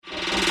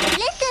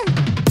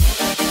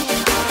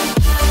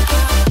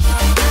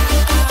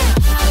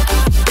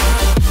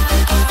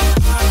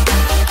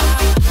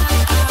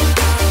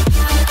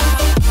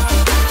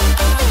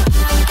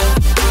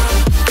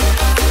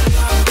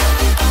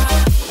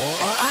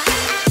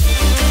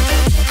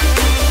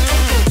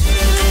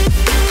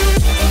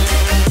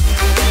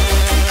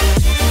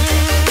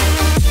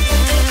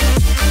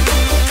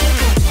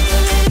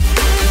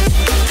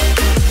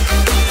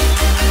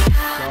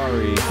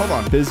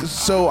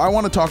So I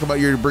want to talk about,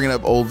 you're bringing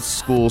up old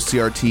school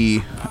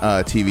CRT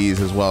TVs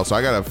as well. So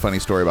I got a funny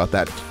story about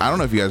that. I don't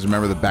know if you guys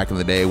remember that back in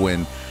the day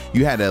when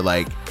you had to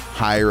like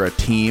hire a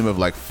team of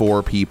like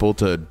 4 people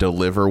to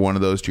deliver one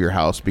of those to your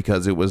house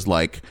because it was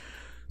like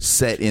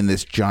set in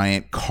this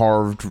giant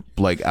carved,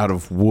 like out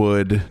of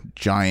wood,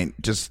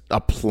 giant just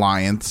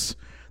appliance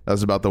that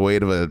was about the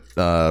weight of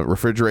a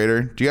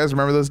refrigerator. Do you guys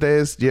remember those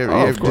days?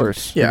 Of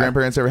course. Did your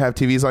grandparents ever have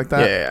TVs like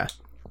that? Yeah.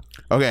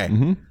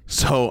 Okay.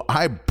 So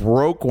I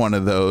broke one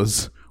of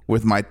those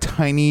with my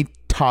tiny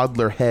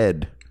toddler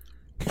head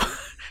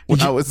when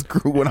I was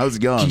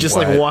young. You just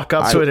like walk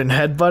up to it and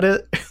headbutt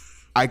it.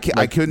 I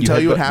couldn't tell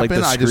you what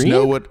happened. I just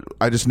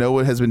know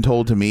what has been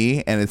told to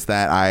me, and it's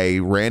that I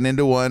ran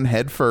into one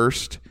head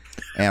first,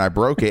 and I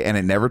broke it, and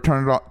it never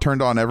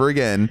turned on ever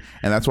again,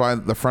 and that's why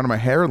the front of my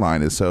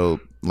hairline is so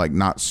like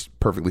not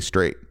perfectly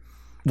straight.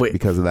 Wait,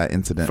 because of that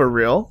incident. For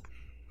real?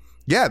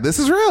 Yeah, this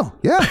is real.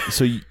 Yeah.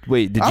 So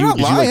did you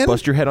like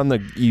bust your head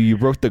on you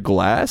broke the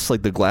glass,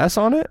 like the glass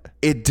on it?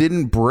 It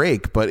didn't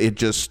break, but it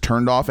just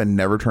turned off and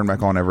never turned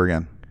back on ever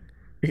again.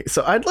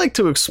 So I'd like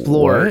to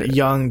explore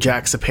young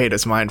Jack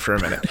Cepeda's mind for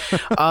a minute.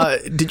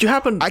 Did you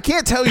happen? I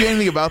can't tell you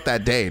anything about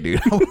that day, dude.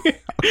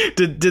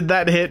 Did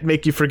that hit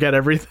make you forget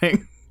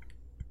everything?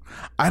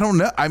 I don't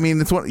know. I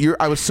mean,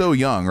 I was so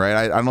young,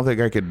 right? I don't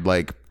think I could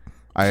like.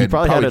 I had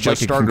probably just like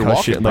started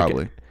walking,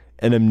 probably.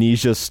 An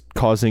amnesia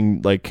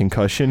causing like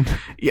concussion.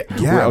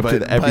 Yeah.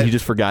 But he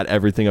just forgot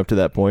everything up to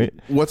that point.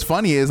 What's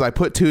funny is I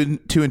put two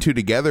and two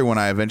together when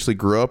I eventually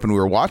grew up and we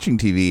were watching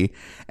TV,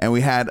 and we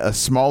had a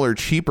smaller,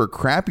 cheaper,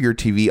 crappier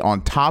TV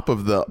on top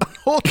of the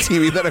old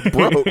TV that I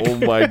broke.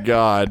 Oh my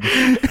God.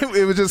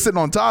 It was just sitting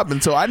on top,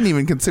 and so I didn't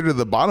even consider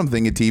the bottom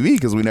thing a TV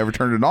because we never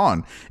turned it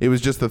on. It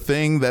was just the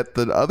thing that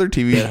the other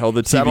TV held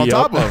the TV sat on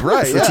top of.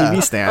 Right. It's the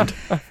TV stand.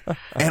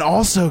 And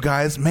also,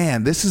 guys,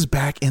 man, this is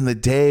back in the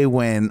day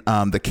when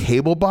the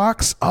cable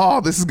box.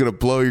 Oh, this is going to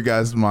blow your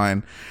guys'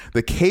 mind.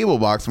 The cable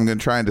box, I'm going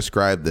to try and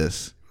describe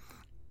this.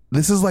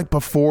 This is like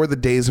before the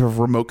days of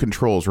remote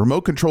controls.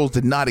 Remote controls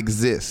did not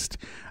exist.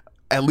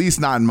 At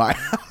least not in my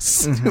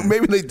house.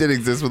 Maybe they did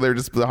exist, but they were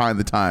just behind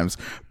the times.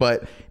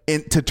 But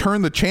to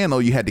turn the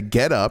channel, you had to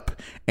get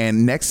up,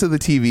 and next to the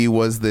TV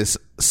was this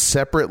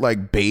separate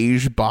like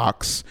beige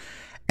box.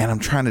 And I'm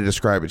trying to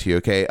describe it to you,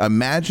 okay?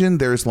 Imagine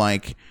there's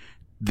like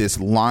this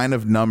line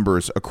of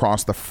numbers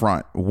across the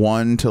front,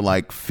 1 to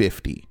like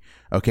 50.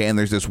 Okay, and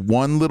there's this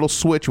one little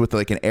switch with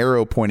like an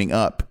arrow pointing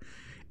up,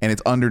 and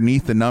it's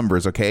underneath the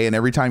numbers. Okay, and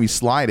every time you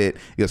slide it,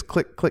 it goes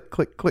click, click,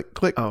 click, click,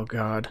 click. Oh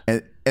God!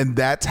 And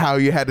that's how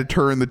you had to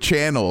turn the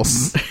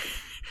channels.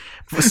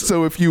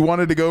 So if you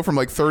wanted to go from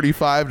like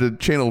 35 to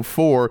channel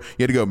 4,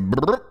 you had to go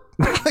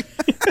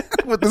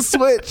with the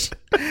switch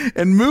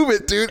and move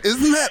it, dude.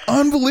 Isn't that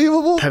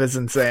unbelievable? That is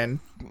insane.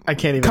 I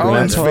can't even.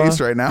 Colin's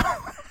face right now.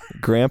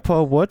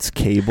 Grandpa, what's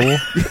cable?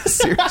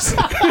 Seriously.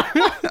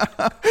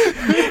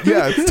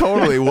 Yeah,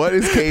 totally. What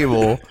is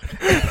cable?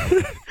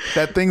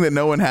 That thing that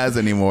no one has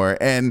anymore.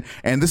 And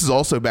this is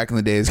also back in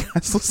the days,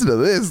 guys, listen to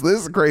this.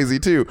 This is crazy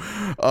too.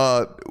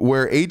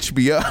 Where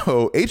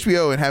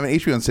HBO and having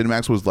HBO on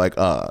Cinemax was like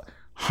a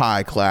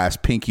high class,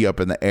 pinky up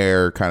in the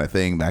air kind of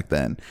thing back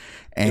then.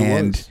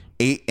 And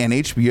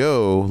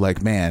HBO,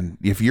 like, man,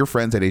 if your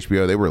friends had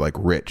HBO, they were like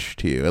rich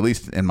to you, at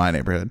least in my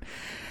neighborhood.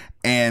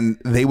 And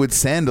they would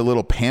send a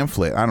little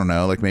pamphlet. I don't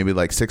know, like maybe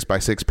like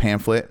 6x6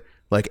 pamphlet.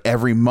 Like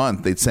every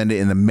month they'd send it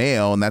in the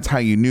mail, and that's how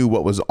you knew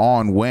what was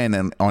on when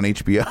and on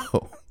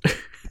HBO.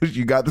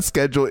 You got the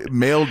schedule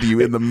mailed to you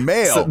in the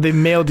mail. So they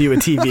mailed you a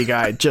TV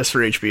guide just for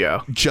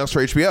HBO. Just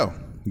for HBO.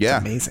 Yeah.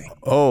 That's amazing.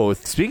 Oh,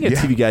 speaking of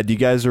TV guide, do you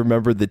guys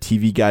remember the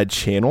TV guide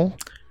channel?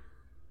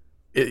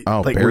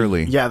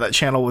 Barely. Yeah, that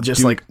channel would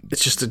just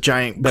it's just a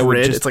giant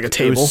grid. It's like a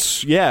table.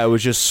 It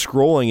was just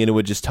scrolling, and it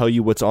would just tell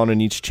you what's on in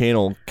each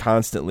channel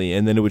constantly,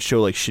 and then it would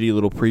show like shitty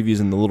little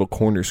previews in the little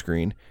corner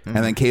screen. And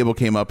then cable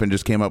came up and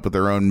just came up with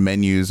their own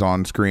menus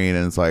on screen,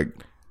 and it's like,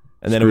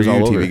 and then it was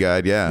all over. TV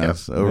guide. Yeah,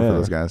 it's over for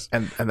those guys.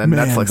 And then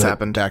Netflix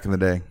happened back in the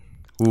day.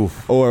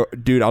 Oof. Or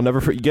dude, I'll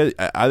never forget.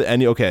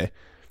 Okay,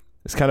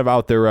 it's kind of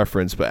out there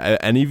reference,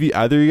 but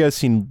either of you guys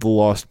seen The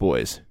Lost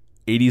Boys,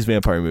 80s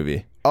vampire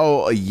movie?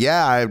 Oh,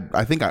 yeah.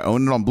 I think I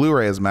own it on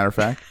Blu-ray, as a matter of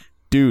fact.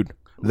 Dude,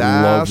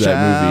 love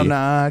that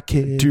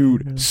movie.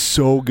 Dude,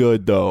 so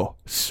good, though.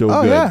 So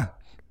good. Yeah.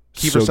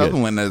 Kiefer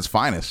Sutherland at his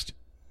finest.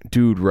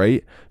 Dude,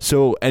 right?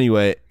 So,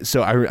 anyway,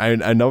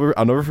 I'll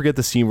never forget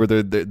the scene where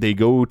they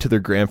go to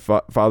their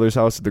grandfather's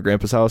house, their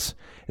grandpa's house,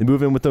 and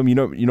move in with them. You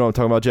know what I'm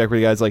talking about, Jack,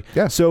 where the guy's like,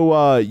 yeah.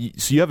 So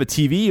you have a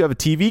TV? You have a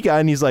TV guy?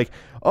 And he's like,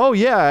 oh,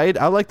 yeah,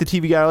 I like the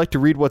TV guy. I like to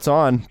read what's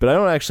on, but I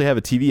don't actually have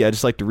a TV. I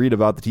just like to read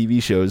about the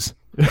TV shows.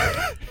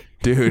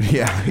 Dude,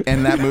 yeah.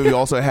 And that movie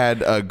also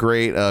had a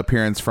great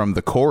appearance from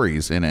the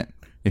Coreys in it.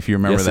 If you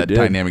remember that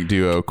dynamic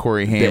duo,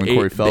 Corey Haim and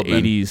Corey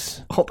Feldman. The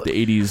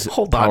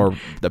 80s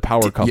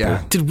power couple.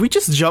 Yeah. Did we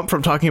just jump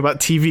from talking about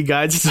TV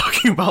guides to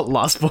talking about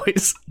Lost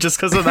Boys just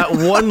because of that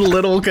one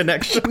little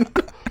connection?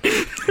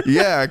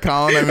 Yeah,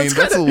 Colin. I mean,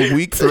 that's a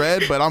weak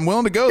thread, but I'm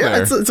willing to go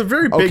there. It's a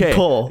very big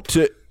pull.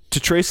 to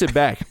trace it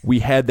back, we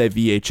had that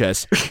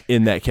VHS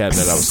in that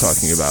cabinet I was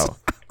talking about.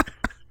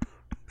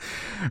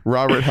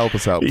 Robert, help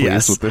us out, please,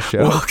 Yes. with this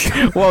show.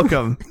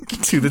 Welcome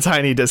to the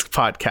Tiny Disc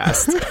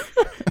Podcast,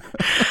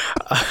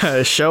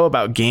 a show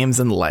about games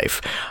and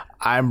life.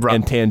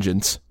 And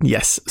tangents.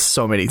 Yes,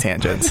 so many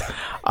tangents.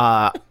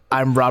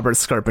 I'm Robert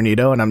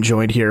Scarpanito, and I'm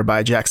joined here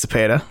by Jack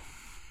Cepeda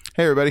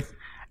Hey, everybody.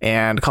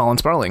 and Colin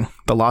Sparling,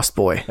 the Lost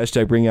Boy.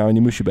 Hashtag bring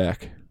Onimusha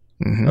back.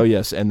 Oh,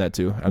 yes, and that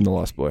too. I'm the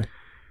Lost Boy.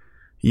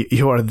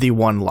 You are the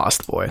one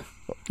Lost Boy.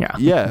 Yeah.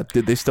 Yeah,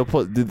 did they still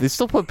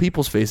put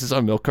people's faces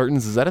on milk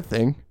cartons? Is that a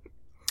thing?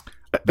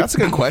 That's a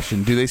good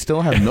question. Do they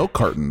still have milk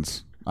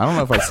cartons? I don't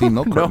know if I've seen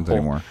milk cartons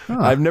anymore.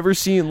 I've never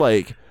seen,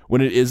 like,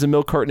 when it is a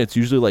milk carton, it's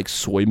usually like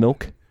soy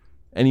milk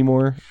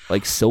anymore,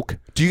 like silk.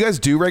 Do you guys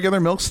do regular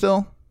milk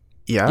still?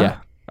 Yeah,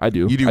 I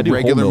do. You do I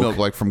regular whole milk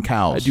like from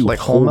cows? I do Like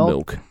whole whole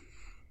milk.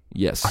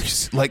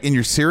 Yes. Like in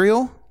your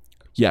cereal?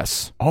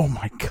 Yes. Oh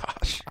my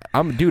gosh.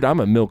 I'm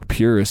a milk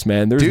purist,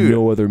 man. There's Dude.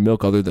 no other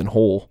milk other than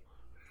whole.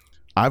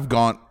 I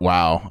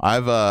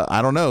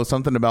don't know,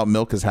 something about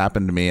milk has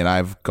happened to me, and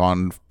I've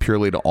gone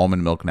purely to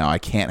almond milk now. I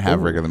can't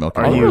have regular milk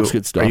Are anymore. you- Milk's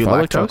good stuff. are you I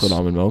like lactose chocolate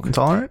almond milk.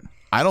 Intolerant?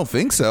 I don't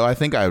think so. I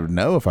think I would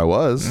know if I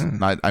was. I mean,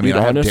 Dude, I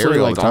have honestly, dairy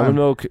all like the time. almond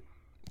milk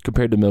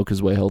compared to milk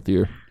is way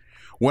healthier.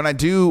 When I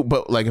do,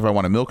 but like if I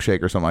want a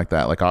milkshake or something like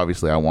that, like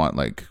obviously I want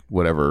like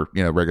whatever,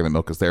 regular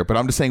milk is there. But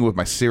I'm just saying with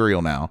my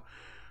cereal now,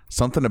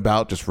 something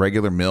about just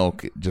regular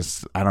milk,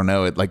 just, I don't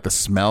know, it like the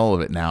smell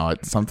of it now,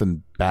 it's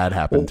something bad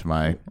happened to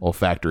my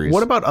olfactories.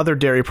 What about other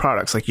dairy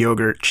products like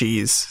yogurt,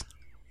 cheese?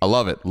 I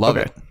love it. Love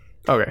Okay.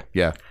 it. Okay.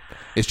 Yeah.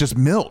 It's just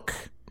milk.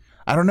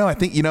 I don't know. I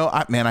think,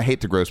 I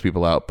hate to gross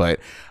people out, but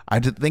I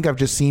just think I've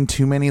just seen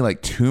too many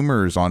like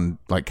tumors on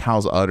like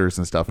cow's udders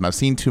and stuff. And I've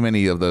seen too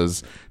many of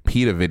those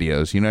PETA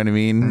videos. You know what I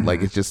mean? Mm-hmm.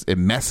 Like it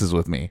messes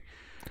with me.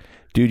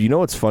 Dude, you know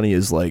what's funny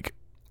is like,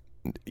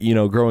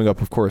 growing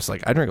up, of course,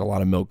 like I drank a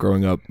lot of milk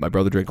growing up. My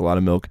brother drank a lot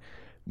of milk.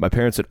 My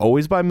parents would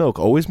always buy milk,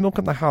 always milk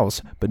in the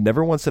house, but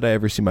never once did I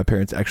ever see my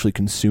parents actually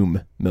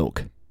consume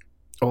milk.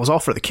 It was all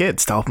for the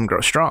kids to help them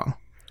grow strong.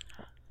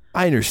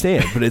 I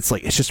understand, but it's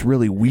just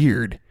really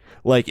weird.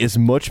 Like, as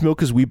much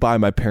milk as we buy,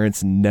 my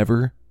parents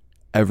never,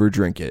 ever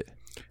drink it.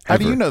 How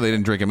do Ever. you know they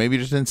didn't drink it? Maybe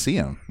you just didn't see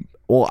them.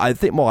 Well,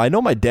 I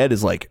know my dad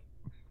is like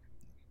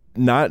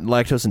not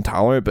lactose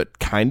intolerant, but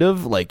kind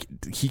of like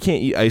he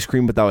can't eat ice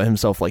cream without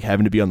himself like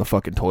having to be on the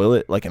fucking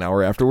toilet like an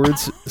hour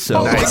afterwards.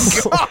 So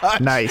Nice.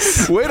 God.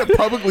 Nice. Way to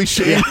publicly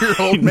shame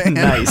your old man.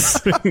 Nice.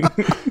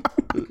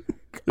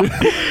 All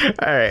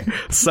right,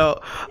 so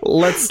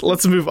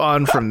let's move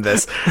on from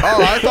this.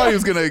 Oh, I thought he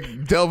was gonna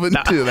delve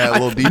into that a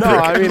little deeper. no,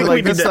 I mean We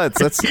like need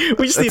that's to-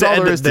 we just need that's to all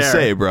end there it is to there.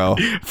 say, bro.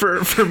 For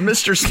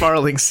Mr.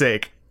 Sparling's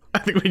sake, I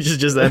think we should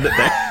just end it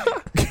there.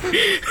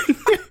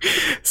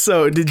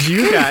 So, did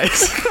you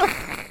guys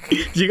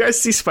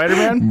see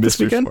Spider-Man this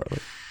Mr. weekend?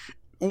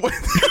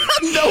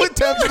 Sparling. No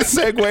attempt to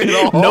segue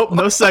at all. Nope,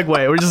 no segue.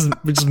 We're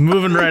just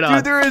moving right on.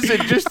 Dude, there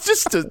isn't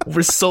just to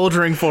We're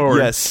soldiering forward.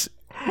 yes.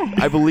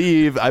 I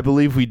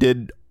believe we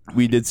did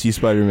see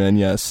Spider-Man.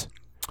 Yes.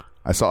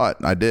 I saw it.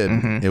 I did.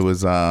 It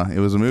was a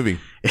movie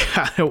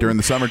during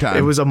the summertime.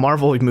 It was a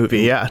Marvel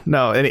movie. Yeah.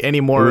 No.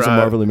 Any more? It was a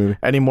Marvel movie.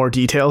 Any more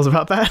details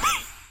about that?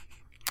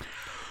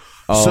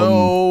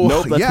 So,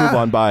 nope. Let's yeah. move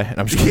on. Bye. And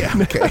I'm just kidding.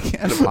 Yeah. Okay.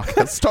 End of podcast.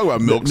 Let's talk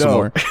about milk some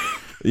more.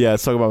 Yeah,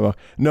 let's talk about milk.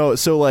 No.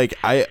 So like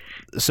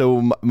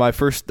my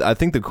first, I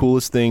think the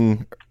coolest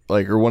thing,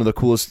 like, or one of the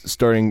coolest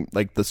starting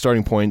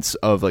points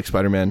of like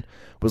Spider-Man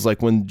was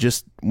like when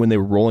they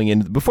were rolling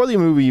in before the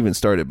movie even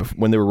started.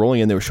 When they were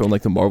rolling in, they were showing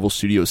like the Marvel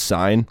Studios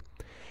sign,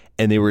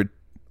 and they were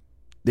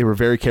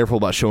very careful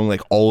about showing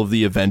like all of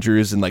the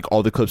Avengers and like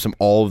all the clips from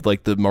all of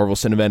like the Marvel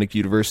Cinematic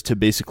Universe to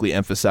basically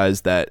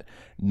emphasize that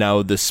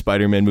now this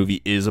Spider-Man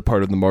movie is a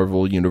part of the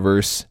Marvel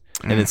Universe,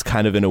 and it's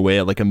kind of in a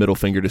way like a middle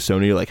finger to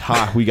Sony, like,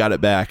 ha, we got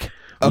it back.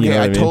 Okay, You know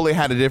what I mean? totally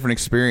had a different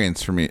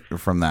experience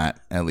from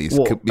that, at least.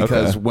 Well,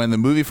 because okay. when the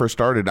movie first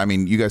started, I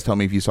mean, you guys tell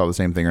me if you saw the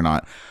same thing or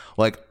not.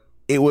 Like,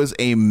 it was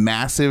a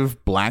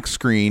massive black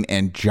screen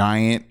and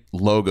giant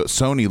logo,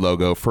 Sony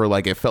logo, for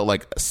like, it felt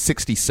like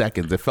 60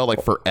 seconds. It felt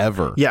like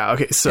forever. Yeah.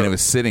 Okay. So And it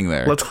was sitting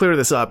there. let's clear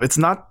this up. It's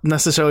not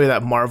necessarily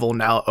that Marvel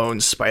now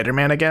owns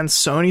Spider-Man again.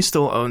 Sony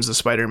still owns the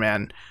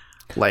Spider-Man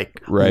Right,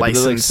 but they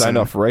license. like signed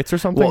off rights or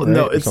something. Well, right?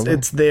 no, Or something?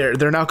 it's they're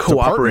now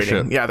cooperating.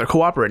 partnership. Yeah, they're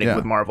cooperating Yeah.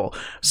 with Marvel.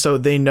 So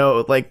they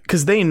know, like,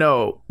 because they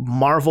know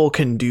Marvel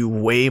can do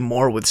way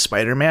more with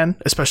Spider-Man,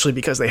 especially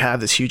because they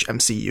have this huge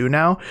MCU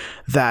now,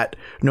 that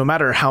no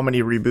matter how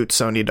many reboots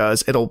Sony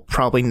does, it'll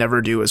probably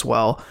never do as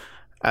well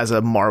as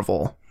a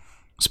Marvel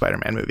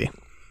Spider-Man movie.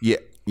 Yeah.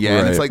 Yeah.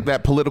 And it's Right. like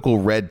that political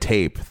red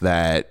tape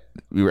that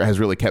has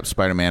really kept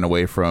Spider-Man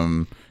away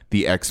from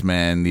the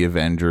X-Men, the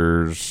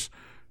Avengers,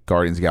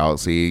 Guardians of the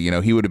Galaxy.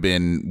 He would have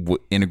been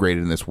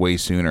integrated in this way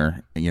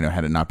sooner,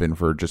 had it not been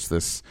for just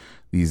this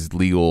these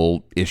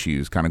legal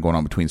issues kind of going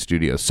on between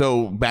studios.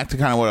 So back to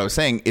kind of what I was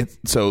saying,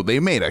 so they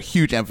made a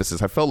huge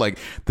emphasis. I felt like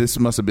this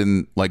must have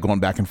been like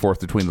going back and forth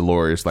between the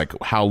lawyers, like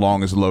how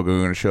long is the logo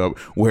going to show up,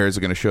 where is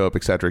it going to show up,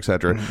 et cetera, et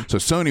cetera. So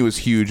Sony was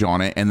huge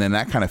on it, and then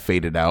that kind of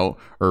faded out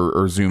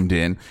or zoomed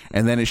in,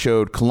 and then it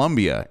showed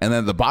Columbia, and then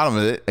at the bottom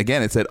of it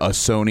again it said a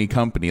Sony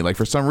company. Like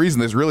for some reason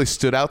this really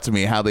stood out to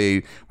me how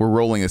they were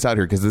rolling this out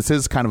here, because this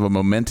is kind of a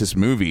momentous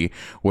movie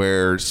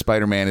where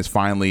Spider-Man is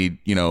finally,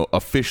 you know,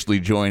 officially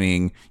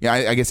joining. Yeah,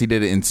 I guess he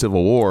did it in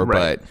Civil War,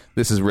 right. But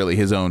this is really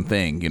his own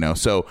thing, you know.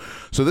 So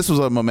this was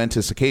a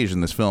momentous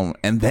occasion, this film.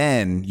 And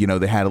then, you know,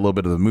 they had a little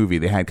bit of the movie.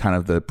 They had kind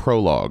of the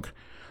prologue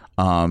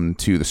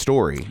to the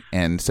story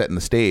and setting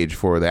the stage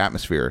for the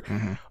atmosphere.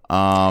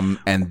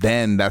 And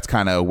then that's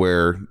kind of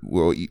where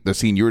the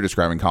scene you were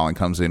describing, Colin,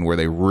 comes in, where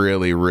they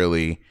really,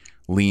 really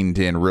leaned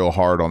in real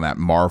hard on that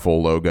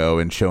Marvel logo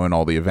and showing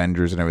all the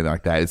Avengers and everything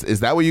like that. Is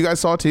that what you guys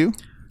saw too?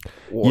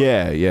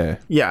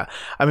 Yeah.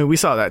 I mean, we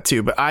saw that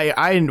too, but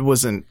I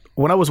wasn't,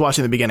 when I was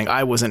watching the beginning,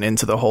 I wasn't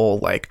into the whole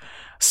like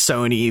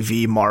Sony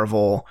v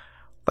Marvel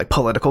like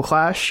political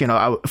clash. You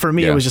know, for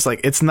me, it was just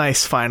like, it's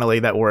nice finally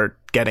that we're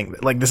getting,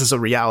 like, this is a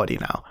reality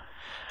now.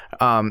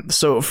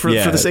 So for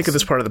the sake of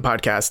this part of the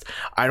podcast,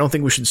 I don't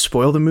think we should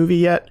spoil the movie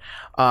yet.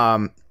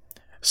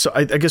 So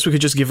I guess we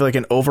could just give like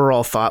an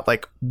overall thought.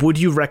 Like, would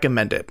you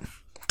recommend it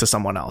to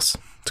someone else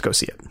to go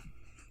see it?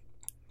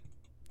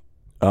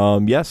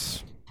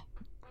 Yes.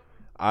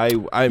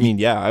 I mean,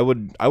 yeah, I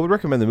would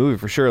recommend the movie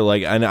for sure.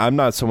 Like, and I'm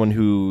not someone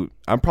who,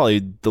 I'm probably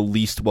the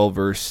least well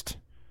versed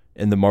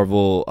in the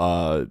Marvel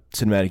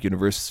cinematic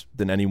universe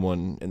than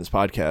anyone in this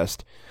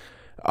podcast.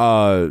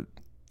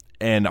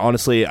 And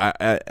honestly,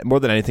 I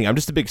more than anything, I'm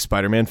just a big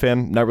Spider-Man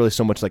fan. Not really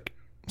so much like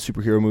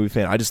superhero movie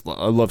fan. I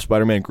love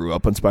Spider-Man. Grew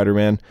up on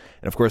Spider-Man,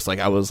 and of course, like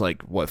I was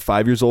like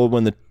 5 years old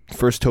when the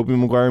first Tobey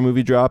Maguire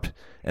movie dropped,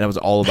 and I was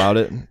all about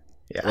it.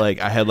 Yeah. Like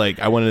I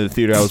went into the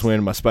theater, I was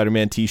wearing my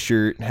Spider-Man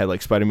t-shirt, had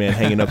like Spider-Man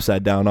hanging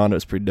upside down on it. It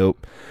was pretty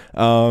dope.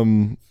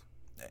 And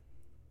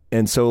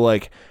so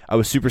like I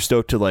was super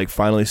stoked to like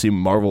finally see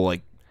Marvel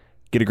like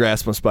get a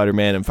grasp on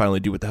Spider-Man and finally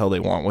do what the hell they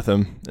want with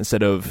him,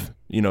 instead of,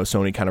 you know,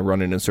 Sony kind of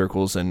running in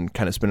circles and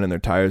kind of spinning their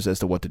tires as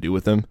to what to do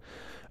with him.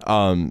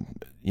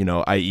 You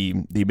know, i.e.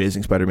 The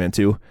Amazing Spider-Man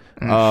 2.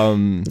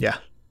 Yeah.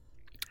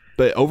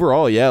 But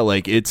overall, yeah,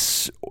 like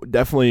it's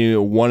definitely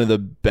one of the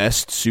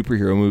best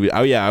superhero movies.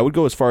 Oh yeah, I would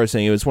go as far as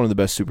saying it was one of the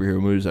best superhero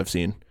movies I've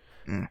seen.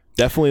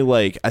 Definitely,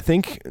 like I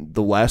think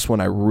the last one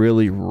I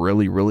really,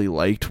 really, really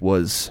liked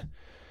was,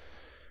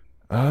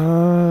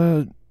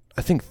 I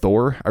think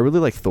Thor. I really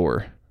like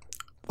Thor,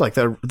 like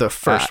the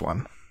first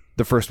one.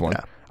 The first one.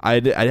 Yeah.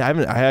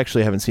 I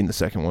actually haven't seen the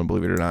second one.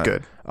 Believe it or not.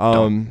 Good.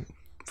 From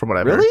what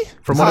I've really? heard.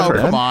 From what I've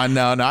heard. Come on,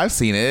 no, I've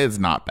seen it. It's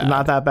not bad.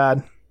 Not that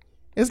bad.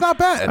 It's not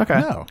bad. Okay.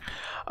 No.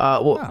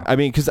 Well, I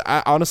mean, because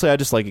honestly, I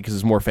just like it because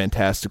it's more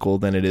fantastical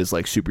than it is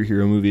like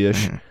superhero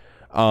movie-ish.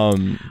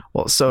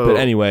 well, so but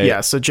anyway,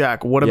 yeah. So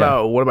Jack, what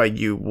about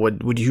you?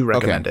 Would you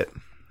recommend it?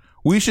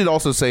 We should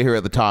also say here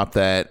at the top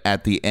that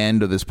at the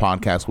end of this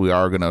podcast, we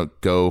are going to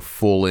go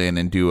full in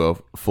and do a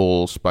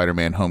full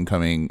Spider-Man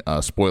Homecoming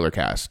spoiler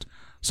cast.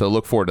 So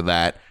look forward to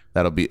that.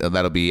 That'll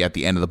be at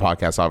the end of the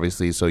podcast,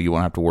 obviously, so you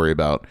won't have to worry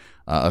about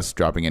us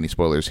dropping any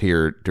spoilers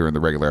here during the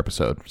regular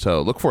episode.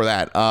 So look for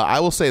that. I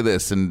will say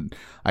this, and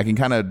I can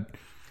kind of,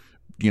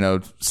 you know,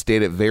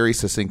 state it very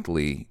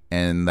succinctly,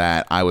 in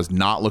that I was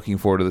not looking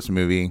forward to this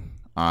movie.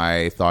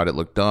 I thought it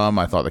looked dumb.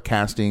 I thought the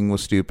casting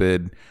was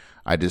stupid.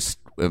 I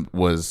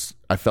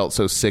felt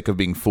so sick of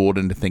being fooled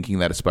into thinking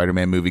that a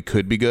Spider-Man movie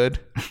could be good.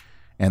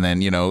 And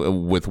then, you know,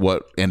 with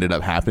what ended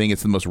up happening,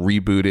 it's the most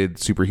rebooted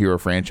superhero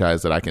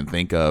franchise that I can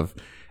think of.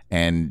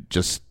 And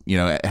just, you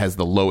know, it has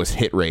the lowest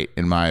hit rate,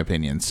 in my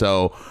opinion.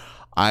 So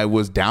I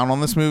was down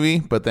on this movie,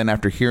 but then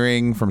after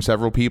hearing from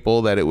several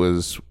people that it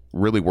was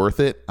really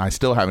worth it, I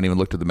still haven't even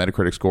looked at the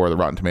Metacritic score or the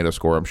Rotten Tomato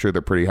score. I'm sure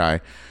they're pretty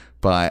high.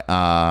 But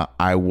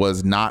I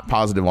was not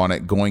positive on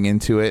it going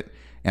into it.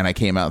 And I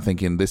came out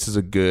thinking this is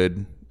a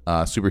good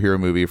superhero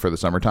movie for the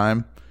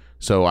summertime.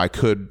 So I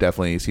could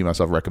definitely see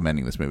myself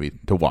recommending this movie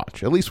to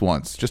watch at least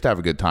once, just to have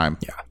a good time.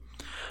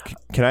 Yeah.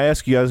 Can I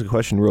ask you guys a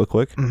question real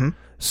quick? Mm-hmm.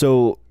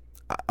 So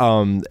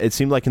it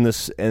seemed like in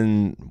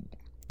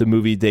the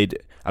movie,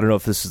 I don't know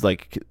if this is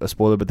like a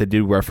spoiler, but they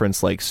did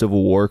reference like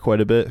Civil War quite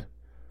a bit.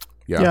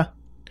 Yeah.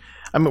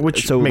 I mean,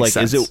 which makes like,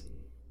 sense. is it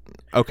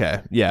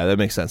okay? Yeah, that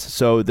makes sense.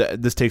 So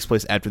this takes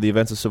place after the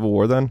events of Civil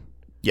War, then?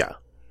 Yeah.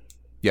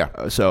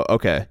 Yeah. So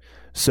okay.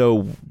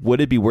 So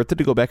would it be worth it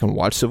to go back and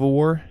watch Civil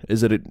War?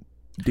 Is it a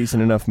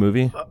decent enough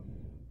movie?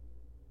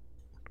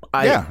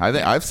 I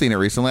think I've seen it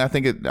recently. I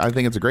think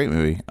it's a great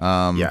movie.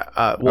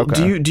 Well,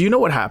 okay. do you know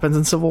what happens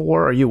in Civil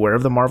War? Are you aware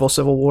of the Marvel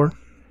Civil War?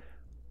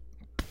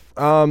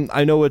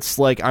 I know it's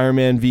like Iron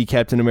Man v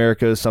Captain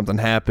America. Something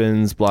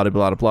happens, blah blah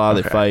blah blah.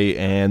 Okay. They fight,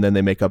 and then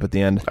they make up at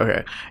the end.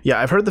 Okay. Yeah,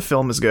 I've heard the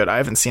film is good. I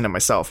haven't seen it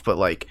myself, but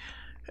like,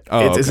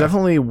 Oh, it's okay.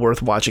 definitely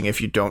worth watching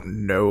if you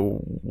don't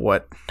know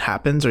what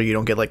happens or you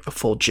don't get like the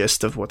full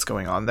gist of what's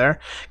going on there.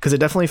 Because it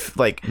definitely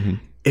like,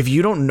 if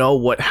you don't know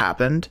what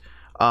happened,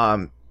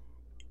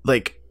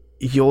 like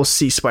you'll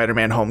see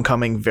Spider-Man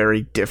Homecoming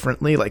very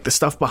differently. Like the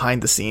stuff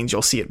behind the scenes,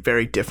 you'll see it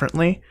very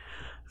differently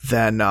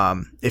than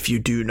if you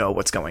do know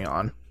what's going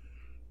on.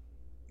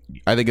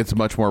 I think it's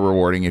much more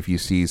rewarding if you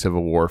see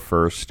Civil War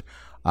first.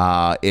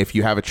 If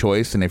you have a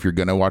choice and if you're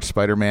going to watch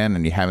Spider-Man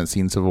and you haven't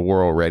seen Civil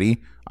War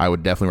already, I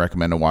would definitely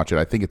recommend to watch it.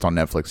 I think it's on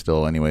Netflix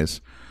still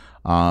anyways.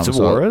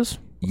 Civil War is?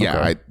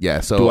 Yeah.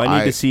 Okay. So do I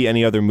need to see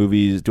any other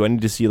movies? Do I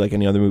need to see like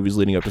any other movies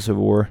leading up to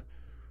Civil War?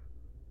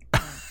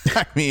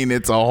 I mean,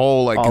 it's a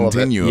whole like All of it.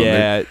 continuum.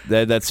 Yeah,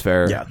 that's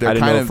fair. Yeah, They're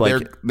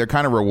they're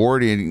kind of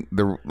rewarding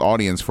the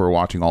audience for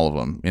watching all of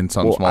them in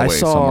some small way,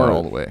 somewhere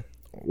all the way.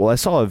 Well, I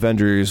saw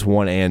Avengers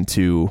 1 and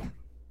 2,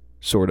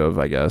 sort of,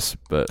 I guess,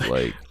 but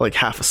like Like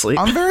half asleep.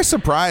 I'm very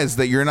surprised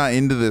that you're not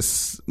into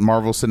this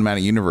Marvel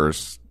Cinematic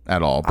Universe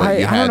at all. But I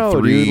you had don't know,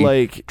 3 dude,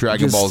 like,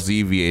 Dragon just- Ball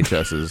Z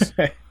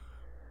VHSs.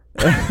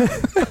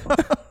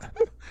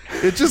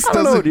 It just I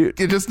don't know, doesn't. dude.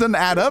 It just doesn't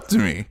add up to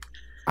me.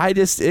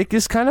 it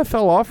just kind of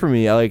fell off for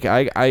me. Like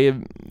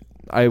I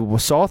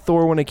saw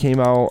Thor when it came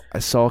out. I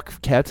saw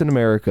Captain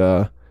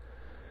America,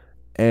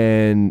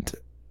 and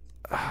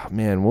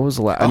man, what was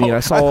the last? I mean, I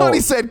saw. I thought he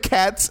said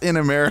Cats in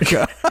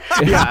America.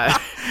 Yeah.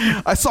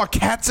 I saw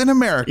Cats in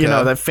America. You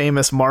know, that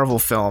famous Marvel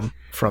film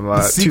from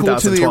the sequel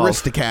to the 2012.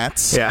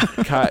 Aristocats.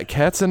 Yeah.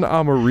 Cats in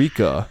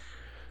America.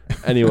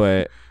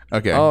 Anyway,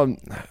 Okay.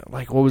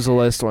 like what was the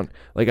last one?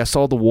 Like I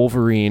saw the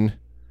Wolverine.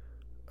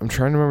 I'm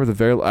trying to remember the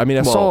very. I mean,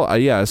 I saw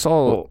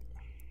Well,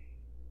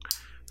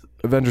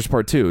 Avengers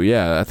Part 2.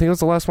 Yeah, I think it was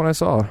the last one I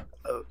saw.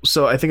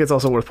 so I think it's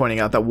also worth pointing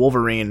out that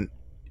Wolverine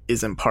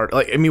isn't part.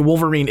 Like, I mean,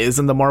 Wolverine is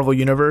in the Marvel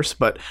universe,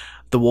 but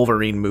the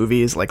Wolverine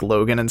movies, like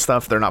Logan and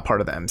stuff, they're not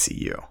part of the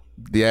MCU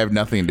They have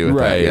nothing to do with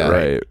that. Right, Yeah.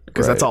 right.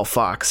 because that's all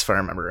Fox, if I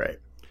remember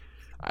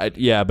right.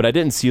 Yeah, but I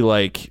didn't see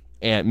like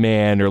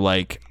Ant-Man or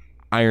like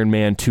Iron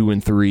Man 2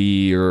 and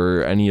 3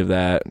 or any of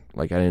that.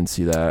 Like I didn't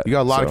see that. You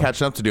got a lot of So-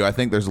 catching up to do. I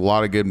think there's a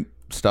lot of good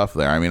stuff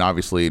there. I mean,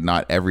 obviously,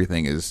 not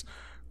everything is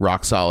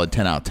rock solid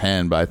 10 out of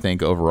 10, but I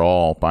think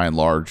overall, by and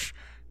large,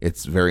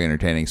 it's very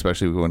entertaining,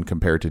 especially when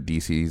compared to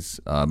DC's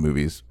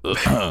movies.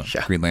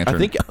 Green Lantern.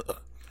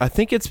 I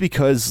think it's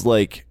because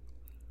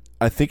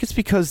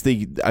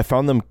I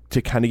found them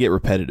to kind of get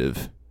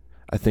repetitive.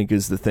 I think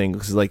is the thing,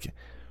 because like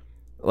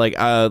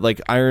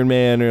Iron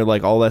Man or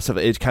like all that stuff,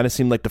 it kind of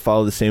seemed like to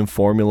follow the same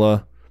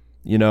formula,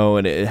 you know,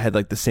 and it had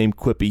like the same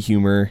quippy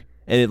humor,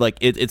 and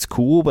it's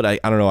cool, but I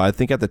don't know. I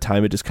think at the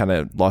time it just kind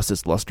of lost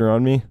its luster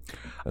on me.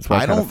 That's why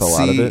I kind of fell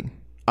out of it.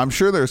 I'm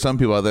sure there are some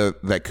people out there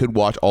that could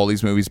watch all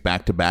these movies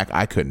back to back.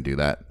 I couldn't do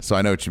that. So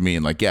I know what you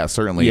mean. Like, yeah,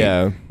 certainly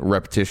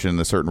repetition,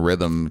 a certain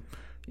rhythm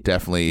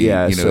definitely.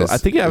 Yeah, you know, so I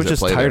think I was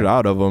just tired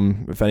out of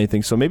them, if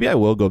anything. So maybe I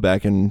will go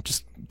back and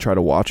just try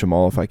to watch them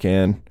all if I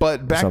can.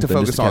 But back to Something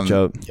focus just to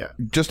on, catch up.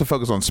 just to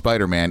focus on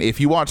Spider-Man. If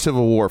you watch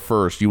Civil War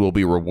first, you will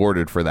be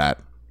rewarded for that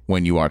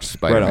when you watch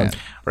Spider-Man.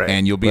 Right.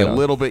 And you'll be Right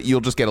on.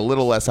 you'll just get a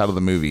little less out of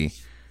the movie.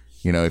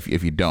 You know, if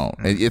you don't,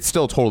 it's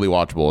still totally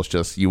watchable. It's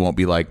just you won't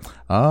be like,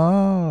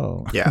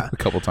 oh, Yeah. a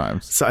couple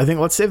times. So I think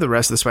let's save the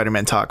rest of the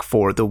Spider-Man talk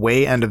for the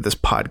way end of this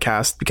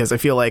podcast, because I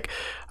feel like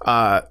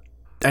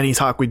any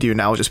talk we do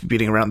now will just be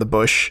beating around the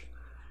bush,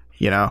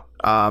 you know.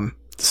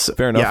 So,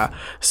 Fair enough. Yeah.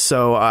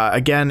 So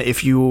again,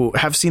 if you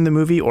have seen the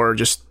movie or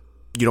just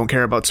you don't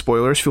care about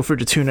spoilers, feel free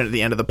to tune in at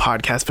the end of the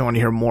podcast if you want to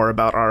hear more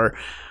about our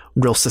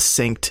real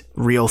succinct,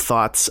 real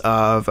thoughts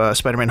of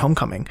Spider-Man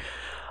Homecoming.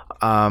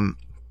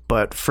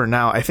 But for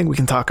now, I think we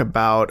can talk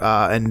about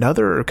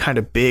another kind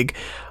of big,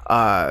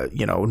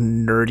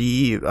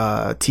 nerdy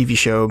TV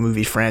show,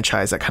 movie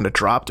franchise that kind of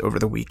dropped over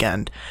the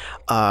weekend.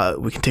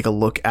 We can take a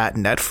look at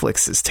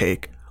Netflix's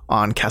take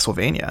on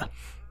Castlevania.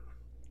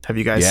 Have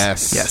you guys?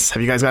 Yes.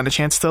 Have you guys gotten a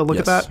chance to look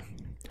at Yes. that?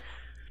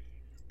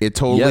 It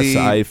totally.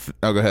 Yes,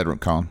 go ahead,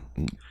 Colin.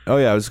 Oh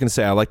yeah, I was gonna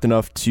say I liked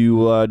enough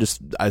to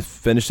I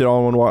finished it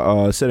all in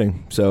one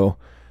sitting, so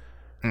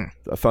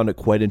I found it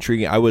quite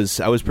intriguing. I was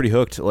pretty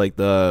hooked. Like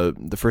the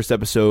first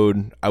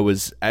episode, I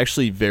was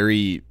actually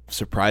very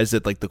surprised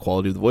at like the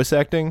quality of the voice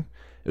acting.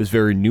 It was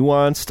very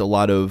nuanced. A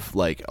lot of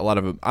I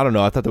don't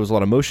know. I thought there was a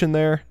lot of emotion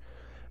there,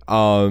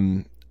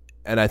 and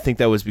I think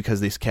that was because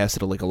they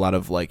casted like a lot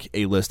of like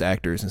A-list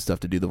actors and stuff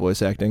to do the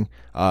voice acting.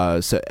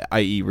 So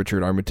i.e.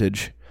 Richard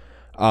Armitage.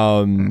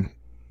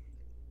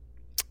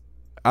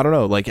 I don't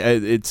know, like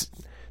the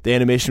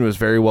animation was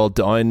very well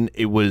done.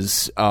 It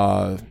was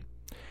way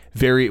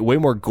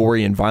more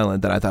gory and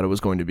violent than I thought it was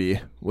going to be,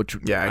 which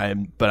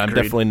I'm agreed.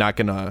 definitely not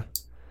gonna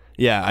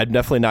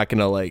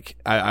like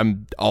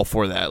I'm all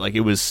for that. Like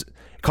it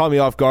caught me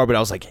off guard, but I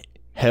was like,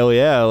 hell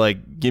yeah,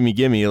 like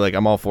gimme, like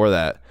I'm all for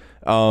that.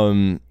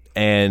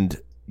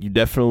 And you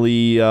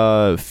definitely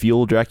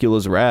feel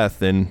Dracula's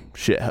wrath, and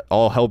shit,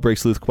 all hell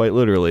breaks loose quite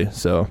literally.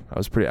 So I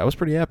was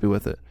pretty happy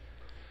with it.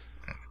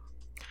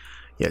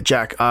 Yeah,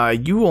 Jack,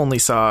 you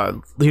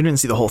didn't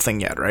see the whole thing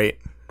yet, right?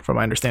 From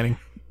my understanding.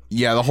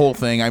 Yeah, the whole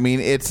thing. I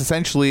mean, it's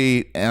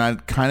essentially, and I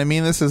kind of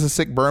mean this as a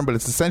sick burn, but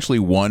it's essentially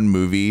one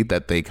movie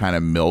that they kind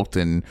of milked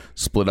and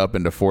split up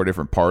into 4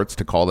 different parts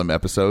to call them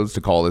episodes,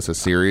 to call this a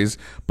series.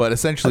 But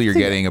essentially, you're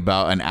getting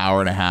about an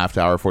hour and a half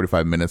to hour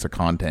 45 minutes of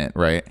content,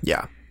 right?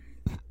 Yeah.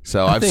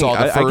 So I saw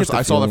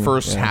the feeling,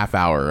 first half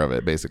hour of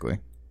it, basically.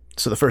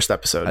 So the first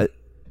episode.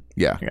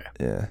 Yeah.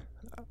 Yeah.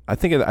 I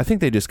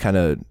think they just kind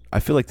of, I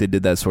feel like they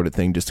did that sort of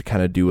thing just to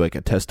kind of do like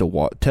a test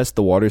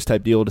the waters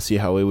type deal to see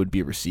how it would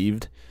be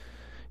received.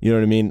 You know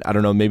what I mean? I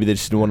don't know. Maybe they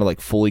just didn't want to like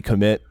fully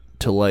commit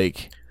to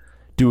like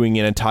doing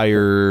an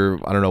entire,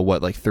 I don't know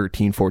what, like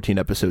 13, 14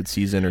 episode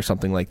season or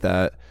something like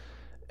that.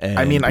 And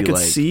I mean, I could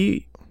like,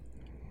 see,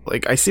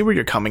 like, I see where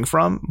you're coming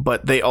from,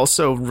 but they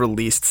also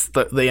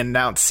they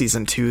announced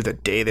season 2 the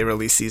day they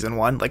released season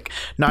 1, like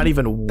not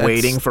even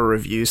waiting for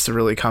reviews to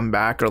really come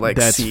back or like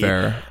see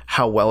fair.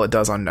 how well it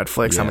does on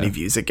Netflix, how many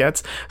views it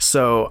gets.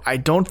 So I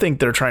don't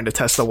think they're trying to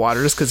test the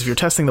waters, because if you're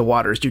testing the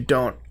waters, you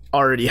don't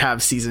already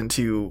have season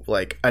 2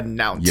 like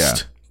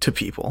announced to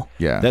people.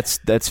 Yeah.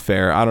 That's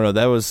fair. I don't know.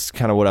 That was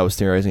kind of what I was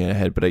theorizing in my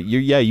head, but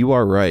you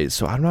are right.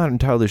 So I'm not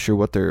entirely sure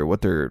what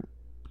their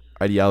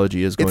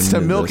ideology is going it's to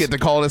into milk this. it, to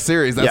call it a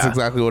series. That's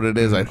exactly what it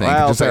is, I think.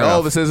 Well, just like, fair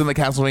enough. this isn't the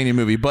Castlevania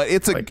movie, but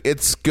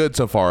it's good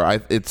so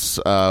far. It's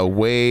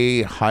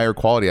way higher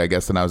quality, I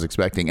guess, than I was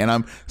expecting, and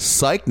I'm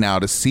psyched now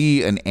to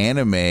see an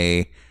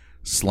anime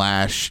 /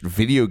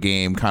 video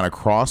game kind of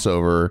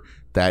crossover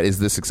that is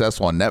this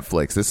successful on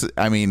Netflix. This,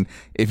 I mean,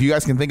 if you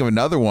guys can think of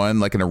another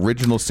one, like an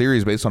original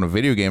series based on a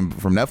video game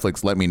from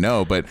Netflix, let me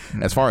know. But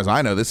as far as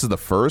I know, this is the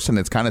first, and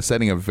it's kind of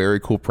setting a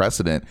very cool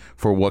precedent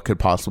for what could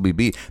possibly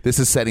be. This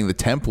is setting the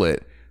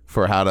template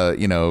for how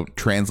to,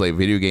 translate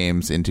video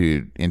games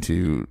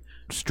into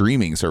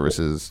streaming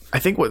services. I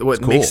think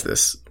what makes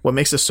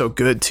this so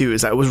good too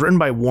is that it was written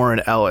by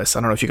Warren Ellis. I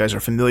don't know if you guys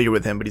are familiar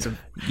with him, but he's a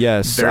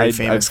very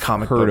famous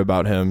comic book. Heard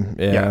about him.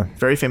 Yeah,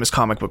 very famous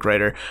comic book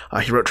writer.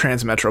 He wrote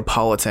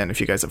Transmetropolitan, if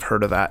you guys have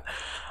heard of that.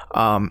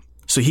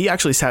 So he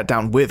actually sat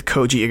down with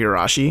Koji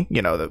Igarashi,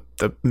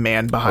 the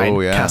man behind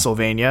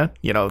Castlevania,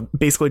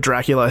 basically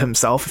Dracula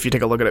himself, if you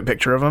take a look at a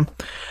picture of him.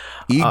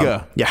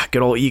 Iga.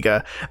 Good old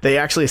Iga. They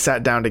actually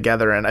sat down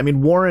together, and I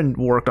mean, Warren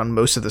worked on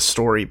most of the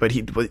story, but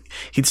he'd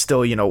still,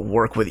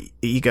 work with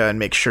Iga and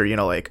make sure, he'd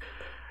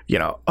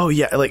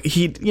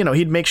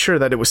make sure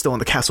that it was still in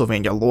the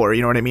Castlevania lore.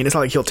 You know what I mean? It's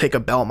not like he'll take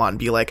a Belmont and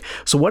be like,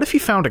 so what if he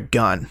found a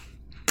gun?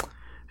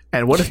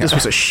 And what if this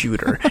was a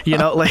shooter? He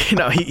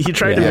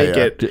tried to make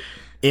it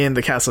in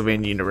the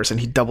Castlevania universe, and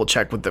he double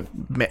checked with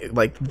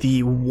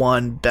the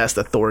one best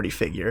authority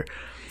figure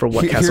for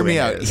what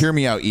Castlevania is. Hear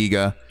me out,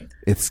 Iga.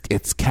 It's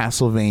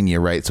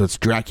Castlevania, right? So it's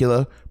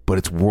Dracula, but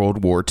it's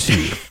World War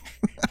II.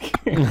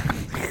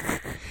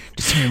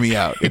 Just hear me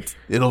out.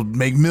 It'll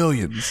make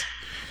millions.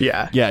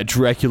 Yeah.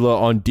 Dracula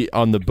on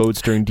the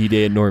boats during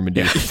D-Day at Normandy.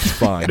 It's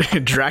fine.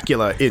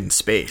 Dracula in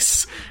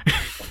space.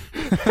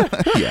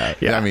 Yeah.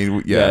 I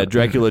mean,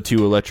 Dracula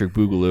 2 Electric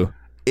Boogaloo.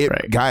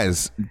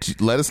 Guys,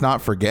 let us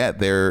not forget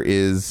there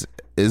is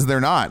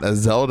there not a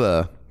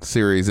Zelda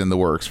series in the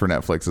works for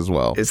Netflix as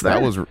well? Is there?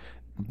 That was.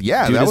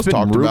 Yeah, Dude, that was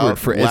talked about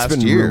last year. It's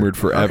been rumored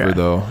forever,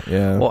 though.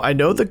 Yeah. Well, I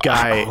know the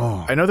guy.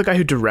 I know the guy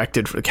who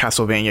directed for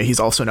Castlevania. He's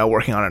also now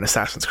working on an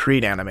Assassin's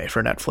Creed anime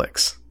for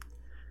Netflix.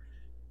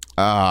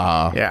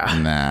 Nah. I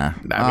mean,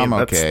 I'm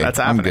okay. That's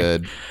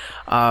happening.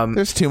 I'm good.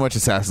 There's too much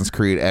Assassin's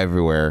Creed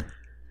everywhere.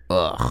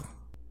 Ugh.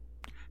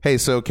 Hey,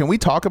 so can we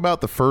talk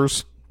about the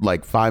first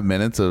 5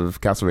 minutes of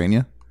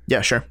Castlevania?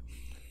 Yeah, sure.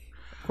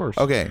 Of course.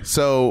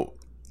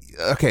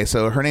 Okay,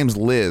 so her name's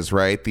Liz,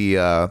 right?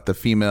 The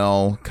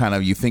female kind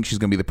of, you think she's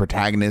gonna be the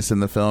protagonist in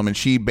the film, and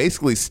she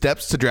basically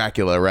steps to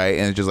Dracula, right?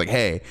 And it's just like,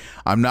 hey,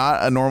 I'm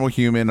not a normal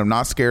human. I'm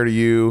not scared of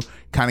you.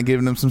 Kind of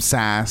giving him some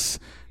sass,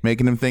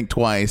 making him think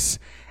twice,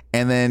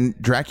 and then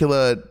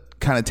Dracula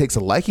kind of takes a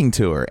liking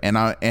to her, and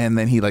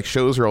then he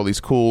shows her all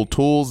these cool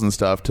tools and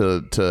stuff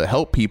to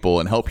help people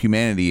and help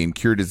humanity and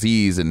cure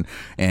disease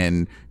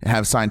and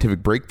have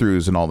scientific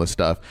breakthroughs and all this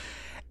stuff.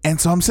 And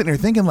so I'm sitting here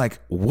thinking,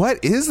 what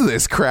is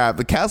this crap?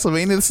 The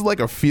Castlevania, this is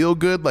a feel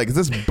good, is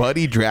this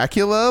Buddy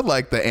Dracula,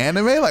 the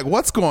anime?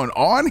 What's going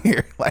on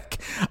here?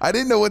 I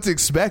didn't know what to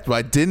expect, but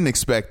I didn't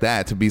expect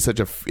that to be such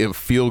a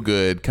feel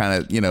good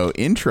kind of,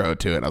 intro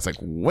to it. I was like,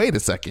 wait a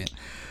second.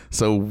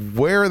 So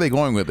where are they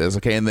going with this?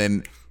 Okay. And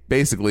then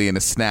basically in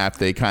a snap,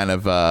 they kind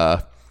of,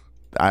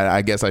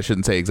 I guess I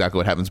shouldn't say exactly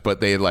what happens,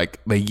 but they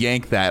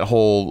yank that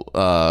whole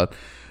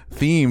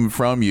theme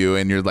from you,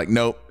 and you're like,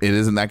 nope, it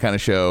isn't that kind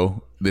of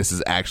show. This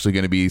is actually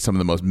going to be some of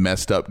the most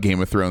messed up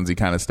Game of Thronesy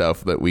kind of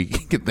stuff that we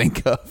could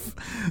think of.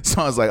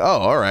 So I was like, oh,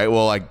 all right,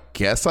 well, I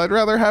guess I'd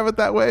rather have it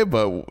that way,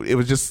 but it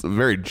was just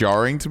very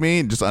jarring to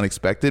me, just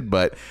unexpected,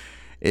 but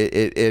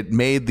it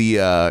made the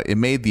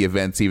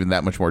events even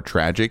that much more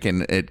tragic,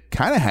 and it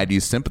kind of had you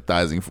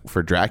sympathizing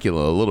for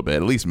Dracula a little bit,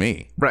 at least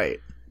me. Right.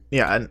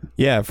 Yeah.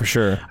 Yeah, for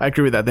sure. I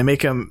agree with that.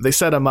 They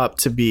set him up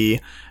to be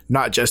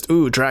not just,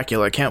 ooh,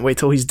 Dracula, can't wait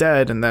till he's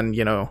dead, and then,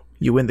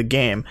 you win the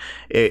game.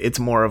 It's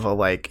more of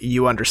a,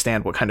 you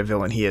understand what kind of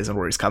villain he is and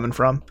where he's coming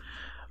from.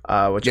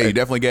 Which you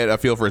definitely get a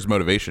feel for his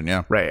motivation.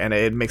 Yeah. right, and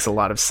it makes a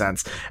lot of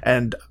sense.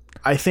 And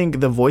I think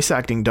the voice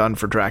acting done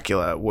for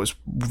Dracula was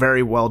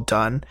very well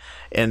done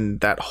in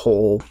that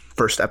whole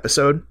first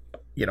episode.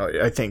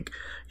 I think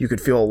you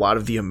could feel a lot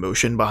of the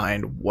emotion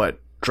behind what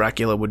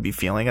Dracula would be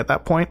feeling at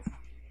that point,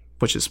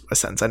 which is a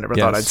sentence I never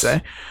thought I'd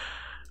say.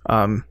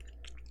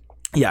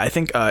 I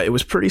think it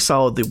was pretty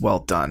solidly well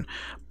done.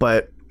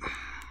 But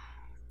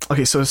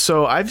okay,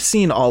 so I've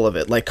seen all of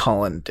it like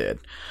Colin did.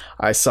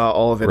 I saw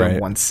all of it in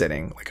one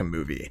sitting, like a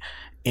movie.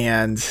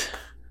 And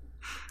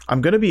I'm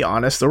going to be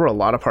honest, there were a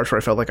lot of parts where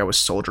I felt like I was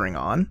soldiering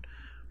on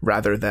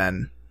rather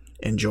than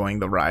enjoying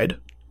the ride.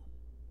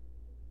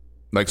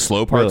 Like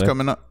slow parts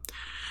coming up?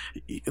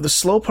 The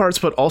slow parts,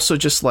 but also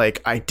just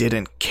like I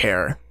didn't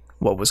care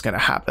what was going to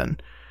happen.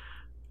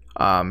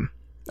 I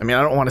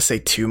don't want to say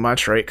too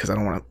much, right? Because I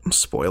don't want to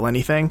spoil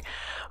anything.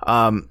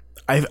 I'm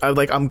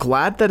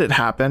glad that it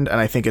happened, and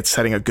I think it's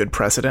setting a good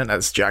precedent,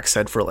 as Jack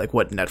said, for like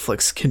what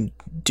Netflix can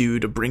do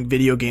to bring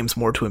video games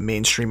more to a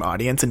mainstream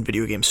audience and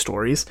video game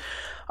stories.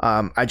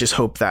 I just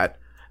hope that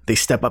they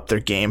step up their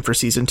game for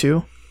season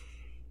 2.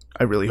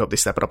 I really hope they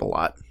step it up a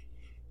lot.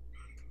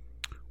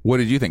 What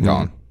did you think,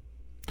 Colin?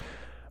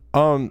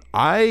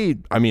 I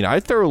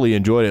thoroughly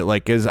enjoyed it.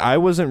 Like, cause I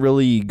wasn't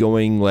really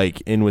going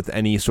like in with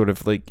any sort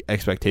of like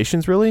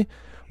expectations really.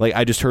 Like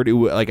I just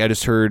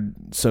heard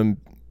some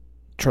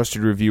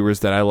trusted reviewers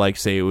that I like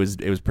say it was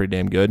pretty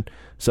damn good.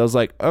 So I was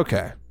like,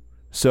 okay.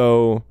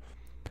 So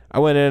I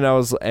went in, I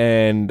was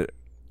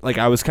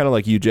kind of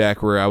like you,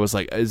 Jack, where I was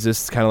like, is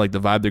this kind of like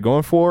the vibe they're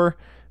going for?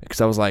 Because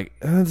I was like,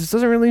 this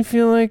doesn't really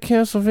feel like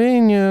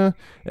Castlevania.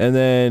 And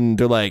then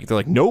they're like,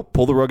 nope,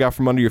 pull the rug out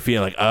from under your feet.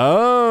 I'm like,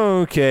 oh,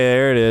 okay,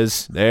 there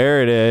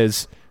it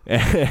is.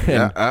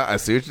 And, I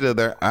see what you did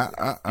there.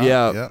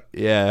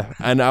 Yeah.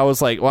 And I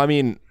was like, well, I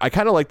mean, I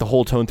kind of like the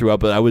whole tone throughout,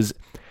 but I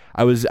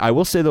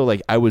will say though,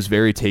 like I was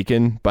very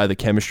taken by the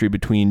chemistry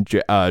between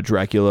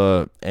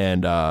Dracula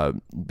and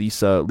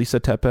Lisa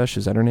Tepesh.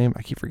 Is that her name?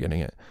 I keep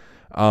forgetting it.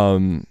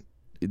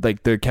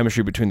 Like the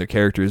chemistry between their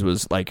characters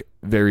was like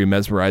very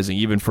mesmerizing.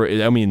 Even for,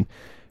 I mean,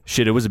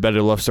 shit, it was a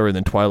better love story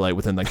than Twilight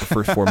within like the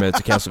first 4 minutes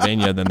of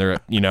Castlevania than they're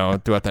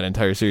throughout that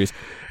entire series.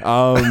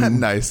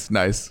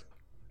 Nice.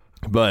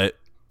 But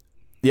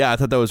yeah, I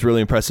thought that was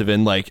really impressive.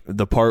 And like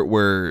the part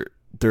where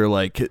they're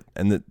like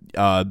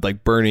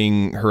like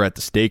burning her at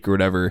the stake or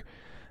whatever,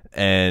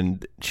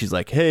 and she's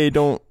like, hey,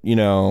 don't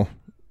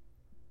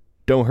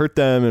hurt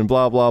them and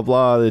blah blah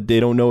blah,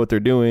 they don't know what they're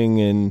doing.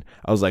 And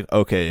I was like,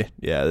 okay,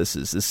 yeah, this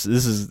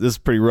is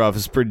pretty rough.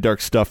 It's pretty dark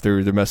stuff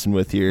they're messing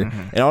with here.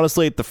 And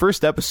honestly, the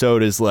first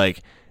episode is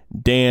like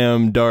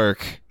damn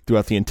dark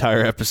throughout the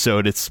entire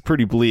episode. It's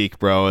pretty bleak,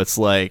 bro. It's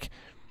like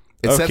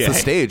it sets the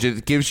stage.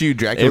 It gives you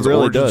Dracula's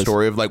origin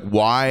story of like,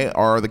 why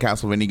are the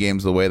Castlevania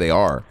games the way they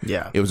are.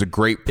 Yeah, it was a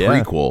great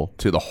prequel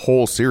to the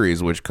whole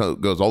series, which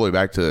goes all the way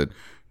back to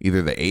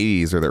either the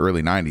 80s or the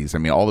early 90s. I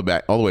mean, all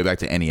the way back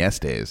to NES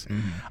days.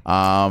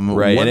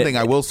 Right. One thing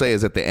I will say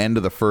is at the end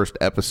of the first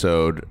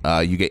episode,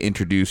 you get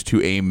introduced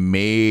to a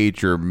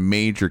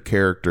major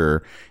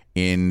character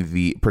in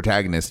the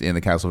protagonist in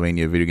the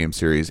Castlevania video game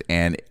series,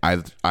 and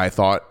I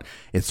thought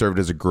it served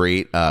as a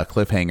great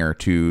cliffhanger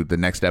to the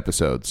next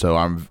episode. So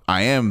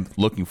I am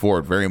looking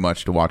forward very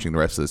much to watching the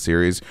rest of the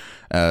series,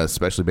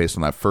 especially based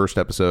on that first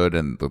episode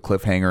and the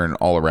cliffhanger and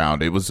all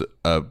around. It was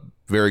a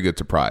very good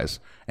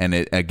surprise. And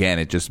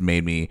it just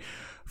made me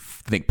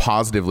think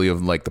positively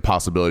of like the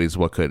possibilities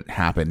of what could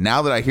happen.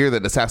 Now that I hear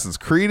that Assassin's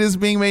Creed is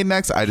being made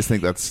next, I just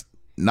think that's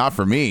not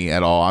for me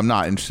at all. I'm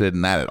not interested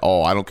in that at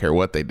all. I don't care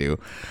what they do.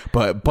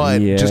 But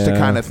just to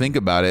kind of think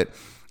about it,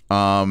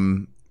 I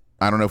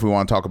don't know if we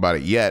want to talk about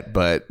it yet,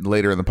 but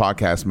later in the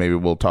podcast, maybe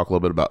we'll talk a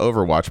little bit about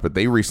Overwatch. But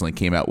they recently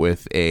came out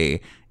with a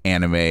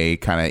anime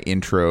kind of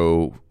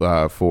intro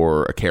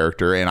for a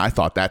character, and I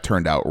thought that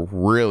turned out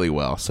really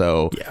well.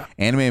 So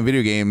anime and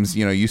video games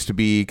used to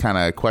be kind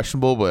of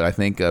questionable, but I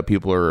think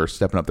people are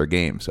stepping up their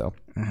game. So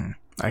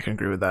I can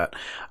agree with that.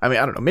 I mean,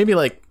 I don't know, maybe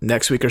like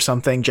next week or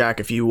something, Jack,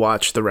 if you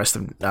watch the rest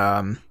of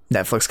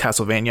Netflix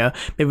Castlevania,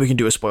 maybe we can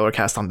do a spoiler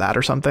cast on that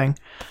or something.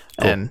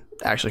 Cool. And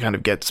actually kind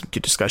of get some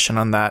good discussion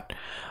on that.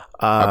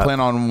 I plan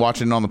on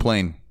watching it on the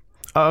plane.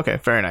 Oh, okay,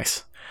 very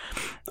nice.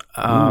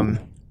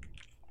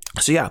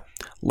 So yeah,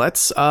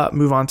 let's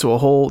move on to a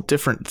whole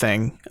different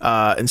thing.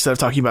 Instead of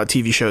talking about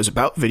TV shows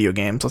about video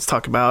games, let's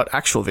talk about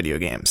actual video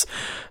games.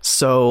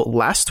 So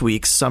last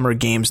week's Summer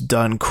Games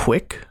Done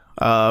Quick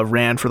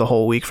ran for the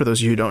whole week. For those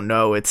of you who don't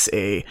know, it's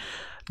a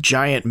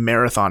giant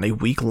marathon, a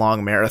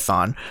week-long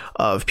marathon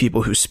of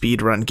people who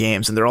speedrun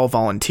games, and they're all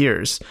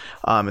volunteers.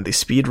 And they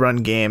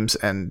speedrun games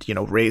and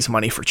raise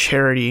money for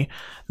charity.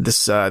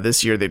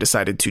 This year they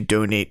decided to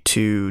donate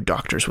to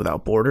Doctors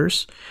Without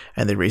Borders,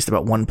 and they raised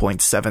about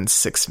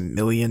 $1.76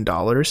 million.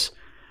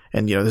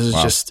 And this is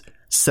just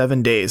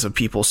 7 days of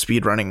people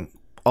speedrunning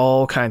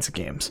all kinds of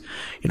games.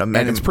 And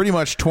it's pretty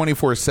much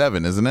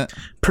 24/7, isn't it?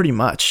 Pretty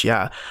much,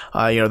 yeah.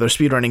 They're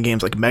speedrunning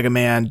games like Mega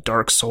Man,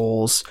 Dark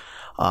Souls,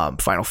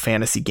 Final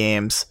Fantasy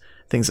games,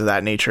 things of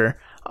that nature.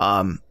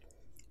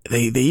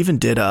 they even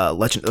did a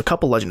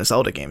couple Legend of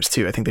Zelda games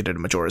too. I think they did a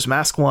Majora's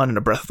Mask one and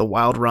a Breath of the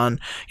Wild run.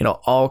 You know,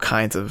 all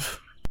kinds of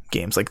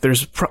games. Like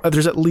there's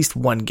at least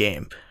one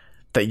game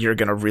that you're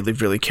gonna really,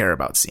 really care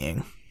about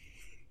seeing.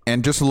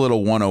 And just a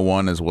little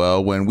 101 as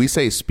well. When we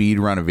say speed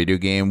run a video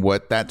game,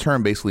 what that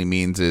term basically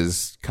means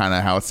is kind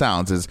of how it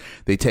sounds is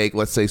they take,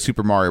 let's say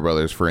Super Mario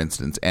Brothers, for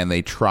instance, and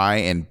they try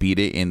and beat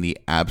it in the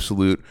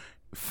absolute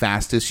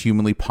fastest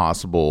humanly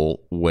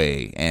possible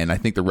way. And I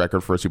think the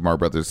record for Super Mario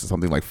Brothers is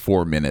something like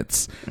 4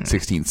 minutes,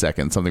 16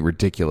 seconds, something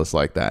ridiculous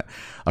like that,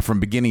 from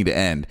beginning to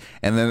end.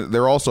 And then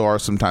there also are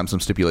sometimes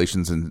some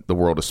stipulations in the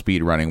world of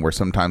speed running where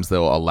sometimes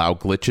they'll allow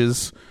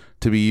glitches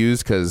to be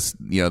used because,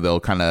 you know,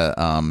 they'll kind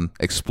of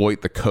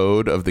exploit the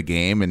code of the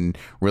game and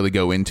really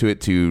go into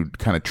it to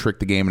kind of trick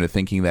the game into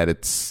thinking that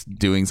it's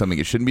doing something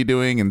it shouldn't be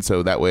doing. And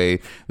so that way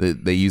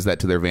they use that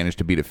to their advantage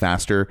to beat it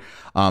faster.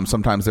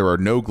 Sometimes there are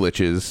no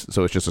glitches,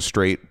 so it's just a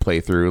straight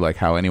playthrough like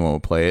how anyone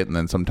would play it. And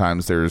then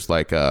sometimes there's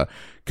like a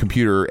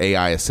computer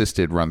AI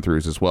assisted run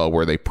throughs as well,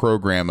 where they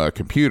program a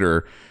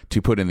computer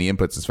to put in the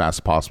inputs as fast as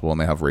possible,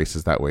 and they have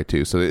races that way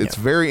too. So it's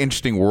very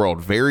interesting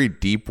world, very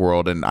deep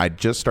world, and I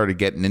just started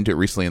getting into it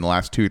recently in the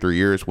last 2-3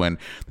 years when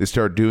they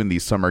started doing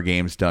these summer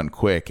games done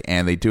quick,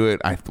 and they do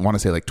it, I want to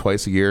say like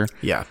twice a year.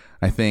 Yeah.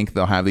 I think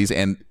they'll have these,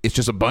 and it's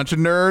just a bunch of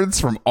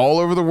nerds from all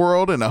over the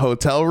world in a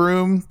hotel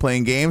room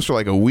playing games for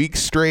like a week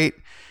straight.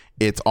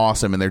 It's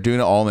awesome, and they're doing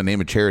it all in the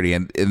name of charity,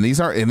 and these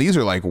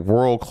are like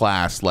world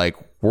class, like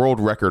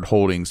world record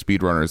holding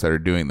speedrunners that are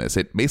doing this.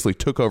 It basically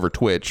took over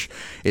Twitch.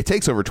 It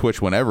takes over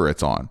Twitch whenever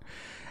it's on.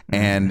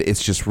 And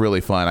it's just really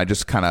fun. I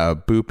just kind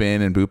of boop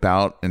in and boop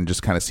out and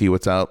just kind of see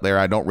what's out there.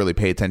 I don't really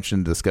pay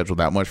attention to the schedule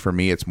that much. For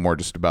me, it's more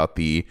just about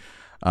the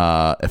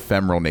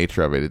ephemeral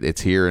nature of it.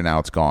 It's here and now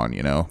it's gone,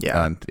 you know?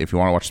 Yeah. If you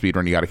want to watch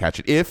speedrun, you got to catch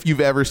it. If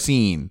you've ever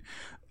seen,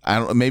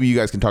 maybe you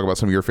guys can talk about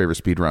some of your favorite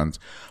speedruns,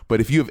 but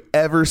if you have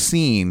ever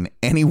seen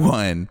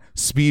anyone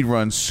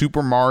speedrun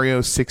Super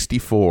Mario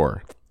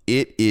 64,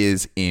 it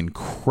is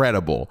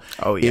incredible.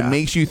 Oh, yeah. It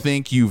makes you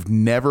think you've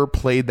never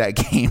played that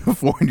game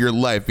before in your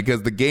life,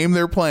 because the game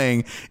they're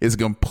playing is a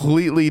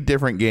completely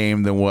different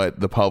game than what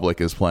the public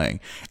is playing.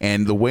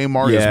 And the way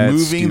Mario's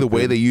moving, the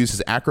way they use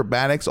his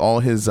acrobatics, all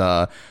his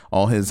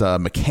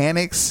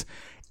mechanics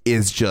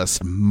is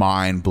just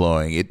mind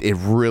blowing. It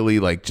really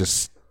like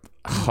just.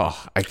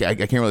 I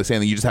can't really say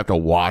anything. You just have to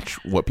watch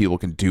what people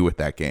can do with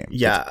that game.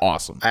 Yeah, it's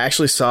awesome. I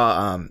actually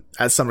saw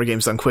at Summer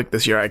Games Done Quick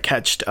this year. I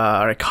caught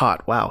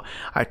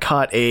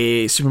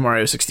a Super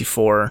Mario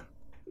 64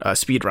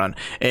 speed run,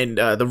 and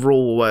the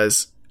rule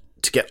was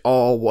to get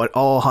all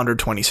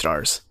 120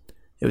 stars.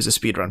 It was a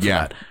speed run for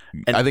that.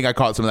 And I think I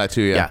caught some of that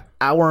too. Yeah,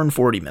 hour and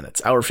 40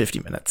 minutes, hour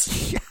 50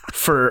 minutes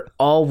for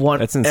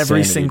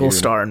every single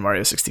star in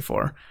Mario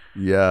 64.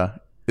 Yeah.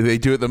 They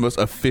do it the most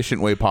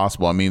efficient way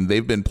possible. I mean,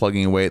 they've been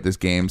plugging away at this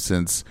game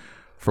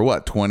for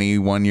what,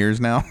 21 years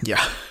now?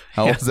 Yeah.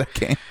 How old is that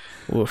game?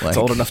 Oof, it's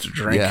old enough to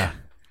drink. Yeah.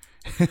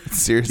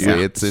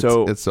 Seriously, it's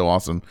so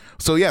awesome.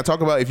 So yeah,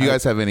 talk about if you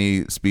guys have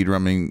any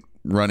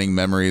running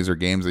memories or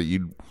games that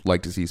you'd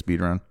like to see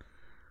speedrun.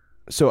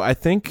 So I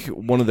think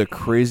one of the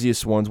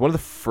craziest ones, one of the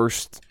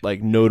first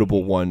like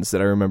notable ones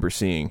that I remember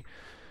seeing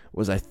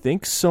was, I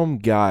think some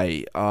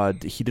guy,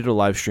 he did a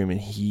live stream and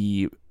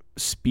he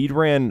speed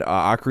ran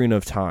Ocarina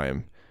of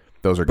Time.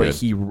 Those are good. But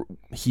he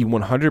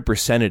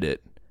 100%ed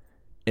it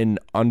in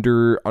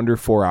under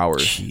 4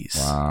 hours. Jeez.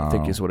 Wow. I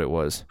think is what it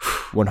was.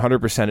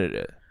 100%ed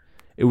it.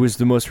 It was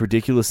the most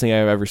ridiculous thing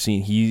I've ever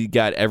seen. He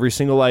got every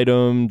single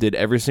item, did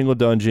every single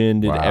dungeon,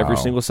 did every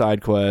single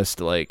side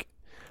quest. Like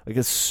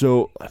it's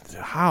so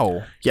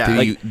how?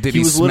 Yeah. Did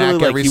he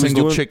smack every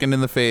single chicken in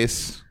the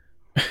face?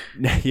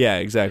 Yeah,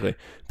 exactly.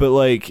 But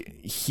like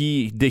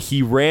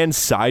he ran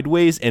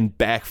sideways and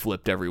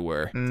backflipped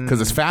everywhere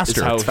because it's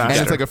faster. It's faster.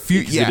 And it's like a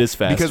few. It is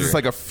faster because it's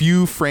like a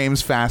few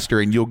frames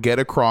faster, and you'll get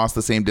across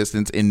the same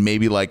distance in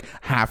maybe like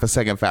half a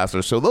second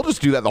faster. So they'll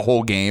just do that the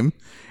whole game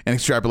and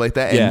extrapolate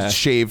that and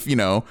shave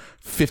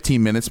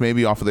 15 minutes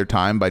maybe off of their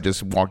time by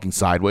just walking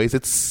sideways.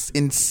 It's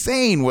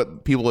insane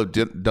what people have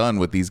done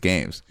with these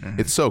games.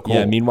 It's so cool.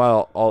 Yeah.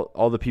 Meanwhile,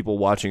 all the people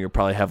watching are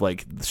probably have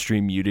like the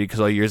stream muted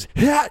because all you hear is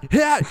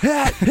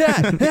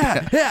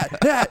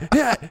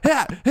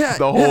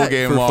the whole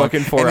game for long.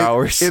 fucking 4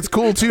 hours. It's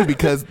cool too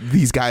because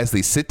these guys,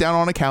 they sit down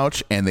on a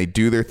couch and they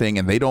do their thing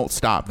and they don't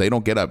stop. They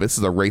don't get up. This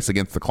is a race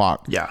against the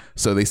clock. Yeah.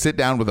 So they sit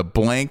down with a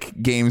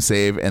blank game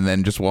save and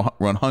then just run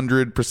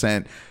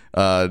 100%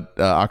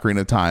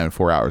 Ocarina of Time in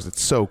 4 hours.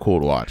 It's so cool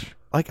to watch.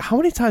 Like, how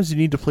many times do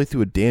you need to play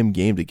through a damn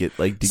game to get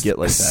like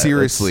that?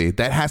 Seriously,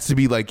 that has to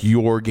be like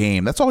your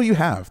game. That's all you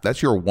have.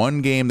 That's your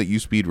one game that you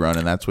speedrun,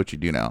 and that's what you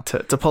do now.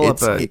 To pull up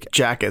a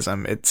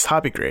Jackism, it's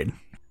hobby grade.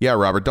 Yeah,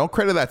 Robert, don't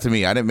credit that to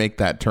me. I didn't make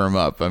that term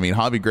up. I mean,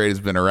 hobby grade has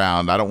been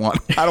around. I don't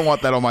want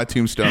that on my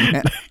tombstone,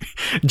 man.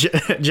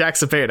 Jack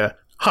Cepeda,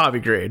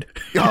 hobby grade.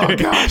 Oh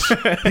gosh,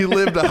 he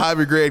lived a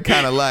hobby grade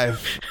kind of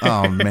life.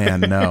 Oh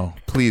man, no,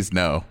 please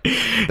no.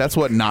 That's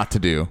what not to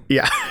do.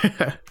 Yeah.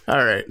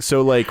 All right.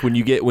 So like when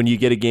you get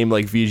a game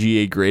like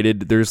VGA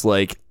graded, there's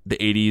like the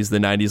 80s, the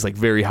 90s, like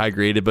very high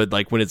graded, but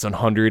like when it's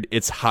 100,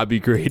 it's hobby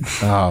grade.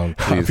 Oh,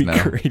 please hobby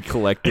no. grade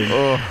collecting.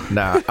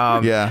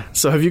 Nah. Yeah.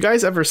 So have you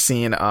guys ever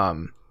seen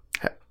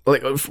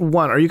like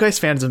one? Are you guys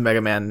fans of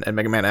Mega Man and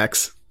Mega Man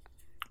X?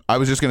 I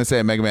was just gonna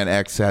say Mega Man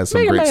X has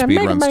some great speed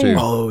runs too.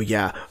 Oh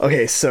yeah.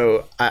 Okay,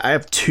 so I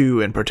have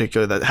two in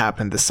particular that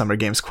happened this Summer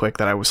Games Quick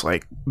that I was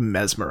like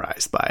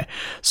mesmerized by.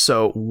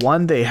 So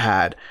one they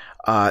had.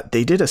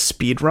 They did a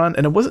speed run,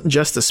 and it wasn't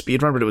just a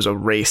speed run, but it was a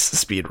race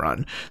speed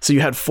run. So you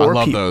had four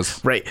people,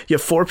 those. right? You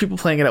have four people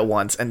playing it at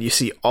once, and you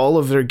see all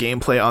of their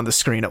gameplay on the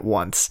screen at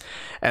once,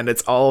 and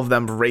it's all of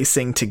them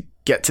racing to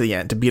get to the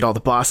end, to beat all the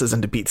bosses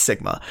and to beat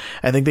Sigma.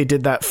 I think they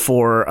did that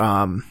for,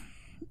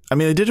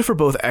 they did it for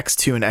both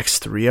X2 and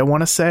X3. I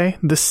want to say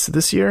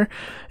this year,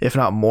 if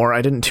not more.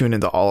 I didn't tune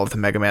into all of the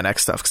Mega Man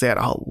X stuff because they had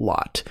a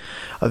lot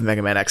of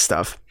Mega Man X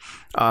stuff.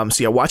 So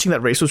yeah, watching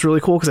that race was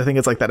really cool because I think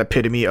it's like that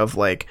epitome of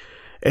like.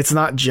 It's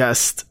not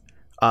just,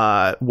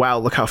 wow,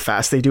 look how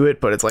fast they do it,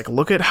 but it's like,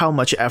 look at how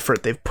much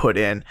effort they've put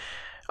in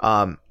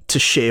to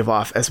shave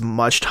off as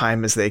much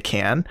time as they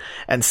can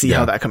and see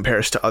how that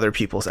compares to other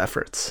people's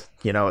efforts.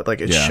 You know,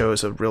 like it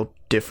shows a real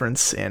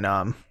difference in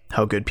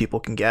how good people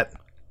can get.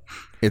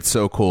 It's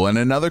so cool. And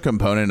another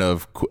component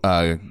of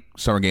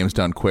Summer Games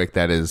Done Quick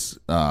that is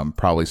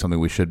probably something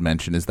we should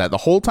mention is that the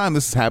whole time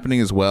this is happening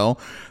as well,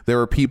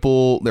 there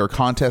are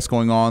contests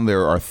going on.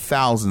 There are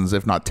thousands,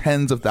 if not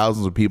tens of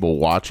thousands of people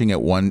watching at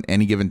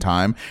any given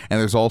time. And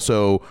there's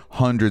also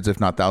hundreds,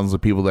 if not thousands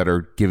of people that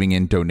are giving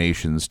in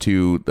donations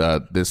to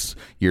this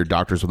year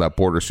Doctors Without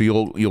Borders. So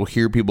you'll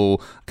hear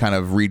people kind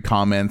of read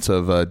comments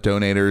of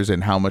donators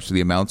and how much the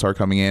amounts are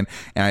coming in.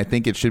 And I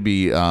think it should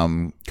be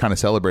kind of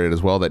celebrated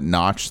as well that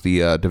Notch,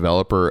 the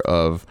developer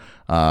of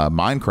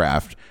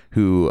Minecraft,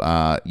 who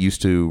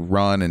used to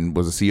run and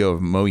was the CEO of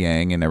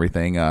Mojang and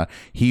everything,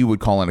 he would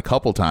call in a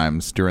couple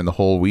times during the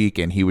whole week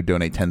and he would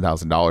donate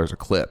 $10,000 a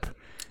clip.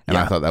 And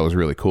I thought that was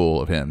really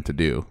cool of him to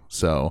do.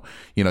 So,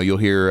 you'll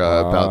hear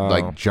about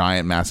like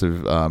giant,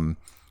 massive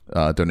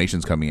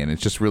donations coming in.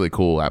 It's just really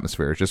cool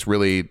atmosphere. It just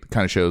really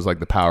kind of shows like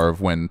the power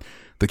of when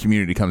the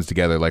community comes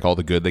together, like all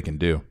the good they can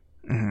do.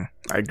 Mm-hmm.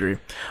 I agree.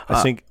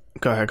 I think.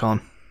 Go ahead,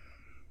 Colin.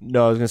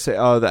 No, I was gonna say,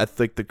 that's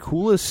like the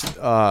coolest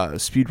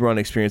speedrun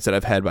experience that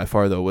I've had by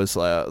far, though, was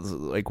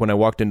like when I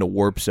walked into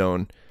Warp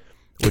Zone,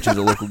 which is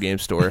a local game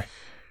store,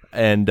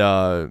 and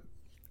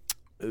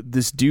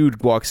this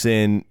dude walks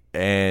in,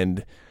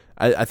 and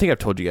I think I've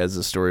told you guys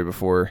this story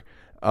before,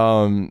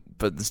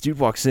 but this dude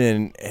walks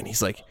in, and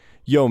he's like,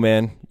 "Yo,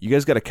 man, you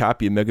guys got a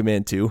copy of Mega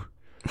Man 2?"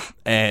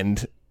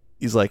 And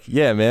he's like,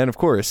 "Yeah, man, of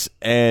course."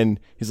 And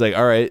he's like,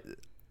 "All right,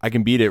 I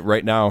can beat it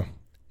right now,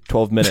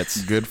 12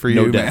 minutes. Good for you,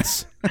 no man."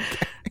 deaths."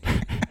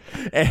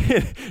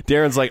 And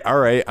Darren's like, "All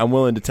right, I'm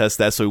willing to test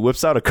that." So he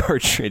whips out a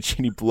cartridge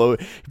and he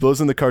blows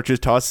in the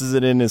cartridge, tosses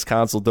it in his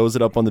console, throws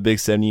it up on the big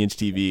 70-inch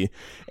TV,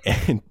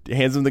 and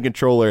hands him the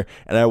controller.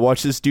 And I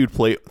watched this dude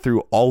play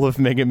through all of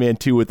Mega Man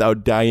 2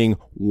 without dying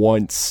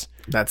once.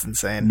 That's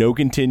insane. No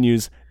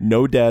continues,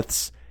 no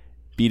deaths.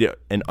 Beat it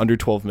in under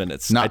 12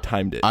 minutes. I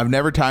timed it. I've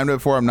never timed it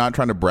before. I'm not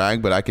trying to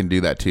brag, but I can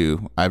do that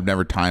too. I've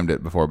never timed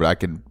it before, but I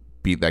can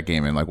beat that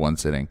game in like one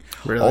sitting.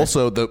 Really?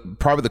 Also,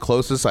 probably the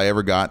closest I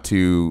ever got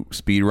to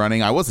speed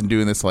running. I wasn't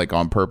doing this like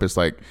on purpose.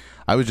 Like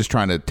I was just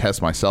trying to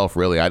test myself.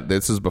 Really,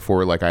 this is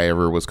before like I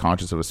ever was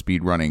conscious of a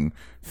speed running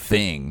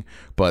thing.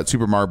 But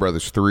Super Mario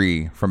Brothers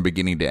 3 from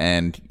beginning to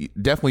end,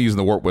 definitely using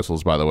the warp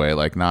whistles. By the way,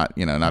 like not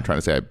trying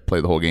to say I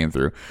played the whole game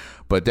through,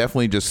 but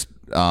definitely just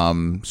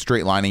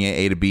straight lining it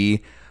A to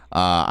B.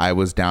 I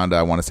was down to,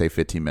 I want to say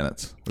 15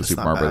 minutes with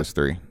Super Mario Brothers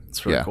 3.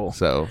 It's really cool.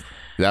 So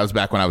that was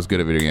back when I was good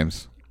at video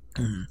games.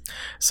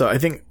 So I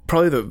think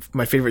probably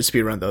my favorite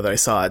speedrun though that I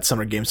saw at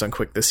Summer Games Done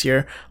Quick this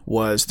year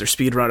was their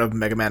speedrun of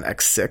Mega Man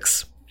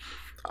X6.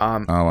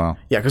 Oh wow!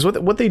 Yeah, because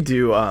what they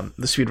do,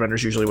 the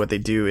speedrunners usually what they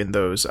do in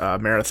those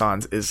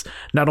marathons is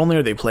not only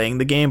are they playing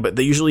the game, but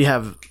they usually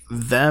have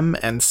them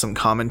and some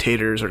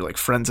commentators or like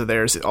friends of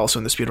theirs also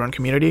in the speedrun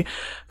community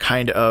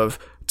kind of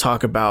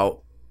talk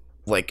about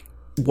like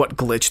what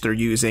glitch they're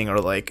using or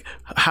like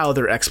how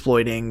they're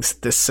exploiting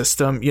this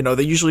system.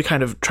 They usually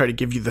kind of try to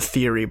give you the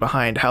theory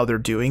behind how they're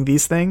doing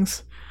these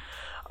things,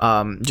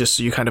 just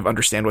so you kind of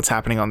understand what's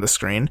happening on the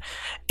screen.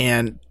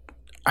 And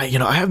I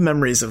have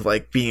memories of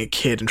like being a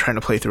kid and trying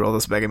to play through all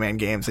those Mega Man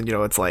games, and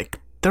it's like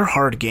they're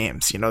hard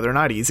games. They're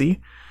not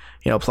easy.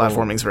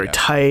 Platforming's very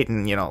tight,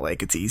 and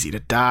like it's easy to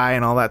die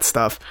and all that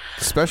stuff.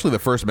 Especially the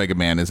first Mega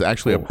Man is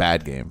actually a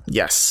bad game.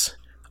 Yes.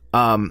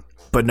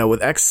 But no,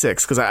 with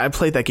X6, because I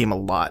played that game a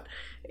lot,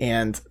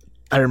 and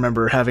I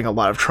remember having a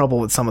lot of trouble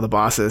with some of the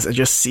bosses, and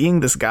just seeing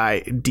this guy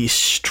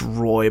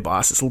destroy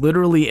bosses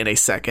literally in a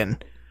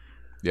second.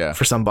 Yeah.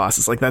 For some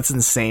bosses, like that's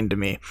insane to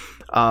me.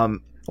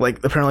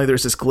 Like apparently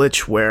there's this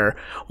glitch where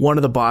one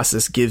of the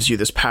bosses gives you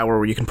this power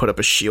where you can put up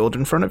a shield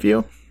in front of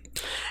you,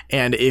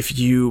 And if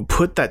you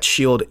put that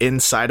shield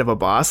inside of a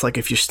boss, like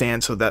if you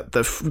stand so that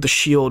the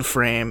shield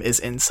frame is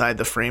inside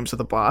the frames of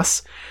the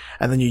boss,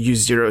 and then you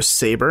use Zero's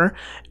saber,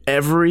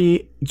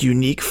 every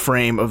unique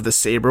frame of the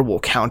saber will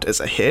count as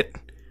a hit.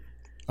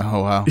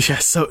 Oh, wow. Yeah,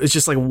 so it's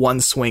just like one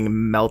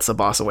swing melts a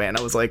boss away. And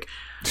I was like,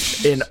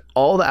 in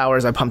all the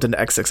hours I pumped into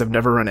X6, I've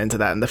never run into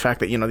that. And the fact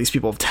that, these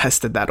people have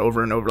tested that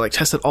over and over, like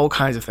tested all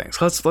kinds of things.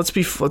 Let's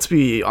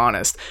be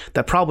honest.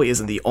 That probably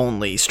isn't the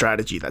only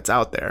strategy that's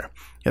out there.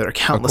 There are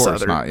countless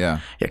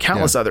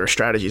other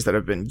strategies that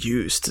have been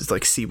used to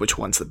like see which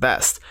one's the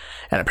best.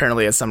 And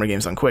apparently at Summer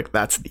Games on Quick,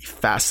 that's the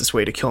fastest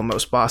way to kill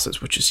most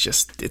bosses, which is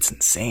just, it's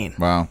insane.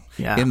 Wow.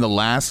 Yeah. In the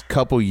last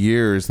couple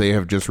years, they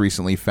have just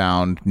recently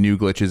found new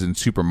glitches in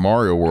Super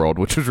Mario World,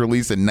 which was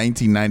released in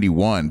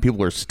 1991.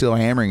 People are still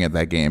hammering at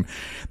that game.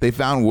 They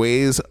found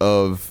ways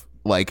of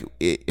I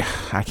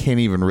can't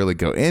even really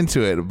go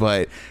into it,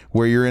 but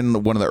where you're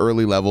in one of the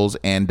early levels,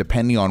 and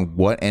depending on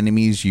what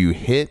enemies you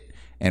hit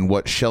and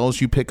what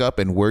shells you pick up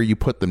and where you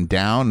put them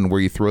down and where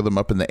you throw them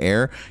up in the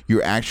air,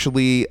 you're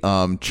actually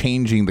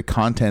changing the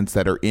contents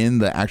that are in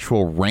the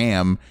actual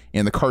RAM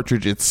in the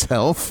cartridge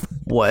itself.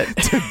 What?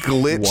 To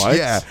glitch. What?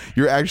 Yeah.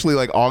 You're actually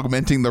like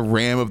augmenting the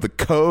RAM of the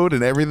code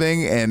and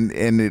everything, and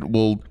it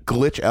will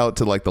glitch out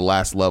to like the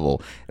last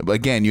level.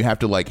 Again, you have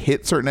to like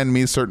hit certain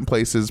enemies, certain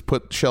places,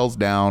 put shells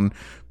down,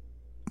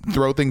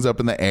 throw things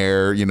up in the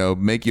air,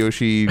 make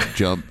Yoshi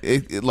jump,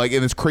 like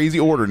in this crazy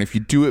order. And if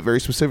you do it very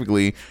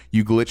specifically,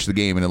 you glitch the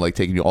game and it like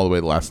taking you all the way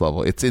to the last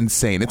level. It's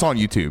insane. It's on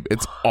YouTube.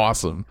 It's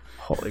awesome.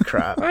 Holy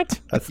crap. What?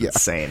 That's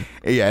insane.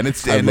 Yeah.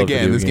 And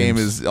again, this game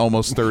is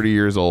almost 30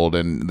 years old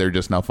and they're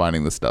just now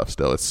finding this stuff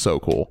still. It's so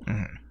cool.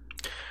 Mm-hmm.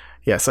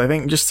 Yeah. So I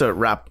think just to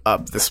wrap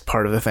up this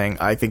part of the thing,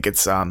 I think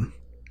it's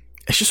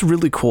just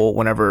really cool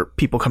whenever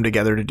people come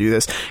together to do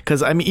this.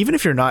 Because, I mean, even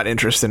if you're not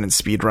interested in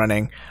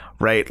speedrunning,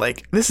 right?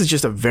 Like, this is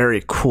just a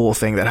very cool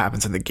thing that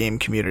happens in the game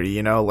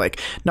community,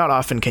 Like, not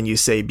often can you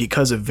say,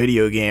 because of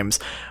video games,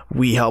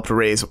 we helped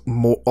raise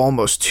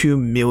almost $2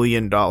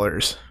 million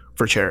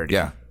for charity.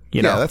 Yeah.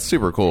 Yeah, that's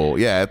super cool.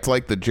 Yeah, it's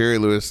like the Jerry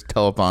Lewis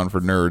telethon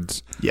for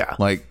nerds. Yeah.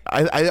 Like,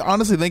 I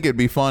honestly think it'd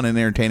be fun and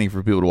entertaining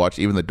for people to watch,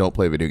 even that don't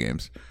play video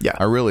games. Yeah.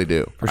 I really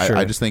do. For sure.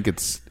 I just think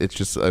it's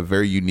just a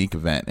very unique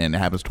event, and it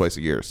happens twice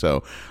a year.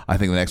 So I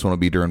think the next one will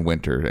be during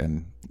winter,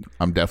 and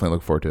I'm definitely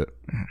looking forward to it.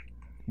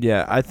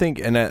 Yeah, I think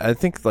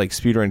like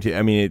speedrunning too,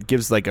 I mean, it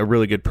gives like a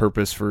really good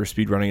purpose for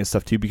speedrunning and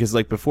stuff too, because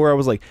like before I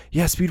was like,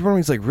 yeah, speedrunning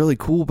is like really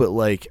cool, but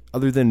like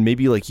other than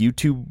maybe like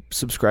YouTube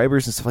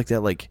subscribers and stuff like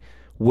that, like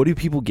what do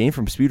people gain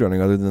from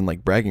speedrunning other than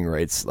like bragging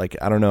rights? Like,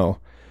 I don't know.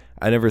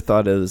 I never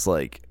thought of it as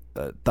like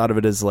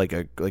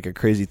a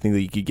crazy thing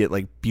that you could get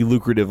like be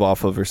lucrative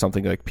off of or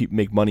something, like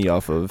make money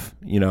off of,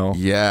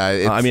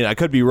 Yeah. I mean, I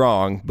could be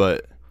wrong,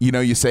 but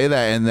you say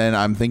that, and then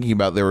I'm thinking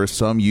about there were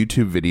some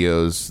YouTube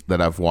videos that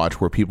I've watched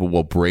where people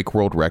will break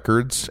world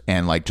records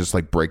and like just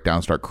like break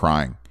down, start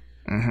crying.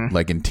 Mm-hmm.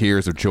 Like in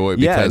tears of joy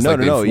because they've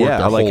worked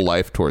their whole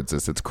life towards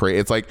this. It's crazy.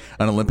 It's like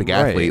an Olympic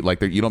athlete.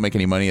 Like you don't make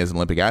any money as an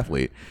Olympic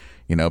athlete,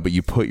 but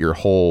you put your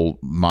whole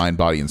mind,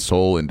 body, and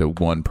soul into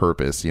one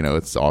purpose.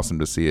 It's awesome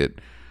to see it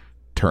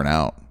turn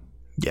out.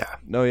 Yeah.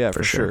 No, yeah,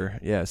 for sure.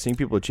 Yeah, seeing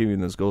people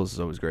achieving those goals is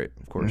always great,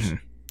 of course. Mm-hmm.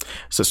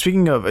 So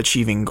speaking of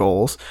achieving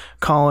goals,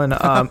 Colin,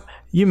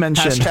 you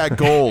mentioned hashtag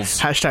goals,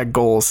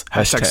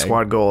 hashtag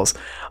squad goals.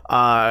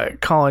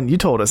 Colin, you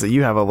told us that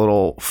you have a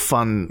little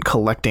fun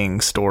collecting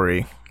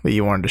story that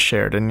you wanted to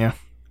share, didn't you?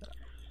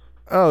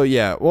 Oh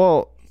yeah.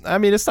 Well, I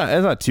mean, it's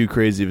not too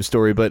crazy of a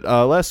story, but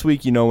last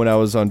week, when I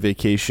was on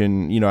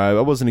vacation,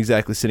 I wasn't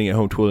exactly sitting at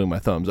home twiddling my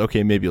thumbs.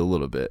 Okay, maybe a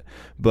little bit,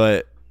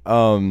 but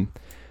so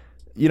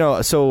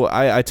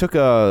I took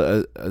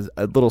a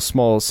little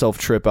small self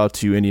trip out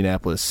to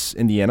Indianapolis,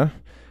 Indiana.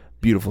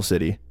 Beautiful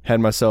city. Had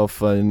myself,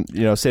 stayed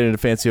in a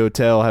fancy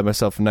hotel, had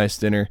myself a nice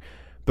dinner.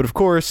 But of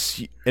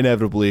course,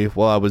 inevitably,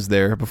 while I was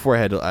there, before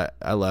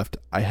I left,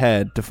 I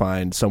had to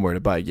find somewhere to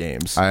buy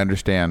games. I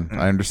understand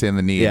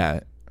the need. Yeah,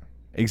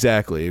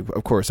 exactly.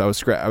 Of course, I was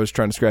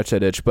trying to scratch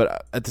that itch,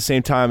 but at the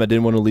same time, I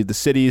didn't want to leave the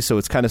city, so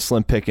it's kind of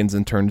slim pickings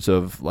in terms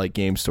of like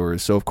game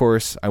stores. So of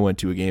course, I went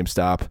to a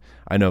GameStop.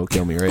 I know,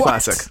 kill me, right?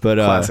 Classic. But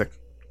classic.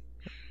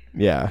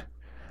 Yeah,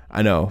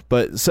 I know.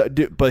 But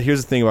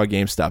here's the thing about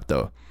GameStop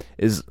though.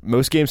 Is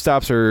most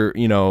GameStops are,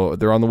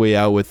 they're on the way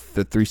out with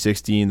the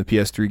 360 and the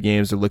PS3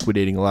 games. They're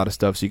liquidating a lot of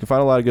stuff, so you can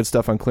find a lot of good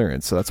stuff on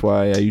clearance. So that's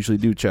why I usually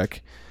do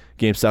check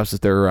GameStops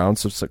if they're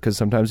around, because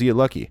sometimes you get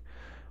lucky.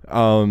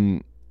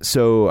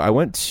 So I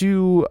went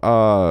to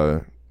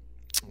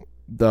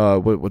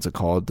what's it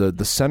called?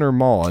 The Center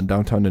Mall in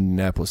downtown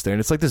Indianapolis there,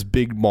 and it's like this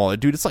big mall.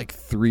 Dude, it's like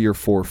 3 or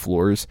 4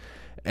 floors,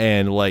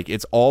 and like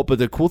it's all. But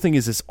the cool thing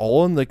is, it's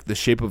all in like the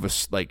shape of a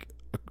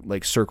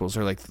like circles,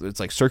 or like it's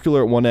like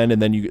circular at one end,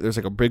 and then there's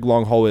like a big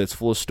long hallway that's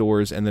full of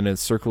stores, and then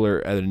it's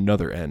circular at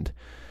another end.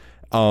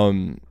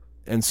 And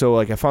so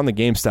like I found the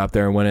GameStop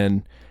there and went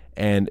in,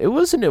 and it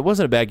wasn't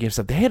a bad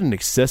GameStop. They had an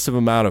excessive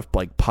amount of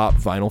like pop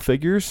vinyl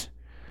figures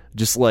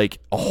just like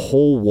a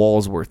whole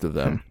wall's worth of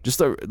them. Just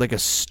like a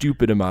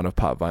stupid amount of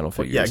pop vinyl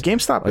figures. Yeah,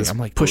 GameStop is I'm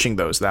like, pushing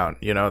those down.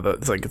 You know,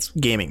 it's like it's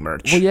gaming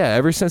merch. Well, yeah.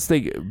 Ever since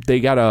they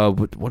got a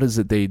what is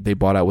it they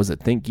bought out? Was it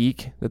Think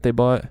Geek that they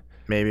bought?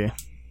 Maybe.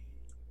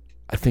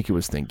 I think it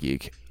was Think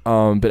Geek.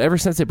 But ever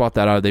since they bought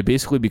that out, they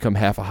basically become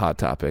half a Hot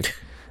Topic.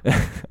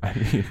 I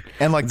mean,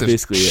 And like the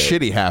basically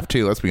shitty half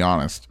too. Let's be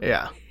honest.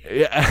 Yeah.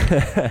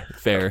 yeah,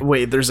 fair.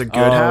 Wait, there's a good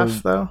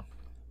half though.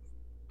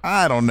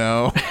 I don't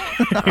know.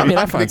 I mean,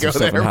 I find some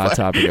stuff in Hot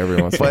Topic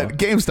every once in a while. But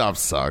GameStop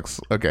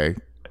sucks. Okay,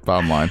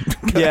 bottom line.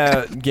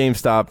 Yeah,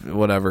 GameStop,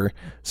 whatever.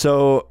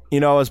 So, I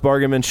was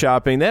bargain bin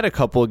shopping. They had a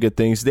couple of good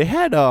things. They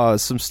had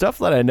some stuff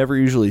that I never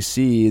usually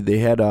see. They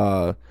had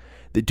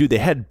they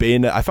had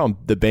Bayonetta. I found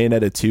the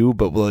Bayonetta 2,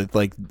 but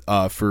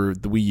for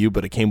the Wii U,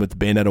 but it came with the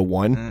Bayonetta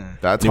 1.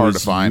 That's And it hard to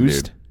was find,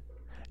 used. dude.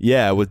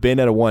 Yeah, with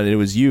Bayonetta 1, and it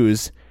was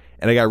used,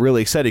 and I got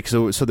really excited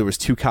because so there was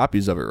 2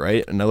 copies of it,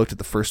 right? And I looked at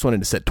the first one,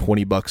 and it said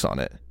 $20 on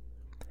it.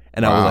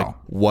 And I was Wow. like,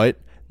 what?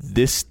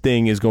 This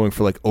thing is going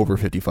for like over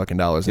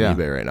 $50 on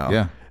eBay right now.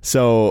 Yeah.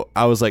 So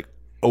I was like,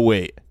 oh,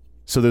 wait.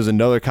 So there's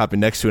another copy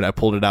next to it, and I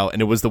pulled it out,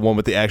 and it was the one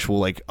with the actual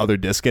like other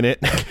disc in it,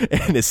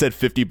 and it said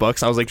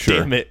 $50. I was like,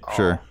 damn it.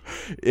 Sure.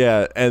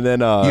 Yeah. And then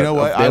You know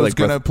what? they I was like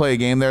gonna play a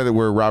game there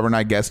where Robert and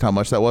I guessed how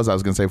much that was. I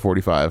was gonna say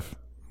 45,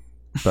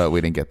 but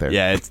we didn't get there.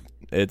 yeah,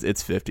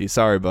 it's 50.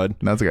 Sorry, bud.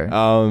 That's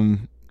okay.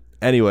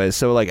 Anyway,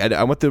 so like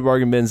I went to the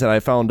bargain bins, and I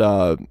found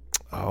what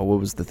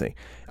was the thing?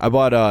 I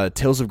bought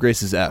Tales of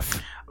Grace's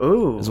F.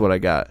 Ooh. Is what I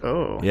got.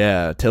 Oh.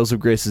 Yeah, Tales of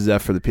Grace's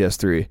F for the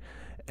PS3.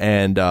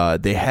 And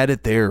they had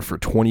it there for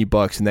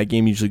 $20, and that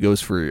game usually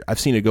goes for, I've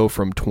seen it go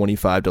from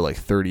 $25 to like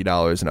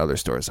 $30 in other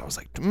stores. I was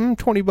like,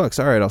 $20,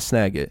 all right, I'll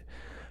snag it.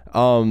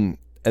 And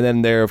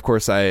then there, of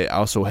course, I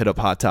also hit up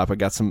Hot Top. I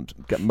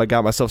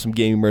got myself some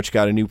gaming merch,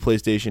 got a new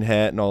PlayStation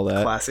hat and all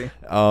that. Classy.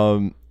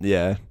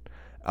 Yeah.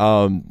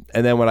 And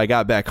then when I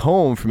got back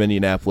home from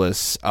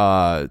Indianapolis,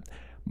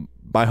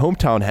 my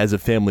hometown has a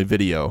Family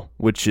Video,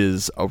 which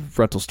is a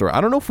rental store. I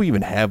don't know if we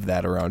even have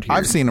that around here.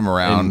 I've seen them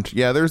around.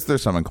 Yeah, there's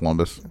some in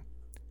Columbus.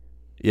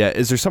 Yeah,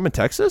 is there some in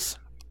Texas?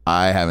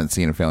 I haven't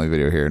seen a Family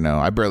Video here. No,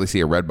 I barely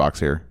see a Redbox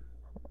here.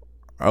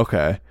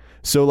 Okay.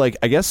 So, like,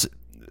 I guess,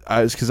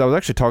 because I was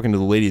actually talking to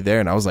the lady there,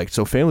 and I was like,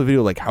 so Family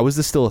Video, like, how is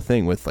this still a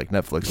thing with, like,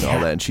 Netflix and all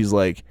that? And she's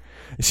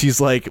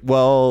like,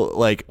 well,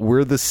 like,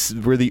 we're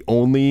the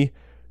only,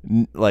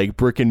 like,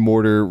 brick and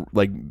mortar,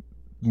 like,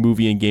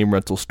 movie and game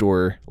rental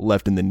store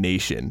left in the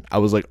nation. I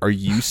was like, are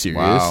you serious?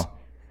 Wow.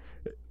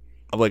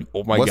 I'm like,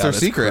 oh my God. What's their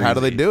that's secret? How do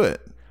they crazy. do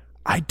it?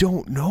 I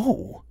don't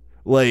know.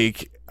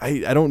 Like,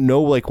 I don't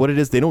know, like, what it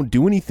is. They don't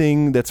do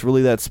anything that's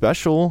really that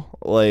special.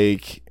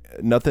 Like,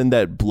 nothing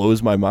that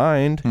blows my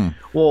mind.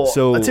 Well,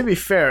 So- to be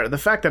fair, the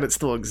fact that it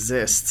still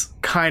exists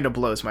kind of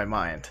blows my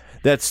mind.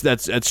 That's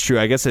true.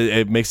 I guess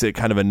it makes it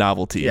kind of a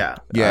novelty. Yeah.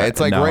 Yeah,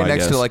 it's like now, right I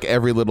next to guess. like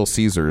every Little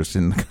Caesars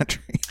in the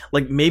country.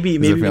 Like maybe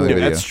Family we'll, Video.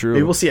 That's true.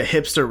 maybe we'll see a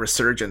hipster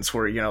resurgence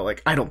where,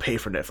 like, I don't pay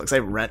for Netflix. I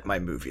rent my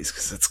movies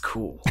because it's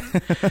cool.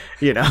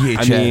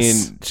 I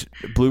mean,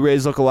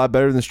 Blu-rays look a lot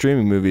better than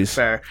streaming movies.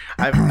 Fair.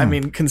 I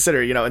mean,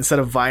 consider, instead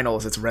of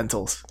vinyls, it's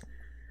rentals.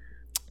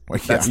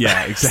 Like, That's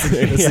Yeah,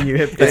 exactly. That's the new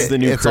hip It's thing. the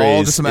new it's craze.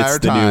 all just a matter It's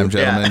of the new- time,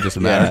 gentlemen. Yeah. Just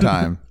a matter of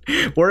time.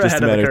 We're just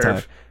ahead a of matter the of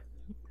curve. time.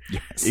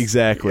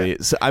 Exactly.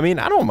 So I mean,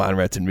 I don't mind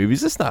renting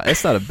movies. It's not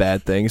a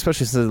bad thing,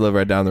 especially since I live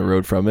right down the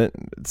road from it.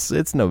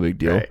 It's no big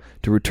deal Right.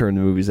 to return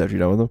the movies after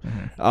you're done with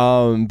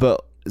them.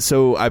 But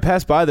so I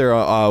passed by there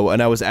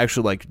and I was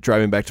actually like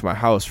driving back to my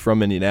house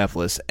from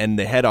Indianapolis, and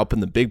they had up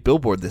in the big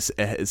billboard this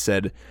it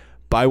said,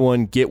 "Buy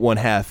one get one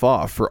half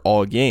off for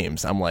all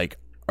games." I'm like,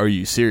 are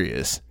you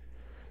serious?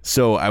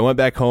 So I went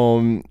back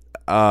home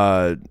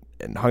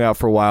and hung out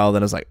for a while.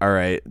 Then I was like, all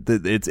right,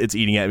 it's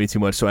eating at me too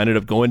much. So I ended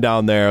up going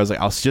down there. I was like,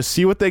 I'll just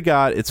see what they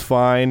got. It's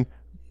fine.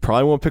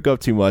 Probably won't pick up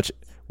too much.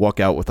 Walk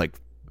out with like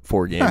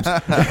 4 games.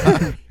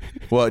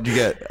 What'd you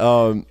get?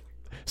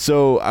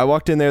 So I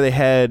walked in there. They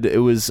had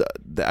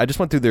I just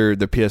went through their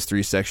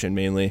PS3 section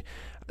mainly.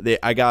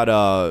 I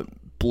got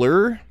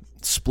Blur,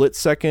 Split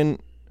Second,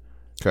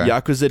 Okay.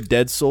 Yakuza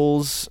Dead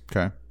Souls,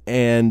 Okay.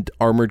 and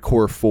Armored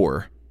Core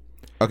 4.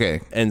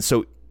 Okay. And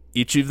so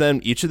each of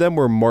them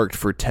were marked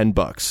for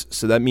 $10.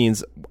 So that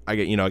means I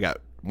got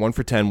one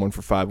for 10, one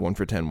for 5, one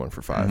for 10, one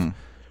for 5.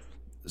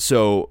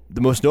 So the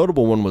most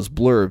notable one was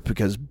Blur,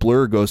 because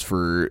Blur goes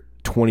for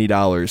 $20,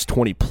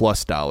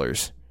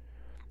 $20+,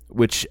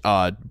 which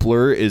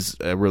Blur is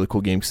a really cool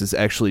game because it's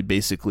actually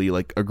basically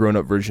like a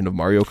grown-up version of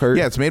Mario Kart.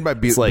 Yeah, it's made by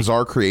It's like-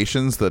 Bizarre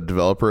Creations, the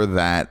developer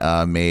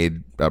that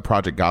made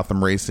Project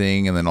Gotham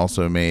Racing, and then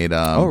also made.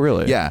 Oh,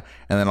 really? Yeah,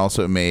 and then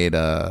also made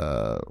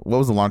what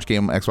was the launch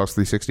game? Xbox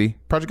 360.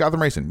 Project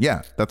Gotham Racing.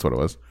 Yeah, that's what it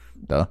was.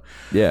 Duh.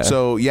 Yeah.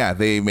 So yeah,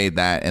 they made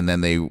that, and then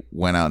they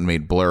went out and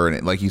made Blur,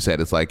 and like you said,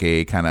 it's like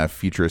a kind of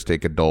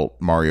futuristic adult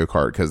Mario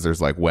Kart because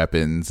there's like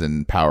weapons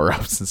and power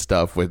ups and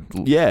stuff with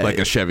like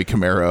a Chevy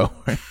Camaro.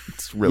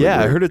 It's really I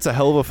weird. heard it's a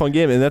hell of a fun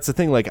game, and that's the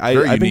thing. Like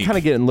Very I've been unique. kind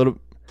of getting a little.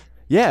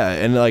 Yeah,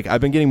 and like I've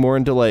been getting more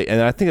into like,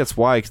 and I think that's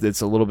why it's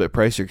a little bit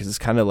pricier because it's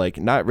kind of like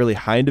not really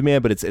high in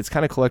demand, but it's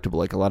kind of collectible.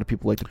 Like a lot of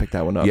people like to pick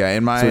that one up. Yeah,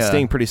 in my so it's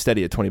staying pretty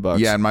steady at $20.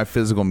 Yeah, in my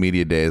physical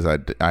media days, I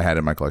had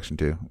it in my collection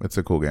too. It's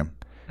a cool game.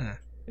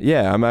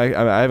 Yeah,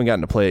 I haven't gotten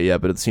to play it yet,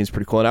 but it seems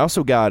pretty cool. And I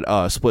also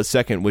got Split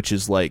Second, which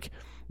is like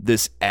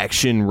this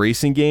action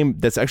racing game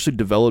that's actually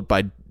developed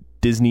by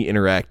Disney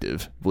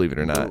Interactive, believe it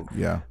or not.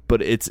 Yeah.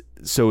 But it's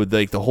so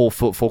like the whole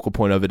focal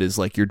point of it is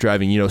like you're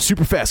driving,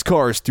 super fast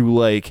cars through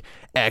like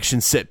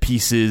action set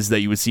pieces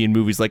that you would see in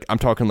movies. Like I'm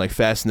talking like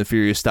Fast and the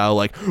Furious style,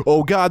 like,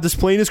 oh God, this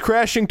plane is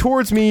crashing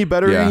towards me.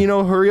 Better,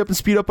 hurry up and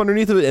speed up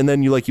underneath of it. And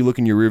then you look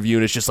in your rear view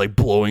and it's just like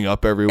blowing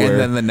up everywhere. And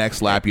then the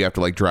next lap you have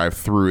to like drive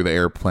through the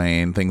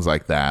airplane, things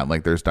like that.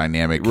 Like there's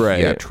dynamic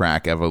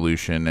track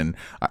evolution. And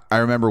I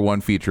remember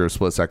one feature of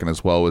Split Second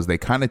as well was they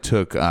kind of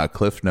took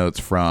cliff notes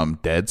from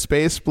Dead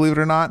Space, believe it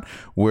or not,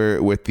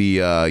 where with the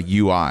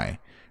UI.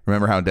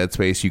 Remember how in Dead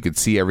Space you could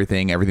see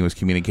everything was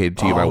communicated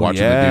to you by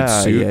watching the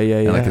dude's suit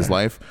and like his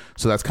life.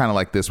 So that's kind of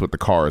like this with the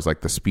cars,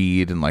 like the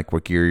speed and like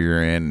what gear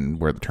you're in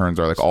and where the turns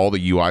are. Like all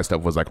the UI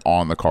stuff was like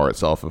on the car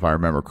itself, if I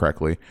remember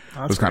correctly.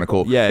 It was kind of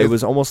cool. Yeah, it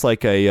was almost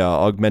like a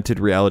augmented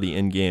reality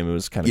in game. It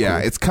was kind of cool.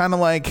 It's kind of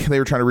like they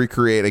were trying to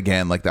recreate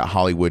again like that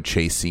Hollywood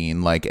chase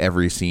scene. Like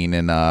every scene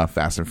in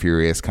Fast and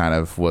Furious kind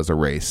of was a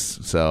race.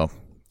 So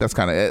that's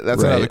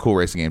another cool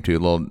racing game too. A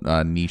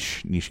little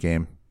niche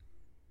game.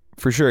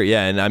 For sure,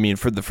 yeah, and I mean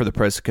for the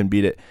price, I couldn't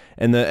beat it.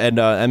 And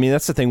I mean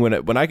that's the thing when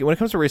it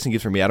comes to racing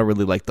games for me, I don't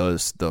really like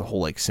the whole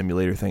like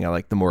simulator thing. I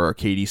like the more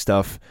arcadey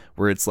stuff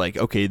where it's like,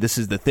 okay, this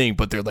is the thing,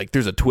 but they're like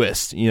there's a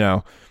twist,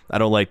 I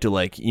don't like to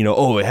like,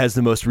 oh, it has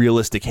the most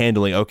realistic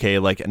handling. Okay,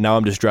 like now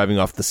I'm just driving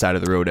off the side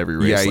of the road every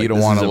race. Yeah, like, you don't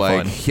want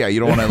to you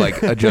don't want to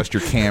like adjust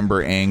your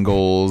camber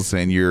angles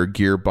and your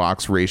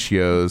gearbox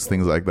ratios,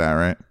 things like that,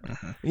 right?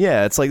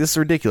 Yeah, it's like this is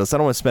ridiculous. I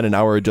don't want to spend an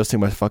hour adjusting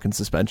my fucking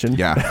suspension.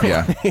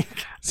 Yeah.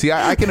 See,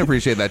 I can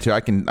appreciate that too. I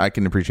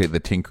can appreciate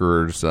the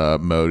tinkerer's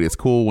mode. It's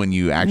cool when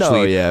you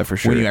actually, for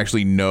sure. when you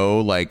actually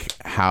know like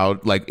how,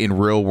 like in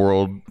real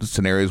world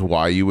scenarios,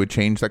 why you would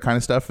change that kind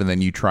of stuff, and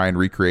then you try and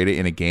recreate it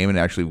in a game and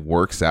it actually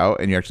works out,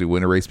 and you actually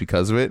win a race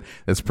because of it.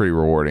 That's pretty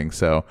rewarding.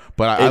 So,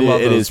 but I love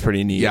those. It is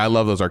pretty neat. Yeah, I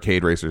love those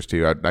arcade racers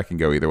too. I can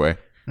go either way.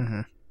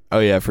 Mm-hmm. Oh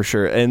yeah, for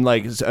sure. And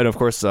of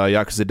course,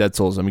 Yakuza Dead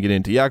Souls. I'm getting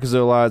into Yakuza a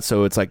lot,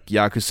 so it's like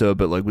Yakuza,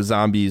 but like with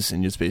zombies,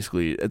 and just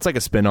basically, it's like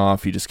a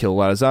spin-off. You just kill a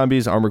lot of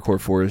zombies. Armored Core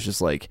 4 is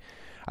just like,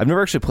 I've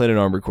never actually played an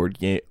Armored Core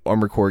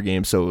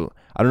game, so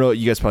I don't know.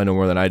 You guys probably know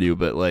more than I do,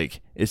 but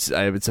like it's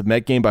a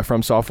mech game by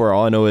From Software.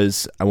 All I know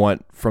is I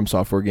want From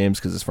Software games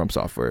because it's From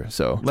Software.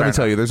 So let me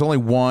tell you, there's only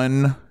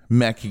one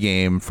mech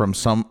game from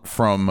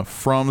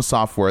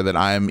Software that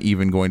I'm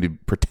even going to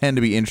pretend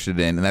to be interested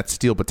in, and that's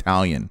Steel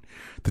Battalion.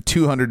 The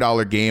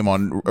 $200 game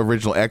on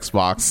original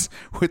Xbox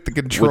with the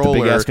controller, with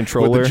the big-ass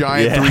controller, with the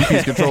giant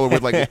 3-piece controller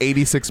with like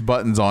 86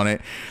 buttons on it.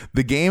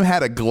 The game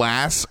had a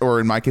glass, or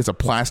in my case, a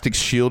plastic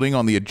shielding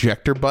on the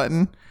ejector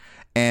button.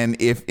 And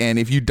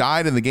if you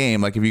died in the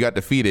game, like if you got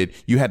defeated,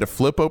 you had to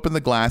flip open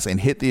the glass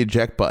and hit the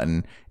eject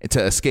button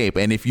to escape.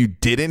 And if you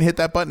didn't hit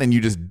that button and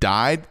you just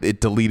died, it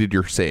deleted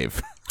your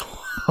save.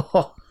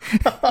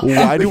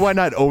 Why do I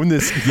not own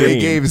this game? They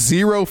gave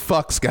zero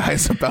fucks,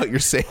 guys, about your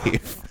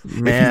save.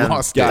 Man, if you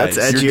lost that's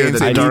edgier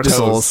than Dark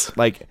Souls.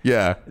 Like,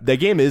 yeah, that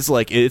game is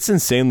like, it's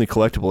insanely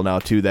collectible now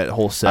too. That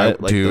whole set,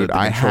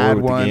 I had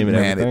one. The game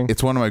and man,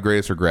 it's one of my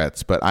greatest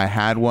regrets. But I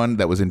had one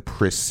that was in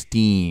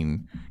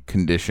pristine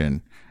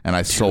condition. And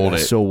I sold it. I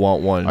still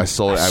want one. I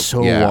sold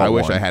it. I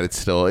wish I had it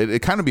still.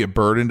 It kind of be a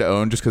burden to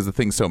own just because the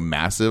thing's so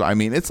massive. I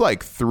mean, it's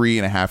like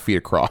 3.5 feet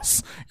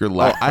across your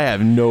lap. I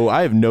have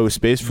no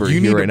space for it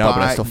here right now,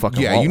 but I still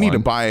fucking want you need one. to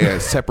buy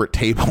a separate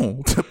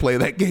table to play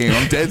that game.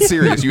 I'm dead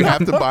serious. You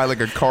have to buy like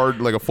a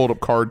card, like a fold-up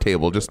card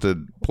table just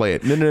to play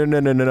it.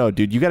 No,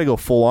 dude. You got to go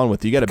full on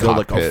with it. You got to build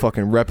like a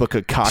fucking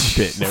replica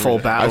cockpit. And full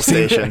battle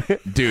station.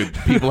 Dude,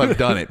 people have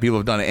done it.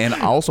 And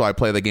also, I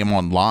play the game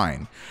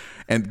online.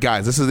 And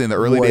guys, this is in the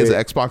early days of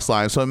Xbox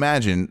Live. So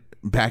imagine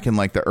back in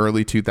like the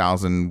early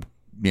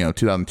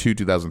 2002,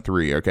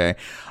 2003. Okay,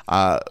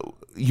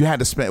 you had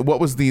to spend. What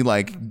was the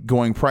like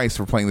going price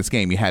for playing this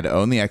game? You had to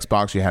own the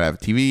Xbox. You had to have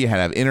TV. You had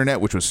to have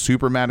internet, which was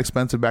super mad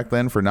expensive back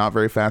then for not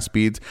very fast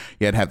speeds.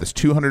 You had to have this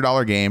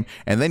 $200 game,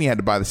 and then you had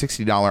to buy the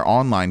 $60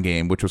 online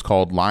game, which was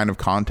called Line of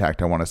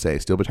Contact. I want to say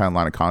Steel Battalion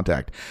Line of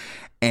Contact.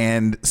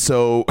 And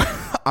so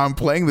I'm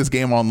playing this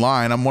game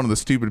online. I'm one of the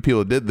stupid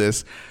people that did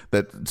this,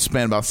 that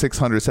spent about $600,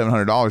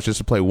 $700 just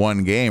to play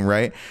one game,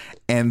 right?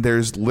 And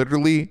there's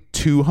literally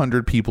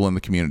 200 people in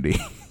the community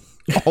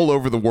all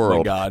over the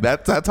world. Oh my God.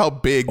 That's how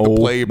big the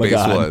player base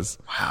was.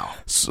 Wow.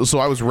 So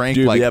I was ranked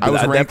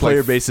that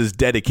player base is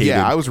dedicated.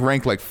 Yeah, I was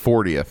ranked like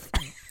 40th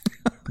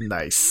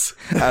Nice.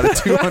 out of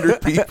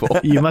 200 people.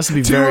 You must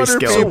be very 200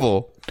 skilled.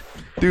 people.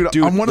 Dude,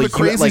 I'm one of the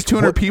craziest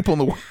 200 people in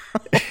the world.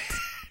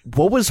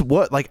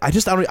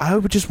 I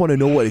would just want to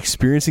know what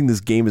experiencing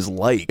this game is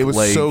like. It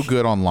was so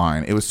good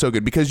online. It was so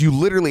good because you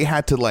literally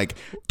had to like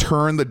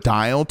turn the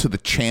dial to the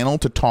channel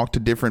to talk to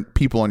different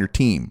people on your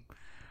team.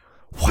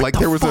 Like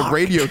there was a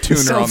radio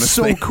tuner on this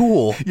so thing.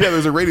 cool. Yeah, there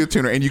was a radio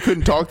tuner, and you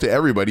couldn't talk to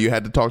everybody. You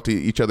had to talk to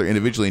each other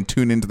individually and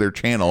tune into their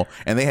channel,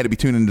 and they had to be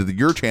tuned into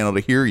your channel to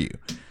hear you.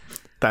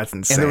 That's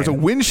insane. And there was a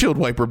windshield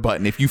wiper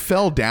button. If you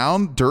fell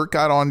down, dirt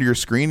got onto your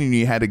screen, and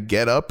you had to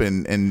get up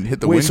and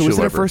hit the Wait, windshield so was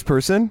it a wiper. first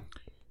person?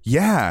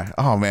 Yeah.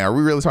 Oh man, are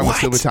we really talking about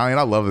Steel Battalion?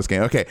 I love this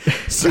game. Okay,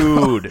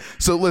 Dude.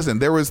 So listen,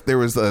 there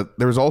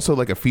was also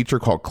like a feature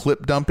called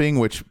clip dumping,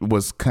 which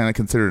was kind of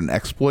considered an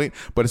exploit,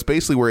 but it's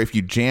basically where if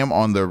you jam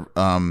on the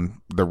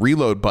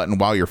reload button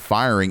while you're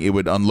firing, it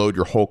would unload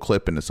your whole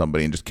clip into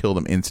somebody and just kill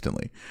them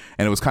instantly.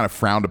 And it was kind of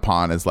frowned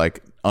upon as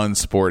like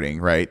unsporting,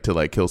 right, to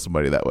like kill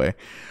somebody that way.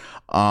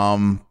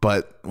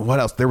 But what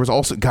else? There was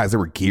also, guys, there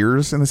were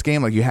gears in this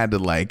game. Like you had to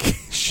like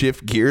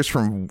shift gears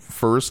from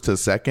first to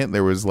second.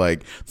 There was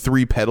like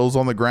 3 pedals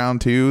on the ground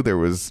too.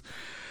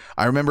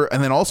 I remember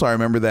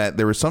that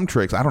there were some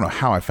tricks. I don't know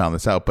how I found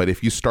this out, but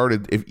if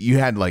you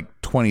had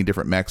like 20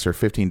 different mechs or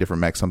 15 different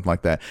mechs, something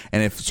like that.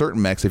 And if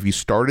certain mechs, if you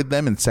started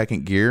them in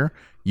second gear,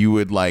 you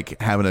would like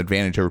have an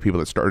advantage over people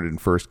that started in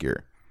first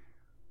gear.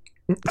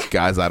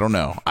 Guys, I don't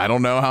know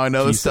how I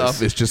know this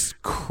stuff. It's just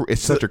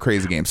it's such a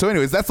crazy game. So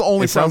anyways, that's the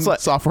only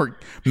software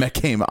mech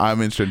game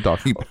I'm interested in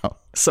talking about.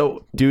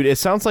 So dude, it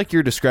sounds like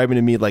you're describing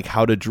to me like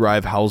how to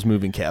drive Howl's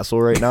Moving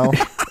Castle right now.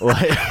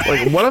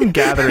 like what I'm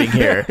gathering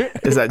here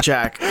is that,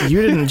 Jack,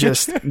 you didn't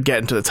just get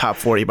into the top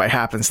 40 by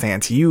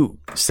happenstance. You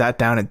sat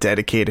down and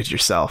dedicated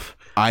yourself.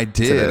 I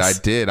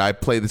did. I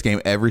played this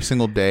game every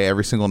single day,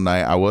 every single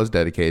night. I was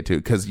dedicated to it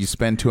because you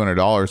spend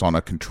 $200 on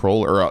a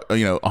controller, or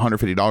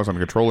 $150 on a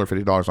controller,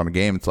 $50 on a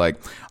game. It's like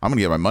I'm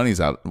gonna get my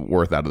money's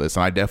worth out of this,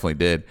 and I definitely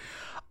did.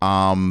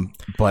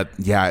 But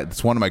yeah,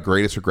 it's one of my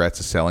greatest regrets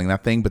is selling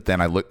that thing. But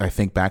then I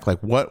think back, like,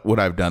 what would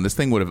I have done? This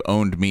thing would have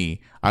owned me.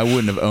 I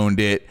wouldn't have owned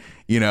it.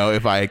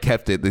 If I had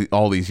kept it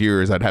all these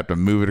years, I'd have to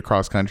move it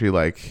across country.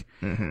 Like,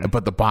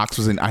 but the box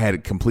I had a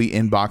complete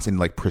inbox in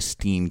like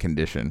pristine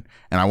condition.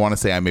 And I want to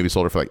say I maybe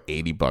sold it for like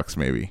 $80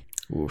 maybe.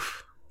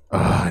 Oof. Oh,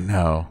 I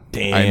know.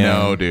 Damn. I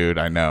know, dude.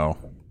 I know.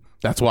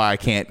 That's why I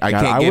can't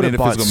get into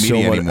physical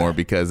media anymore,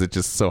 because it's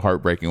just so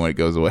heartbreaking when it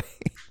goes away.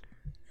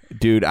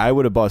 Dude, I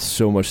would have bought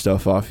so much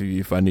stuff off of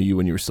you if I knew you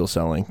when you were still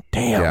selling.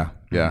 Damn.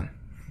 Yeah.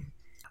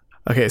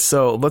 Okay,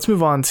 so let's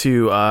move on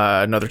to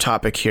another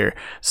topic here.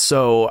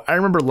 So I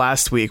remember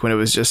last week when it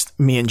was just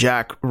me and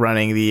Jack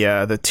running the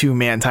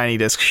 2-man Tiny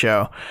Disc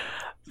show.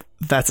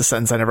 That's a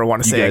sentence I never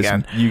want to say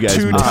again. You guys,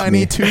 2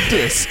 tiny 2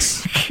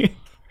 discs.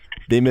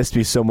 They missed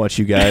me so much,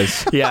 you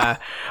guys. Yeah.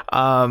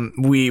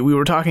 We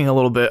were talking a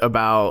little bit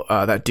about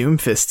that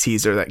Doomfist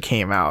teaser that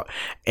came out.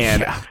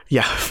 And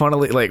yeah,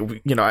 funnily, like,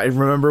 I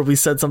remember we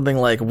said something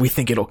like, we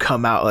think he'll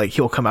come out on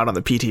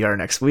the PTR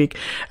next week.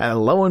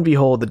 And lo and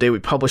behold, the day we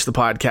published the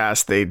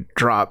podcast, they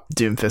dropped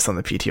Doomfist on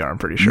the PTR, I'm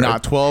pretty sure.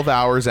 Not 12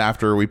 hours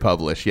after we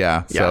publish.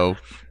 Yeah. So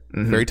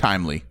very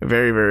timely.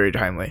 Very, very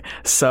timely.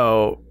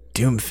 So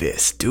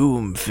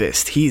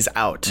Doomfist. He's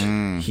out.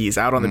 He's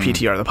out on the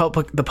PTR,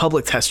 the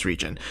public test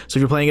region. So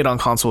if you're playing it on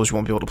consoles, you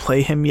won't be able to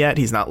play him yet.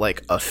 He's not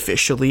like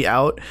officially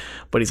out,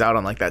 but he's out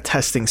on like that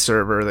testing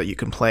server that you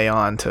can play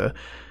on to,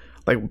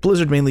 like,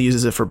 Blizzard mainly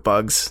uses it for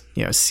bugs,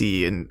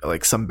 see, and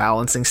like some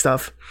balancing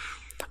stuff.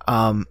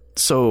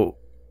 So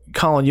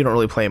Colin, you don't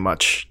really play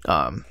much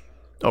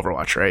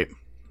Overwatch, right?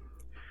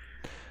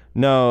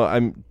 No,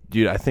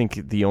 I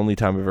think the only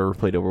time I've ever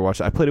played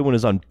Overwatch, I played it when it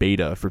was on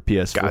beta for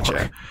PS4.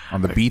 Gotcha.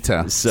 On the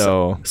beta.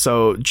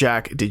 So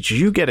Jack, did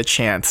you get a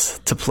chance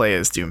to play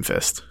as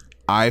Doomfist?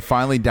 I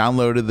finally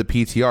downloaded the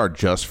PTR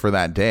just for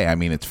that day. I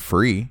mean, it's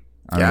free.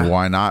 I mean,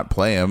 why not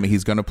play him?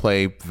 He's going to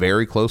play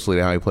very closely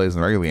to how he plays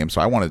in the regular game,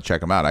 so I wanted to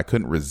check him out. I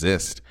couldn't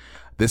resist.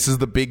 This is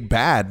the big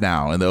bad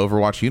now in the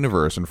Overwatch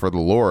universe, and for the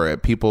lore,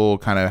 people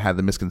kind of had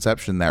the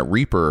misconception that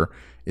Reaper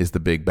is the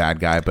big bad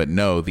guy, but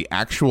no, the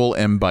actual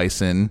M.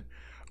 Bison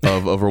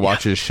of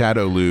Overwatch's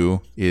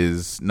Shadowloo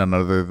is none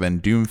other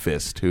than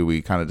Doomfist, who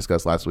we kind of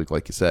discussed last week,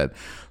 like you said.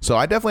 So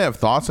I definitely have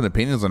thoughts and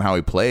opinions on how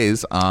he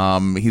plays.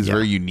 He's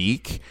very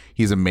unique.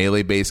 He's a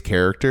melee-based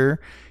character.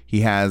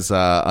 He has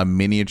a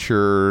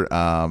miniature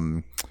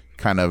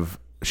kind of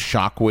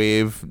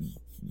shockwave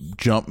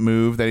jump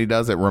move that he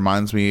does that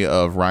reminds me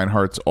of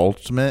Reinhardt's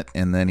ultimate.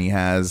 And then he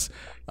has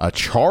a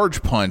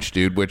charge punch,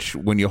 dude, which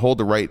when you hold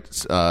the right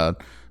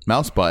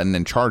mouse button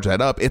and charge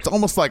that up, it's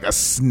almost like a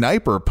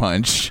sniper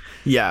punch.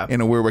 Yeah, in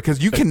a weird way,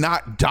 because you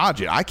cannot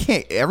dodge it. I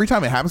can't. Every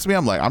time it happens to me,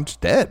 I'm like, I'm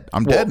just dead.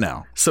 I'm dead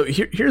now. So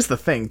here's the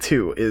thing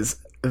too, is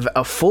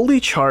a fully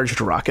charged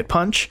rocket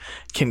punch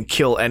can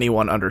kill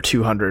anyone under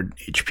 200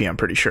 HP, I'm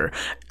pretty sure,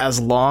 as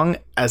long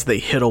as they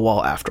hit a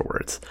wall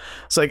afterwards.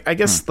 So I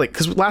guess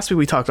because last week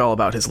we talked all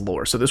about his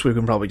lore, so this week we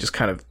can probably just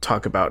kind of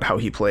talk about how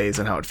he plays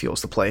and how it feels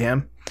to play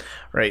him,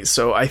 right?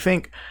 So I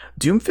think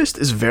Doomfist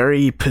is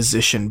very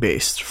position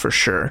based for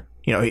sure.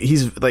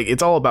 He's like,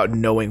 it's all about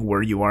knowing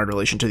where you are in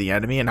relation to the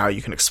enemy and how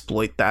you can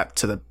exploit that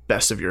to the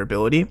best of your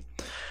ability.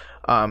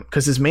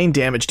 Because his main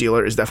damage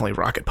dealer is definitely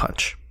rocket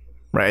punch,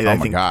 right? Oh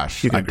my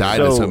gosh, I died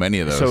to so many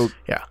of those. So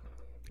yeah.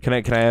 Can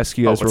I ask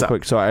you guys what's real up?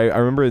 quick? So I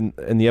remember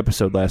in the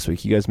episode last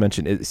week, you guys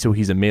mentioned it, so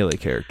he's a melee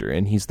character,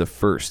 and he's the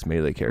first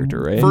melee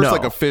character, right? First, No.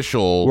 like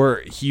official.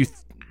 Where he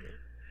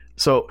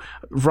So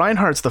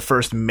Reinhardt's the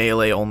first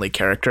melee only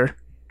character,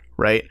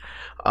 right?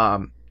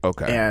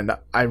 Okay. And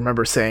I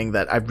remember saying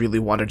that I really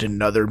wanted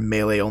another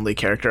melee only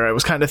character. I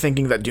was kind of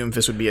thinking that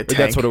Doomfist would be a tank.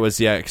 That's what it was,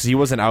 yeah, because he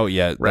wasn't out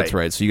yet. That's Right.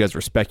 right. So you guys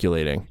were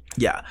speculating.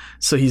 Yeah.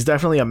 So he's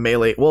definitely a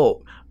melee.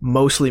 Well,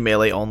 mostly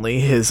melee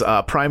only. His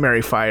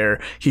primary fire,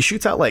 he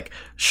shoots out like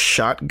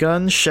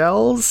shotgun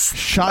shells.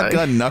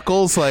 Shotgun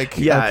knuckles, like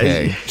Yeah,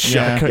 okay,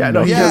 Yeah,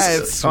 no, he Yeah, has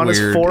it's on his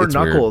weird. four It's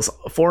weird.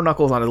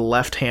 knuckles on his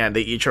left hand.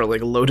 They each are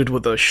like loaded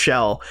with a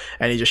shell,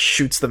 and he just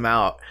shoots them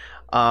out.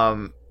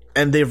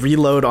 And they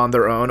reload on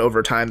their own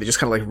over time. They just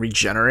kind of like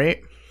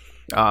regenerate.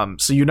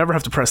 So you never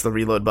have to press the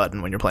reload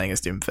button when you're playing as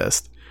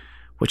Doomfist,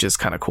 which is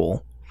kind of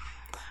cool.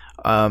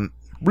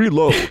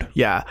 Reload.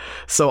 Yeah.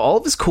 So all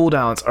of his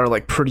cooldowns are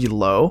like pretty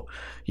low.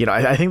 You know,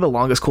 I think the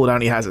longest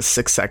cooldown he has is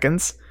 6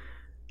 seconds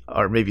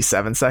or maybe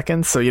 7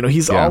 seconds. So, you know,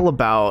 he's all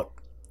about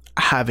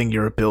having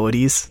your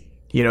abilities.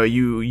 You know,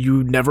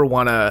 you never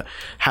want to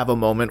have a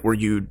moment where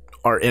you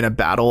are in a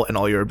battle and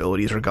all your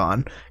abilities are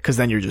gone, because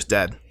then you're just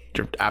dead.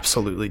 You're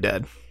absolutely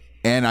dead.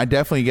 And I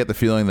definitely get the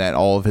feeling that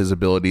all of his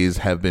abilities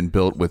have been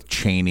built with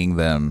chaining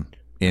them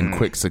in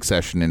quick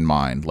succession in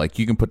mind. Like,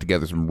 you can put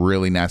together some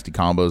really nasty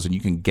combos, and you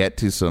can get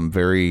to some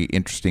very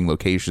interesting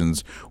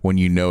locations when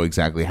you know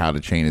exactly how to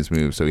chain his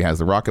moves. So he has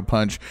the rocket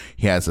punch,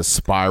 he has a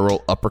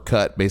spiral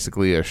uppercut,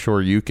 basically a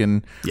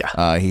Shoryuken.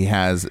 Yeah. He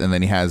has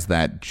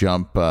that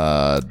jump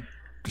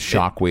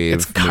shockwave.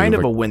 It's kind move.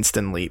 of a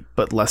Winston leap,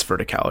 but less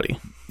verticality.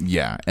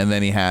 Yeah, and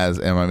then he has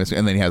and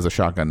then he has the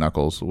shotgun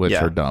knuckles, which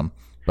Yeah. are dumb.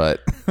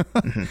 But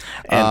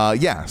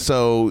yeah,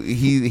 so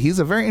he's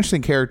a very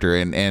interesting character,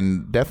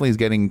 and definitely is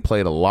getting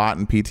played a lot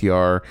in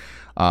PTR.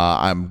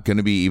 I'm going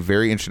to be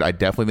very interested. I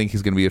definitely think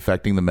he's going to be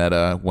affecting the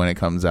meta when it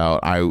comes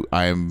out.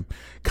 I'm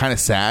kind of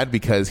sad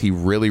because he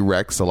really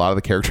wrecks a lot of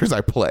the characters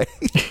I play.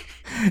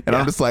 And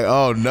I'm just like,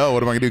 oh no,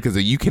 what am I gonna do?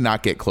 Because you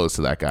cannot get close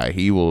to that guy.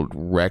 He will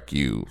wreck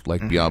you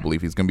like beyond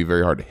belief. He's gonna be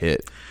very hard to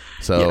hit.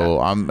 So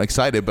I'm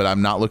excited, but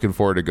I'm not looking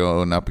forward to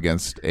going up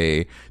against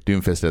a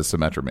Doomfist as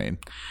Symmetra main.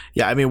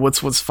 Yeah, I mean, what's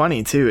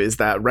funny too is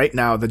that right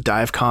now the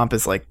dive comp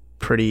is like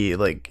pretty,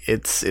 like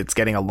it's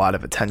getting a lot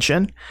of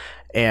attention,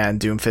 and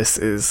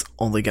Doomfist is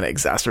only going to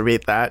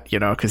exacerbate that, you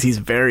know, because he's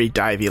very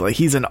divey. Like,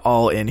 he's an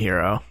all-in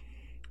hero.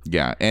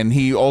 Yeah, and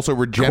he also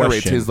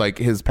regenerates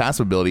Question. his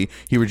passive ability.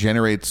 He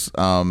regenerates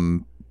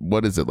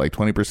what is it, like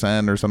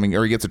 20% or something,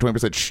 or he gets a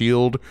 20%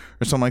 shield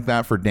or something like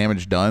that for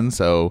damage done.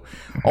 So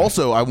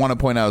also I want to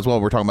point out as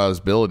well, we're talking about his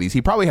abilities,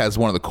 he probably has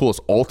one of the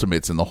coolest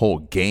ultimates in the whole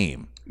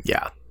game,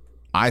 Yeah,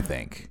 I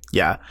think.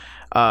 yeah.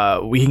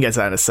 We can get to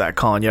that in a sec.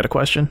 Colin, you had a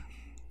question?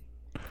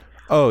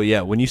 Oh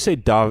yeah, when you say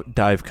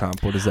dive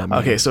comp, what does that mean?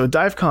 Okay, so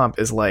dive comp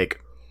is like,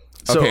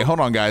 so, Okay, hold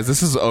on, guys.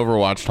 This is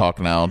Overwatch talk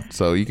now,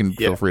 so you can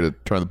feel free to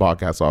turn the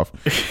podcast off.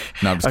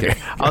 No, I'm just okay,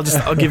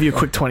 kidding. I'll give you a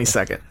quick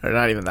 20-second, or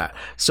not even that.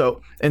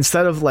 So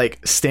instead of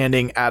like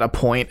standing at a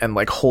point and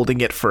like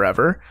holding it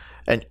forever,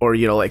 and or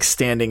you know, like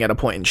standing at a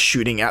point and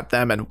shooting at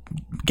them and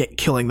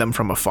killing them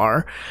from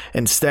afar,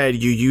 instead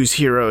you use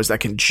heroes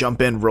that can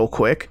jump in real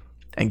quick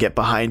and get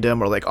behind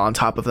them or like on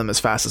top of them as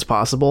fast as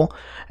possible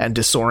and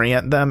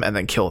disorient them and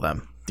then kill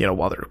them, you know,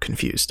 while they're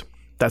confused.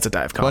 That's a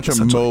dive comp. Bunch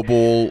of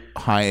mobile,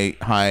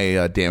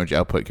 high damage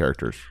output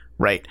characters.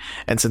 Right.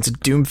 And since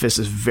Doomfist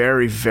is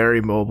very,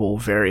 very mobile,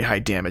 very high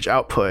damage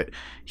output,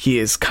 he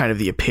is kind of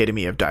the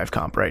epitome of dive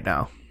comp right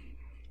now.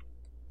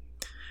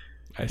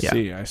 I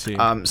see.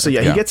 So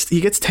yeah, he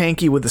gets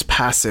tanky with his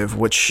passive,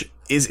 which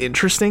is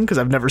interesting because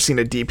I've never seen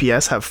a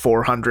DPS have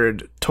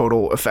 400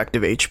 total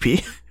effective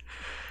HP.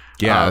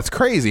 Yeah, that's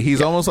crazy. He's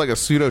almost like a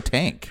pseudo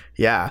tank.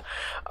 Yeah.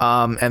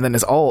 And then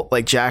his ult,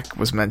 like Jack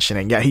was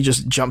mentioning, he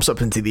just jumps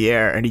up into the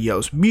air and he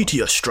yells,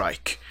 Meteor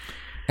Strike.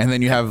 And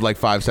then you have like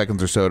 5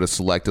 seconds or so to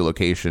select a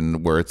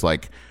location where it's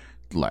like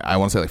I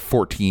want to say like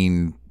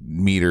 14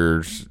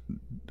 meters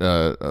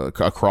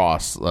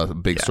across a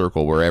big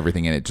circle where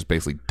everything in it just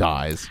basically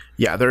dies.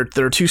 Yeah, there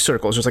are 2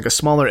 circles. There's like a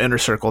smaller inner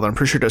circle that I'm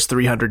pretty sure does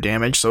 300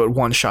 damage, so it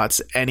one-shots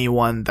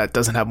anyone that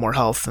doesn't have more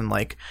health than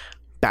like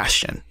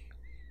Bastion.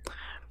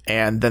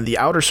 And then the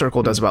outer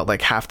circle does about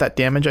like half that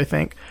damage, I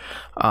think.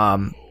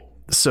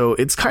 So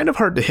it's kind of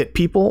hard to hit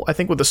people, I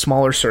think, with a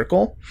smaller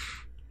circle.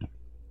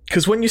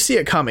 Because when you see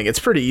it coming, it's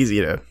pretty easy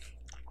to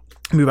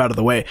move out of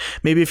the way.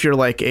 Maybe if you're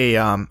like a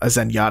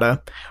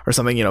Zenyatta or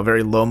something, you know,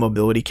 very low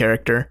mobility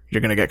character,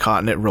 you're going to get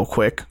caught in it real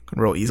quick,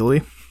 real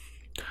easily.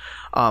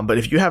 But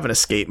if you have an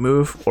escape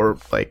move or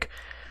like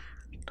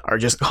are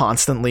just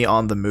constantly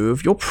on the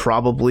move, you'll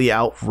probably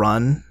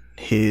outrun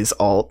his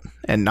ult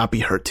and not be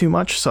hurt too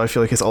much. So I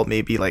feel like his ult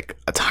may be like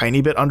a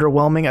tiny bit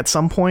underwhelming at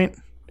some point.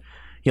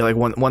 You know,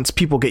 like once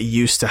people get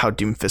used to how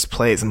Doomfist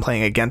plays and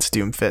playing against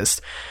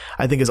Doomfist,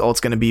 I think his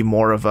ult's going to be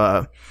more of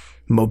a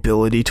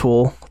mobility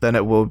tool than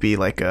it will be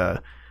like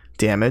a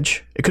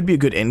damage. It could be a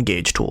good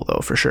engage tool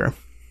though, for sure.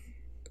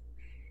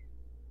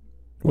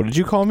 What did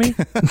you call me?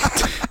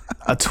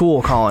 A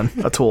tool, Colin.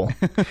 A tool.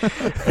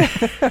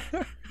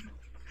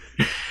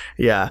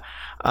 Yeah.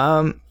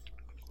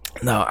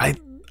 No,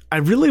 I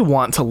really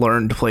want to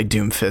learn to play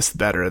Doomfist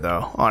better,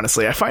 though,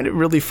 honestly. I find it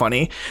really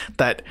funny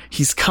that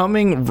he's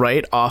coming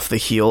right off the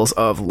heels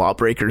of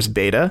Lawbreakers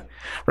beta,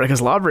 right?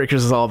 Because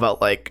Lawbreakers is all about,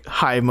 like,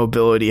 high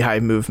mobility, high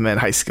movement,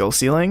 high skill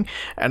ceiling.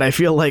 And I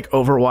feel like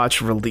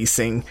Overwatch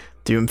releasing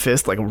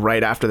Doomfist, like,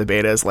 right after the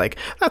beta is like,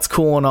 that's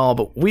cool and all,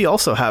 but we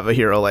also have a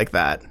hero like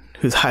that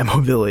who's high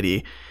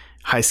mobility,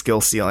 high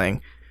skill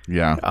ceiling.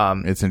 Yeah,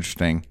 it's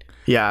interesting.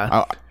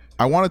 Yeah.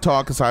 I want to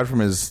talk, aside from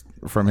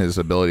his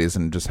abilities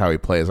and just how he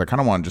plays, I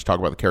kind of want to just talk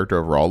about the character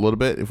overall a little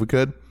bit, if we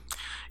could.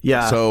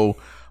 Yeah. So,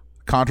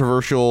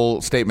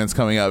 controversial statements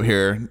coming up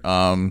here.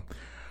 I'm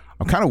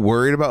kind of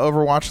worried about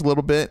Overwatch a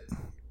little bit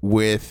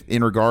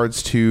in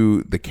regards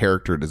to the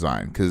character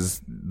design,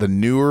 because the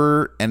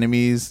newer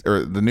enemies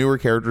or the newer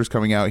characters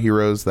coming out,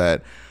 heroes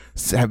that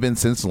have been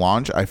since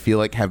launch, I feel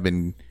like have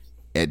been,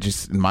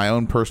 just in my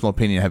own personal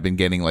opinion, have been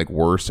getting like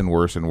worse and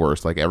worse and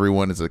worse. Like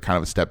everyone is a kind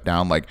of a step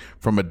down, like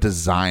from a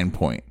design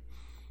point.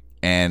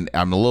 And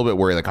I'm a little bit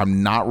worried. Like,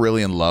 I'm not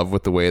really in love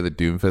with the way that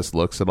Doomfist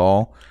looks at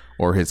all,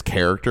 or his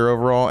character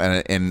overall.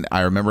 And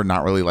I remember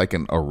not really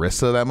liking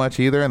Orisa that much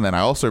either. And then I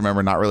also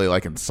remember not really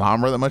liking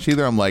Sombra that much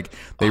either. I'm like,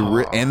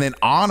 and then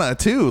Ana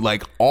too.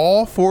 Like,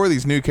 all four of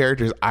these new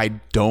characters, I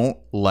don't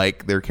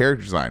like their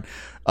character design.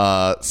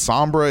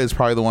 Sombra is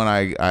probably the one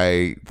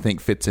I think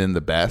fits in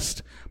the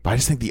best, but I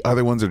just think the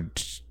other ones are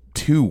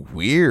too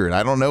weird.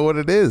 I don't know what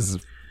it is.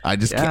 I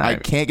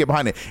can't get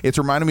behind it. It's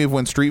reminding me of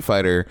when Street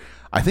Fighter.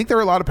 I think there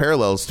are a lot of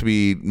parallels to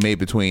be made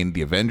between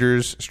the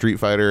Avengers, Street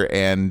Fighter,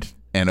 and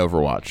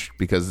Overwatch,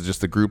 because it's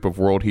just the group of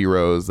world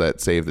heroes that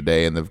save the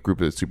day and the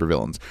group of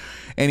supervillains.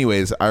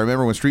 Anyways, I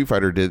remember when Street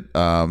Fighter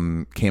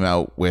came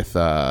out with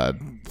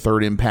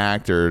Third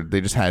Impact, or they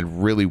just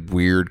had really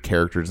weird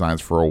character designs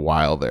for a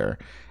while there.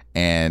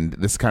 And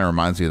this kind of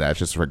reminds me of that. It's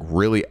just like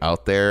really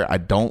out there. I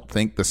don't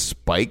think the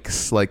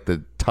spikes, like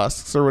the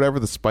tusks or whatever,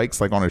 the spikes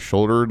like on his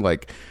shoulder,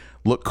 like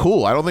look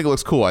cool. I don't think it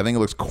looks cool. I think it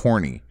looks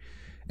corny.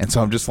 And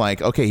so I'm just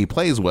like, okay, he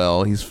plays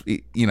well.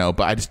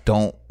 But I just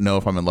don't know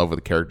if I'm in love with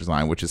the character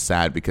design, which is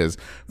sad, because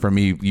for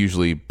me,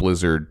 usually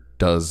Blizzard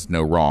does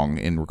no wrong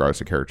in regards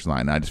to character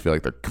design. And I just feel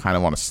like they're kind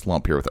of on a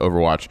slump here with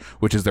Overwatch,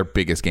 which is their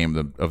biggest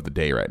game of the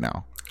day right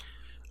now.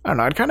 I don't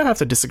know. I'd kind of have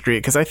to disagree,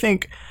 because I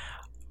think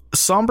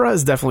Sombra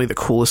is definitely the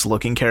coolest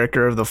looking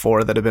character of the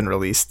four that have been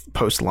released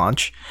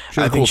post-launch.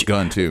 She has a cool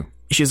gun too.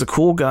 She has a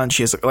cool gun.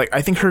 She has, like,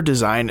 I think her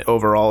design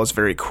overall is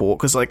very cool,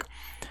 because, like,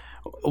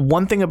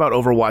 one thing about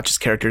Overwatch's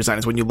character design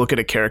is when you look at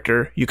a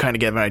character, you kind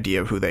of get an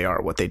idea of who they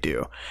are, what they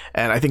do.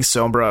 And I think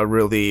Sombra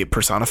really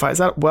personifies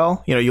that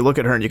well. You know, you look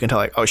at her and you can tell,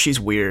 like, oh, she's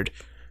weird.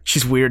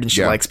 She's weird and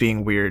she likes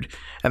being weird.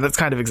 And that's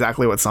kind of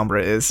exactly what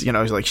Sombra is. You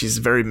know, like, she's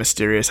very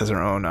mysterious, has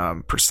her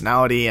own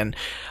personality, and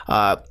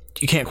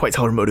you can't quite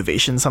tell her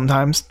motivation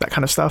sometimes, that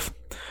kind of stuff.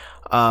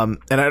 And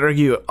I'd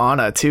argue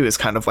Ana too is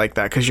kind of like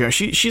that, because, you know,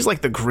 she's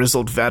like the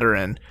grizzled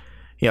veteran.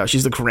 You know,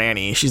 she's the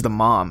granny. She's the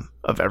mom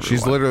of everyone.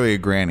 She's literally a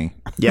granny.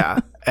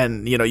 Yeah.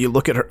 And, you know, you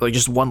look at her, like,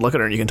 just one look at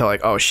her and you can tell,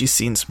 like, oh, she's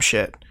seen some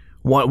shit.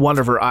 One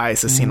of her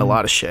eyes has seen a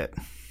lot of shit.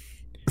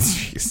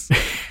 Jeez.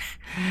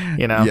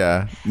 You know?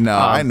 Yeah. No,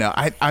 I know.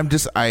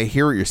 I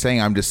hear what you're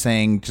saying. I'm just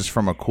saying, just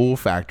from a cool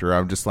factor,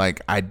 I'm just like,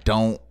 I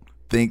don't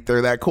think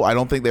they're that cool. I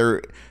don't think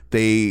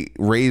they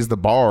raise the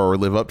bar or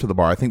live up to the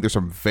bar. I think there's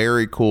some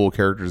very cool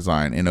character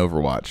design in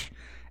Overwatch.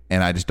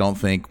 And I just don't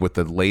think with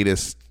the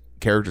latest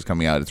characters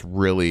coming out, it's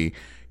really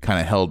kind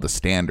of held the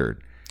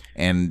standard.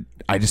 And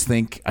I just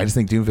think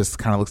Doomfist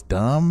kind of looks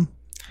dumb.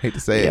 Hate to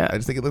say it. I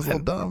just think it looks a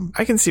little dumb.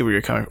 I can see where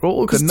you're coming from.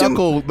 Well,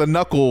 the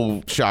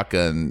knuckle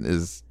shotgun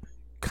is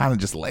kind of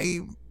just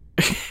lame.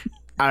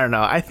 I don't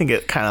know. I think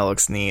it kind of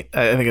looks neat.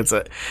 I think it's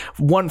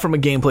from a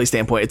gameplay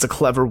standpoint, it's a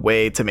clever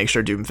way to make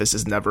sure Doomfist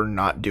is never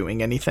not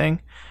doing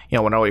anything. You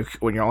know,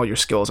 when all your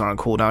skills are on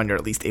cooldown, you're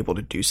at least able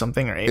to do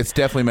something. Right? It's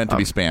definitely meant to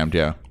be spammed.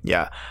 Yeah.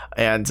 Yeah.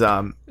 And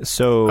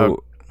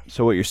so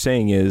what you're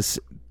saying is,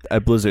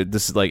 at Blizzard,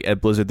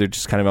 they're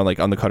just kind of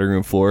on the cutting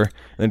room floor, and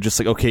they're just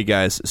like, okay,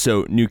 guys,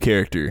 so new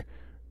character,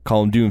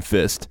 call him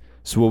Doomfist.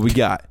 So what we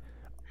got?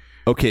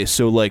 Okay,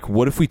 so, like,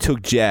 what if we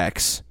took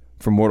Jax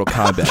from Mortal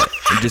Kombat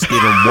and just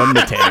gave him one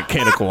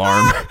mechanical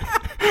arm?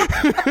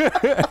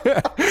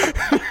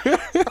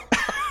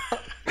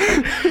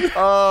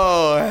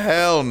 Oh,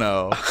 hell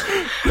no.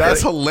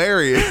 That's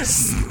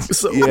hilarious.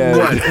 So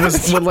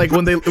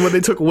when they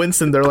took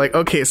Winston, they're like,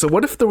 okay, so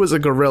what if there was a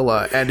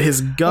gorilla and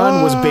his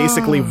gun was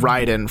basically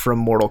Raiden from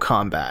Mortal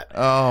Kombat?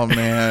 Oh,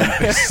 man.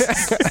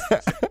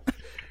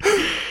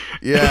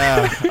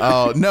 Yeah.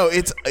 Oh, no,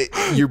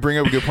 you bring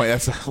up a good point.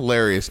 That's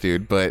hilarious,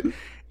 dude. But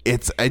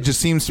it just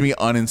seems to me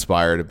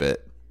uninspired a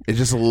bit. It's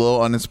just a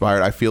little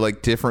uninspired. I feel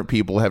like different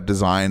people have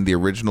designed the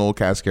original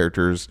cast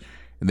characters,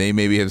 and they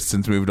maybe have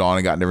since moved on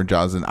and gotten different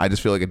jobs. And I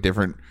just feel like a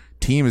different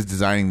team is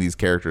designing these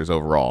characters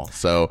overall.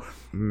 So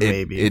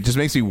maybe it just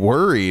makes me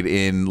worried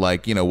in,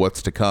 like, you know,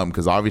 what's to come.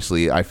 Because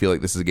obviously I feel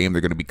like this is a game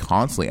they're going to be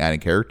constantly adding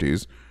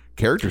characters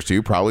characters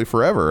to probably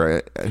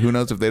forever. Who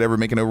knows if they'd ever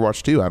make an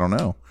Overwatch 2? I don't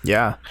know.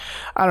 Yeah.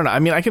 I don't know. I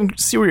mean, I can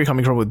see where you're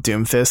coming from with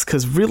Doomfist,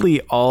 because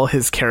really all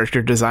his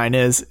character design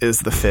is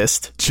the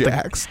fist.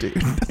 Jax, dude.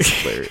 That's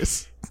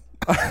hilarious.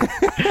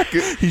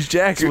 He's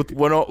Jax with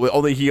one.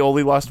 He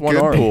only lost one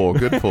arm.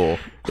 Good pull.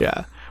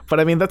 Yeah. But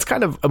I mean, that's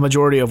kind of a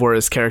majority of where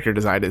his character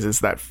design is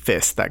that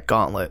fist, that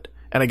gauntlet.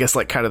 And I guess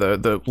like kind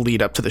of the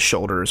lead up to the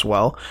shoulder as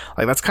well.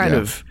 Like that's kind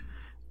of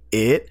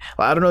it.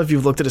 I don't know if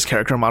you've looked at his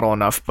character model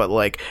enough, but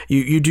like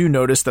you do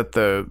notice that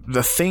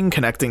the thing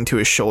connecting to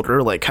his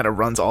shoulder like kind of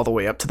runs all the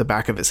way up to the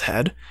back of his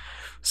head.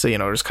 So, you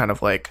know, it's kind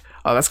of like,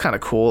 oh, that's kind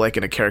of cool. Like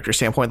in a character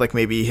standpoint, like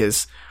maybe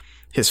his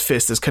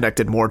fist is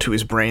connected more to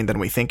his brain than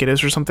we think it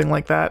is or something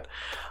like that.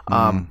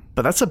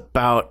 But that's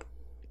about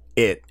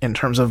it in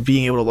terms of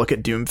being able to look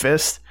at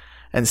Doomfist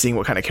and seeing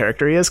what kind of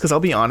character he is. Because I'll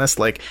be honest,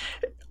 like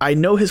I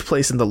know his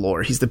place in the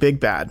lore. He's the big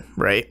bad,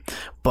 right?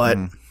 But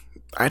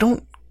I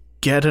don't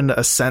get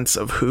a sense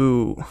of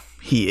who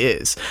he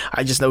is.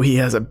 I just know he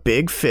has a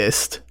big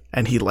fist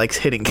and he likes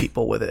hitting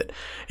people with it.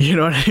 You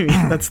know what I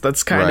mean?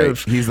 That's kind Right.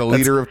 of... He's the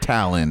leader of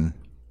Talon.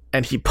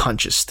 And he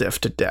punches Stiff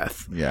to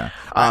death. Yeah.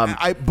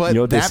 But You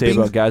know what they say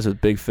about guys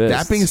with big fists?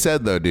 that being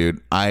said, though,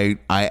 dude, I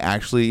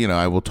actually, you know,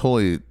 I will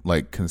totally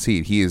like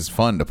concede he is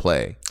fun to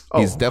play.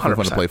 He's definitely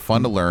fun to 100%. play,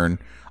 fun to learn.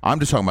 I'm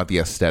just talking about the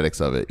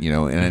aesthetics of it, you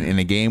know, in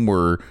a game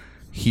where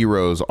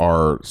heroes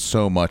are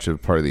so much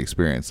of part of the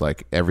experience.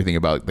 Like everything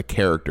about the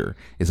character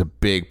is a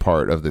big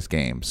part of this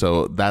game.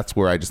 So that's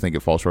where I just think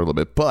it falls short a little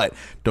bit. But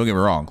don't get me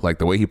wrong, like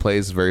the way he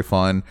plays is very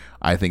fun.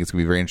 I think it's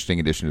gonna be a very interesting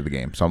addition to the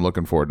game. So I'm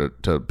looking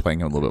forward to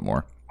playing him a little bit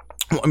more.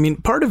 Well, I mean,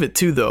 part of it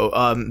too,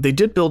 though, they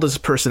did build his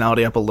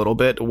personality up a little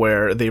bit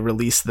where they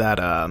released that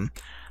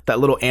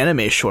little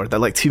anime short, that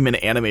like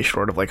 2-minute anime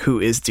short of like who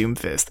is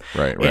Doomfist.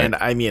 Right. And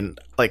I mean,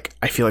 like,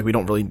 I feel like we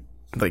don't really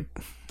like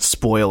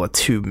spoil a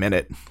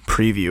 2-minute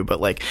preview, but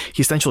like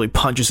he essentially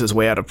punches his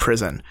way out of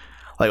prison.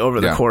 Like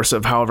over the course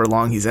of however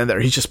long he's in there,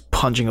 he's just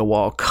punching a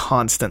wall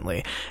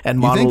constantly and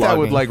monologuing. You think that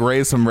would like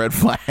raise some red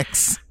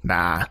flags?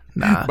 Nah.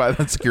 By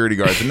the security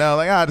guards. And no,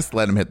 like, just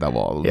let him hit that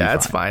wall. It'll Yeah, be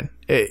it's fine.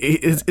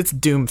 It's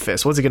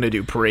Doomfist. What's he gonna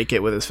do? Break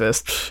it with his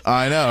fist?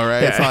 I know,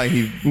 right? Yeah. It's not like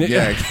he.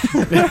 Yeah.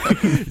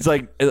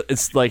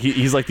 it's like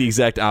he's like the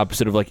exact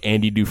opposite of like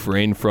Andy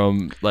Dufresne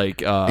from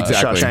like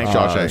Exactly.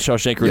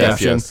 Shawshank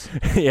Redemption. Yes.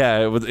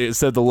 Yeah, it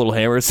said the little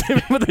hammer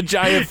with a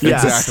giant fist.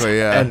 Yes. Exactly,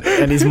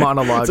 yeah. And he's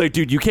monologuing. It's like,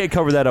 dude, you can't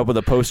cover that up with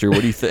a poster.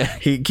 What do you think?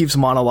 He keeps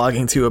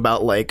monologuing too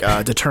about like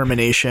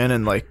determination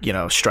and like, you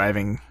know,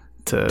 striving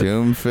to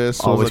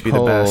Doomfist always be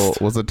the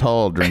best. was a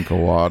tall drink of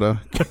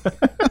water.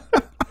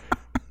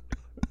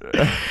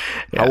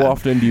 How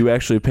often do you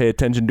actually pay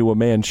attention to a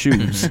man's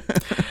shoes?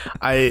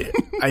 I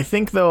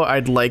think though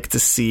I'd like to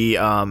see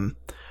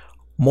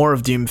more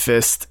of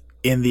Doomfist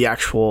in the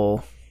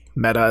actual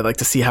meta. I'd like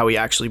to see how he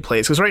actually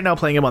plays, because right now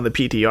playing him on the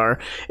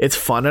PTR, it's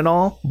fun and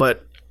all,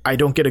 but I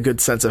don't get a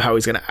good sense of how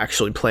he's going to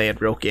actually play in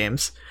real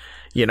games.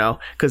 You know,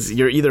 because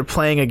you're either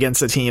playing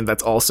against a team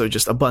that's also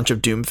just a bunch of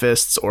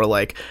Doomfists, or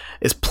like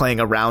is playing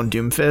around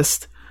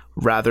Doomfist,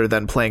 rather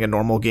than playing a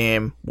normal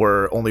game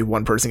where only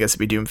one person gets to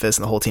be Doomfist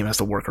and the whole team has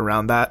to work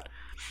around that.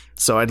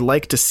 So I'd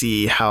like to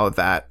see how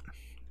that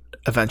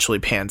eventually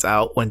pans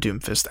out when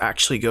Doomfist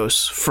actually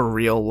goes for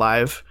real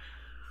live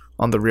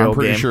on the real I'm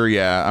pretty game. sure,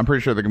 yeah. I'm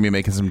pretty sure they're going to be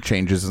making some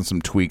changes and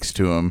some tweaks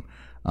to him.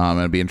 And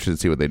it'd be interesting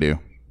to see what they do.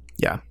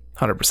 Yeah,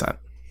 100%.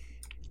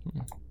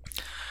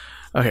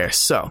 Okay,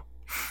 so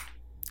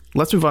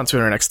let's move on to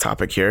our next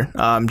topic here.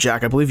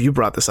 Jack, I believe you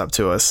brought this up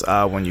to us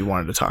when you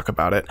wanted to talk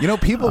about it. You know,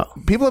 people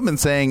have been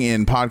saying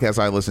in podcasts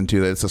I listen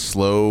to that it's a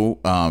slow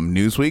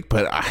news week,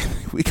 but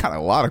we got a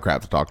lot of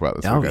crap to talk about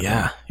this week. Oh,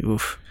 yeah.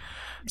 Oof.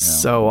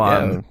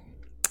 So,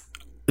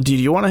 do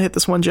you want to hit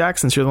this one, Jack,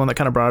 since you're the one that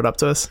kind of brought it up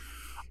to us?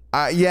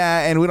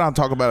 Yeah, and we don't have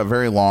to talk about it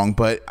very long,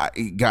 but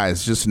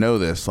guys, just know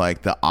this.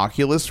 Like, the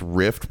Oculus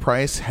Rift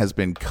price has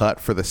been cut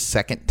for the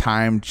second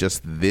time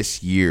just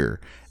this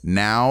year.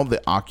 Now,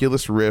 the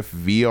Oculus Rift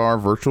VR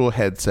virtual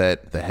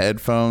headset, the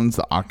headphones,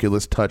 the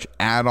Oculus Touch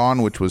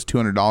add-on, which was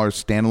 $200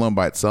 standalone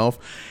by itself,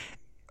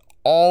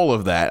 all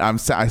of that.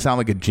 I sound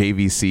like a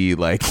JVC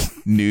like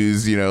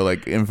news, you know,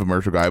 like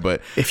infomercial guy,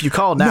 but If you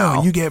call now,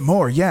 no, you get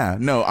more. Yeah,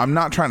 no, I'm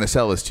not trying to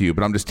sell this to you,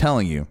 but I'm just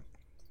telling you.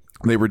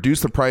 They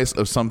reduced the price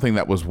of something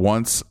that was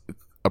once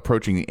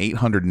approaching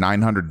 $800,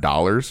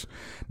 $900.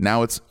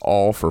 Now it's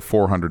all for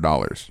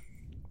 $400.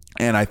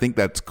 And I think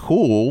that's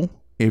cool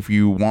if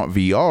you want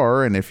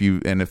VR and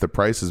if the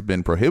price has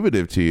been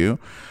prohibitive to you.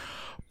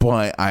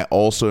 But I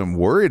also am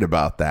worried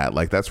about that.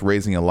 Like, that's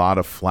raising a lot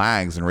of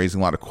flags and raising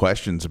a lot of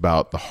questions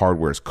about the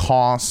hardware's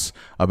costs,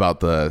 about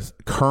the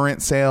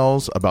current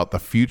sales, about the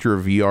future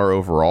of VR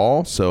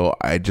overall. So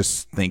I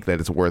just think that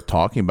it's worth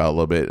talking about a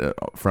little bit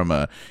from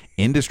a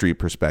industry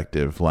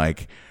perspective.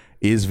 Like,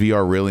 is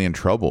VR really in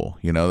trouble?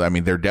 You know, I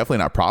mean, they're definitely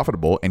not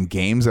profitable, and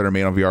games that are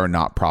made on VR are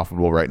not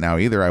profitable right now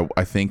either.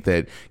 I think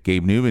that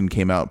Gabe Newell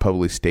came out and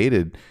publicly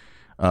stated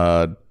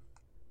that,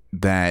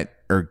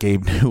 or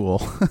Gabe Newell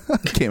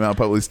came out and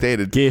publicly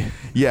stated, Gabe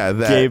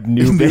that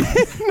Newell.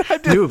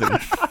 Newman.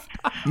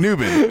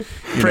 Nubin.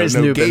 Praise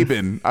Nubin.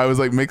 Gaben. I was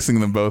like mixing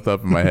them both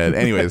up in my head.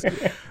 Anyways,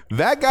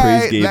 that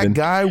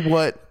guy,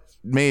 what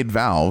made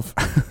Valve?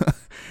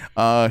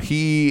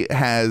 He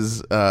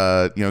has, come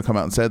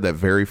out and said that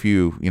very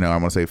few, I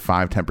want to say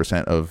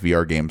 5-10% of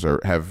VR games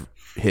have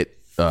hit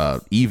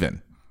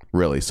even.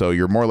 Really. So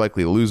you're more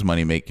likely to lose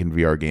money making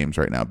VR games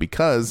right now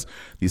because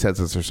these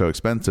headsets are so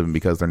expensive and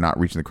because they're not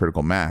reaching the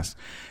critical mass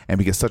and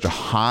because such a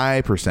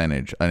high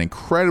percentage, an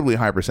incredibly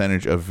high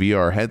percentage of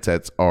VR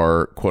headsets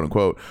are, quote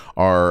unquote,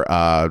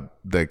 are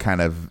the kind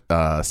of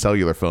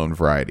cellular phone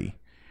variety.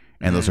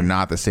 And those are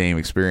not the same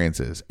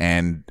experiences.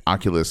 And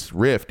Oculus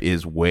Rift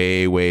is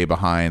way, way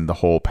behind the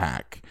whole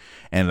pack.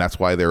 And that's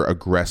why they're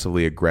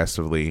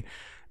aggressively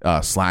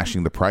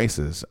slashing the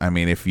prices. I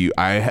mean,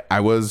 I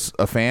was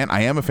a fan.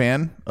 I am a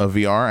fan of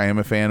VR. I am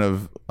a fan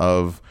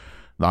of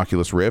the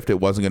Oculus Rift. It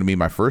wasn't going to be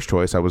my first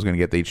choice. I was going to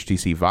get the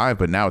HTC Vive,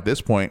 but now at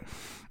this point,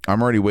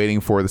 I'm already waiting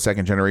for the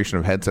second generation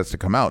of headsets to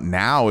come out.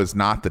 Now is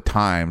not the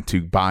time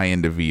to buy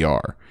into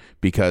VR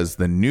because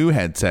the new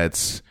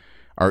headsets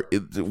are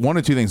one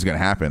of two things is going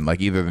to happen. Like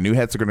either the new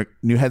headsets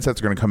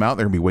are going to come out,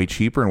 they're going to be way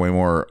cheaper and way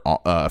more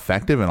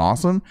effective and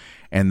awesome,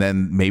 and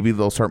then maybe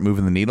they'll start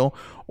moving the needle.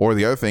 Or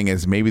the other thing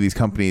is maybe these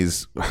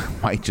companies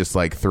might just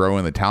like throw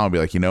in the towel and be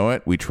like, you know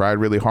what, we tried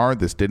really hard,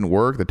 this didn't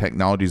work, the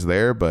technology's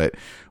there, but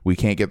we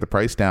can't get the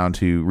price down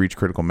to reach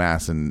critical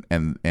mass, and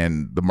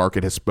the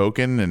market has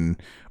spoken,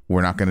 and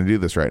we're not going to do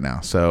this right now.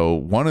 So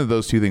one of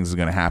those two things is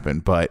going to happen,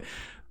 but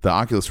the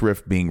Oculus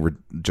Rift being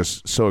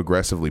just so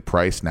aggressively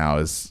priced now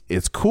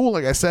it's cool,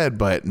 like I said,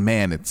 but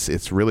man,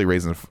 it's really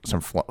raising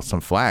some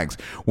flags.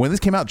 When this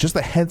came out, just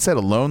the headset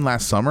alone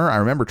last summer, I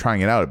remember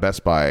trying it out at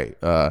Best Buy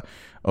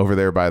over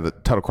there by the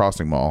Tuttle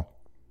Crossing Mall.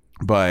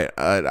 But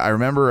I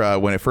remember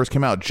when it first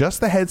came out,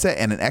 just the headset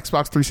and an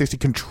Xbox 360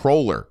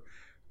 controller,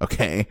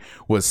 okay,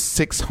 was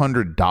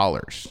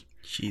 $600.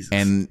 Jesus.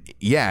 And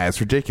yeah, it's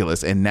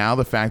ridiculous. And now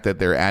the fact that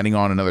they're adding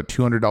on another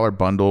 $200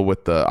 bundle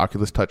with the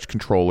Oculus Touch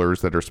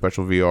controllers that are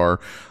special VR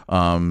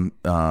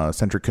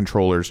centric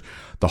controllers,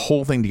 the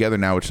whole thing together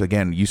now, which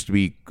again used to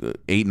be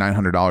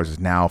 $800-900, is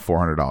now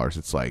 $400.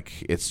 It's like,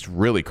 it's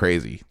really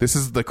crazy. This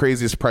is the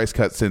craziest price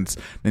cut since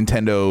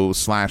Nintendo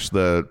slashed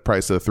the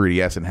price of the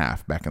 3DS in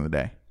half back in the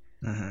day.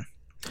 Mm-hmm.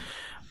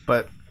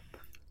 But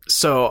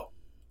so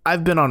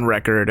I've been on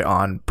record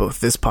on both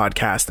this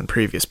podcast and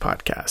previous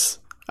podcasts.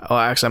 Well,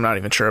 actually, I'm not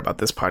even sure about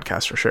this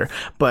podcast for sure,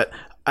 but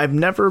I've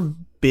never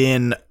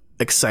been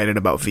excited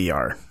about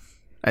VR.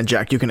 And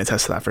Jack, you can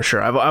attest to that for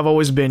sure. I've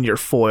always been your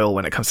foil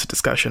when it comes to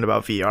discussion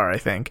about VR, I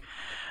think.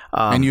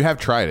 And you have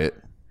tried it.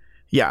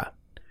 Yeah.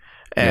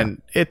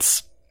 And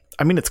it's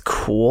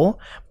cool,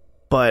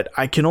 but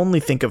I can only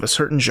think of a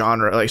certain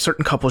genre, like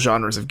certain couple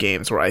genres of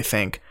games where I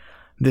think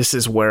this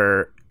is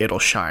where it'll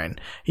shine.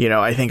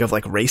 I think of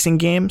like racing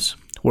games,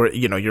 where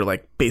you're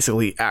like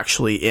basically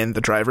actually in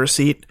the driver's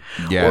seat.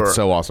 Yeah, it's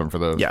so awesome for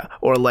those. Yeah,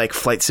 or like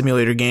flight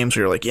simulator games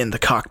where you're like in the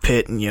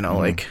cockpit and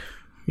like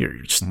you're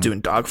just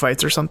doing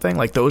dogfights or something.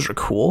 Like those are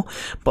cool,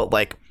 but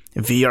like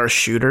VR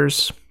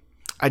shooters,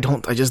 I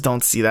just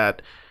don't see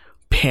that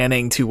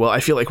panning too well. I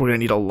feel like we're gonna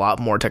need a lot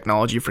more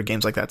technology for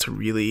games like that to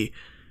really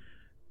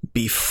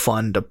be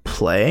fun to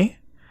play.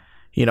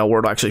 Where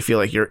it'll actually feel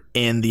like you're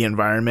in the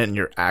environment and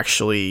you're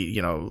actually,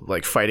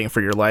 like fighting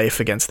for your life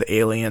against the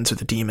aliens or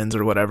the demons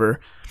or whatever.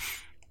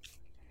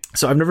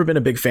 So I've never been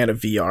a big fan of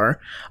VR.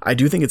 I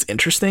do think it's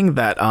interesting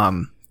that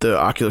the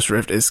Oculus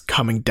Rift is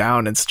coming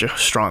down in such a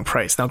strong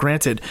price. Now,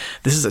 granted,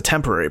 this is a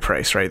temporary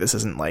price, right? This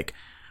isn't like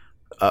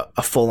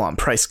a full-on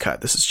price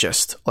cut. This is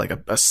just like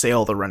a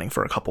sale they're running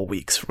for a couple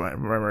weeks.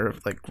 Remember,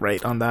 like,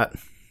 right on that?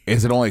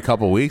 Is it only a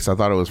couple weeks? I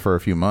thought it was for a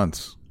few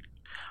months.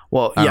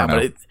 Well, yeah,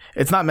 but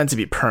it's not meant to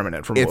be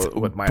permanent from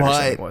what my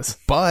understanding was.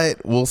 But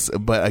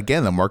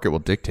again, the market will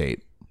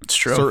dictate. It's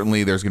true.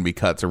 Certainly, there's going to be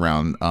cuts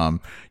around.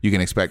 You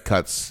can expect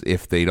cuts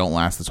if they don't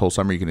last this whole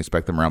summer. You can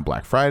expect them around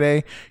Black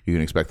Friday. You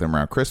can expect them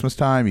around Christmas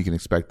time. You can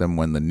expect them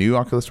when the new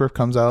Oculus Rift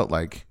comes out.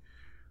 Like,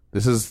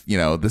 this is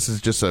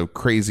just a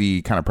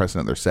crazy kind of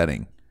precedent they're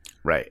setting.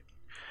 Right.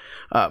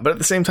 But at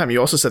the same time,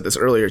 you also said this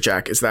earlier,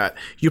 Jack, is that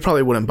you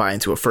probably wouldn't buy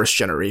into a first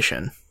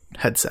generation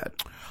headset.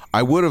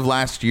 I would have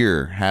last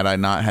year had I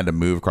not had to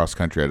move across the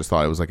country. I just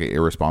thought it was like an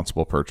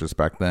irresponsible purchase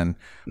back then.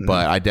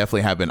 But I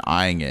definitely have been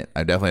eyeing it.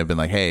 I definitely have been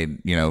like, hey,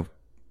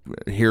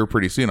 here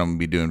pretty soon I'm going to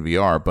be doing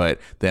VR.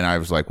 But then I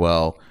was like,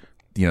 well,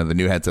 the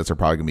new headsets are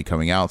probably going to be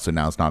coming out. So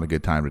now it's not a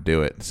good time to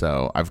do it.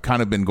 So I've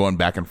kind of been going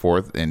back and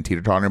forth and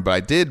teeter-tottering. But I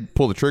did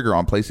pull the trigger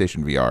on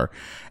PlayStation VR.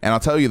 And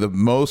I'll tell you, the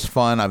most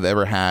fun I've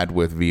ever had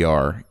with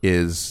VR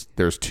is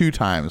there's 2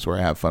 times where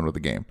I have fun with the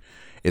game.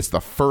 It's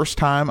the first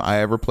time I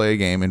ever play a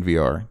game in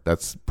VR.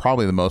 That's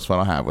probably the most fun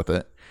I'll have with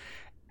it.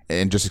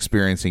 And just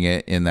experiencing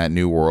it in that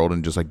new world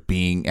and just like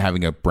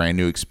having a brand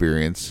new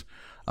experience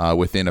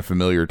within a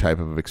familiar type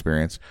of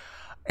experience.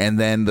 And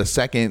then the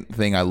second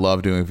thing I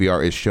love doing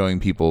VR is showing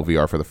people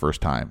VR for the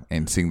first time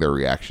and seeing their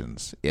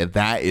reactions.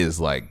 That is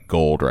like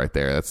gold right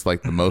there. That's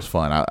like the most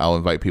fun. I'll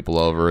invite people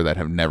over that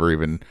have never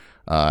even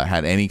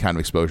had any kind of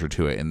exposure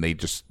to it, and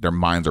their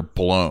minds are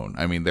blown.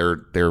 I mean, they're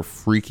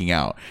freaking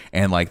out,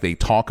 and like they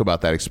talk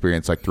about that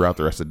experience like throughout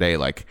the rest of the day.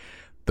 Like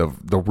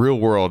the real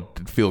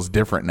world feels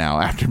different now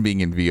after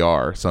being in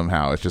VR.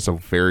 Somehow, it's just a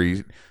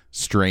very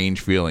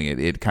strange feeling.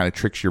 It kind of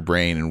tricks your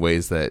brain in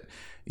ways that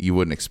you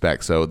wouldn't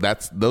expect. So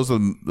those are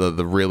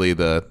the really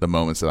the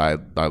moments that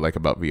I like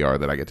about VR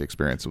that I get to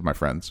experience with my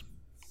friends.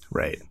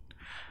 Right.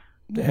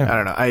 Yeah. I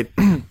don't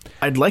know.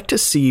 I'd like to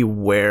see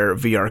where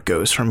VR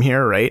goes from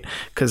here, right?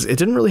 Because it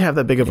didn't really have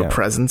that big of a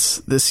presence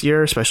this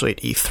year, especially at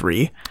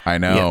E3. I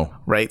know. Yeah,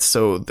 right?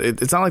 So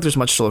it's not like there's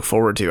much to look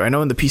forward to. I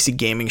know in the PC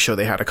gaming show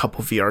they had a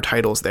couple VR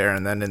titles there,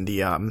 and then in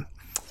the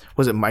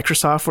was it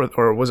Microsoft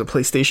or was it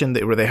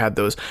PlayStation where they had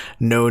those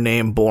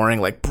no-name boring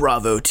like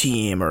Bravo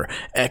Team or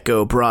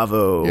Echo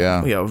Bravo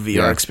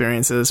VR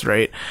experiences,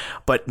 right?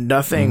 But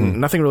nothing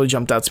really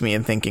jumped out to me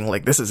in thinking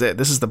like this is it.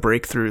 This is the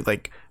breakthrough.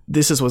 Like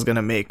this is what's going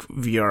to make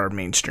VR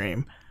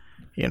mainstream.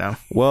 You know?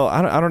 Well,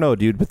 I don't know,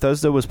 dude.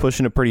 Bethesda was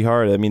pushing it pretty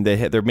hard. I mean,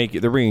 they're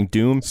bringing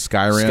Doom,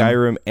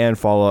 Skyrim, and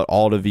Fallout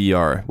all to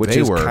VR, which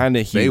is kind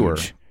of huge. They were.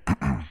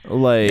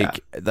 Like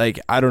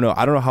I don't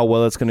know how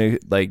well it's gonna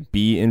like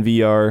be in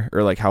VR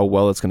or like how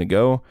well it's gonna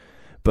go,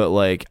 but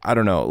like I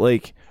don't know,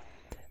 like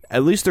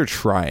at least they're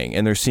trying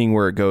and they're seeing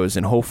where it goes,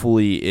 and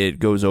hopefully it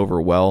goes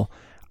over well.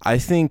 I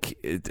think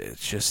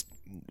it's just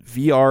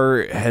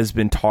VR has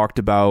been talked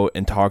about,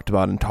 and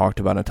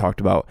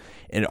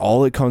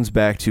all it comes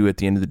back to at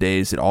the end of the day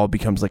is it all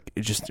becomes like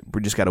we just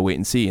got to wait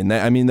and see, and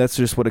that's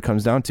just what it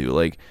comes down to.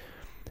 Like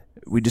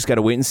we just got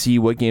to wait and see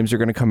what games are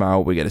going to come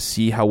out. We got to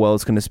see how well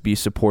it's going to be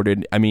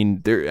supported. I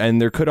mean,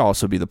 there could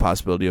also be the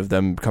possibility of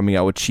them coming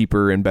out with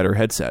cheaper and better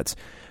headsets.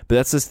 But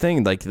that's this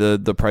thing, like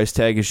the price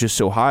tag is just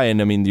so high,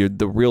 and I mean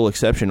the real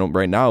exception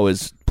right now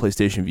is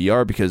PlayStation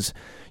VR, because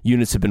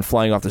units have been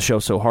flying off the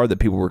shelf so hard that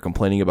people were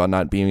complaining about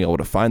not being able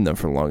to find them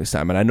for the longest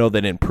time. And I know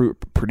they didn't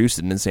produce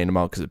an insane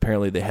amount because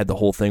apparently they had the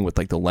whole thing with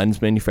like the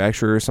lens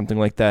manufacturer or something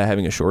like that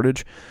having a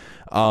shortage.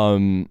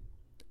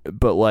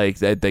 But like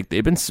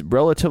they've been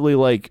relatively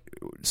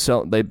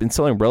they've been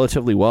selling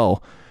relatively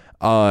well.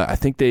 I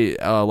think the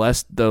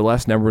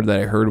last number that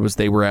I heard was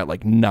they were at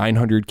like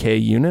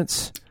 900K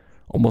units,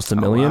 almost a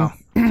million. Wow.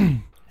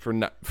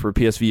 for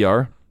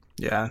PSVR.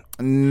 Yeah.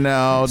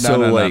 No.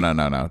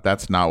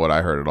 That's not what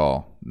I heard at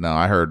all. No,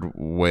 I heard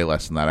way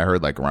less than that. I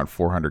heard like around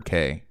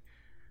 400K.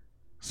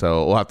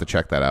 So we'll have to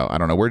check that out. I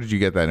don't know. Where did you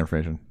get that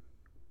information?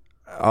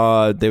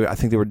 I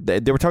think they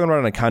were talking about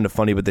it on Kind of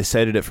Funny, but they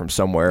cited it from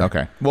somewhere.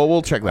 Okay. Well,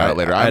 we'll check that out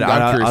later.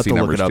 I'm curious to see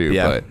numbers too.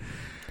 Yeah.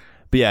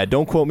 But yeah,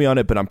 don't quote me on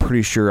it, but I'm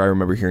pretty sure I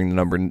remember hearing the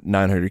number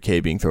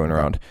 900K being thrown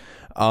around.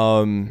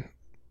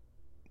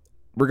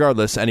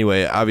 Regardless,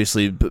 anyway,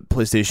 obviously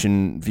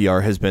PlayStation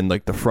VR has been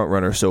like the front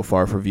runner so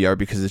far for VR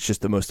because it's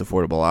just the most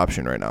affordable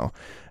option right now.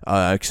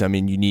 Because I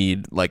mean, you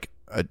need like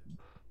a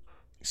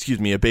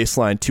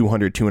baseline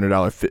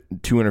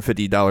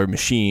 $250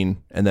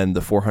 machine, and then the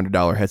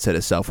 $400 headset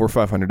itself, or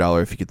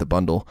 $500 if you get the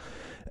bundle.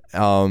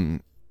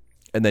 And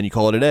then you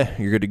call it a day.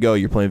 You're good to go.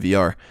 You're playing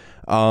VR.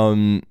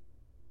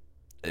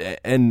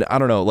 And I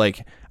don't know,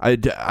 like I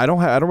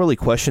don't really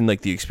question like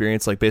the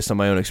experience, like based on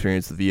my own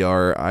experience with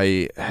VR.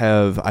 I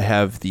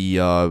have the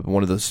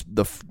one of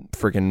the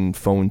freaking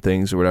phone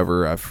things or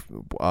whatever.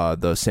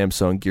 The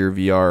Samsung Gear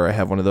VR. I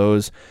have one of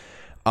those.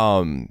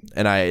 And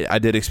I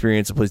did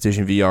experience a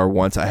PlayStation VR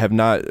once. I have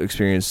not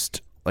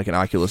experienced like an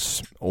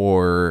Oculus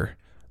or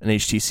an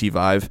HTC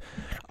Vive.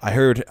 I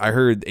heard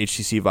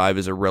HTC Vive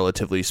is a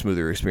relatively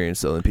smoother experience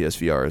though than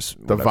PSVR's.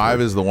 The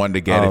Vive is the one to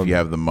get if you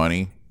have the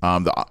money.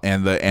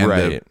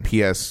 The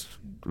PS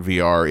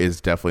VR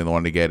is definitely the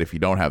one to get if you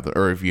don't have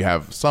or if you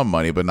have some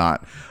money but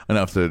not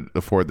enough to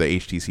afford the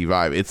HTC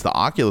Vive. It's the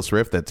Oculus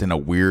Rift that's in a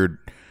weird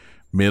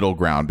middle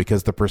ground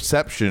because the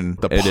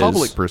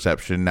public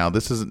perception, now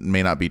this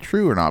may not be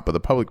true or not, but the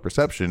public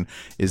perception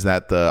is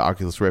that the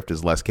Oculus Rift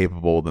is less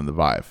capable than the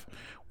Vive,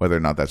 whether or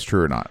not that's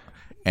true or not.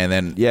 And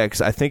then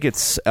because I think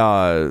it's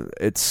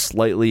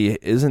slightly,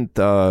 isn't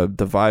the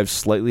Vive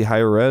slightly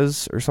higher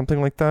res or something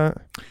like that?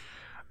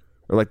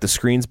 Or like the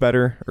screen's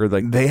better, or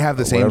like they have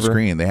the same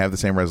screen, they have the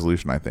same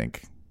resolution, I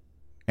think,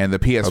 and the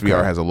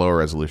PSVR has a lower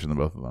resolution than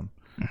both of them.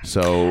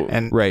 So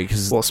right,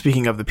 because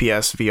speaking of the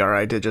PSVR,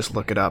 I did just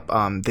look it up.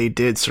 They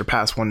did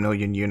surpass 1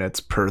 million units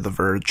per The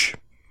Verge.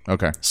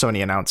 Okay,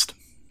 Sony announced.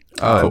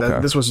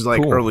 Okay. This was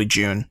like early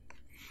June.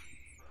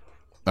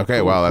 Okay,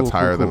 cool, wow, that's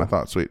higher than I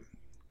thought. Sweet.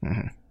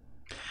 Mm-hmm.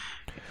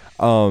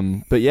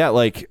 But yeah,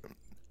 like.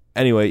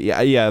 Anyway,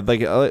 yeah,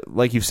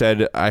 like you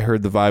said, I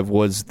heard the Vive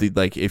was the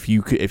like if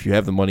you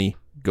have the money,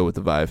 go with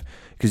the Vive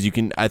because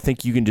I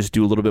think you can just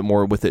do a little bit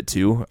more with it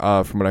too.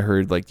 From what I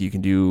heard, like you can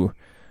do,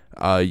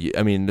 I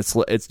mean it's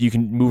you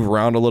can move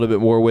around a little bit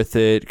more with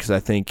it because I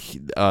think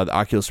the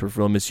Oculus Rift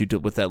limits you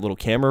with that little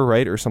camera,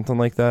 right, or something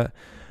like that.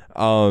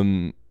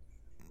 In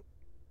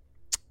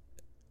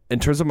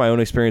terms of my own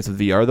experience with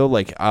VR though,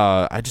 like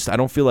I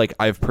don't feel like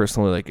I've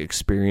personally like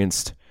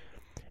experienced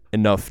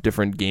enough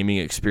different gaming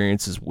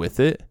experiences with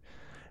it.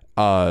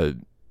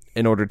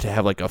 In order to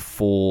have like a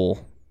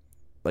full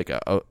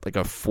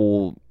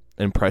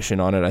impression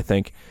on it. I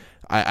think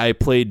I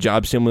played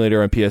Job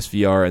Simulator on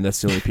PSVR, and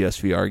that's the only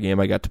PSVR game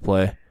I got to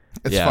play.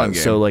 It's a fun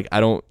game. So like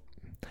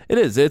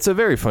it's a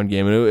very fun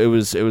game, and it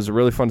was a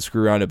really fun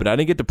screw around it. But I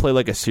didn't get to play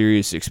like a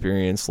serious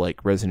experience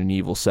like Resident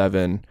Evil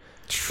 7.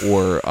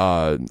 Or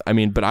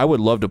but I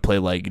would love to play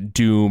like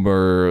Doom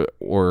or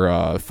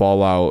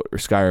Fallout or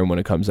Skyrim when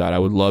it comes out. I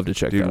would love to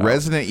check that out.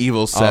 Resident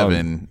Evil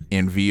 7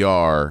 in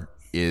VR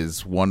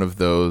is one of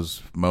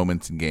those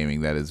moments in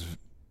gaming that is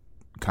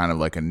kind of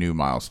like a new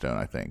milestone,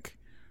 I think,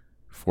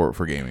 for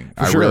gaming.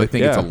 I really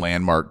think it's a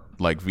landmark.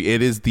 Like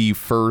it is the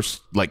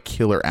first like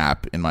killer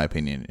app, in my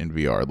opinion, in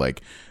VR.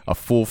 Like a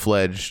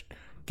full-fledged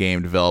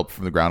game developed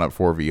from the ground up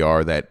for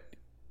VR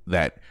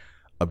that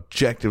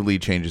objectively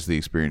changes the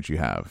experience you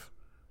have.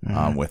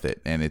 With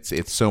it, and it's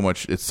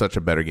such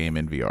a better game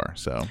in VR.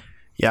 So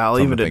yeah, I'll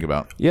even think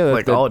about.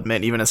 Yeah, I'll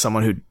admit, even as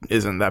someone who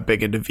isn't that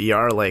big into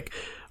VR, like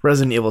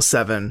Resident Evil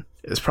 7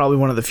 is probably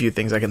one of the few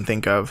things I can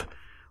think of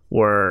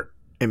where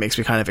it makes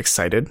me kind of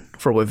excited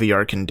for what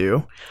VR can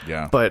do.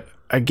 Yeah, but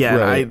again,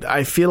 right.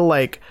 I feel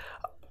like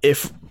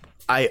if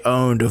I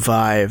owned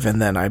Vive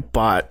and then I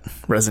bought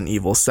Resident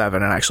Evil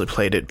 7 and actually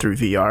played it through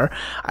VR,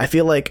 I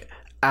feel like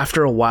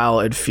after a while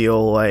it'd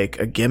feel like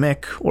a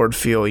gimmick, or it'd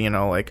feel,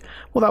 like,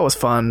 well, that was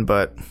fun,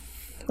 but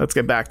let's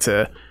get back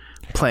to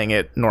playing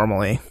it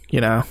normally,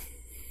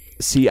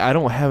 See, I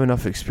don't have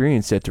enough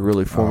experience yet to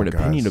really form an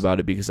opinion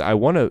about it, because I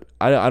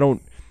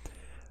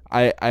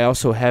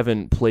also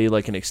haven't played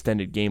like an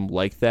extended game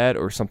like that,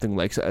 or something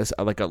like a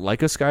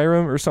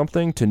Skyrim or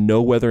something, to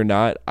know whether or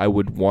not I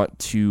would want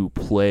to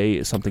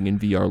play something in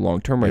VR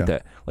long term like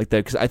that.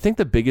 Because I think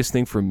the biggest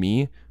thing for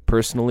me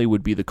personally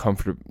would be the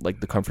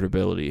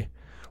comfortability.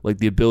 Like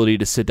the ability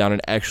to sit down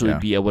and actually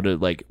be able to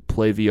like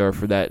play VR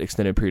for that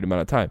extended period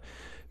amount of time.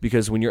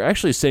 Because when you're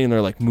actually sitting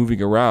there like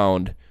moving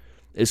around,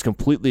 is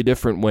completely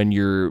different when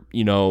you're,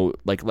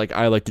 like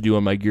I like to do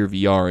on my Gear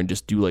VR and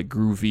just do like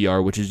Groove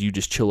VR, which is you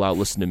just chill out,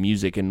 listen to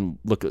music, and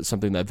look at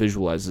something that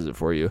visualizes it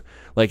for you.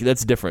 Like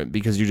that's different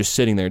because you're just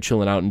sitting there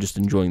chilling out and just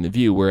enjoying the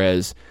view.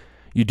 Whereas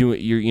you're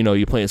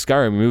playing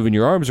Skyrim, you're moving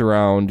your arms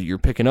around, you're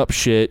picking up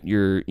shit,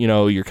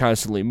 you're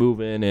constantly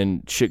moving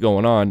and shit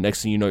going on.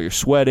 Next thing you know, you're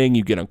sweating,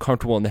 you get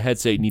uncomfortable in the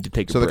headset, you need to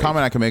take a break. So the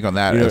comment I can make on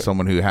that as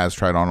someone who has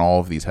tried on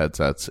all of these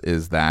headsets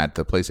is that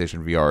the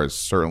PlayStation VR is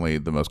certainly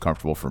the most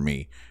comfortable for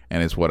me,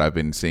 and it's what I've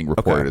been seeing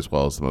reported as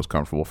well as the most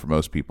comfortable for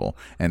most people,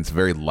 and it's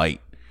very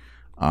light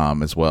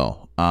as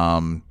well.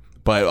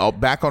 But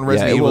back on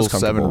Resident Evil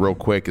 7 real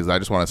quick, is I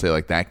just want to say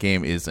like that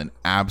game is an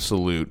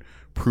absolute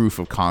proof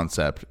of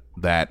concept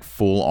that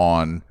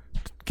full-on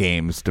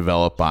games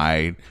developed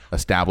by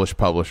established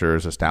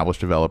publishers,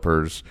 established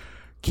developers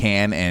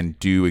can and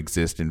do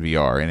exist in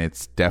VR, and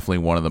it's definitely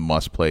one of the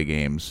must-play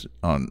games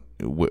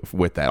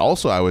with that.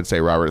 Also, I would say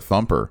Robert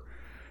Thumper.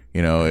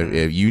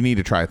 If you need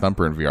to try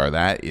Thumper in VR,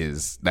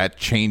 that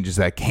changes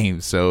that game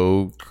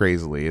so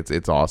crazily.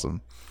 It's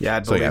awesome. Yeah,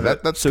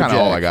 that's kind of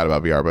all I got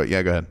about VR. But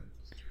yeah, go ahead,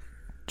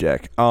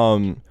 Jack.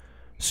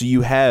 So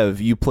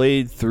you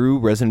played through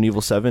Resident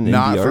Evil 7 in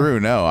Not VR? through,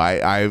 no.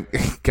 I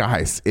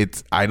guys,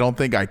 I don't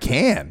think I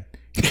can.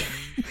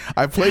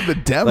 I played the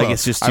demo. Like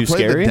it's just too I played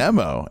scary? the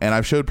demo, and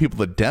I've showed people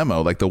the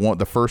demo, like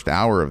the first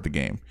hour of the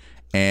game,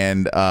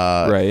 and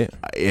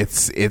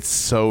it's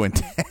so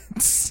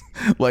intense.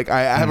 Like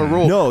I have a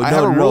rule. I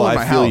have a rule in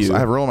my house. I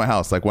have a rule in my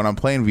house. Like when I'm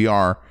playing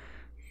VR,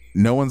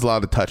 no one's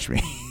allowed to touch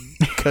me.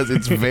 Because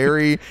it's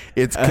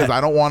because I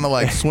don't want to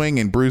like swing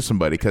and bruise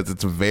somebody, because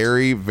it's a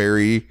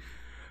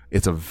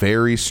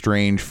very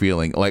strange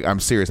feeling. Like, I'm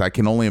serious. I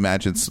can only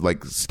imagine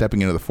like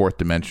stepping into the fourth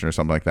dimension or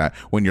something like that.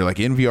 When you're like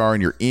in VR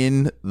and you're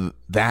in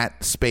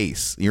that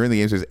space, you're in the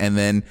game space, and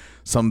then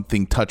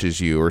something touches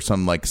you, or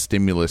some like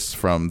stimulus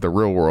from the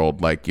real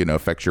world, like,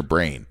 affects your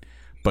brain.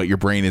 But your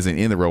brain isn't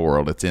in the real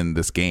world. It's in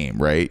this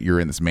game, right? You're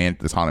in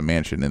this haunted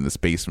mansion in this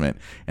basement,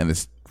 and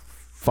this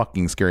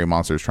fucking scary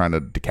monster is trying to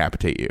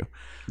decapitate you.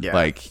 Yeah.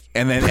 Like,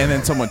 and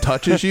then someone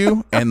touches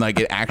you, and like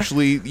it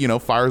actually,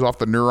 fires off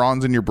the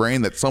neurons in your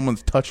brain that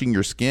someone's touching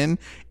your skin.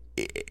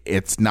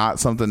 It's not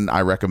something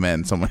I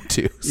recommend someone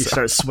do. You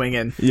start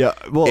swinging. Yeah,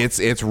 well,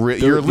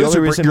 your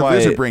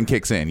lizard brain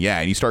kicks in. Yeah,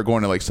 and you start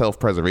going to like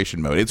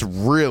self-preservation mode. It's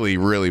really,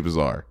 really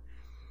bizarre.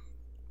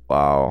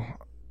 Wow.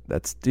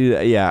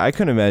 Yeah, I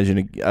couldn't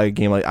imagine a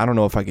game like, I don't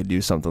know if I could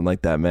do something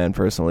like that, man,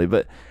 personally.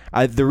 But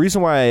the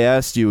reason why I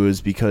asked you is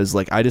because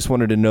like I just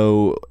wanted to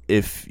know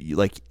if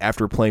like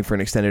after playing for an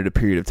extended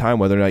period of time,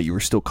 whether or not you were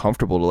still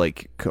comfortable to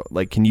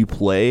like can you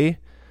play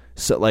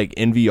like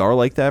in VR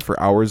like that for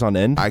hours on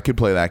end? I could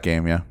play that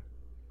game,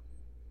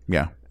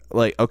 yeah.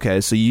 Like, okay,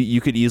 so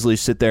you could easily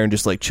sit there and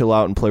just like chill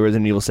out and play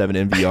Resident Evil 7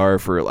 in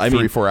VR for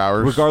 3-4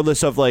 hours,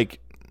 regardless of like,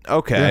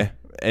 okay. Yeah.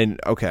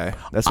 And okay,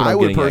 that's what I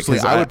would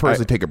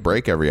personally take a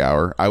break every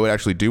hour. I would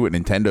actually do what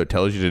Nintendo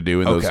tells you to do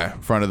in those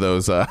front of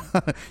those,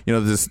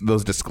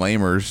 those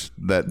disclaimers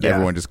that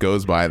everyone just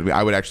goes by.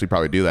 I would actually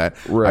probably do that.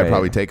 Right. I'd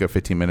probably take a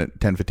 15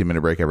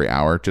 minute break every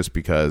hour, just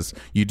because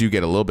you do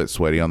get a little bit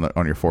sweaty on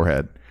your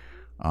forehead.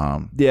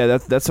 Yeah,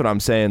 that's what I'm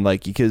saying.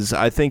 Like, because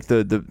I think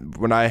the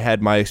when I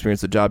had my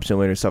experience with Job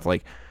Simulator and stuff,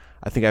 like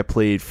I think I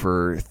played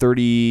for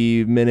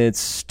 30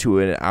 minutes to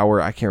an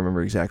hour. I can't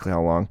remember exactly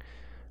how long.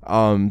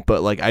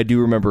 But like I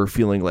do remember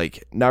feeling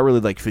like not really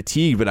like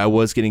fatigued, but I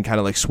was getting kind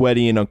of like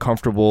sweaty and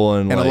uncomfortable,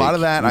 and a like, lot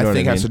of that you know I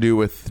think what has to do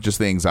with just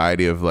the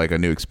anxiety of like a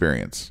new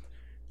experience,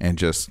 and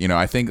just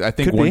I think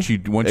Could once be.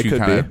 you It could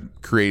kind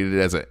of create it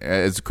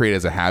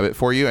as a habit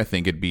for you, I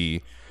think it'd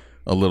be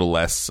a little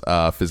less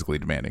physically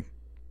demanding.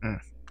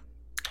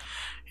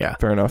 Yeah.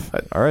 Fair enough.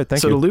 All right,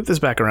 thank So you. to loop this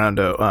back around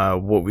to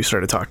what we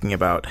started talking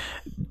about,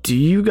 do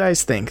you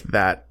guys think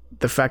that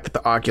the fact that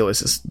the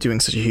Oculus is doing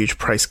such a huge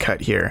price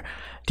cut here,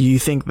 do you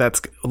think that's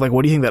like,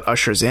 what do you think that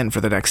ushers in for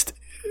the next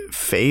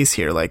phase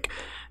here? Like,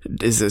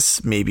 is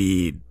this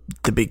maybe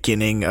the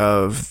beginning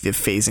of the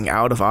phasing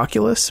out of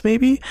Oculus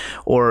maybe?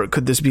 Or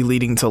could this be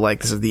leading to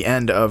like, this is the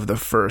end of the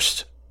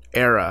first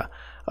era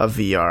of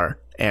VR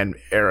and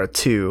era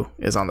 2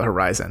 is on the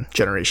horizon,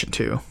 generation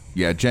 2?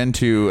 Yeah, Gen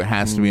 2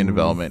 has to be in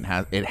development.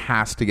 It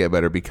has to get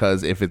better,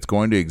 because if it's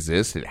going to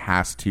exist, it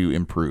has to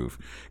improve,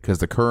 because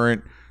the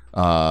current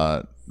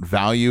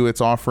value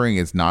it's offering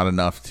is not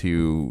enough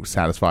to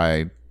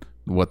satisfy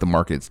what the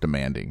market's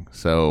demanding.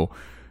 So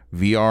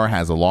VR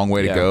has a long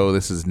way to go.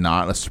 This is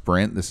not a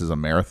sprint. This is a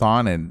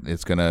marathon, and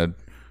the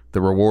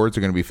rewards are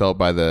going to be felt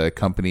by the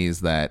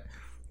companies that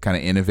kind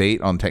of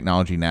innovate on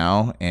technology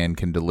now and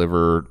can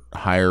deliver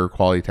higher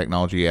quality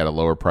technology at a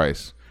lower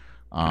price.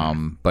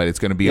 But it's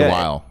going to be a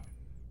while.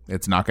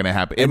 It's not going to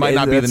happen. It might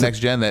not be the next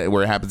gen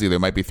where it happens either. It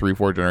might be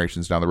 3-4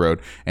 generations down the road,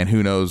 and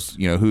who knows,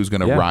 who's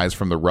going to rise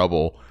from the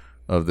rubble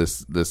of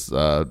this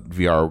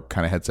VR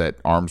kind of headset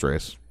arms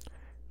race.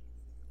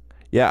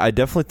 Yeah, I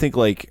definitely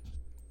think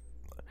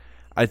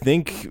I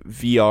think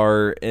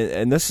VR,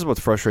 and this is what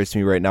frustrates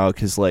me right now,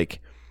 because like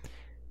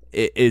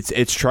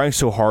it's trying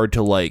so hard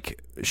to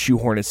like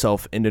shoehorn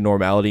itself into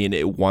normality, and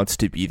it wants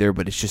to be there,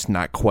 but it's just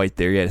not quite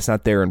there yet. It's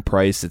not there in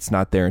price. It's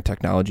not there in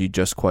technology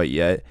just quite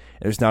yet.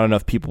 There's not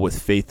enough people with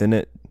faith in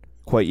it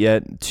quite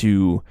yet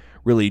to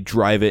really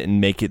drive it and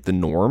make it the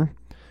norm.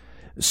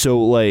 So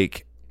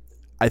like,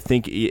 I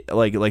think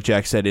like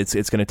Jack said, it's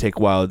going to take a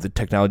while. The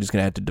technology is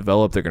going to have to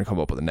develop. They're going to come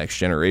up with the next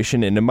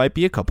generation, and it might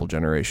be a couple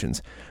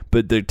generations,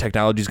 but the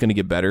technology is going to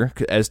get better,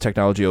 as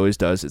technology always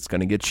does. It's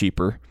going to get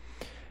cheaper.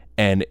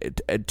 And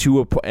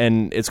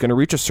and it's going to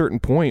reach a certain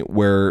point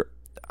where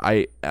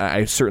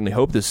I certainly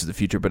hope this is the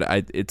future, but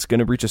it's going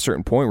to reach a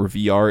certain point where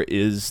VR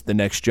is the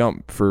next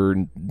jump for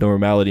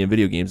normality in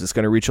video games. It's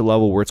going to reach a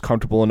level where it's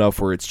comfortable enough,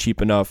 where it's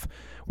cheap enough,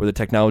 where the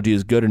technology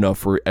is good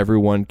enough, where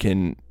everyone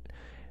can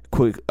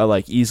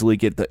easily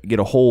get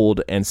a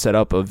hold and set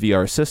up a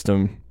VR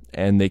system,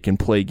 and they can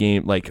play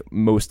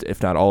most,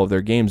 if not all, of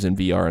their games in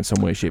VR in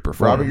some way, shape, or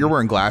form. Robert, you're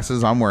wearing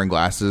glasses. I'm wearing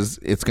glasses.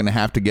 It's going to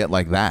have to get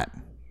like that.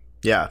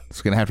 Yeah.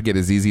 It's going to have to get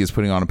as easy as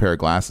putting on a pair of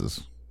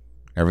glasses.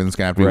 Everything's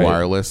going to have to be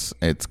wireless.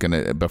 It's going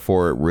to,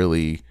 before it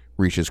really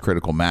reaches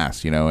critical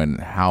mass, and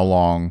how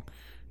long,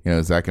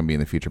 is that going to be in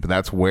the future? But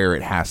that's where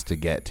it has to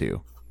get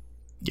to.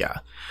 Yeah.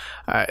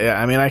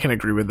 I mean, I can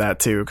agree with that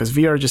too, because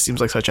VR just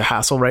seems like such a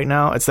hassle right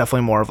now. It's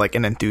definitely more of like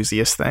an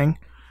enthusiast thing.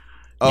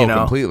 Oh,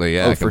 completely.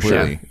 Yeah, for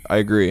completely. sure. I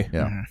agree.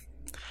 Yeah.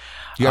 Mm-hmm.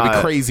 You got to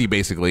be crazy,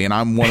 basically, and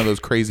I'm one of those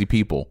crazy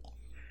people.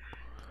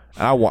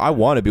 I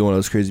want to be one of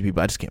those crazy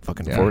people. I just can't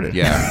fucking afford it.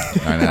 Yeah,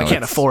 I know. I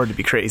can't afford to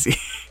be crazy.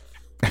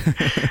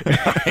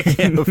 I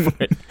can't afford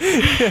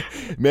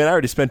it. Man, I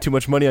already spent too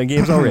much money on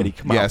games already.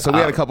 Come on. Yeah, so we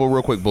had a couple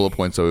real quick bullet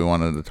points that we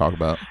wanted to talk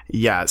about.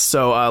 Yeah,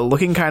 so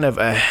looking kind of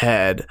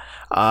ahead,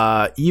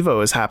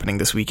 EVO is happening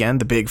this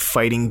weekend, the big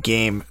fighting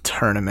game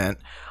tournament.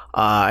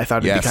 I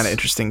thought it'd be kind of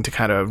interesting to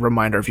kind of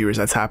remind our viewers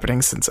that's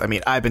happening, since, I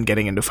mean, I've been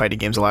getting into fighting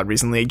games a lot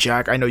recently.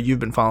 Jack, I know you've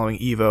been following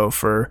EVO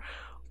for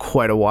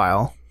quite a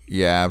while.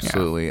 Yeah,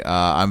 absolutely. Yeah.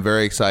 I'm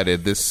very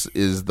excited. This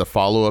is the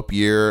follow-up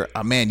year.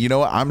 Man, you know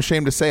what? I'm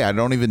ashamed to say I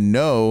don't even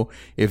know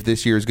if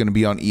this year is going to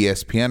be on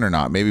ESPN or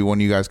not. Maybe one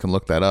of you guys can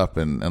look that up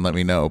and let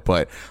me know.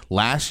 But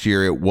last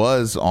year it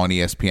was on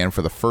ESPN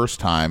for the first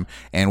time.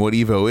 And what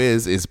EVO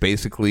is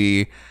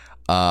basically,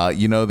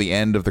 the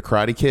end of the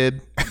Karate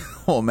Kid.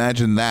 Well,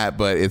 imagine that,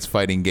 but it's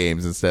fighting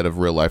games instead of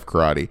real life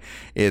karate.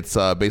 It's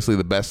basically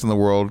the best in the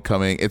world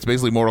coming. It's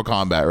basically Mortal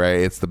Kombat, right?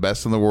 It's the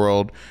best in the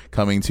world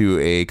coming to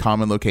a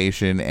common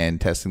location and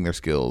testing their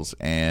skills,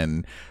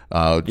 and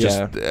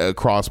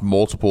across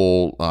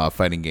multiple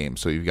fighting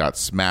games. So you've got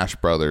Smash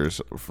Brothers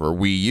for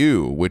Wii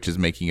U, which is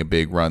making a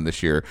big run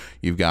this year.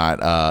 You've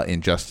got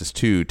Injustice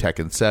 2,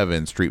 Tekken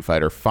 7, Street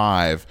Fighter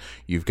 5.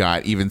 You've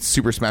got even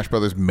Super Smash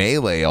Brothers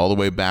Melee all the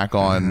way back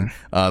on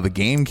the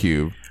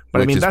GameCube.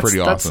 But I mean, that's pretty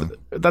awesome.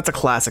 That's a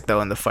classic, though,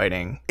 in the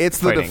fighting. It's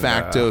the de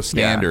facto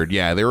standard.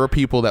 Yeah, there are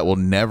people that will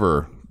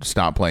never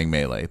stop playing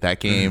Melee. That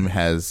game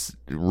has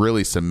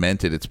really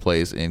cemented its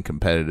place in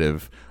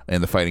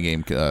the fighting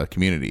game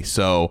community.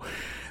 So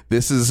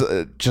this is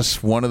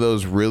just one of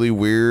those really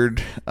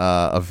weird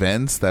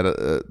events that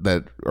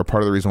are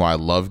part of the reason why I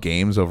love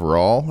games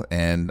overall,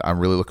 and I'm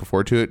really looking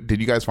forward to it. Did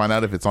you guys find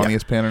out if it's on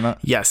ESPN or not?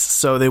 Yes.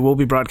 So they will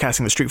be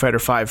broadcasting the Street Fighter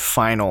V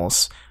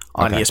finals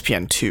on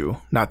ESPN 2,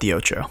 not the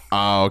Ocho.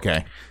 Oh,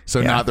 okay.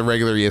 So not the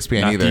regular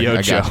ESPN not either. The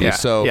Ocho. I got you.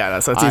 Yeah.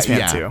 So that's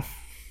ESPN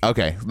 2.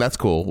 Okay, that's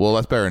cool. Well,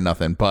 that's better than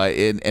nothing. But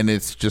and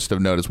it's just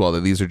of note as well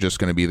that these are just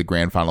going to be the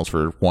grand finals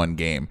for one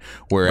game.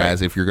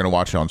 Whereas if you're going to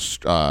watch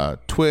it on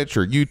Twitch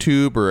or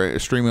YouTube or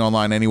streaming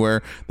online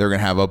anywhere, they're going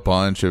to have a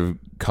bunch of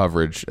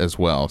coverage as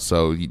well.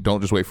 So you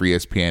don't just wait for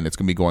ESPN. It's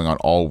going to be going on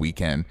all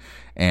weekend.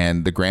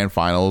 And the grand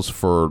finals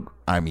for,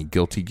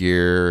 Guilty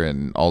Gear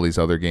and all these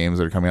other games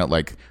that are coming out,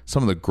 like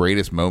some of the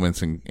greatest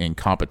moments in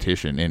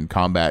competition, in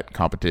combat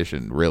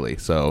competition, really.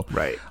 So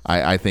Right.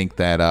 I think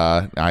that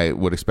I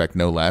would expect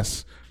no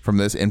less from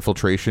this.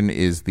 Infiltration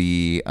is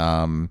the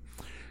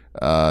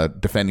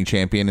defending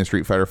champion in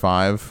Street Fighter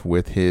V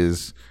with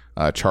his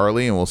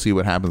Charlie, and we'll see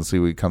what happens, see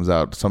what comes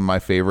out. Some of my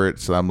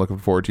favorites I'm looking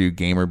forward to: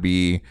 Gamer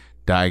B,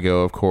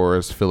 Daigo, of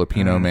course,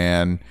 Filipino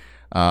Man,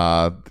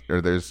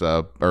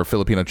 or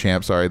Filipino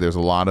Champ. Sorry, there's a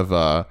lot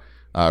of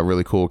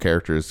really cool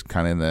characters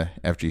kind of in the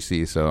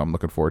FGC, so I'm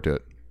looking forward to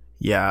it.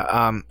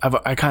 Yeah,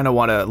 I kind of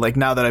want to, like,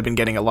 now that I've been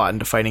getting a lot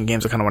into fighting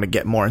games, I kind of want to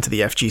get more into the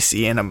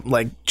FGC, and I'm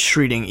like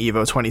treating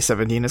EVO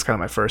 2017 as kind of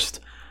my first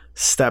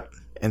step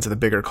into the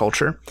bigger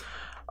culture.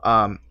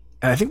 And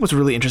I think what's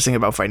really interesting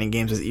about fighting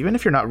games is even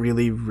if you're not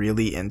really,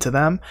 really into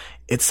them,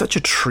 it's such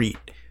a treat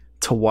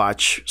to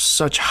watch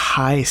such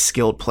high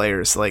skilled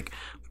players like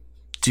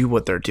do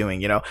what they're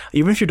doing,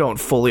 even if you don't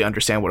fully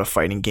understand what a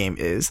fighting game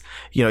is,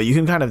 you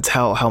can kind of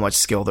tell how much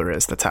skill there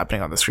is that's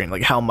happening on the screen,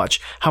 like how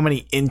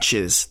many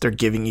inches they're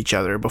giving each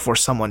other before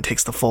someone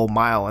takes the full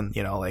mile and,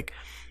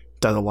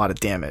 does a lot of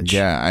damage.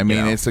 Yeah.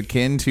 It's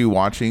akin to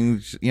watching,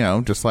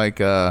 just like,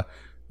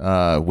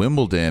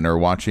 Wimbledon or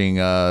watching,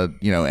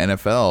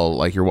 NFL,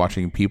 like you're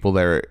watching people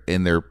that are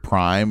in their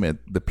prime at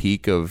the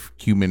peak of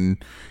human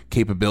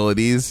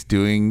capabilities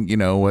doing,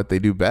 what they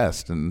do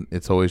best. And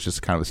it's always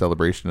just kind of a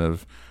celebration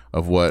of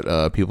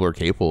what people are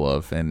capable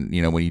of. And,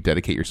 when you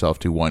dedicate yourself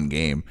to one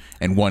game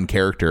and one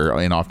character,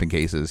 in often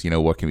cases,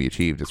 what can be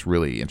achieved. It's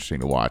really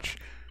interesting to watch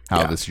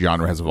how this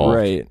genre has evolved.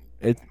 Right.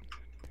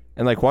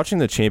 And like watching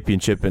the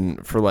championship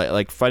and for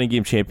like fighting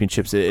game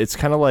championships, it's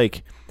kind of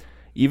like,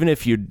 even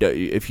if you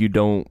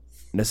don't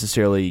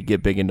necessarily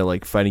get big into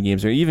like fighting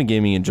games or even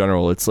gaming in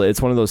general, it's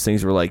one of those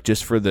things where like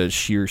just for the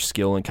sheer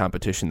skill and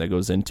competition that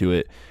goes into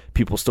it,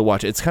 people still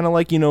watch it. It's kind of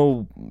like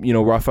Rafael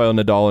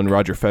Nadal and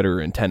Roger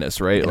Federer in tennis,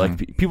 right? Yeah.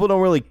 Like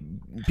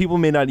people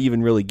may not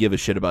even really give a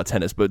shit about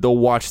tennis, but they'll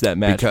watch that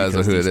match because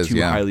of who these it is.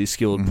 Two highly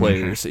skilled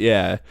players,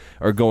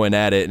 are going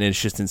at it, and it's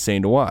just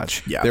insane to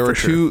watch. Yeah, there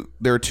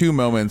are two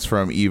moments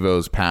from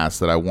Evo's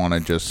past that I want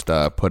to just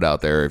put out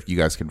there. If you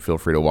guys can feel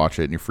free to watch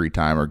it in your free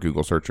time or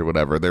Google search or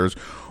whatever. There's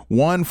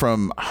one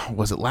from,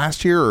 was it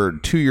last year or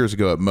 2 years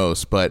ago at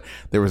most? But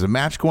there was a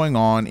match going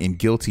on in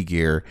Guilty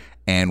Gear,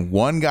 and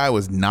one guy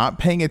was not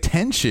paying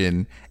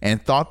attention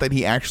and thought that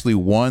he actually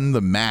won the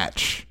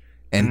match.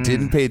 And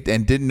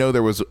didn't know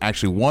there was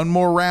actually one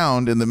more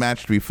round in the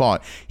match to be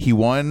fought. He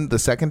won the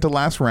second to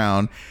last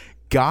round,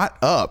 got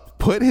up,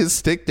 put his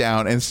stick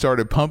down, and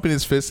started pumping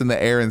his fist in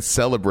the air and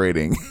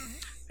celebrating.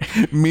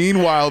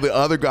 Meanwhile, the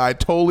other guy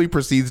totally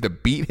proceeds to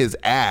beat his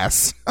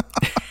ass.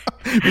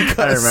 Because,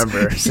 I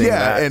remember seeing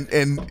that.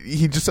 and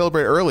he just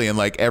celebrated early, and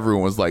like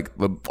everyone was like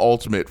the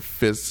ultimate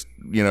fist,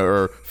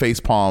 or face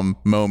palm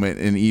moment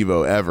in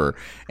Evo ever,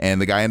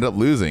 and the guy ended up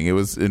losing. It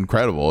was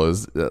incredible. It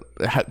was,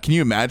 can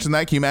you imagine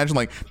that? Can you imagine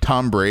like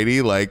Tom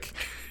Brady, like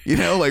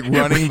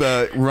running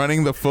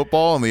the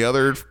football and the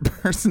other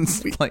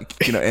person's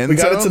like end we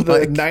got zone? it to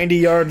the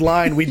 90-yard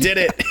line. We did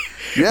it.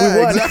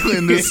 Yeah, exactly.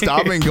 And just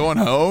stopping, going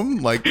home,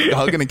 like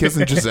hugging and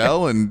kissing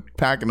Giselle and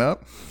packing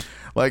up.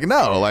 Like,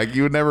 no, like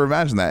you would never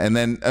imagine that.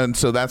 And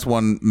so that's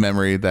one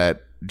memory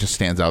that just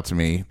stands out to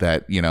me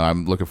that,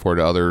 I'm looking forward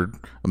to other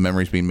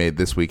memories being made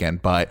this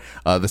weekend. But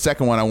the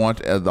second one I want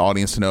the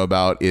audience to know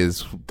about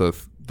is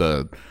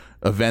the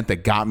event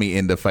that got me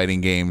into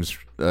fighting games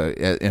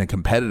in a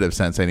competitive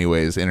sense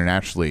anyways,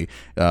 internationally.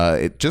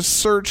 Just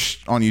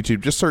search on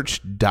YouTube, just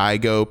search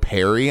Daigo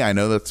Parry. I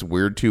know that's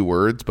weird, two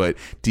words, but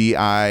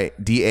Daigo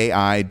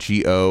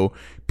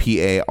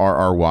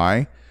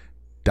Parry.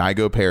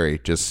 Daigo Parry.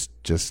 Just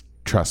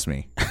trust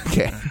me.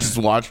 Okay. Just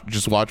watch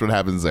what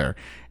happens there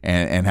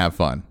and have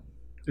fun.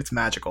 It's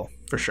magical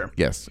for sure.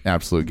 Yes,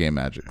 absolute game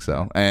magic.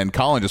 So, and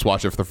Colin just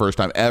watched it for the first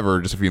time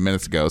ever just a few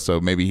minutes ago, so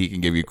maybe he can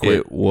give you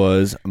It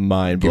was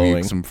mind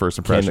blowing. Some first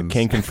impressions.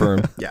 Can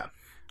confirm. Yeah.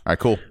 All right,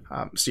 cool.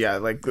 So yeah,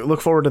 like look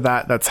forward to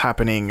that. That's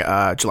happening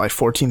July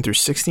 14 through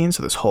 16.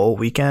 So this whole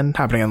weekend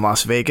happening in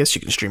Las Vegas.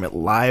 You can stream it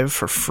live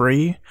for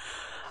free.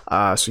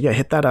 So yeah,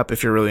 hit that up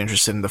if you're really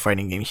interested in the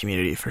fighting game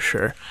community for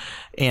sure.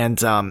 And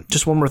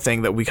just one more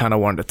thing that we kind of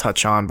wanted to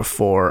touch on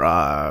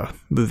before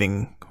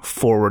moving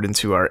forward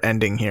into our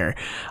ending here.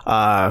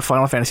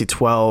 Final Fantasy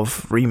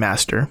 12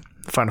 remaster,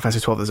 Final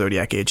Fantasy 12 The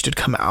Zodiac Age, did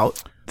come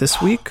out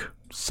this week.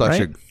 Such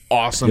an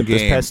awesome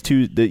game. This past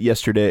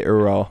yesterday,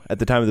 or at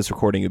the time of this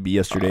recording, it'd be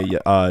yesterday,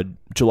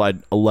 July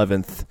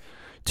 11th,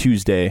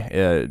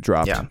 Tuesday,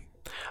 dropped. Yeah.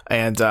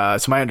 And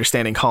so my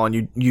understanding,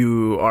 Colin,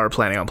 you are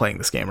planning on playing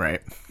this game,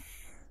 right?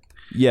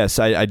 Yes,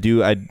 I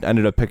do. I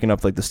ended up picking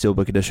up like the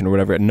Steelbook edition or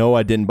whatever. No,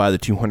 I didn't buy the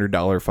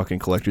 $200 fucking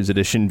collector's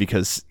edition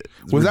because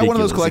was that one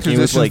of those collector's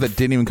editions that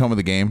didn't even come with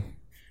the game?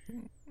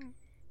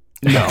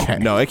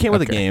 No, it came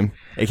with a game.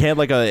 It came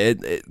like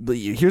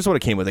here's what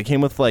it came with. It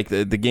came with like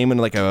the game in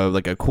like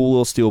a cool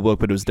little steelbook,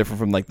 but it was different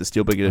from like the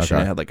steelbook edition.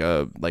 Okay. It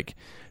had like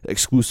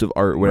exclusive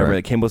art, whatever. Right.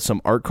 It came with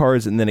some art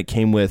cards, and then it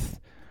came with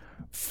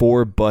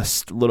 4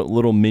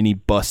 little mini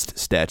bust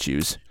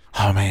statues.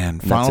 Oh man,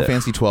 Final it.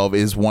 Fantasy 12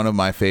 is one of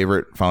my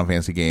favorite Final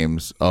Fantasy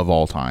games of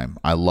all time.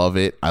 I love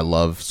it. I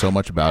love so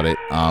much about it.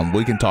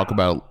 We can talk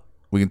about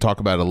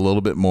it a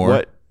little bit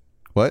more.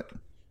 What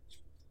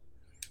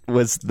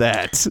was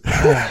that?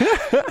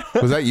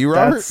 was that? You,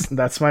 Robert?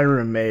 That's my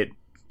roommate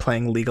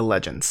playing League of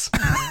Legends.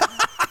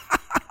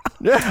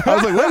 I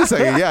was like, wait a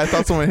second. Yeah, I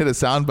thought someone hit a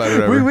sound bite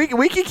or whatever.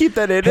 we can keep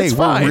that in. Hey, it's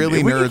we're fine.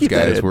 really We can nerds, keep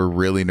that guys. in. We're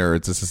really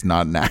nerds. This is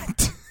not an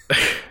act.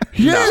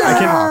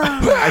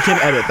 I can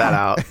edit that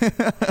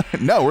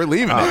out. No, we're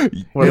leaving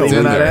it. We're It's leaving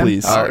in that there, in?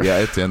 please. Oh, yeah,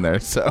 it's in there.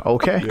 So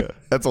Okay.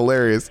 that's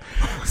hilarious.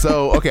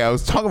 So, okay, I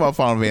was talking about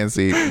Final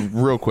Fantasy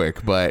real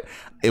quick, but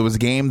it was a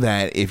game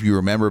that, if you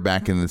remember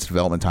back in its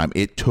development time,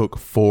 it took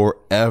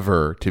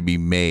forever to be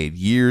made.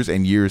 Years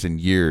and years and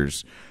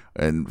years.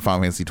 And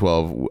Final Fantasy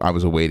 12, I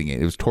was awaiting it.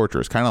 It was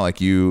torturous, kind of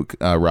like you,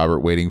 Robert,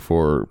 waiting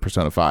for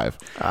Persona 5.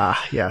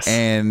 Yes.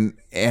 And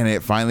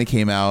it finally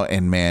came out,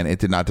 and man, it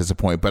did not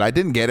disappoint. But I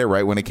didn't get it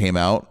right when it came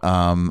out.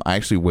 I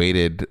actually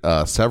waited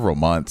several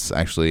months,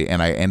 actually,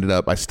 and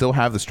I still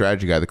have the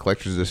strategy guide, the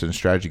collector's edition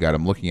strategy guide.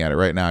 I'm looking at it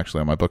right now,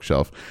 actually, on my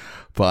bookshelf.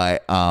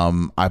 But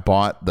I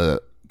bought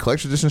the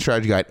collector's edition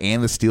strategy guide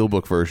and the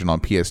steelbook version on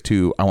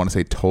PS2. I want to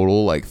say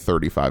total like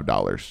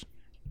 $35.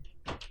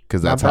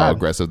 Because that's how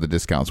aggressive the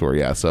discounts were,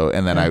 yeah. So,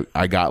 and then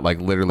I got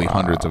like literally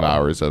hundreds of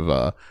hours of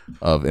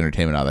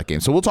entertainment out of that game.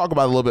 So we'll talk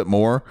about it a little bit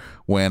more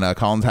when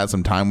Colin's had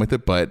some time with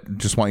it. But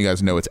just want you guys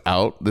to know it's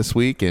out this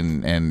week,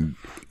 and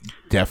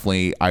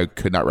definitely I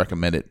could not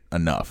recommend it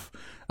enough.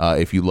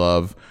 If you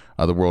love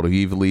the world of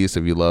Ivalice,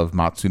 if you love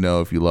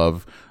Matsuno, if you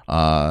love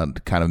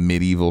kind of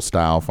medieval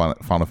style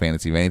Final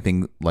Fantasy, if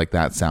anything like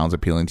that sounds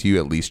appealing to you,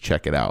 at least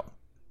check it out.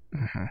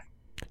 Mm-hmm.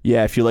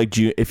 Yeah, if you like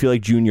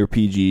junior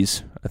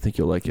PGs, I think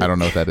you'll like it. I don't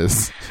know what that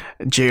is.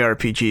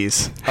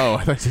 JRPGs. Oh,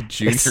 I thought it said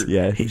junior.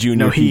 Yeah,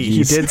 junior PGs.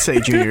 He did say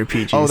junior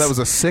PGs. Oh, that was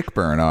a sick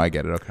burn. Oh, I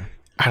get it. Okay.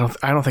 I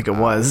don't think it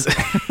was.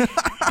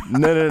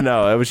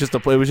 No. It was just a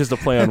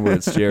play on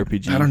words.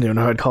 JRPG. I don't even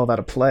know how I'd call that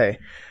a play.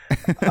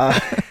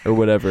 Or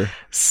whatever.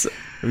 So,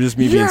 It was just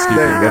me being stupid.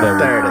 Whatever.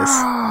 there it is.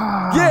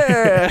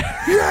 Yeah.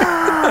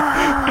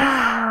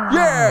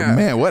 Yeah.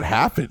 Man, what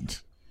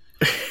happened?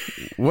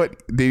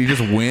 What did he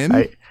just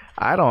win?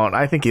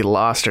 I think he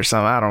lost or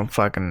something. I don't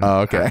fucking.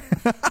 Oh, okay.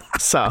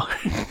 So.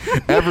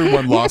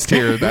 Everyone lost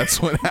here. That's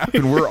what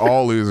happened. We're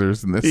all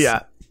losers in this.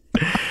 Yeah.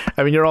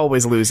 I mean, you're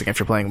always losing if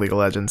you're playing League of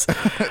Legends.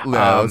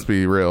 Let's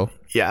be real.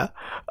 Yeah.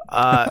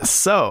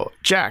 So,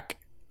 Jack,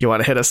 you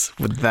want to hit us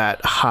with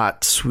that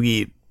hot,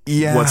 sweet.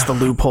 Yeah. What's the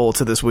loophole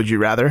to this? Would you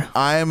rather?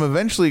 I am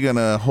eventually going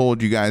to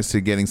hold you guys to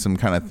getting some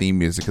kind of theme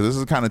music, because this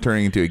is kind of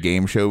turning into a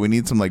game show. We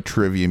need some like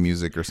trivia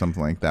music or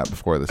something like that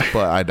before this,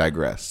 but I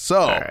digress. So,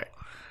 all right.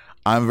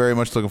 I'm very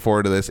much looking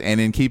forward to this.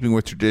 And in keeping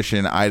with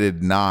tradition, I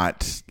did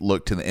not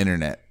look to the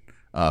internet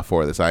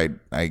for this. I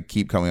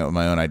keep coming up with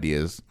my own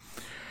ideas,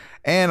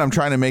 and I'm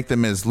trying to make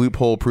them as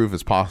loophole proof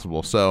as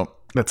possible. So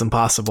that's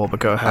impossible, but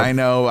go ahead. I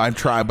know I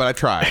try, but I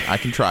try. I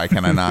can try.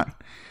 Can I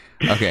not?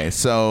 Okay.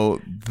 So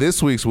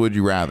this week's Would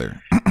You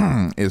Rather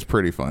is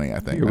pretty funny, I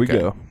think. Here we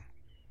go.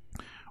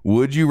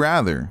 Would you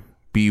rather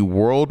be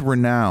world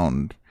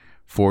renowned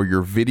for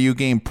your video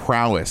game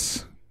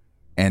prowess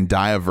and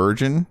die a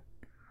virgin?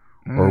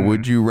 Or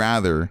would you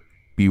rather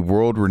be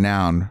world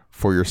renowned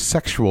for your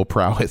sexual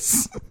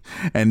prowess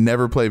and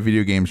never play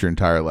video games your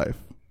entire life?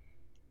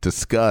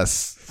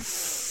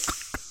 Discuss.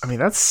 I mean,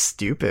 that's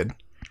stupid.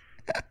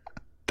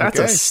 That's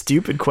a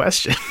stupid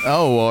question.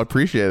 Oh, well, I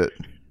appreciate it.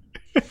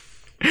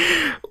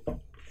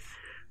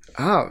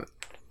 I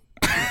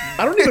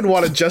don't even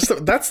want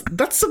to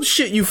that's some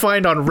shit you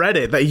find on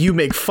Reddit that you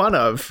make fun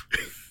of.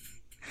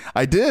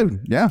 I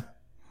did, yeah.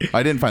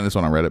 I didn't find this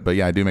one on Reddit, but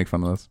yeah, I do make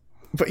fun of this.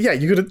 But yeah,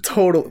 you could have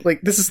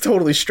this is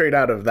totally straight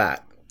out of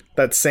that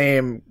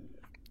same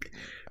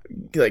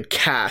like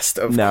cast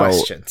of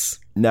questions.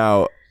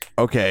 Now,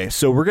 okay,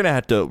 so we're gonna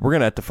have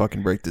to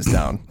fucking break this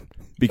down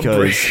because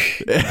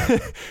I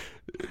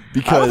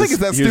don't think it's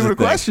that stupid a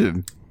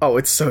question. Oh,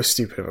 it's so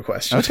stupid of a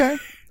question. Okay,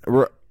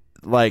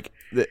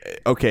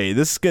 okay,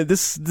 this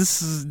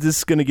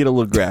is gonna get a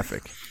little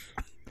graphic,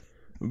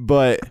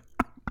 but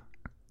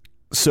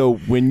so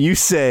when you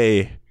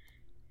say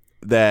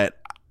that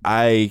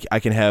I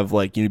can have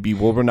be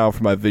world renowned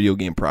for my video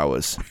game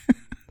prowess,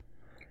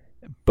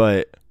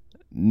 but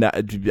not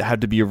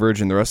have to be a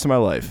virgin the rest of my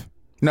life.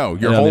 No,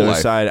 your whole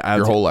life.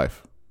 Your whole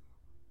life,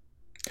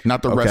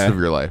 not the rest of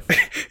your life.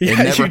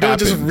 Yeah, you don't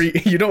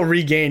just you don't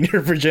regain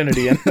your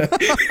virginity and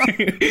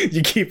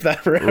you keep that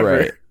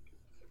forever.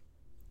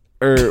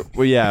 Right.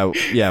 Well,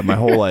 yeah, my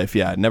whole life.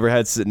 Yeah, never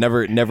had sex,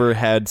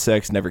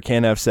 never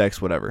can have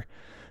sex, whatever.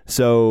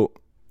 So.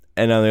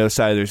 And on the other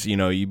side, there's,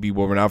 you'd be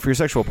world renowned for your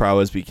sexual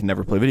prowess, but you can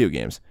never play video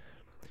games.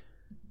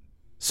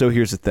 So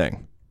here's the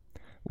thing.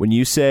 When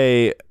you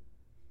say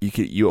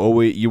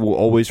you will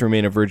always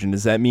remain a virgin.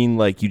 Does that mean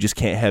like you just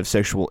can't have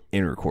sexual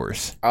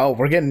intercourse? Oh,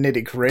 we're getting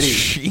nitty gritty.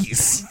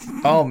 Jeez.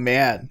 Oh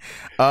man.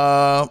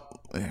 I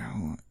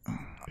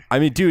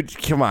mean, dude,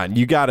 come on.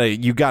 You gotta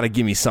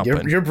give me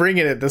something. You're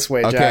bringing it this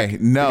way, Jack. Okay.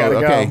 No. You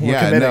gotta Okay. go. We're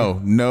Yeah.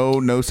 committing.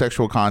 No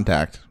sexual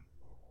contact.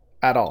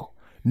 At all.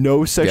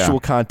 No sexual Yeah.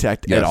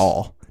 contact Yes. at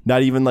all.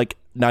 Not even like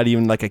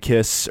a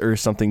kiss or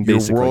something You're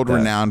basic world like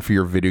that. renowned for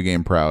your video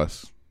game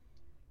prowess.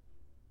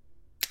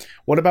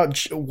 What about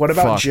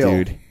Fuck, Jill?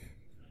 dude.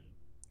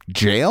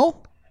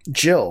 Jail?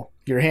 Jill,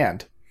 your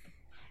hand.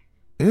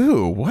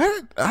 Ew,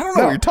 what? I don't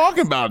know what you're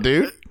talking about,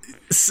 dude.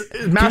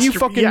 Can you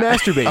fucking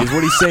masturbate? Is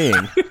what he's saying.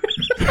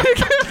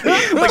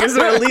 Like, is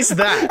there at least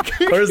that,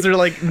 or is there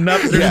like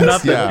there's Yes,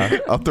 nothing? yeah.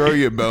 I'll throw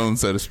you a bone,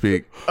 so to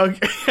speak. Okay,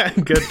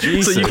 good. So you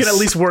Jesus. can at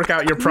least work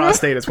out your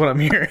prostate. Is what I'm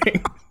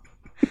hearing.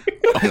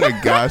 Oh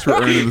my gosh,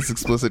 we're earning this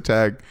explicit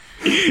tag.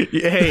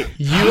 Hey,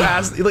 you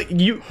asked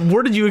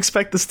where did you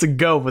expect this to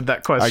go with that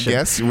I question?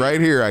 guess right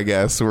here,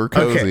 We're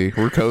cozy.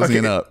 Okay. We're cozying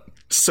Okay. up.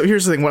 So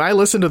here's the thing: when I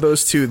listen to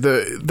those two,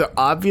 the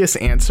obvious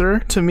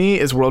answer to me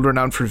is world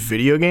renowned for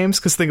video games.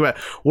 Because think about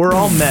it, we're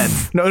all men.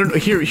 No.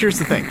 Here's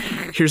the thing.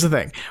 Here's the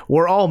thing.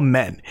 We're all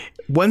men.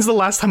 When's the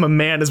last time a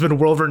man has been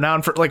world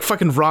renowned for like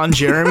fucking Ron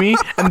Jeremy?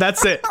 And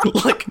that's it.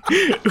 Like,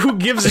 who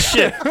gives a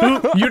shit?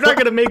 You're not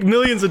gonna make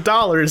millions of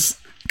dollars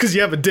because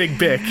you have a big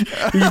dick.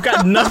 You've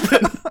got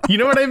nothing. You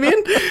know what I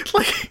mean?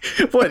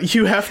 Like, what,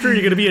 Hugh Hefner?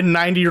 You're gonna be a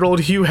 90-year-old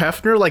Hugh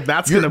Hefner? Like,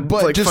 that's gonna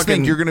But like just fucking.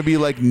 think, you're gonna be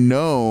like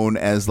known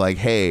as like,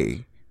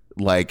 hey,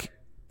 like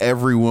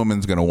every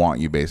woman's gonna want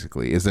you.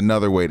 Basically, is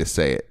another way to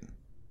say it.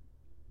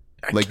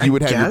 Like you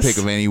would have your guess.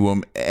 pick of any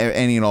woman,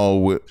 any and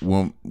all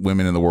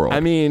women in the world. I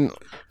mean,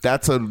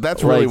 that's really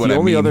like, what the I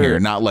only mean other- here.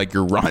 Not like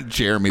you're Ron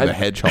Jeremy the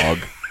Hedgehog.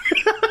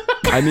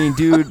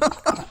 dude.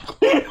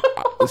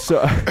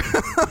 So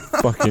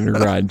fucking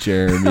Ron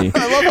Jeremy.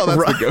 I love how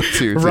that's the go-to.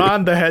 too.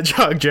 Ron the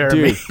Hedgehog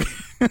Jeremy.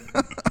 Dude.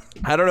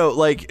 I don't know,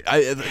 like,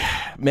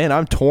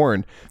 I'm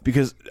torn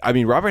because I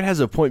mean Robert has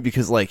a point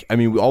because like I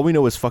mean all we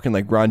know is fucking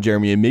like Ron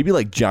Jeremy and maybe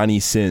like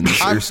Johnny Sins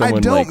or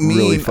someone like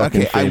really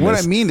fucking famous.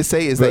 What I mean to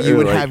say is But, that you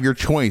would like- have your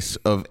choice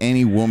of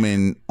any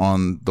woman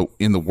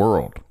in the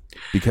world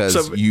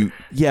because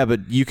Yeah,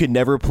 but you could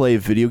never play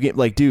video game.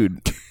 Like,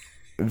 dude,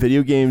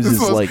 video games this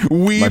is is the like most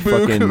my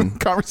weeaboo fucking.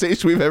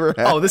 conversation we've ever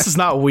had. Oh, this is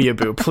not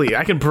Weeaboo. Please,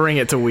 I can bring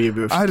it to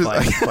Weeaboo if I you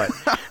just- like.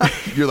 But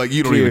You're like,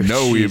 you don't Dear even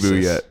know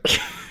Weeaboo Jesus. yet.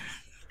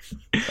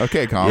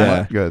 Okay, Colin.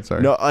 Yeah. Go ahead.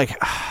 Sorry. No, like,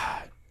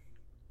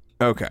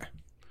 okay.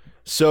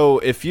 So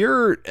if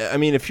you're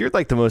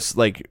like the most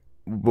like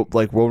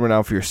world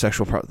renowned for your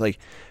sexual like,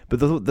 but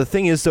the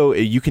thing is though,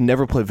 you can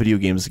never play video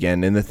games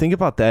again. And the thing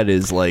about that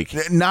is like,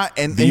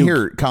 And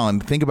here, Colin,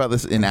 think about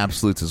this in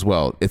absolutes as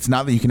well. It's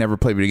not that you can never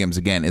play video games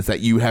again. It's that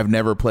you have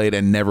never played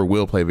and never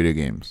will play video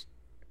games.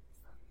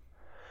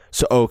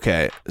 so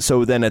okay,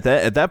 so then at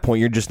that point,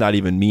 you're just not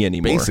even me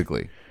anymore.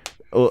 Basically.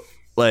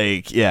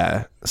 Like,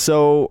 yeah.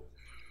 So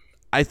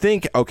I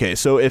think, okay,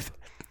 so if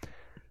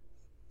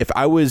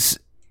I was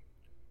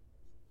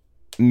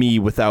me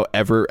without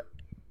ever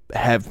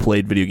have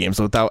played video games,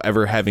 without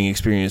ever having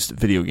experienced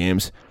video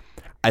games,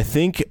 I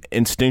think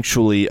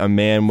instinctually a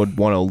man would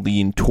want to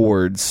lean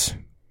towards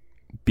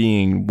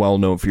being well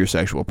known for your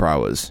sexual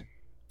prowess.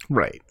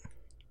 right.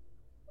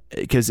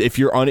 Because if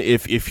you're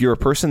a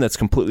person that's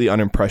completely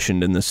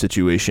unimpressioned in this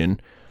situation,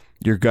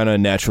 you're gonna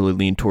naturally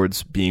lean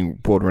towards being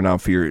world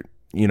renowned for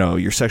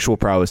your sexual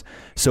prowess.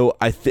 So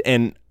I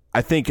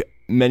think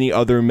many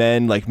other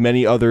men, like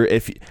many other,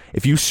 if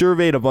you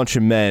surveyed a bunch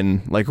of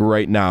men like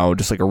right now,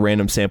 just like a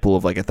random sample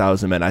of like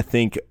 1,000 men, I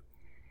think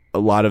a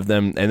lot of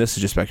them, and this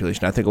is just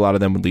speculation, I think a lot of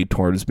them would lead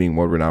towards being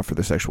world renowned for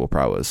their sexual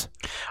prowess.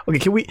 Okay,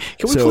 can we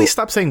So- please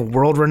stop saying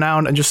world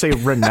renowned and just say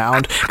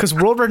renowned? Because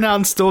world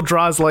renowned still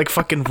draws like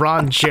fucking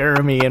Ron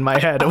Jeremy in my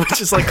head, which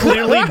is like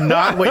clearly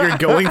not what you're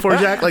going for,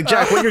 Jack. Like,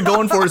 Jack, what you're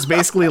going for is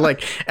basically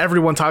like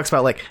everyone talks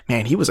about, like,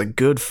 man, he was a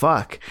good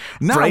fuck.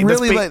 Not Right?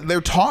 That's really like they're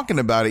talking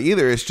about it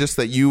either. It's just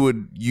that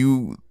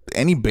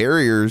any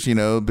barriers,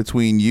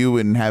 between you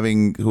and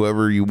having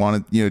whoever you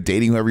want to,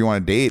 dating whoever you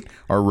want to date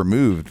are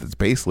removed. It's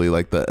basically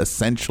like the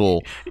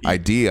essential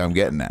idea I'm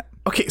getting at.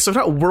 Okay, so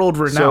not world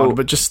renowned, So-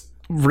 but just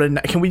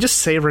can we just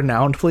say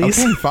renowned,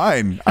 please? Okay,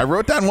 fine. I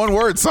wrote down one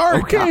word.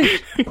 Sorry.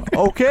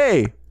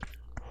 Okay.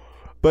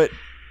 But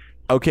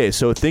okay,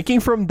 so thinking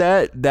from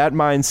that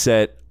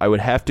mindset, I would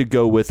have to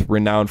go with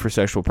renowned for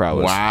sexual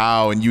prowess.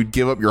 Wow. And you'd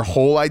give up your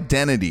whole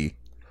identity.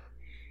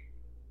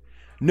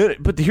 No,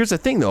 but here's the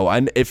thing, though.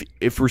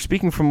 If we're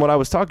speaking from what I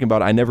was talking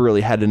about, I never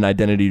really had an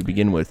identity to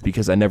begin with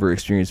because I never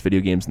experienced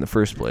video games in the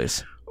first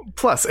place.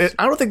 Plus, I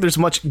don't think there's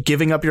much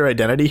giving up your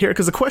identity here,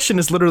 because the question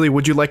is literally,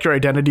 would you like your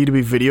identity to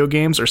be video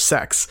games or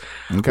sex?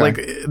 Okay.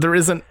 Like, there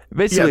isn't.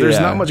 Basically, there's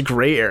yeah. not much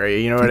gray area.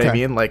 You know what I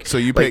mean? Like, So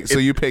you like,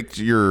 picked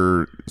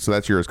your. So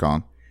that's yours,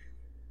 Colin.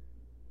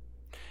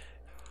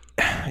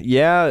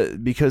 Yeah,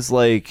 because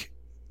like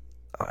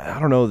I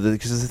don't know,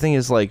 because the thing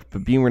is like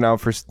being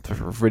renowned for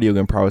video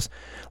game prowess.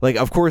 Like,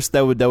 of course,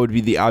 that would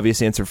be the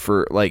obvious answer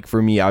for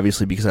me,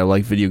 obviously, because I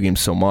like video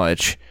games so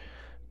much.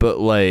 But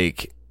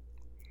like,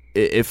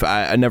 if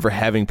I never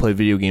having played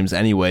video games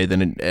anyway,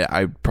 then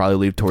I probably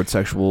lean towards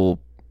sexual.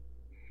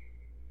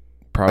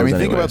 I mean, think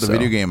anyway, about the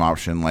video game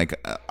option. Like,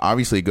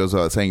 obviously, it goes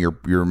without saying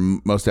you're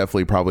most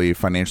definitely probably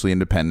financially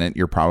independent.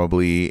 You're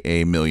probably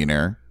a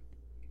millionaire,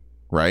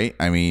 right?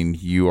 I mean,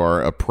 you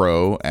are a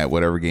pro at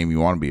whatever game you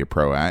want to be a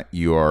pro at.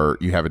 You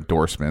have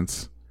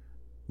endorsements.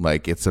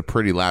 Like, it's a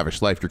pretty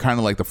lavish life. You're kind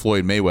of like the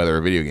Floyd Mayweather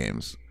of video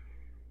games.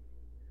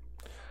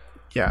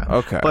 Yeah.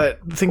 Okay. But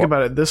think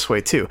about it this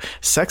way too.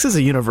 Sex is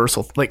a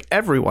universal. Like,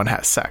 everyone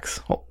has sex.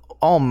 Well,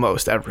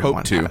 almost everyone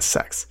Hope to. has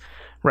sex,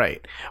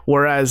 right?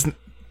 Whereas,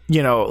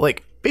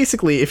 like,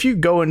 basically, if you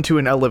go into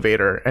an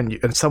elevator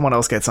and someone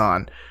else gets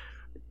on,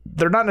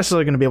 they're not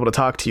necessarily going to be able to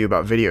talk to you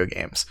about video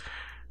games,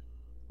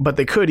 but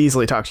they could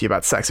easily talk to you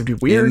about sex. It'd be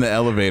weird. In the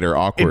elevator,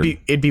 awkward.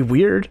 It'd be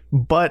weird,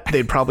 but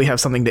they'd probably have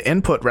something to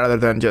input rather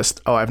than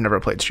just, oh, I've never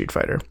played Street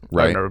Fighter.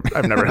 Right.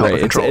 I've never held a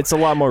control. It's a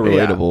lot more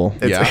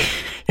relatable. Yeah.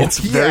 It's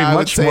very I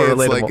would much say more it's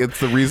relatable. like it's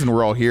the reason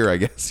we're all here, I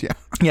guess. Yeah.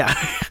 Yeah.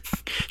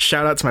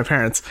 Shout out to my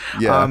parents.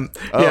 Yeah.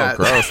 Yeah.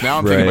 Gross. Now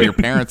I'm thinking about your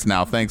parents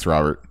now. Thanks,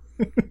 Robert.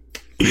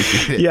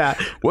 Yeah.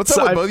 What's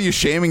up with both of you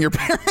shaming your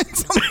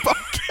parents on the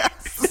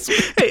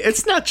podcast? Hey,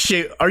 it's not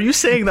shame. Are you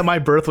saying that my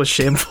birth was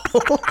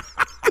shameful?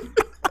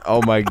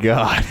 Oh my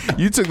god!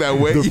 You took that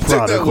way. You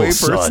took that way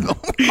personal.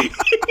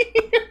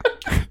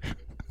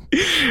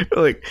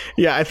 Like,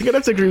 yeah, I think I'd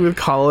have to agree with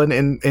Colin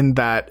in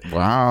that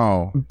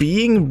Wow.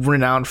 being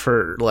renowned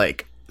for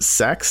like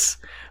sex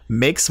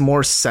makes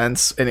more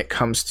sense when it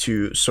comes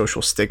to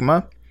social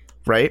stigma,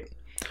 right?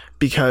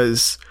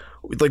 Because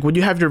like when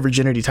you have your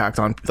virginity tacked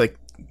on, like,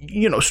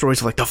 stories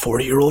of like the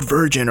 40-year-old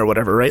virgin or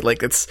whatever, right?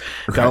 Like, it's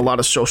got a lot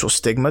of social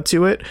stigma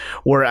to it.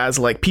 Whereas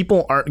like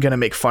people aren't gonna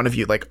make fun of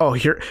you, like, oh,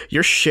 you're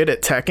shit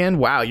at Tekken.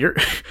 Wow, you're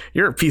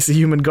a piece of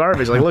human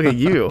garbage. Like, look at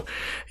you,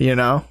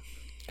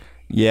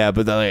 Yeah,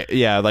 but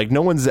like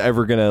no one's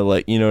ever gonna,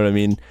 like, you know what I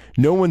mean?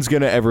 No one's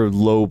gonna ever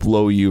low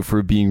blow you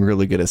for being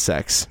really good at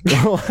sex.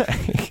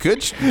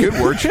 Good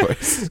word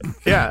choice.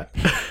 Yeah.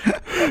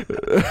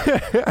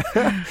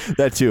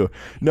 That too.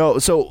 No,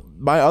 so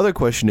my other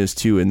question is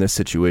too, in this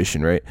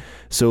situation, right?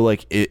 So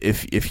like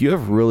if you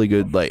have really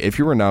good, like, if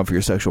you're renowned for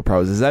your sexual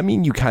prowess, does that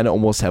mean you kind of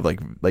almost have like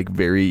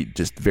very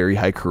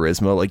high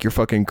charisma? Like your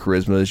fucking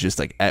charisma is just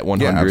like at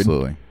 100. Yeah,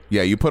 absolutely.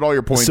 Yeah, you put all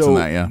your points in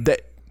that. Yeah.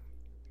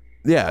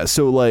 Yeah,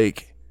 so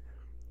like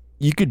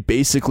you could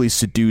basically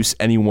seduce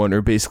anyone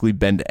or basically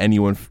bend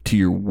anyone to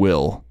your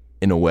will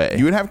in a way.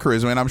 You would have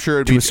charisma, and I'm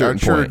sure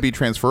it'd be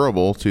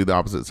transferable to the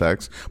opposite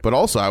sex. But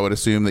also, I would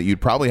assume that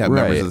you'd probably have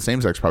members of the same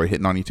sex probably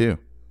hitting on you too.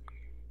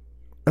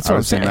 That's what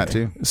I'm saying. That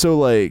too. So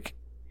like,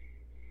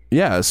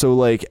 yeah. So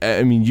like,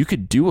 I mean, you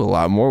could do a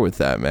lot more with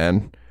that,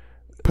 man.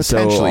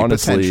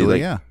 Potentially, like,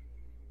 yeah.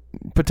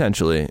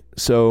 Potentially.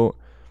 So,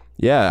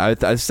 yeah,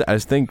 I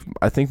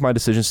think my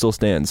decision still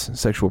stands.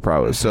 Sexual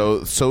prowess.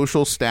 So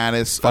social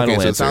status. Final so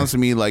answer. it sounds to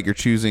me like you're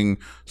choosing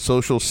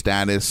social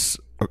status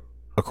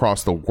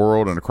across the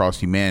world and across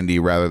humanity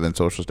rather than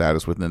social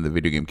status within the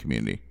video game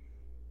community.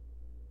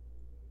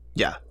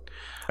 Yeah.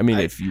 I mean,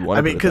 if you want to,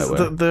 I mean, because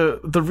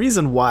the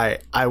reason why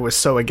I was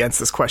so against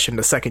this question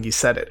the second you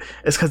said it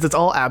is because it's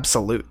all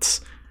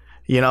absolutes.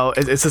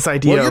 It's this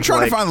idea. Well, you're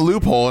trying to find the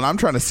loophole, and I'm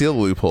trying to seal the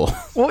loophole.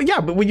 Well,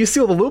 yeah, but when you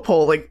seal the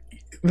loophole, like,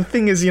 the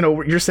thing is,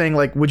 you're saying,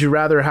 like, would you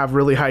rather have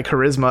really high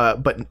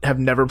charisma but have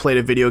never played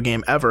a video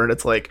game ever? And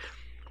it's like,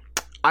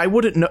 I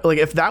wouldn't know. Like,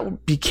 if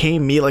that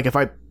became me, like, if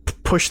I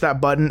pushed that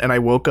button and I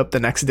woke up the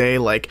next day,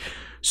 like,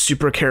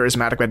 super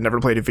charismatic, but I'd never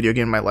played a video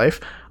game in my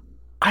life,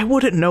 I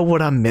wouldn't know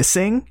what I'm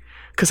missing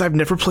because I've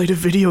never played a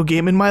video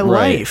game in my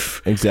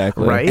life.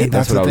 Exactly. Right. And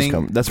That's the what thing, I was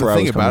coming. That's the where I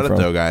was thing coming about from. it,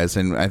 though, guys,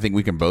 and I think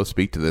we can both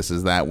speak to this,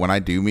 is that when I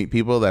do meet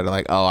people that are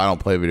like, oh, I don't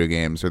play video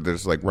games, or they're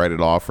just like write it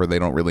off, or they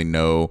don't really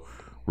know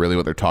really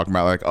what they're talking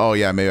about, like, oh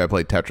yeah, maybe I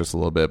played Tetris a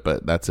little bit,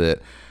 but that's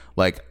it.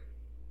 Like,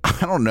 I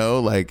don't know,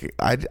 like,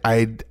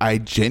 I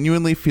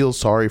genuinely feel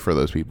sorry for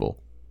those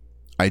people.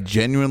 I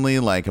genuinely,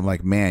 like, I'm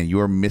like, man, you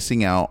are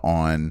missing out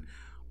on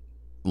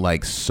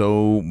like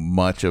so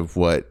much of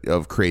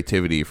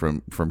creativity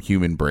from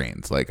human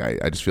brains. Like,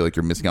 I just feel like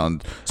you're missing out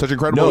on such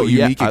incredible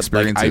unique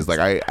experiences.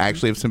 I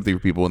actually have sympathy for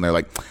people when they're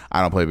like,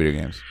 I don't play video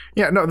games.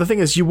 Yeah, no, the thing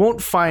is, you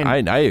won't find I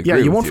agree yeah,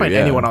 you with won't you, find yeah.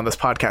 anyone on this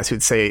podcast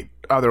who'd say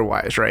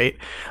otherwise, right?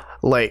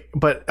 Like,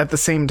 but at the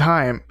same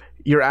time,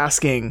 you're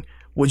asking,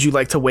 would you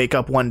like to wake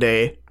up one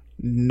day,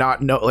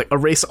 not know, like,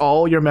 erase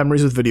all your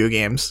memories with video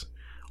games,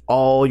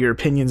 all your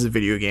opinions of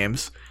video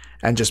games,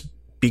 and just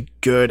be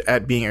good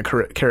at being a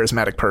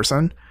charismatic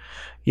person?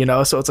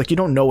 So it's like, you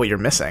don't know what you're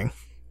missing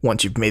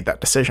once you've made that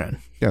decision.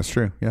 Yeah, it's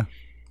true. Yeah.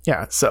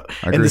 Yeah. So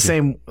in the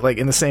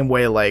same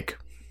way, like,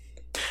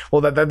 well,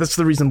 that's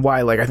the reason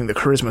why, like, I think the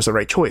charisma is the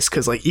right choice.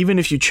 Cause like, even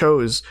if you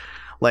chose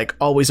like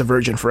always a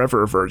virgin,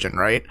 forever a virgin,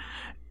 right?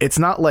 It's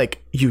not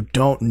like you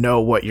don't know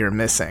what you're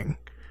missing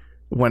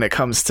when it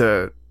comes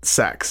to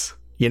sex.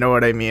 You know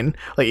what I mean?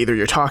 Like, either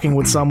you're talking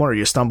with someone or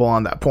you stumble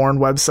on that porn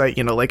website,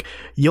 like,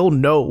 you'll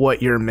know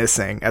what you're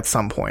missing at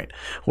some point.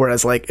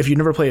 Whereas, like, if you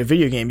never play a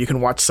video game, you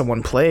can watch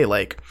someone play,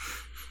 like,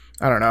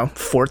 I don't know,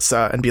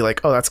 Forza and be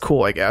like, oh, that's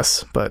cool, I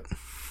guess. But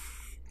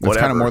It's kind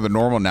whatever. of more the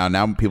normal now.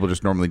 Now people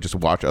just normally just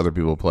watch other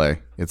people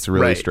play. It's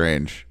really Right.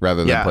 strange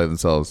rather than Yeah. play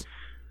themselves.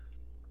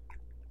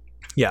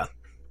 Yeah.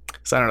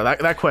 So I don't know.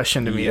 That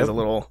question to me is a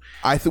little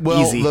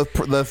easy.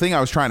 The thing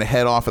I was trying to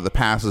head off at the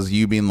pass is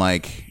you being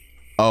like,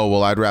 oh,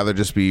 well, I'd rather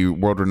just be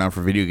world renowned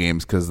for video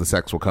games because the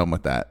sex will come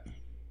with that.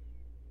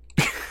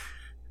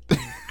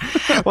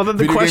 Well, then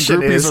the Video question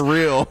game groupies is, are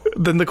real.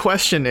 then the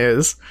question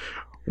is,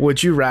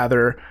 would you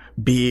rather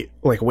be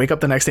like wake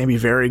up the next day and be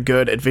very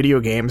good at video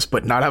games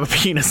but not have a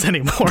penis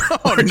anymore?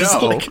 Or just,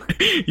 no. like,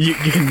 you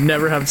can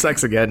never have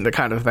sex again, the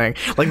kind of thing.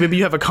 Like maybe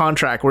you have a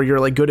contract where you're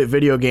like good at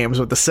video games,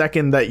 but the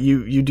second that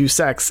you do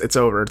sex, it's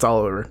over. It's all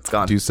over. It's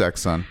gone. Do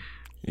sex, son.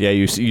 Yeah,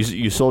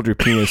 you sold your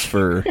penis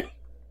for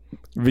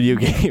video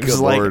games. Good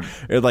like Lord.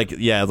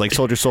 like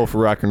sold your soul for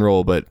rock and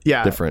roll, but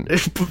Yeah, different.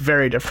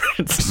 Very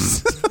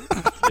different.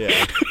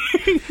 Yeah.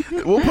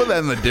 We'll put that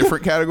in the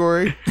different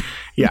category.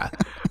 Yeah.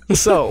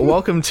 So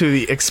welcome to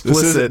the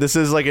explicit. This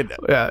is like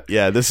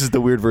this is the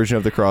weird version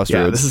of the Crossroads.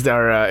 Yeah, this is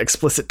our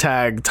explicit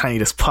tag Tiny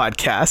Disc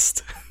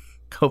podcast.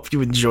 Hope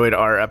you enjoyed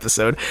our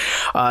episode.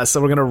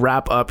 So we're gonna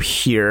wrap up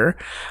here.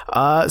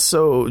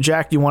 So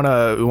Jack, you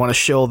wanna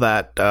shill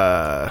that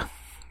the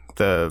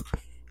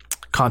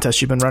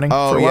contest you've been running?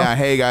 Oh for a while? yeah,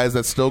 hey guys,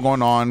 that's still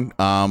going on.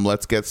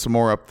 Let's get some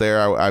more up there.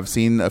 I've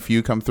seen a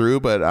few come through,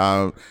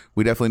 but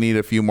we definitely need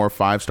a few more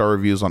 5-star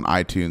reviews on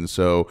iTunes.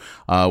 So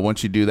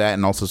once you do that,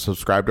 and also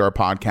subscribe to our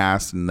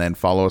podcast, and then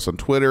follow us on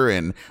Twitter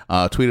and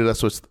tweet at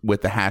us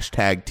with the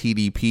hashtag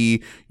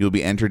TDP, you'll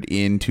be entered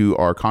into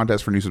our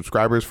contest for new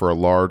subscribers for a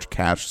large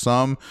cash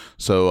sum.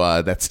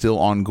 So that's still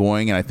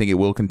ongoing, and I think it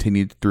will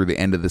continue through the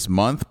end of this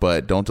month.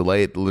 But don't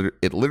delay it.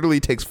 It literally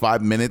takes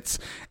 5 minutes,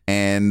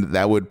 and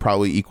that would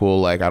probably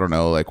equal like, I don't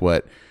know, like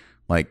what,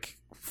 like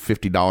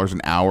 $50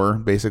 an hour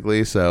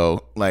basically.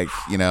 So like,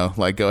 you know,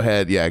 like go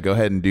ahead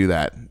and do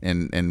that,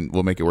 and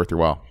we'll make it worth your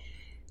while.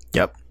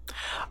 Yep.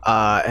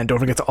 And don't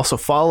forget to also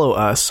follow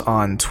us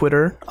on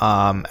Twitter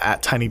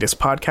at Tiny Disc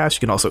Podcast.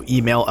 You can also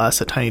email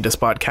us at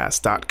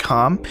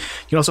tinydiscpodcast.com. You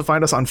can also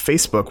find us on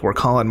Facebook, where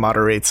Colin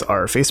moderates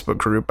our Facebook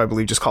group, I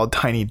believe just called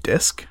Tiny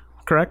Disc,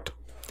 correct?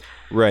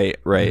 Right.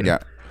 Yeah.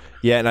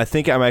 Yeah, and I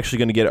think I'm actually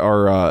going to get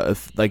our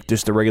like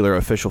just the regular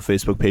official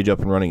Facebook page up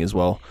and running as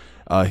well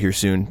here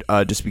soon,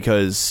 just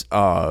because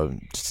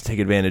just to take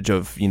advantage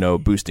of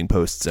boosting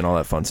posts and all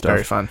that fun stuff.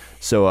 Very fun.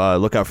 So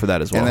look out for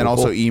that as well. And then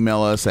also Cool.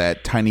 email us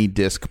at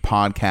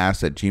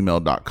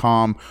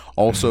tinydiscpodcast@gmail.com.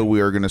 Also, we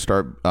are going to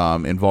start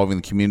involving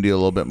the community a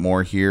little bit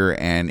more here,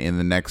 and in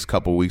the next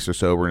couple weeks or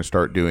so, we're going to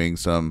start doing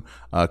some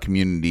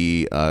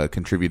community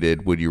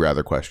contributed Would You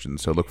Rather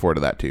questions. So look forward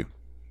to that too.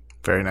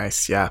 Very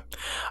nice. Yeah.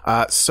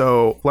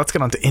 So let's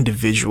get on to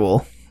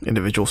individual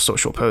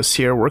social posts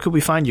here. Where could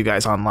we find you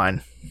guys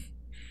online?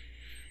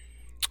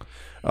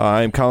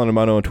 I'm Colin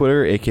Amano on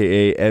Twitter,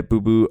 aka at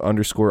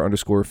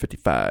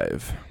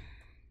 @booboo__55.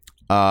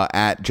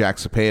 At Jack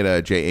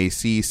Cepeda,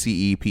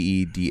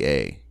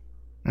 JACCEPEDA.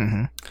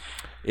 Mm-hmm.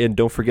 And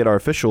don't forget our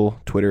official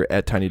Twitter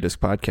at Tiny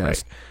Disc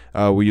Podcast,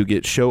 where you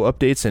get show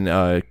updates and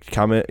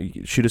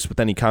shoot us with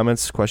any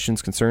comments,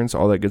 questions, concerns,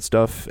 all that good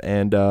stuff.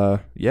 And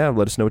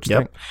let us know what you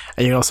think.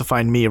 And you can also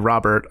find me,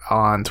 Robert,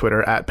 on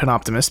Twitter at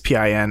Pinoptimist,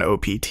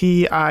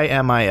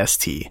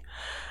 PINOPTIMIST.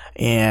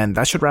 And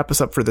that should wrap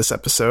us up for this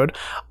episode.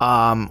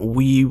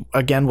 We'll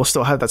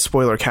still have that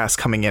spoiler cast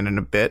coming in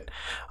a bit.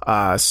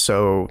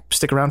 So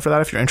stick around for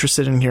that if you're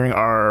interested in hearing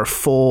our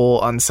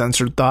full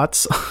uncensored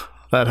thoughts.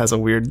 That has a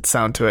weird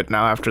sound to it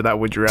now after that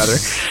Would You Rather.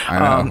 I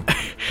know.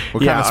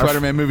 What kind of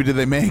Spider-Man movie did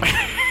they make?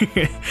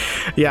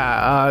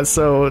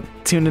 So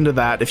tune into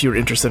that if you're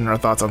interested in our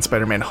thoughts on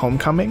Spider-Man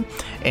Homecoming.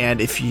 And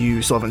if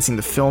you still haven't seen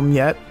the film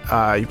yet,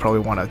 you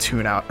probably want to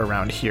tune out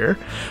around here.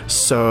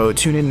 So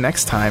tune in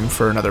next time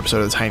for another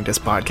episode of the Tiny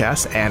Disc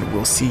Podcast, and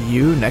we'll see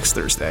you next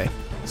Thursday.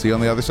 See you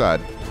on the other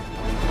side.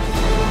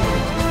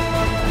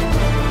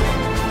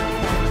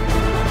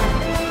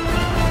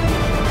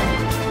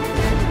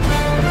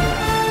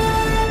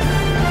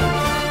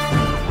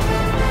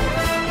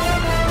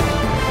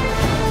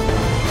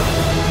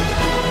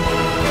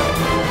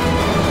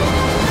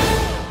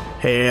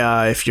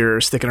 Hey, if you're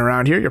sticking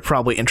around here, you're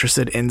probably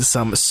interested in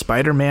some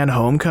Spider-Man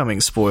Homecoming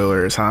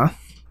spoilers, huh?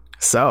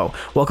 So,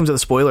 welcome to the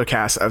spoiler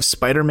cast of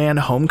Spider-Man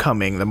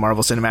Homecoming, the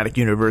Marvel Cinematic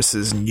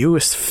Universe's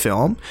newest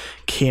film.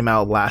 Came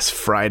out last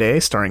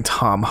Friday, starring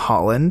Tom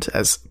Holland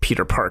as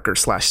Peter Parker /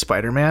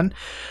 Spider-Man.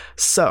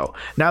 So,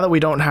 now that we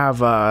don't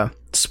have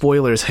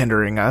spoilers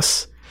hindering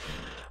us,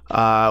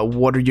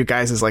 what are you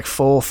guys'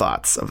 full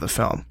thoughts of the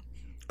film?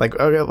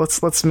 Okay,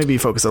 let's maybe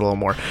focus a little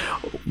more.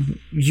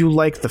 You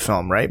like the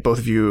film, right? Both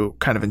of you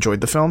kind of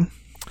enjoyed the film?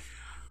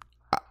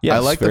 Yes, I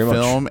like the very much.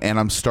 film, and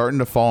I'm starting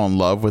to fall in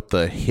love with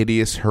the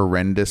hideous,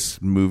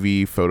 horrendous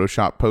movie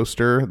Photoshop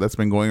poster that's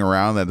been going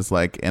around that is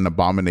like an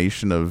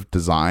abomination of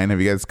design. Have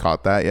you guys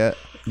caught that yet?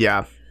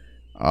 Yeah.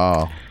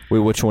 Oh. Wait,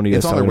 which one are you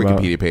guys It's on their talking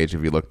about? Wikipedia page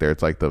if you look there.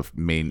 It's like the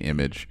main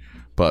image.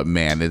 But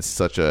man, it's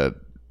such a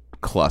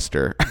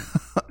cluster.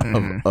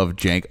 of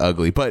jank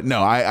ugly. But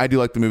no, I do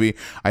like the movie.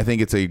 I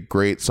think it's a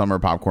great summer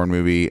popcorn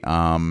movie.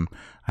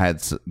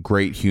 Had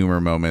great humor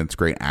moments,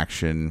 great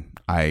action.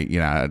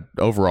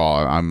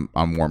 Overall,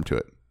 I'm warm to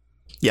it.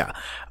 Yeah.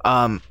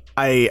 So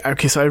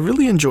I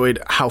really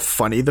enjoyed how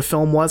funny the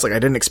film was. Like, I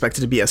didn't expect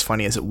it to be as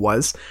funny as it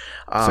was.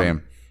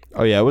 Same.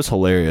 Oh yeah, it was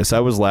hilarious.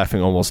 I was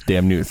laughing almost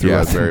damn near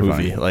throughout the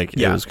movie. Funny. Like,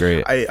 it was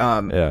great.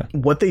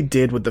 What they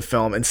did with the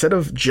film, instead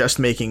of just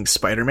making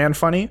Spider-Man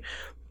funny,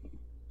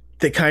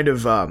 they kind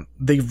of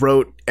they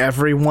wrote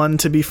everyone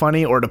to be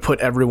funny, or to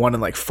put everyone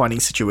in like funny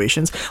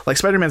situations. Like,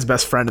 Spider-Man's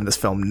best friend in this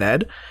film,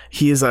 Ned,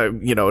 he is a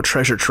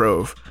treasure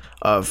trove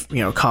of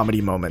comedy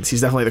moments.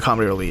 He's definitely the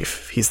comedy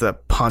relief. He's the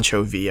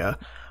Pancho Villa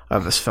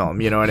of this film.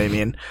 You know what I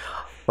mean?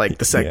 Like,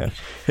 the second. Yeah.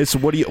 Hey, so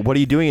what are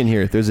you doing in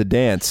here? There's a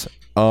dance.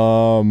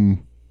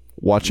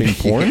 Watching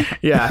porn?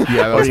 Yeah,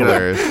 that was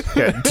hilarious.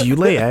 Yeah. Do you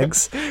lay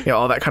eggs?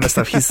 All that kind of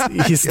stuff. He's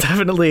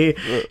definitely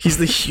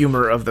the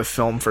humor of the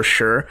film for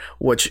sure,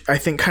 which I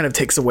think kind of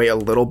takes away a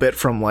little bit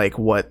from like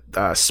what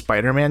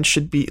Spider-Man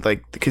should be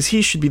like, because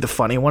he should be the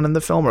funny one in the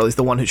film, or at least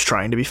the one who's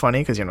trying to be funny,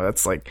 because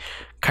that's like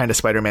kind of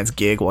Spider-Man's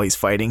gig while he's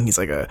fighting. He's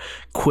like a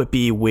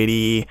quippy,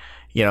 witty,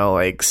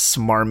 like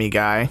smarmy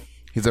guy.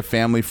 He's a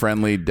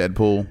family-friendly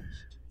Deadpool.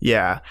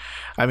 Yeah.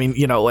 I mean,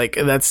 like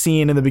that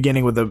scene in the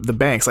beginning with the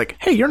banks, like,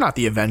 hey, you're not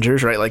the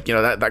Avengers, right? Like,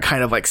 that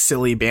kind of like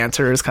silly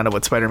banter is kind of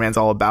what Spider-Man's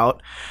all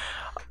about.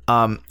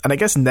 And I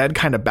guess Ned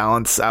kind of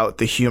balances out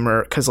the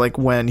humor, because like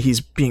when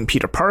he's being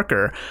Peter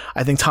Parker,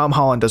 I think Tom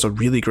Holland does a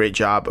really great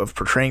job of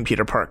portraying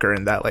Peter Parker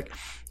in that, like,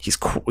 he's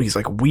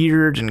like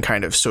weird and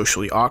kind of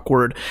socially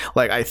awkward.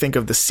 Like, I think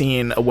of the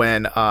scene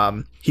when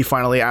he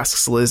finally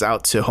asks Liz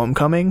out to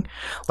homecoming.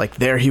 Like,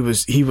 there he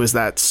was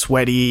that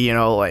sweaty,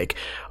 like,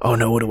 oh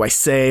no, what do I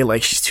say?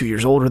 Like, she's 2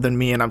 years older than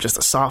me and I'm just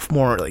a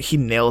sophomore. Like, he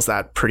nails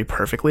that pretty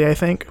perfectly, I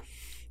think,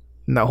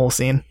 in that whole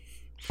scene.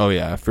 Oh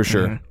yeah, for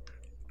sure. Mm-hmm.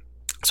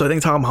 So I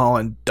think Tom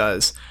Holland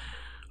does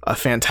a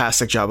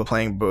fantastic job of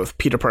playing both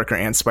Peter Parker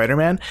and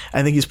Spider-Man.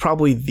 I think he's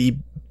probably the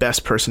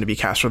best person to be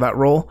cast for that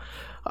role.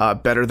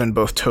 Better than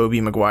both Tobey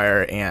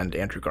Maguire and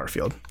Andrew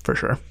Garfield, for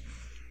sure.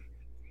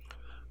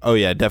 Oh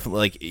yeah, definitely.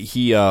 Like,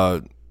 he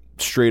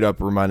straight up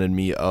reminded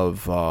me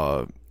of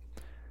I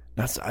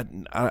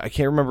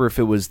can't remember if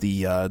it was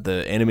the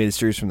animated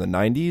series from the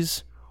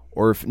 90s,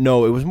 or it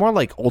was more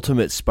like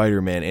Ultimate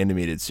Spider-Man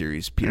animated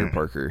series, Peter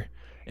Parker.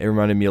 It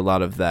reminded me a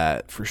lot of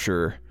that for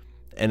sure,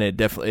 and it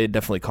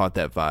definitely caught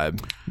that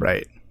vibe.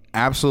 Right.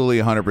 Absolutely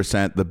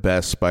 100% the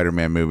best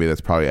Spider-Man movie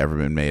that's probably ever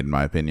been made, in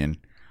my opinion.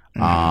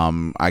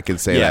 I can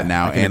say that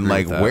now. And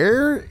like,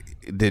 where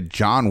did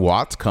John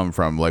Watts come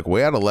from? Like,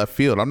 way out of left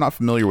field. I'm not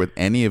familiar with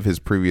any of his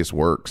previous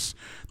works.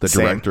 The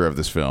director of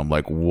this film,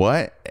 like,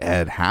 what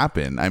had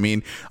happened? I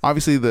mean,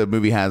 obviously the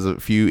movie has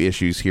a few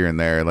issues here and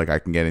there, like I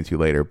can get into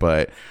later,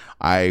 but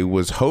I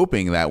was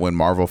hoping that when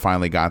Marvel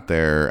finally got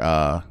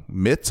their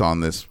mitts on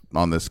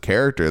this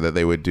character, that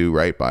they would do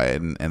right by it,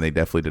 and they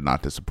definitely did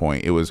not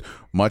disappoint. It was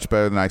much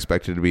better than I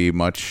expected it to be.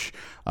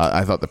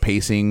 I thought the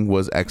pacing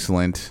was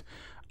excellent.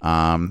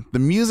 The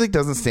music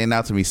doesn't stand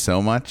out to me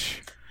so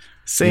much.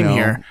 Same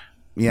here.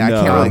 Yeah, I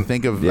can't really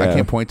think of. I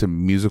can't point to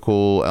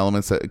musical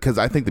elements because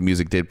I think the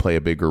music did play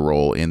a bigger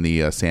role in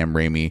the Sam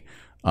Raimi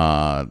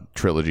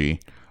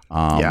trilogy.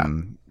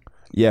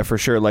 Yeah, for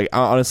sure. Like,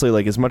 honestly,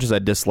 like, as much as I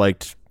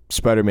disliked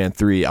Spider-Man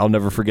 3, I'll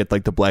never forget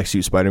like the Black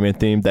Suit Spider-Man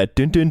theme. That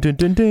dun dun dun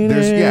dun dun.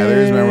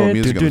 There's memorable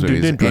music in those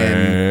movies.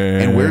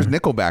 And where's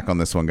Nickelback on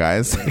this one,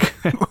 guys?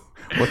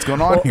 What's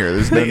going on here?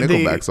 There's no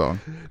Nickelback song.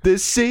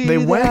 They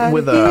went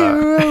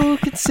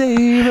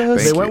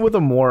with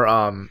a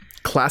more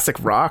classic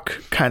rock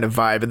kind of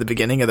vibe at the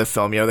beginning of the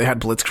film. They had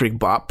Blitzkrieg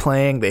Bop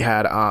playing. They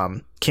had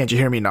Can't You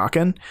Hear Me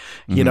Knockin'?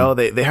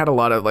 They had a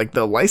lot of like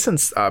the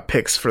license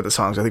picks for the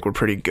songs. I think were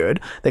pretty good.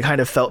 They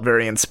kind of felt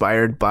very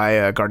inspired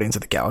by Guardians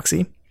of the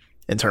Galaxy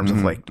in terms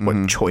of like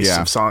what choice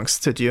of songs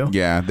to do.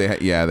 Yeah,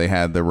 they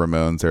had the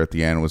Ramones there at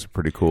the end. Was a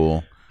pretty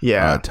cool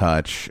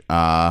touch.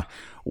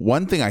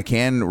 One thing I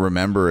can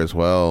remember as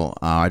well,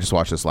 I just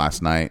watched this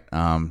last night,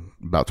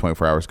 about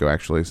 24 hours ago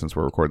actually, since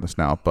we're recording this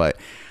now, but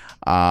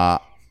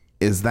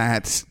is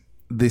that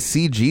the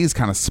CG is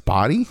kind of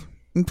spotty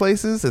in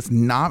places. It's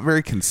not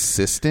very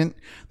consistent.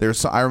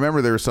 I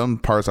remember there were some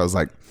parts I was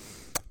like,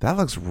 that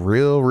looks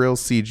real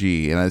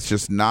CG, and it's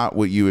just not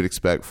what you would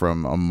expect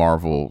from a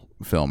Marvel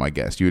film, I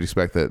guess. You would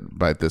expect that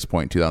by this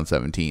point in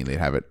 2017 they'd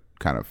have it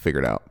kind of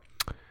figured out.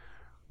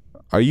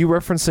 Are you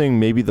referencing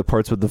maybe the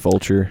parts with the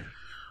Vulture?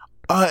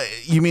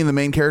 You mean the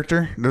main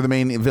character or the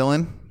main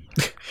villain?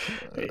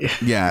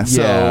 Yeah.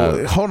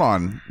 So hold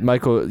on,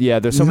 Michael. Yeah,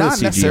 there's some not of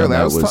the CG necessarily.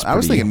 I was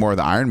pretty... thinking more of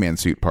the Iron Man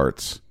suit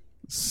parts.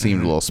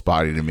 Seemed a little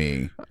spotty to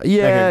me.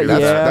 Yeah,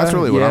 that's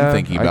really what I'm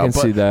thinking about. I can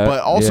see that.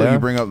 But also, you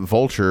bring up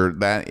Vulture.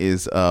 That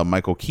is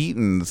Michael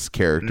Keaton's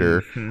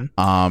character.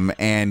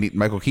 And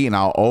Michael Keaton,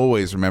 I'll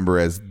always remember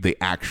as the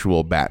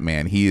actual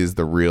Batman. He is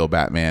the real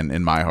Batman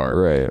in my heart.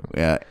 Right.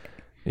 Yeah.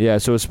 Yeah,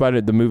 so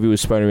the movie was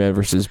Spider-Man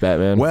versus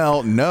Batman.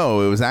 Well,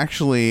 no, it was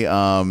actually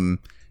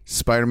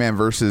Spider-Man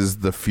versus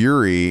the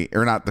Fury,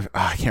 or not the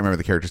I can't remember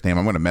the character's name.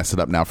 I'm going to mess it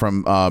up now.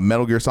 From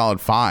Metal Gear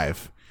Solid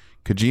 5.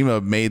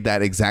 Kojima made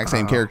that exact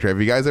same character.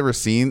 Have you guys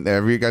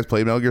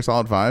played Metal Gear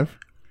Solid 5?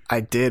 I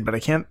did, but I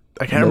can't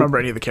remember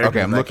any of the characters.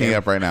 Okay, I'm looking it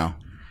up right now.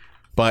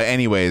 But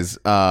anyways,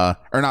 or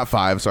not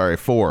 5, sorry,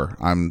 4.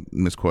 I'm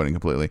misquoting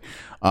completely.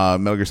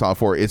 Metal Gear Solid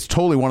 4. It's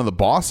totally one of the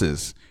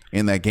bosses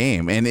in that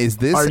game. And is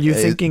this... Are you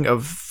thinking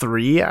of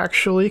 3,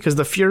 actually? Because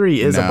the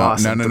Fury is a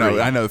boss in 3.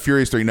 I know, the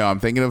Fury is 3. No, I'm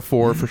thinking of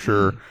 4 for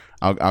sure.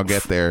 I'll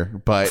get there.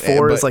 But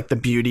 4 is like the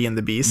Beauty and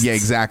the Beast. Yeah,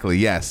 exactly.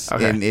 Yes.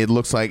 Okay. And it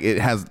looks like it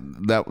has...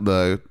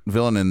 the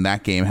villain in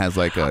that game has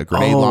like a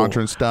grenade launcher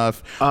and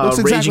stuff. Looks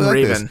exactly Raging like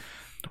Raven. this.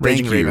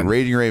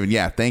 Raging Raven.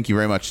 Yeah, thank you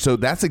very much. So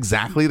that's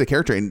exactly the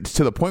character, and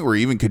to the point where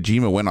even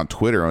Kojima went on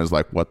Twitter and was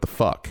like, "What the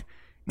fuck?"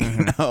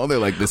 You know, they're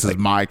like, "This is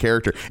my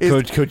character."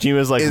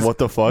 Kojima's like, "What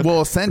the fuck?"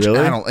 Well, essentially,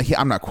 Really?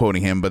 I'm not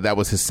quoting him, but that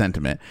was his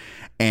sentiment.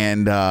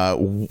 And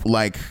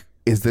like,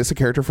 is this a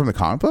character from the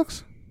comic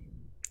books?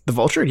 The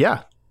Vulture,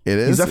 yeah. It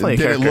is. He's definitely a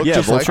Did character. it look Yeah,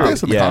 just Vulture, like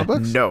this in the yeah. comic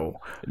books?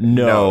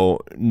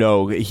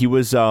 No. He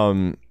was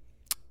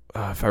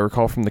if I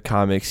recall from the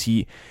comics,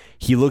 he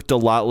looked a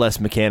lot less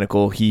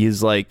mechanical.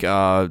 He's like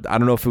I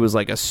don't know if it was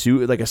like a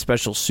suit, like a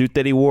special suit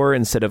that he wore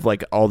instead of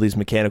like all these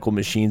mechanical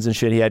machines and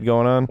shit he had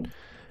going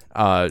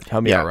on.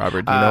 Help me out,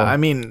 Robert. Do you know? I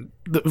mean,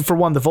 for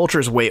one, the Vulture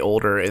is way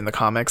older in the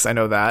comics. I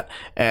know that,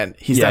 and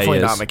he's Yeah, definitely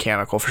he not is.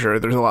 mechanical for sure.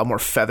 There's a lot more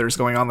feathers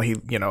going on. Like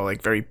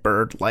like very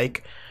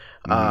bird-like.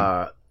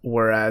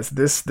 Whereas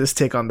this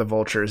take on the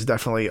Vulture is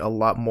definitely a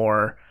lot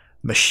more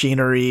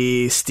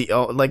machinery,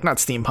 like not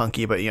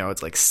steampunky, but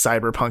it's like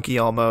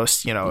cyberpunky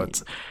almost.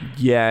 It's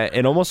Yeah,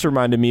 it almost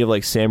reminded me of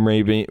like Sam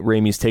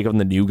Raimi's take on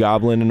the New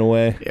Goblin in a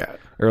way. Yeah.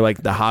 Or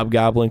like the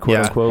Hobgoblin, quote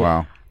Yeah. unquote.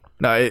 Wow.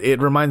 No, it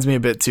reminds me a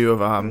bit too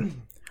of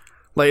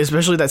like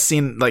especially that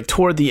scene like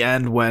toward the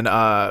end when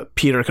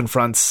Peter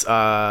confronts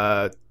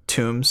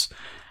Toombs,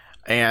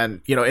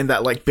 and in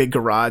that like big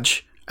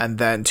garage, and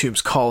then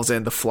Toombs calls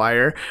in the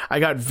Flyer. I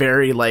got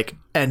very like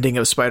ending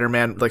of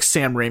Spider-Man, like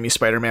Sam Raimi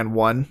Spider-Man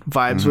 1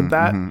 vibes with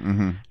that.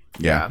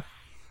 Yeah.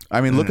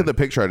 I mean, look at the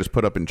picture I just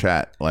put up in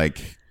chat.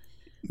 Like,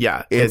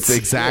 Yeah, it's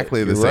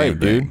exactly the You're same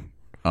right, thing. dude.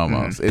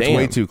 Almost. It's Damn.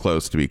 way too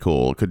close to be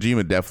cool.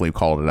 Kojima definitely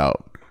called it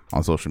out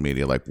on social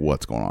media, like,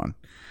 what's going on?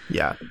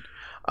 Yeah.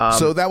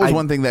 So that was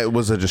one thing that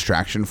was a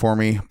distraction for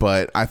me,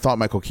 but I thought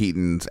Michael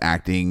Keaton's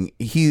acting,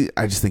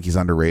 I just think he's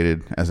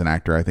underrated as an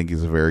actor. I think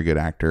he's a very good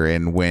actor.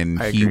 And when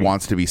he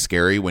wants to be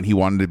scary, when he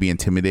wanted to be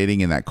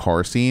intimidating in that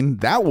car scene,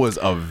 that was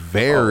a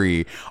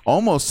very,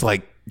 almost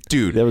like,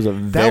 dude. That was a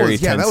very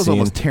that tense was scene.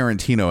 almost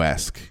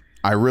Tarantino-esque.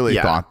 I really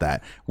thought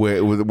that.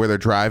 Where they're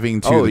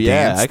driving to Oh the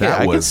yeah, dance,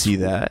 I was can see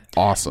that.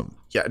 awesome.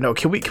 Yeah, no,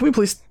 can we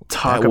please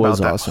talk That about was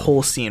that awesome.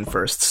 whole scene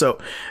first? So,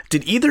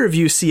 did either of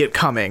you see it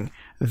coming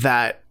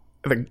that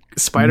the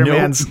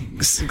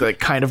Spider-Man's like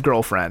kind of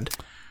girlfriend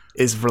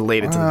is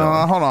related to the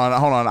villain? Hold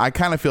on. I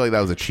kind of feel like that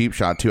was a cheap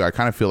shot too. I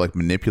kind of feel like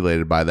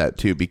manipulated by that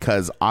too,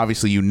 because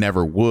obviously you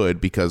never would,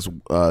 because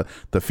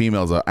the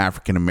female's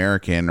African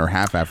American or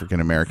half African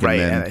American, Right,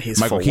 and and he's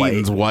Michael full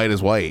Keaton's white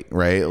as white,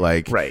 right?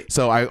 Like, Right.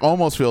 So I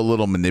almost feel a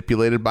little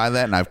manipulated by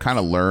that, and I've kind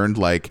of learned,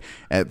 like,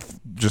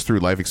 just through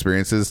life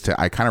experiences,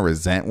 I kind of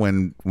resent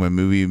when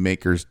movie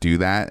makers do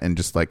that and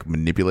just like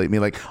manipulate me.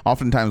 Like,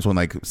 oftentimes when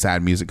like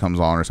sad music comes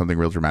on or something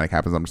real dramatic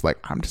happens, I'm just like,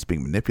 I'm just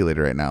being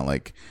manipulated right now.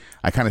 Like,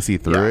 I kind of see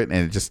through it,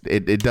 and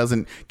it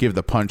doesn't give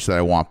the punch that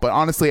I want. But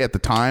honestly, at the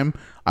time,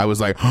 I was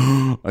like,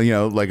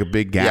 like a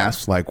big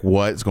gasp, like,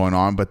 what's going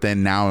on? But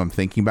then now I'm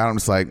thinking about it, I'm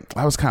just like,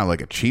 that was kind of like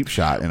a cheap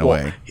shot in a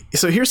way.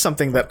 So here's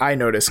something that I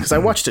noticed, because I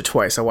watched it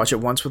twice. I watched it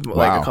once with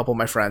like a couple of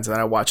my friends, and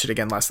then I watched it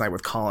again last night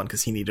with Colin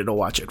because he needed to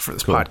watch it for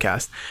this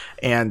podcast.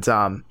 And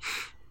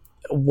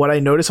what I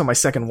noticed on my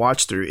second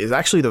watch through is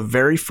actually the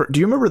very first. Do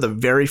you remember the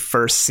very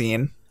first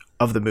scene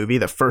of the movie?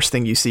 The first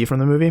thing you see from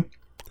the movie?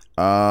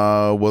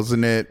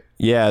 Wasn't it?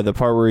 Yeah, the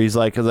part where he's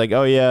like,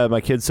 oh yeah,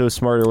 my kid's so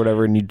smart or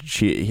whatever, and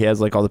he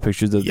has like all the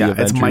pictures of the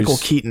Avengers. It's Michael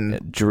Keaton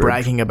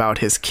bragging about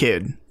his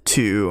kid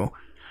to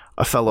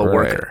a fellow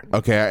worker.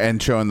 Okay,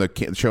 and showing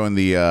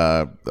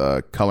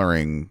the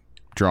coloring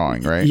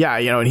drawing, right? Yeah,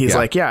 and he's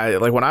like,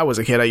 like when I was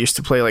a kid, I used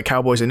to play like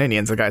Cowboys and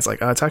Indians. The guy's like,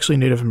 oh, it's actually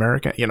Native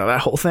American.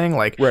 That whole thing.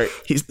 Like, right.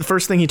 He's the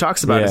first thing he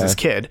talks about is his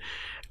kid.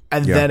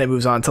 And then it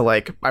moves on to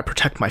like, I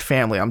protect my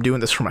family. I'm doing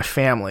this for my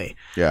family.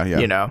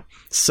 Yeah.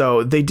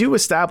 So they do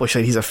establish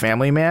that he's a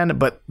family man,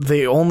 but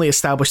they only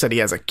establish that he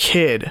has a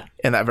kid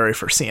in that very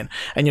first scene.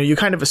 And you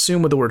kind of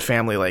assume with the word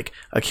family, like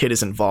a kid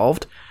is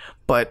involved,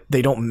 but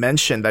they don't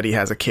mention that he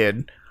has a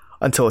kid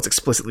until it's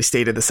explicitly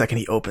stated the second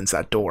he opens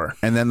that door.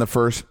 And then the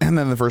first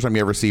time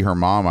you ever see her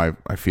mom,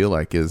 I feel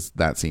like, is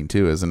that scene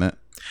too, isn't it?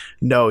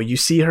 No, you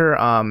see her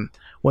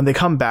when they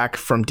come back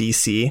from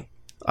DC.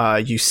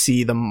 You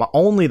see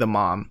only the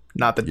mom,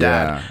 not the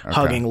dad,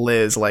 hugging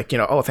Liz, like,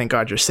 oh, thank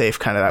God you're safe,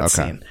 kind of that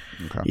scene.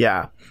 Okay.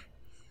 Yeah.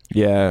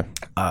 Yeah.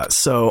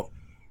 So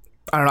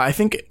I don't know. I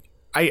think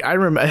I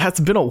remember it has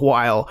been a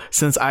while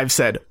since I've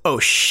said "oh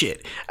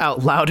shit"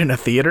 out loud in a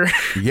theater.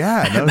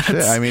 Yeah, no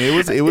shit. I mean, it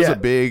was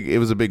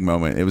a big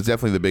moment. It was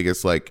definitely the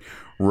biggest like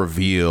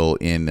reveal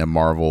in a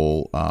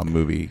Marvel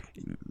movie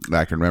that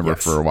I can remember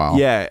for a while.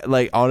 Yeah,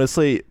 like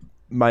honestly,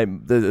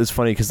 it's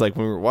funny because like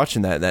when we were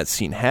watching that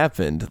scene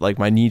happened, like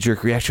my knee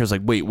jerk reaction was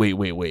like,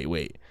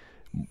 wait.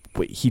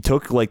 He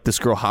took like this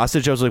girl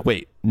hostage. I was like,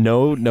 wait,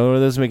 no, it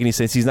doesn't make any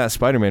sense. He's not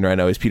Spider-Man right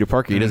now. He's Peter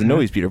Parker. He doesn't know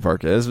he's Peter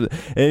Parker. And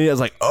I was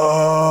like,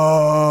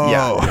 oh,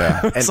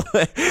 Yeah.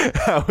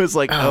 I was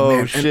like, oh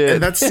man. shit.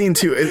 And that scene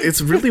too,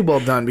 it's really well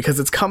done because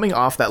it's coming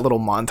off that little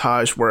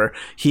montage where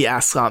he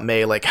asks Aunt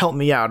May, like, help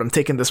me out. I'm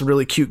taking this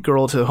really cute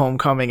girl to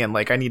homecoming and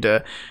like I need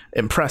to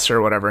impress her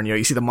or whatever. And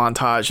you see the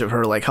montage of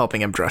her like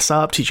helping him dress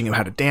up, teaching him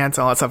how to dance,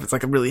 all that stuff. It's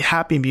like a really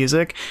happy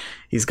music.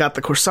 He's got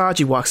the corsage.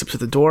 He walks up to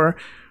the door.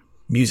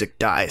 Music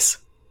dies.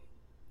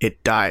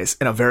 It dies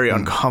in a very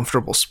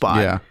uncomfortable spot.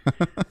 Yeah.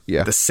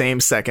 Yeah. The same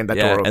second that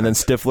door opens. And then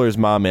Stifler's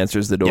mom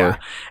answers the door. Yeah.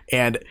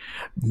 And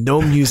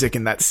no music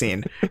in that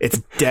scene. It's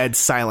dead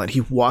silent.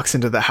 He walks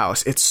into the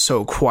house. It's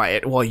so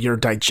quiet while you're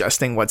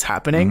digesting what's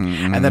happening.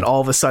 And then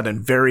all of a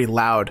sudden, very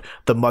loud,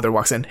 the mother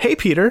walks in. Hey,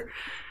 Peter.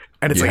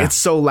 And it's like, it's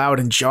so loud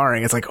and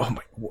jarring. It's like,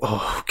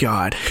 oh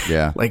God.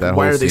 Yeah. Like,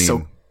 why are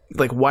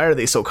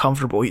they so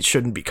comfortable? He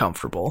shouldn't be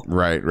comfortable.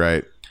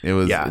 Right. It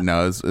was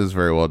it was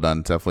very well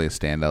done. Definitely a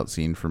standout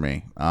scene for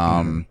me.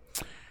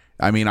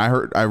 I mean,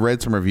 I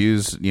read some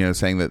reviews,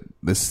 saying that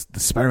the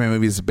Spider-Man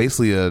movie is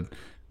basically a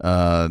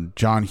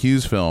John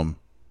Hughes film,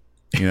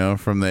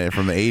 from the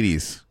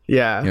 80s.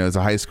 Yeah. It's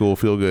a high school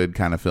feel good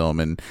kind of film,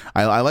 and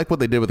I like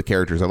what they did with the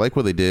characters. I like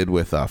what they did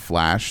with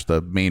Flash,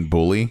 the main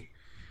bully.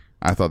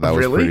 I thought that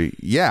was pretty.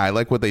 Yeah, I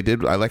like what they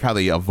did. I like how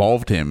they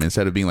evolved him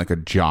instead of being like a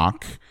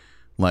jock,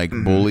 like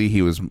bully.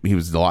 He was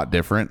a lot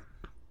different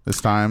this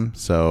time.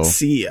 So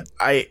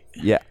I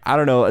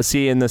don't know.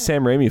 See, in the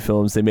Sam Raimi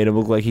films, they made him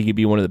look like he could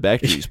be one of the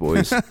Backstreet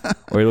Boys,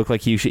 or he looked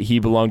like he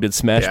belonged in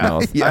Smash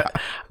Mouth. Yeah.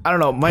 I don't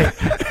know. I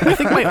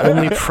think my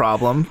only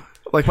problem,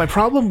 my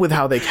problem with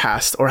how they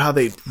cast or how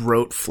they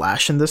wrote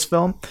Flash in this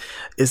film,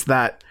 is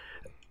that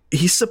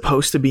he's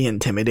supposed to be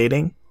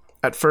intimidating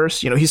at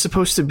first. He's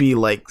supposed to be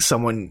like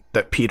someone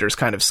that Peter's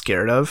kind of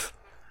scared of.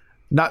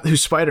 Not who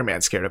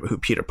Spider-Man's scared of, but who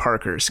Peter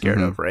Parker is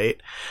scared of, right?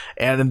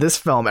 And in this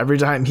film, every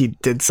time he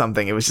did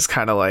something, it was just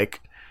kind of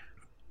like,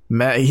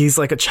 he's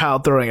like a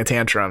child throwing a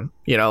tantrum.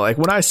 Like,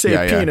 when I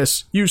say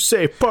penis, you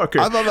say Parker.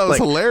 I thought that was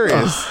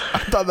hilarious.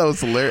 I thought that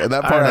was hilarious.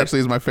 That part actually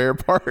is my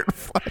favorite part.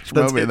 Flash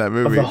moment in that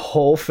movie. Of the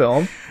whole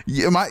film?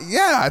 Yeah,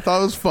 I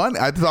thought it was funny.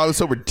 I thought it was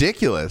so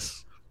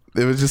ridiculous.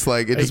 It was just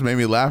like, it just made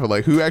me laugh.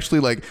 Like, who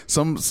actually, like,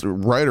 some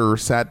writer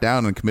sat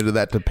down and committed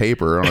that to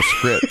paper on a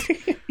script.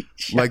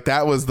 Like,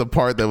 that was the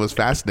part that was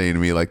fascinating to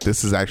me. Like,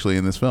 this is actually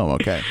in this film.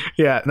 Okay.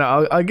 Yeah,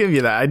 no, I'll give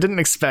you that. I didn't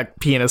expect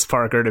Penis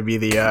Parker to be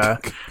the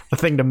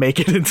thing to make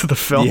it into the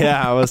film.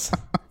 Yeah, I was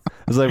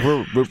like,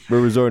 we're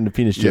resorting to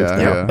penis jokes.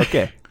 Yeah.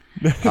 Okay.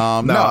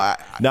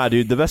 Nah,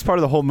 dude. The best part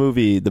of the whole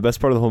movie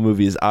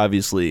is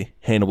obviously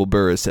Hannibal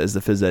Buress as the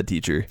phys ed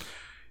teacher.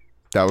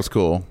 That was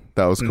cool.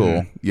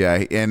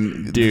 Yeah,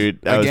 and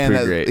dude, that was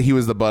pretty great. He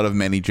was the butt of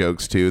many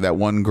jokes too. That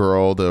one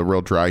girl, the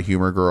real dry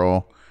humor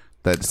girl,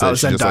 that says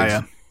she just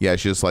likes,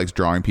 she just likes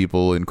drawing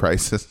people in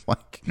crisis.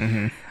 Like,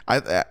 and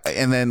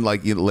then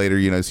like later,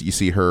 you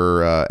see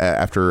her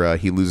after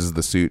he loses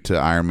the suit to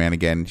Iron Man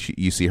again.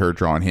 You see her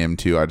drawing him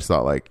too. I just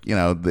thought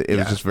it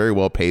was just very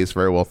well paced,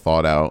 very well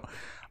thought out.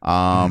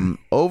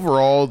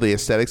 Overall, the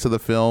aesthetics of the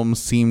film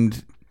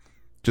seemed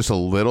just a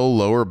little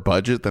lower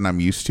budget than I'm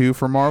used to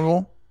for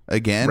Marvel.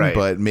 Again,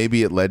 but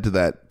maybe it led to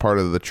that part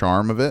of the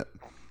charm of it.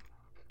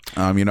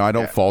 I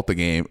don't fault the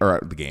game. I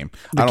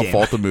don't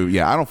fault the movie.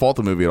 Yeah, I don't fault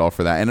the movie at all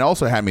for that. And it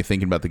also had me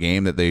thinking about the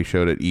game that they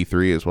showed at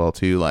E3 as well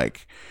too.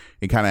 Like,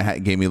 it kind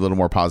of gave me a little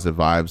more positive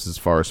vibes as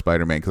far as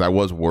Spider-Man, because I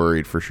was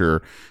worried for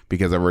sure,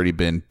 because I've already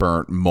been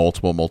burnt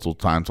multiple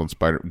times on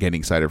getting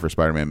excited for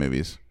Spider-Man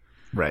movies.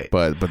 Right.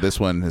 But this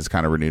one has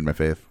kind of renewed my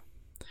faith.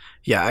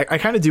 Yeah, I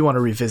kind of do want to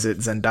revisit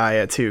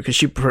Zendaya too, because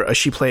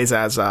she plays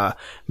as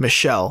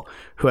Michelle,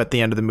 who at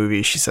the end of the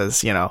movie she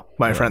says,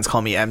 my friends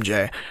call me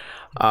MJ.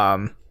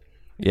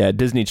 Yeah,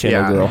 Disney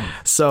Channel girl.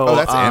 So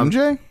that's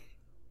MJ.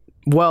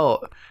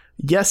 Well,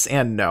 yes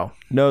and no.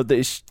 No,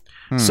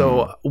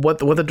 So what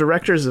the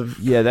directors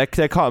of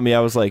that caught me. I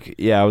was like,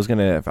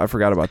 I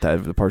forgot about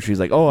that. The part she's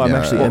like, oh, I'm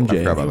actually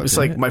MJ. It's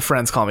like, my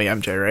friends call me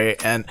MJ,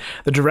 right? And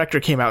the director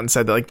came out and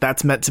said that, like,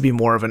 that's meant to be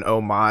more of an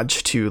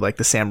homage to like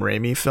the Sam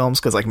Raimi films,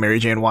 because like Mary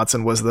Jane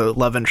Watson was the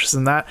love interest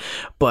in that,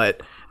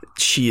 but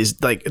she is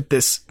like,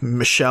 this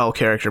Michelle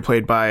character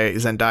played by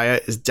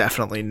Zendaya is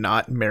definitely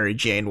not Mary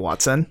Jane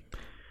Watson.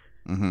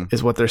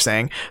 Is what they're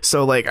saying.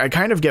 So like, I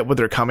kind of get where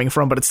they're coming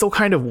from, but it's still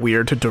kind of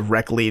weird to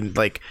directly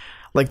like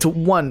to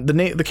one,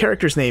 the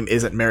character's name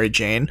isn't Mary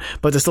Jane,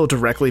 but to still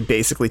directly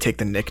basically take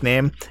the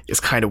nickname is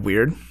kind of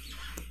weird.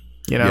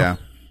 Yeah.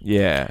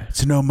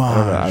 It's an homage.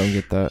 I don't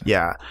get that.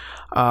 Yeah.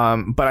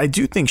 But I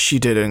do think she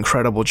did an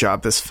incredible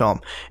job this film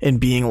in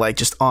being like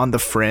just on the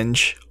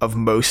fringe of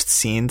most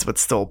scenes, but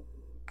still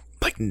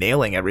like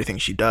nailing everything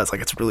she does.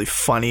 Like, it's really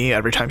funny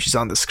every time she's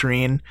on the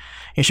screen,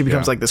 and she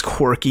becomes like this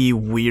quirky,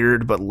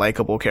 weird but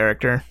likable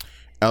character.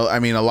 I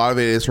mean, a lot of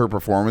it is her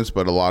performance,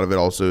 but a lot of it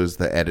also is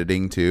the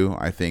editing too.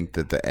 I think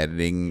that the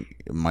editing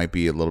might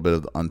be a little bit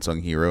of the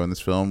unsung hero in this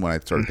film. When I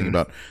start thinking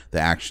about the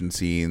action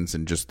scenes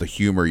and just the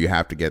humor, you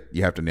have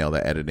to nail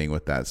the editing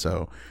with that.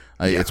 So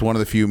it's one of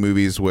the few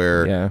movies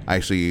where I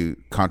actually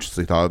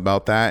consciously thought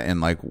about that and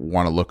like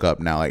want to look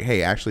up now, like,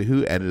 hey, actually,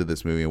 who edited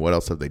this movie and what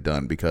else have they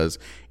done? Because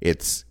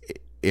it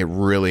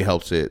really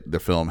helps the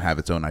film have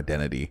its own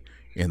identity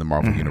in the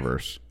Marvel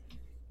universe.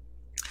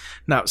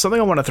 Now, something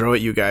I want to throw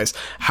at you guys.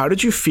 How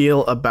did you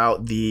feel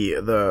about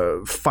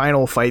the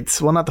final fights?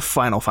 Well, not the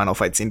final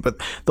fight scene,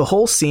 but the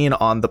whole scene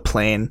on the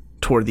plane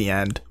toward the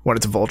end when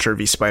it's Vulture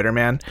v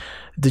Spider-Man.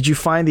 Did you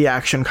find the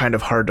action kind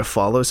of hard to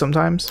follow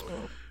sometimes?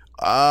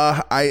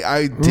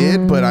 I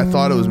did, but I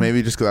thought it was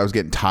maybe just because I was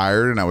getting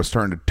tired and I was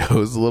starting to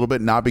doze a little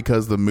bit. Not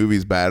because the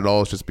movie's bad at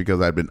all. It's just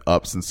because I'd been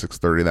up since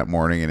 6:30 that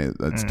morning and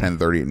it's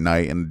 10:30 at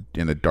night and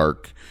in a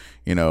dark,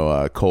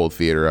 cold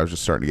theater. I was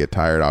just starting to get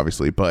tired,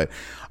 obviously, but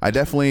I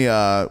definitely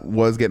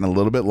was getting a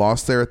little bit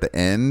lost there at the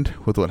end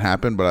with what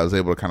happened, but I was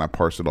able to kind of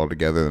parse it all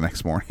together the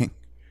next morning.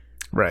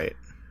 Right.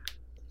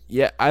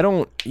 Yeah,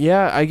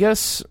 I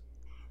guess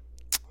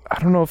I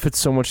don't know if it's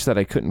so much that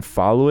I couldn't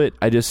follow it.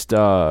 I just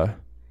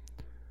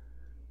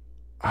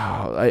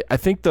I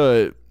think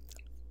the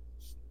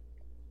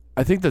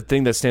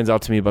thing that stands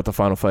out to me about the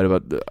final fight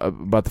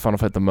about the final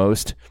fight the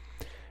most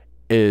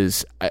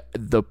is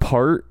the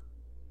part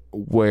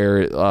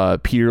where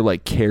Peter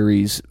like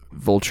carries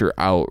Vulture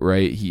out,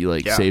 right?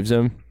 He saves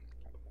him,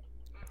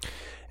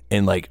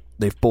 and like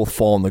they both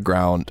fall on the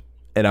ground.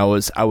 And I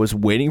was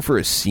waiting for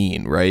a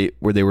scene, right,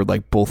 where they were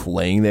like both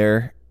laying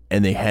there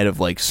and they had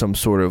like some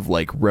sort of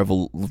like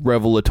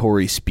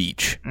revelatory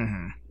speech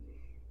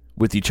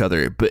with each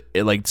other, but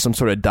like some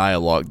sort of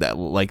dialogue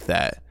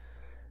that.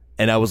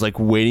 And I was like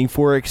waiting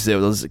for it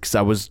because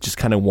I was just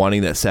kind of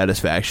wanting that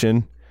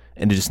satisfaction,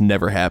 and it just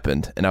never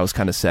happened, and I was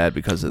kind of sad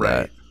because of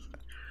that.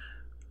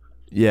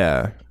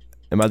 Yeah.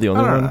 Am I the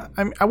only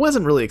one? I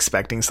wasn't really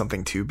expecting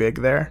something too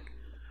big there.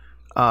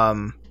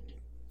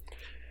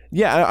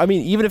 Yeah, I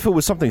mean, even if it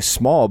was something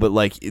small, but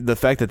like the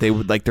fact that they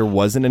would like there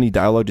wasn't any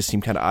dialogue just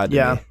seemed kind of odd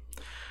to me.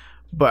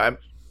 But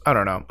I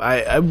don't know.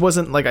 I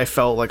wasn't like I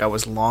felt like I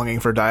was longing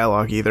for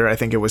dialogue either. I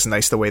think it was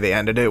nice the way they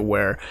ended it,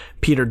 where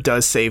Peter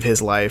does save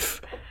his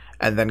life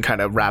and then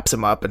kind of wraps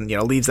him up and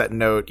leaves that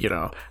note.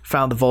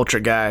 Found the Vulture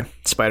guy,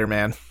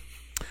 Spider-Man.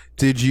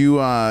 Did you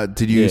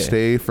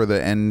stay for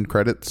the end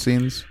credit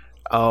scenes?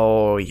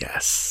 Oh,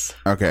 yes.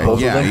 Okay.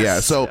 Yeah.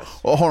 So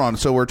hold on.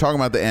 So we're talking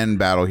about the end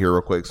battle here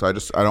real quick. So I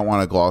don't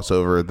want to gloss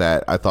over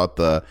that. I thought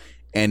the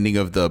ending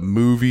of the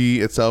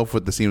movie itself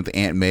with the scene with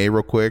Aunt May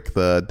real quick,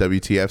 the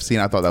WTF scene,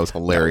 I thought that was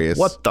hilarious.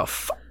 What the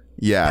fuck?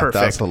 Yeah, perfect.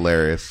 That was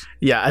hilarious.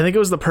 Yeah, I think it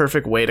was the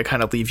perfect way to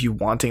kind of leave you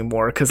wanting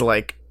more, because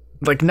like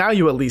now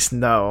you at least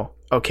know,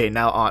 okay,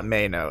 now Aunt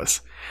May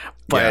knows.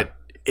 But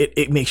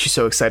it makes you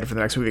so excited for the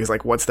next movie, because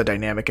like, what's the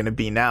dynamic going to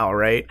be now,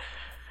 right?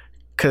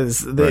 Because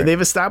they've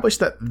established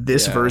that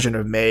this version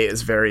of May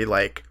is very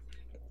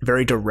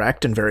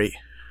direct and very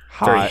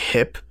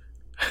hip.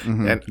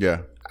 Mm-hmm. And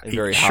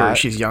very sure hot.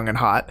 She's young and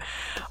hot.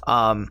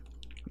 I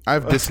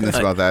have dissonance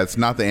about that. It's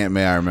not the Aunt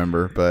May I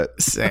remember, but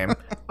same.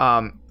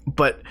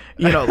 But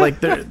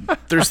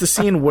there's the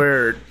scene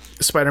where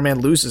Spider-Man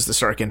loses the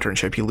Stark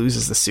internship. He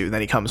loses the suit, and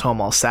then he comes home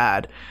all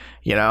sad.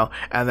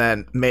 And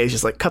then May's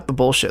just like, cut the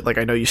bullshit. Like,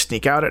 I know you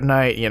sneak out at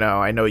night.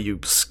 I know you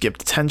skip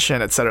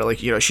detention, etc. Like,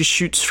 she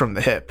shoots from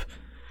the hip.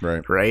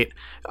 Right.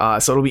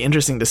 So it'll be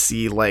interesting to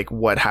see like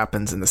what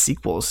happens in the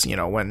sequels.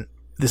 When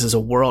this is a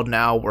world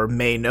now where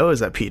May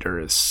knows that Peter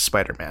is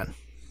Spider-Man.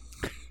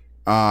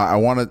 I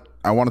want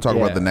to talk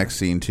about the next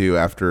scene too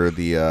after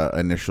the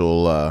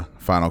initial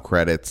final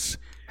credits.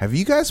 Have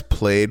you guys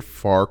played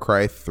Far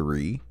Cry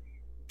 3?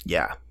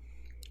 Yeah.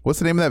 What's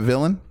the name of that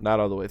villain? Not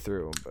all the way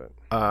through, but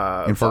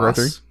in Far Cry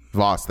 3?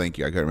 Voss, thank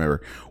you. I couldn't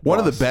remember. One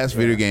of the best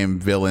video game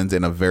villains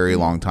in a very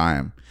long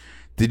time.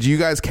 Did you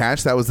guys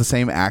catch that was the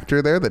same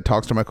actor there that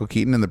talks to Michael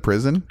Keaton in the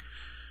prison?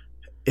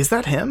 Is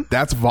that him?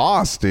 That's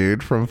Voss,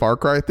 dude, from Far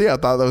Cry 3. I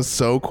thought that was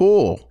so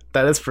cool.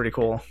 That is pretty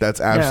cool. That's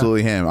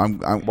absolutely him.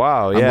 I'm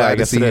glad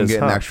to see him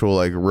getting actual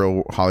like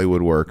real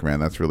Hollywood work,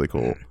 man. That's really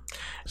cool.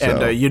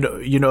 And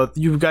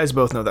you guys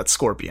both know that's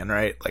Scorpion,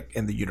 right? Like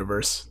in the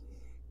universe.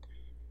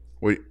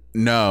 Wait,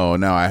 no,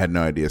 I had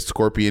no idea.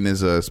 Scorpion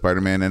is a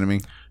Spider-Man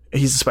enemy.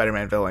 He's a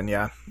Spider-Man villain,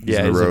 yeah. He's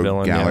a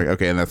villain. Yeah.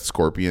 Okay, and that's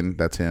Scorpion.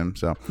 That's him.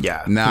 So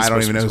yeah. Nah, I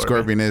don't even know who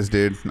Scorpion is,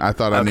 dude. I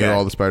thought I knew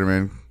all the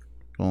Spider-Man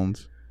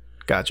villains.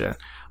 Gotcha.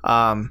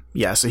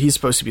 So he's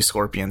supposed to be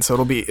Scorpion.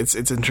 So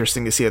it's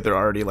interesting to see that they're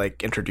already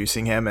like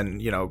introducing him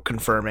and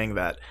confirming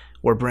that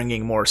we're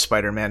bringing more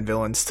Spider-Man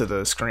villains to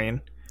the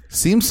screen.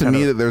 Seems to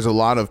me that there's a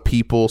lot of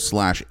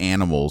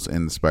people/animals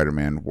in the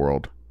Spider-Man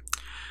world.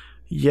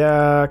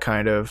 Yeah,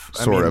 kind of.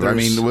 Sort of. I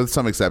mean, with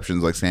some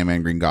exceptions like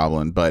Sandman, Green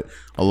Goblin, but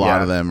a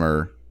lot of them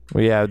are.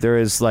 Well, yeah, there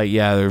is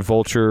they're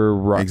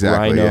Vulture,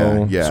 exactly,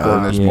 Rhino, yeah, Scorpion,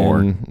 and there's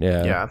more.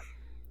 Yeah.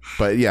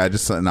 But yeah,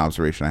 just an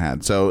observation I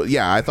had. So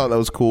yeah, I thought that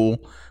was cool.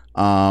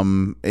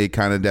 It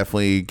kind of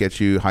definitely gets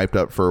you hyped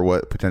up for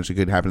what potentially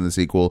could happen in the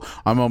sequel.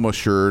 I'm almost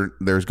sure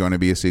there's going to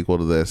be a sequel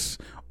to this.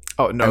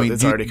 Oh no, I mean,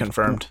 it's already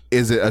confirmed.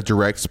 Is it a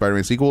direct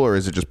Spider-Man sequel, or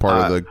is it just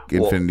part of the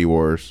Infinity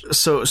Wars?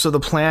 So the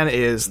plan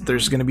is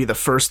there's going to be the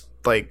first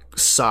like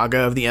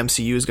saga of the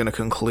MCU is going to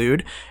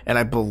conclude, and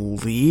I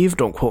believe,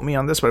 don't quote me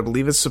on this, but I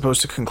believe it's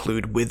supposed to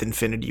conclude with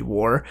Infinity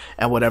War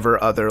and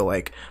whatever other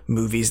like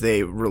movies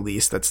they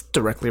release that's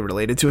directly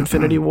related to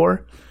Infinity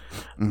War.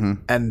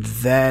 And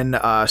then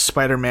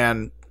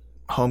Spider-Man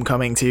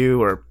Homecoming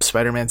 2 or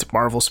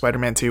Marvel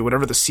Spider-Man 2,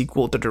 whatever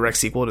the direct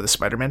sequel to the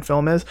Spider-Man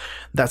film is,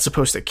 that's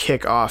supposed to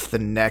kick off the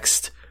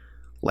next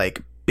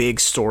like big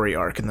story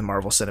arc in the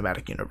Marvel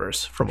Cinematic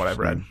Universe, from what I've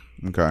read.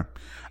 Okay.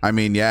 I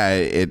mean, yeah,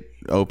 it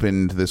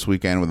opened this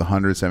weekend with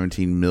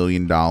 $117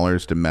 million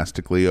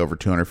domestically, over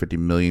 $250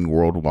 million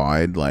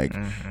worldwide. Like,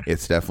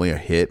 it's definitely a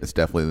hit. It's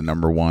definitely the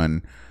number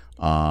one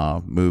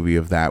movie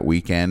of that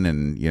weekend.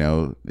 And, you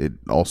know, it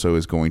also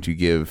is going to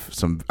give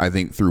some, I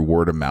think, through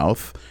word of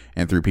mouth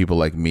and through people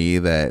like me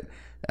that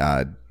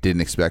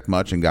didn't expect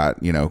much and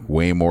got, you know,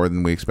 way more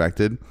than we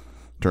expected in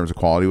terms of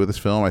quality with this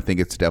film. I think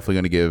it's definitely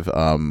going to give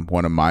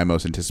one of my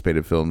most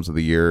anticipated films of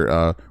the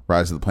year,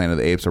 Rise of the Planet of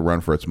the Apes, a run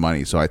for its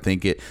money. So I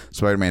think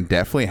Spider-Man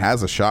definitely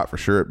has a shot for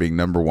sure at being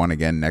number one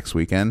again next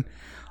weekend.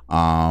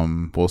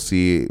 We'll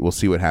see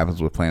what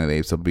happens with Planet of the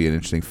Apes. It'll be an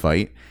interesting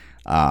fight.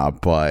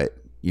 But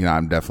you know,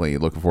 I'm definitely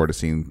looking forward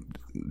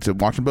to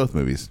watching both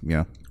movies. You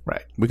know,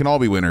 right? We can all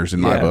be winners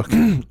in my book.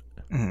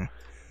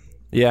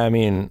 Yeah, I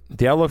mean,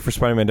 the outlook for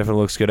Spider-Man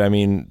definitely looks good. I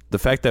mean, the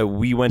fact that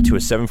we went to a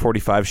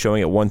 7:45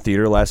 showing at one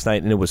theater last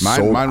night and it was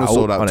sold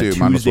out on a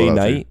Tuesday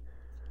night.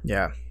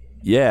 Yeah.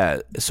 Yeah,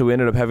 so we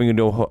ended up having to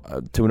go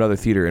to another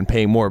theater and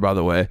paying more, by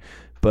the way,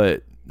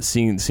 but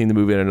seeing the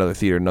movie in another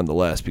theater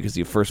nonetheless, because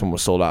the first one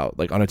was sold out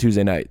like on a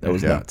Tuesday night. That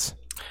was nuts.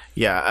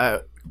 Yeah,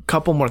 a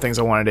couple more things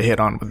I wanted to hit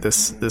on with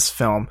this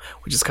film,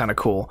 which is kind of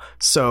cool.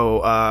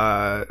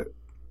 So,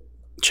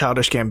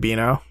 Childish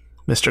Gambino,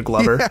 Mr.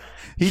 Glover. Yeah,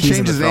 he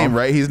changed his name,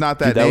 right? He's not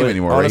that name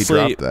anymore. Honestly,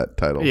 right? He dropped that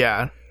title.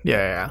 Yeah.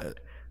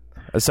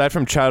 Aside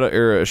from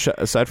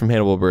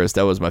Hannibal Buress,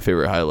 that was my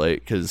favorite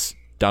highlight because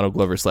Donald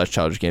Glover /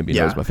 Childish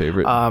Gambino was my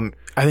favorite.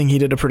 I think he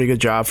did a pretty good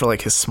job for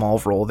like his small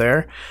role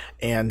there.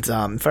 And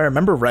if I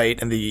remember right,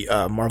 in the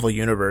Marvel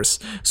universe,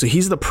 so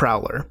he's the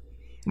Prowler,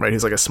 right?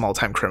 He's like a small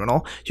time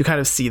criminal. You kind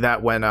of see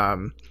that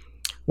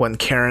when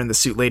Karen, the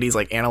suit lady, is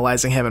like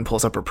analyzing him and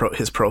pulls up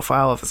his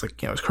profile of his,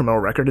 like, you know, his criminal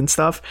record and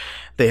stuff.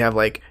 They have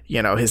like,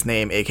 you know, his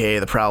name, aka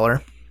the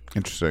Prowler.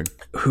 Interesting.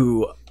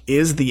 Who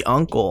is the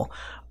uncle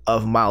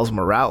of Miles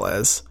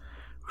Morales,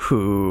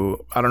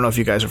 who, I don't know if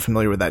you guys are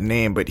familiar with that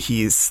name, but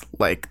he's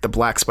like the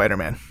Black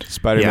Spider-Man.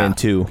 Spider-Man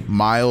 2.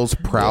 Miles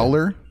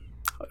Prowler?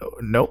 Yeah.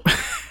 Nope.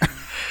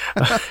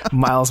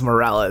 Miles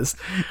Morales.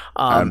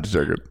 I'm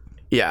joking.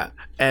 Yeah.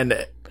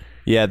 And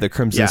yeah, the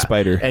Crimson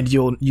Spider. And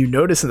you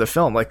notice in the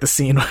film, like the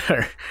scene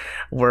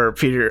where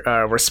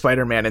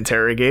Spider-Man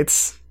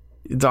interrogates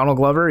Donald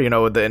Glover, you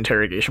know, with the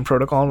interrogation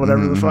protocol and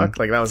whatever the fuck.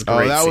 Like, that was a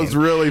great scene. Was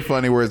really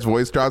funny where his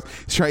voice drops.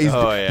 You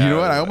know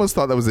what? I almost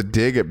thought that was a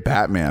dig at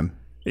Batman.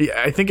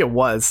 Yeah, I think it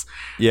was.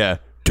 Yeah.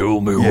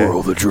 Tell me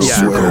all the truth.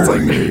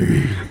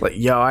 Like,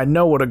 yo, I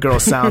know what a girl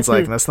sounds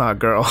like, and that's not a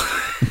girl.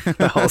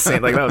 The whole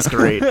scene, like, that was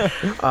great.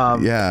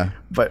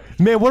 But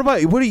man, what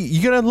are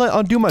you gonna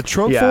undo my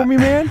trunk for me,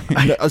 man?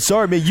 No,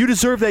 sorry, man, you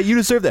deserve that.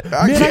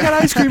 Man, I got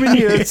ice cream in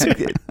here.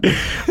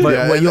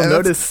 But what you'll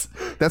notice,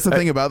 that's the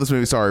thing about this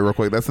movie. Sorry, real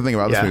quick. That's the thing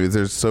about this movie. Is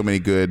there's so many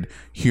good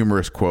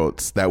humorous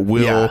quotes that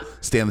will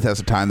stand the test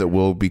of time, that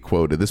will be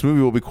quoted. This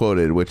movie will be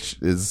quoted, which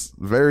is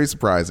very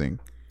surprising.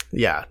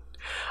 Yeah.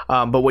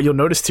 But what you'll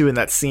notice too in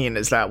that scene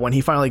is that when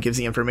he finally gives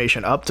the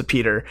information up to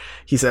Peter,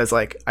 he says,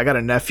 like, I got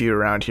a nephew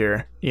around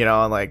here, you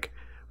know, and like,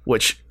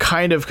 which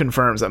kind of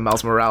confirms that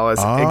Miles Morales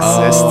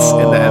exists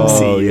in the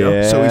MCU.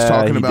 Yeah, so he's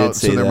talking about,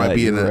 so there might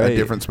be a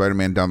different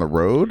Spider-Man down the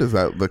road? Is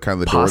that the kind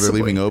of the door they're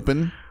leaving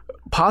open?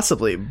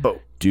 Possibly,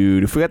 but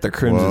dude, if we got the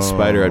Crimson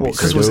Spider, I'd be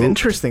because what's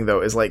interesting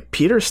though is like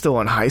Peter's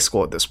still in high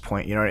school at this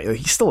point, you know, like,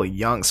 he's still a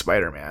young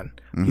Spider-Man.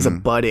 He's a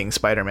budding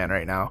Spider-Man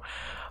right now.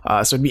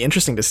 So it'd be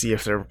interesting to see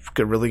if they're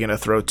really going to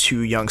throw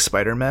two young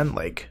Spider-Men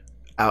like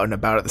out and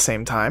about at the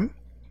same time.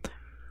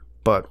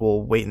 But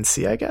we'll wait and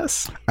see, I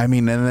guess. I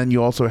mean, and then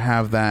you also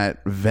have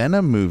that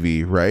Venom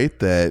movie, right?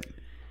 That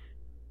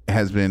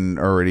has been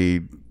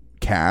already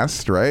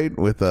cast, right?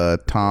 With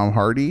Tom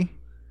Hardy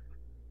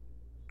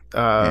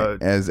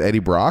as Eddie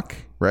Brock,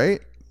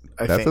 right?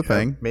 That's a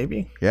thing.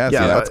 Maybe. Yeah, so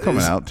that's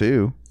coming out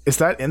too. Is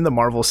that in the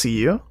Marvel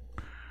CU?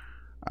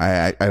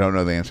 I don't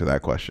know the answer to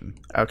that question.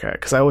 Okay,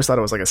 because I always thought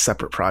it was like a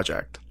separate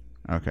project.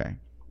 Okay.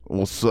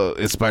 Well, so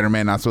is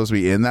Spider-Man not supposed to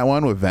be in that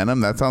one with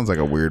Venom? That sounds like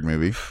a weird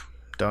movie.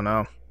 Don't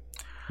know.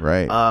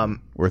 Right.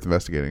 Worth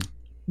investigating.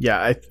 Yeah,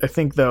 I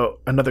think though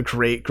another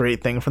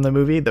great thing from the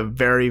movie, the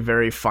very,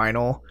 very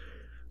final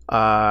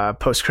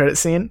post-credit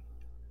scene.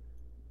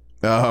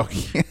 Oh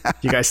yeah,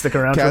 You guys stick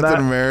around for Captain that?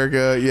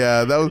 America.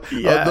 Yeah, that was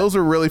Yeah. those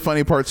are really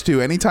funny parts too.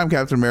 Anytime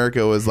Captain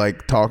America was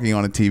like talking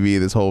on a TV,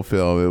 this whole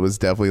film, it was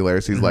definitely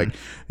hilarious. He's like,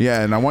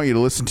 yeah, and I want you to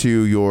listen to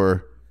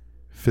your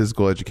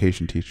physical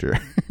education teacher.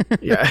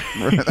 Yeah.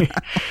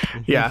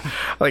 Yeah.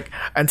 Like,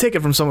 and take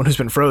it from someone who's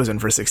been frozen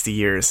for 60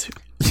 years.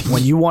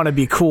 When you want to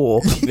be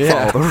cool,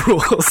 follow the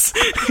rules.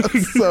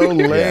 So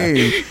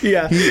lame.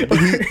 Yeah.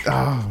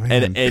 Oh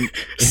man. And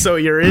So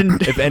you're in.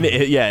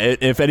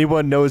 if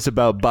anyone knows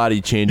about body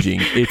changing,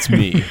 it's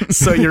me.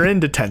 So you're in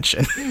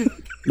detention.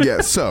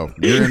 Yeah, so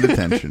you're in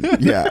detention.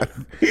 Yeah.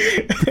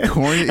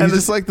 Corny, he's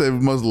just like the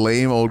most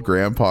lame old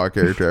grandpa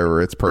character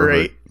ever. It's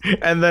perfect. Right.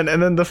 And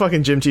then the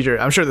fucking gym teacher.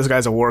 I'm sure this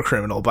guy's a war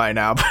criminal by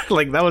now, but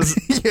like that was.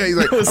 Yeah, he's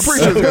like, I'm was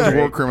pretty sure this guy's a great.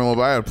 war criminal,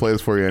 but I gotta play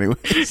this for you anyway.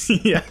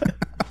 Yeah.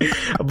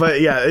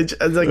 But yeah, it's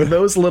like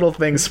those little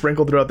things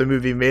sprinkled throughout the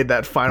movie made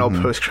that final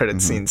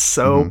post-credit scene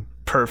so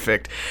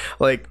perfect.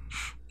 Like,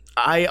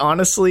 I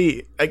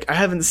honestly, I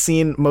haven't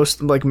seen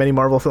many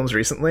Marvel films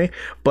recently,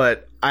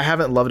 but I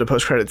haven't loved a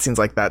post-credit scenes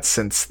like that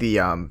since the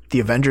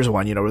Avengers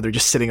one, you know, where they're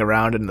just sitting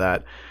around in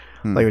that,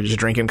 like they're just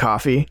drinking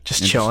coffee,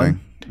 just chilling.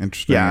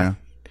 Interesting. Yeah.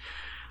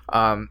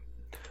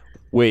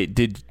 Wait,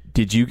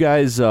 did you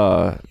guys?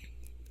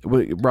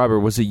 Robert,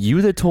 was it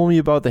you that told me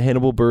about the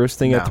Hannibal Buress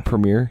thing at No. the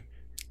premiere?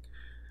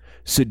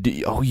 So,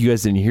 you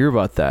guys didn't hear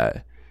about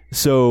that.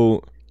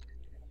 So,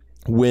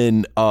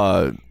 when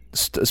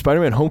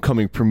Spider-Man: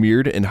 Homecoming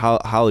premiered in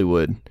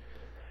Hollywood,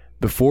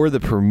 before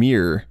the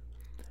premiere,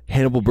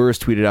 Hannibal Buress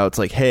tweeted out, "It's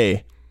like,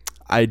 hey,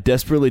 I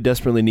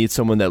desperately need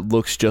someone that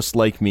looks just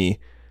like me,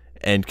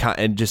 and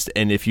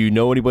if you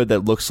know anybody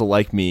that looks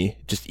like me,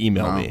 just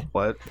email me."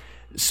 What?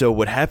 So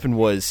what happened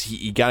was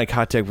he got in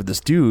contact with this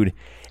dude,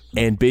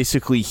 and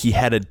basically he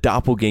had a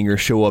doppelganger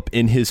show up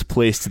in his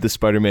place to the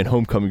Spider-Man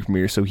Homecoming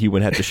premiere, so he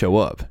wouldn't have to show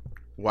up.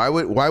 Why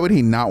would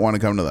he not want to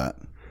come to that?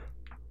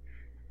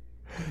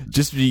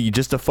 Just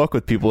to fuck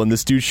with people, and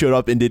this dude showed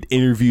up and did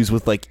interviews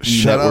with like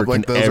Shut E-Network up! Like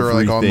and those are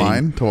like everything.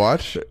 online to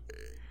watch.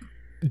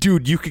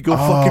 Dude, you could go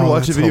fucking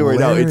watch the that's video right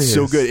now. It's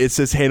so hilarious. good. It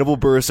says Hannibal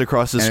Buress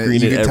across the And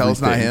screen you and can tell everything.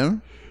 it's not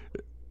him.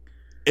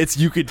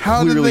 You could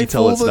How did clearly they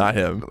tell fool it's the not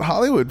him.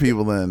 Hollywood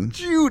people then.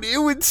 Dude, it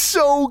was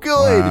so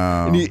good.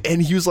 Wow.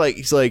 And he was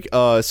like,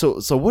 so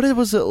what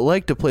was it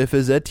like to play a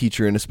phys ed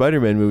teacher in a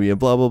Spider-Man movie and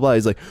blah, blah, blah.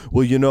 He's like,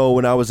 well, you know,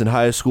 when I was in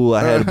high school,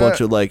 I had a bunch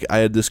of I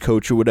had this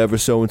coach or whatever,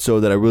 so-and-so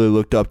that I really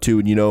looked up to,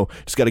 and, you know,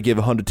 just got to give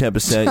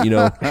 110%, you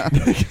know.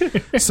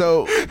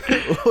 So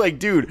Like,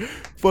 dude,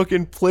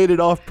 fucking played it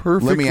off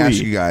perfectly. let me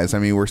ask you guys. I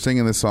mean, we're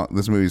singing this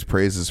movie's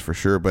praises for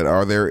sure, but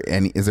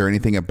is there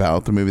anything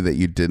about the movie that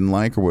you didn't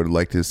like or would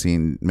like to have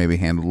seen maybe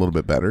handled a little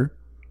bit better?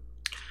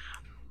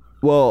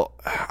 Well,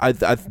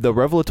 the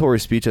revelatory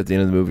speech at the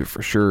end of the movie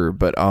for sure,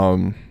 but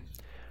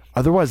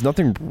otherwise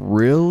nothing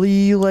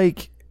really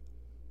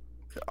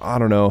I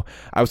don't know.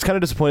 I was kind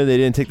of disappointed they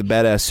didn't take the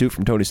badass suit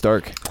from Tony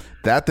Stark.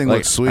 That thing Like,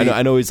 looks sweet.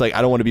 I know he's like,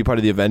 I don't want to be part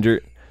of the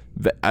Avenger.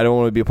 I don't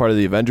want to be a part of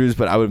the Avengers,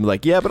 but I would be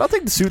like, yeah, but I'll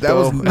take the suit That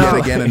though. was yet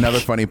again another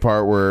funny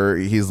part where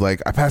he's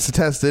like, I passed the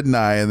test, didn't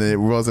I? And then it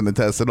wasn't a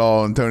test at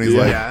all. And Tony's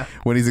Yeah. like,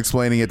 when he's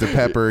explaining it to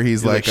Pepper,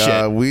 he's like,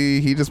 like,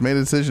 shit. he just made a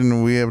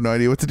decision. We have no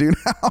idea what to do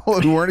now.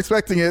 We weren't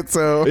expecting it.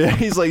 So Yeah,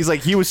 he's like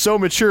he was so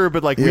mature,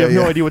 but like we Yeah, have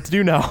no yeah. idea what to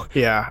do now.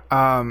 Yeah.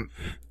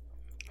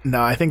 No,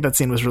 I think that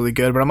scene was really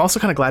good, but I'm also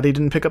kind of glad he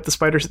didn't pick up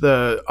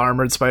the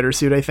armored spider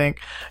suit. I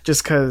think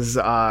just because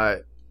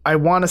I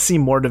want to see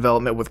more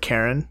development with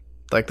Karen,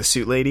 like the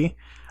suit lady.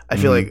 I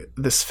feel like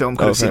this film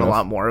could have fair seen a enough.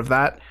 lot more of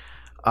that.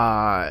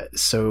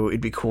 So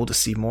it'd be cool to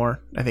see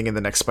more. I think in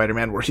the next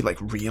Spider-Man where he like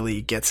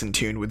really gets in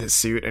tune with his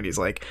suit and he's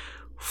like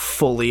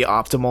fully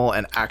optimal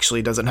and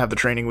actually doesn't have the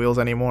training wheels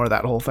anymore.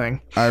 That whole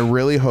thing. I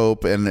really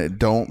hope, and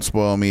don't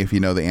spoil me if you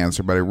know the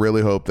answer, but I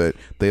really hope that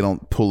they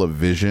don't pull a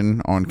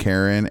Vision on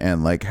Karen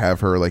and like have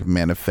her like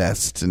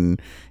manifest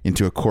and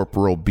into a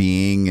corporeal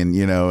being and,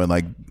 you know, and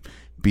like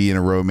be in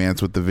a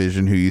romance with the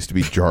Vision who used to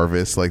be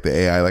Jarvis, like the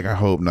AI. Like, I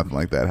hope nothing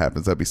like that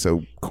happens. That'd be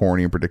so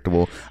corny and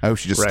predictable. I hope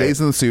she just Right.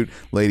 stays in the suit.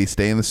 Lady,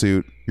 stay in the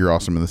suit. You're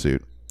awesome in the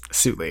suit.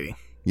 Suit lady.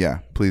 Yeah,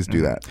 please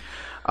do that.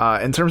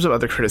 In terms of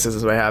other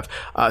criticisms I have,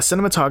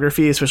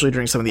 cinematography, especially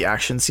during some of the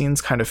action scenes,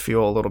 kind of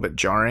feel a little bit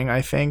jarring.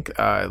 I think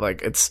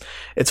like it's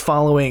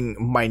following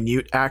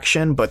minute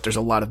action, but there's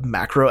a lot of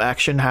macro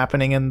action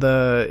happening in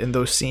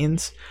those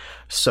scenes.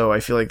 So I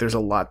feel like there's a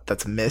lot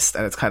that's missed,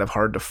 and it's kind of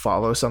hard to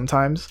follow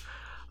sometimes.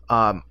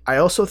 I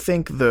also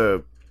think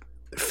the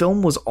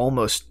film was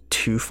almost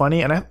too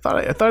funny, and I thought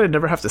I'd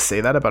never have to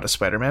say that about a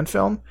Spider-Man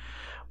film,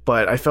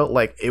 but I felt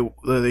like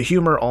the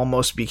humor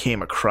almost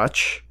became a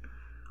crutch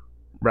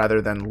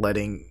rather than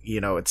letting, you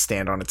know, it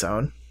stand on its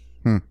own.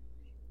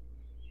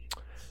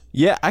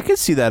 Yeah, I could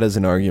see that as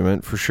an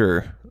argument for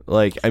sure.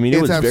 Like, I mean,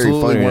 it was very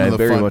absolutely funny, one and of I the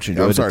very fun- much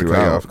enjoyed I'm sorry it to cut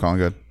you throughout. off, Colin.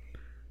 Good.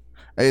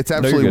 It's you're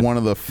absolutely good. one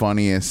of the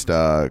funniest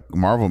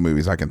Marvel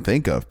movies I can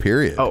think of,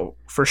 period. Oh,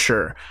 for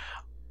sure.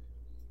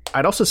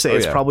 I'd also say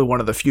it's yeah. probably one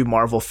of the few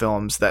Marvel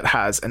films that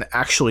has an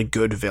actually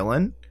good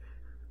villain.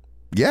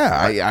 Yeah,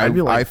 I'd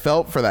be like- I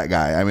felt for that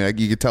guy. I mean,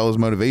 you could tell his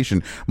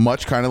motivation,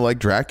 much kind of like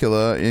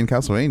Dracula in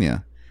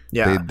Castlevania.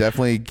 They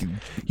definitely.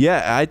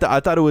 Yeah, I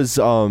thought it was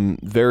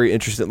very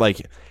interesting.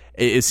 Like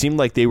it seemed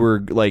like they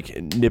were like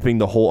nipping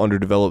the whole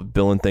underdeveloped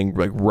villain thing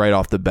like right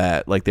off the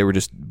bat. Like they were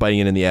just biting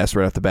it in the ass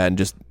right off the bat and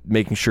just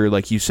making sure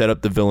like you set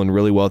up the villain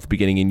really well at the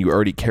beginning and you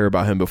already care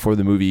about him before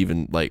the movie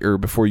even like or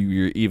before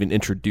you're even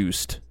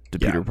introduced to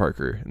Peter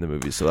Parker in the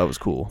movie. So that was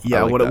cool.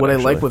 Yeah, what I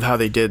like with how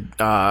they did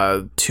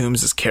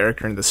Toomes'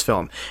 character in this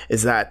film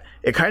is that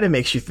it kind of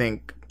makes you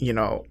think, you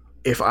know,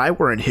 if I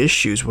were in his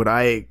shoes, would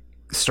I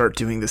start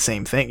doing the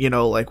same thing? You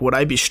know, like, would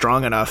I be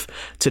strong enough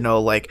to know,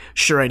 like,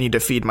 sure, I need to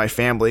feed my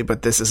family,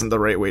 but this isn't the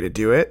right way to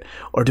do it?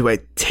 Or do I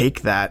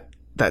take that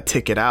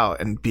ticket out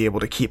and be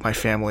able to keep my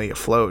family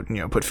afloat and,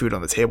 you know, put food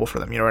on the table for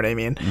them? You know what I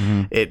mean?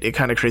 Mm-hmm. It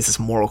kind of creates this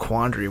moral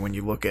quandary when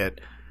you look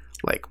at,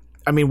 like,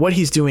 I mean, what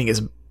he's doing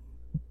is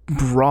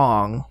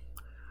wrong,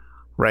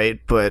 right?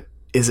 But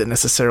is it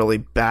necessarily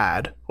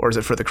bad, or is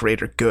it for the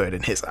greater good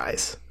in his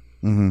eyes?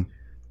 Mm-hmm.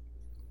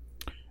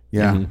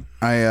 Yeah.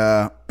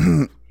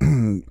 Mm-hmm.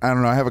 I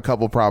don't know. I have a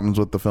couple problems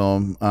with the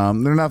film.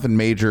 They're nothing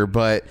major,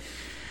 but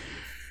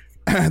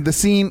the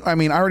scene, I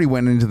mean, I already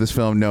went into this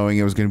film knowing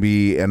it was going to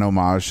be an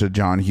homage to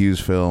John Hughes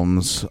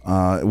films,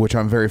 which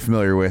I'm very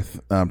familiar with,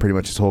 pretty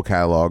much his whole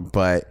catalog.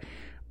 But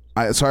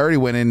so I already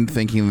went in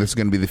thinking this is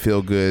going to be the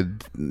feel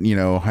good, you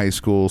know, high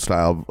school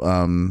style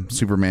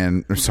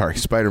Spider-Man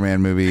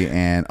movie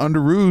and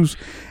Underoos,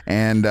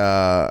 and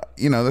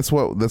you know, that's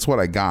what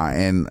I got.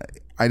 And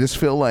I just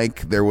feel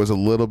like there was a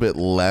little bit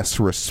less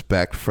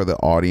respect for the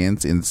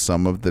audience in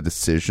some of the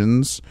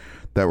decisions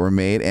that were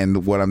made.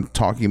 And what I'm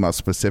talking about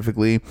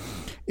specifically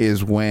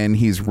is when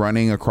he's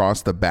running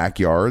across the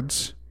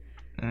backyards.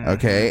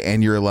 Okay.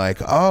 And you're like,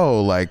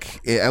 oh,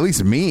 like, at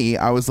least me,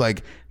 I was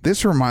like,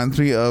 this reminds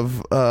me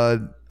of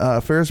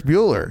Ferris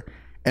Bueller.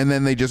 And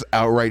then they just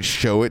outright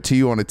show it to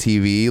you on a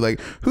TV. Like,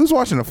 who's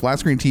watching a flat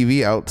screen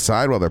TV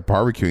outside while they're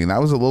barbecuing? That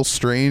was a little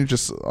strange,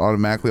 just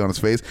automatically on his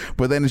face.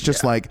 But then it's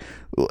just like,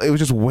 it was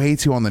just way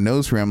too on the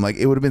nose for him. Like,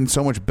 it would have been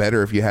so much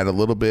better if you had a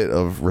little bit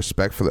of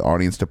respect for the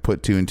audience to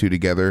put two and two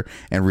together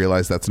and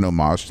realize that's an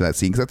homage to that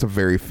scene, because that's a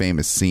very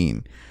famous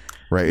scene,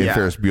 right, in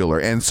Ferris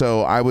Bueller. And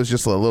so I was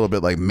just a little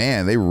bit like,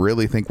 man, they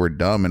really think we're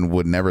dumb and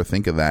would never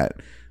think of that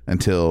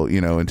until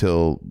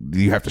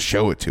you have to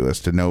show it to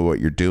us to know what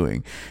you're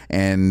doing.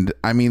 And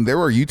I mean, there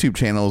are YouTube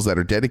channels that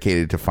are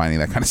dedicated to finding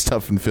that kind of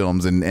stuff in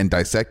films and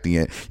dissecting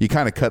it. You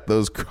kind of cut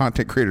those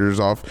content creators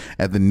off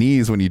at the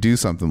knees when you do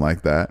something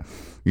like that,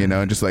 you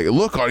know, and just like,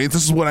 look, audience,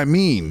 this is what I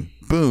mean.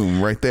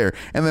 Boom, right there.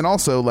 And then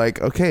also, like,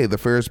 okay, the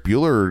Ferris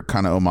Bueller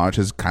kind of homage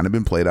has kind of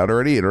been played out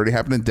already. It already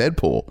happened in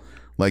Deadpool.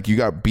 Like, you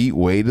got beat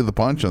way to the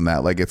punch on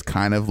that. Like, it's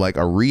kind of like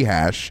a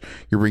rehash.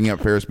 You're bringing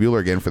up Ferris Bueller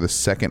again for the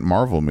second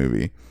Marvel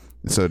movie.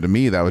 So to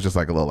me, that was just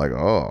like a little like,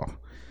 oh,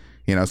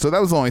 you know. So that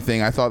was the only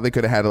thing I thought they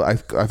could have had. I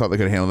thought they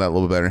could have handled that a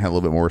little bit better and had a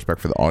little bit more respect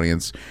for the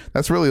audience.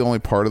 That's really the only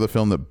part of the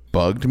film that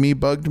bugged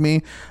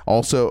me.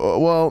 Also,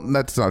 well,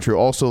 that's not true.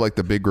 Also, like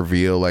the big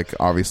reveal, like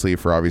obviously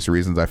for obvious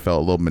reasons, I felt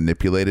a little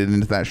manipulated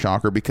into that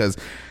shocker because,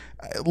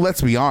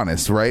 let's be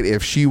honest, right?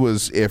 If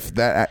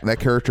that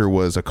character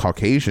was a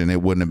Caucasian,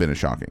 it wouldn't have been as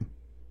shocking.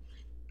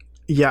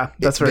 Yeah,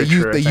 that's very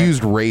true. They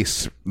used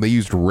race. They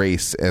used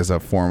race as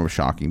a form of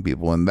shocking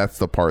people, and that's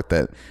the part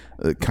that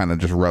kind of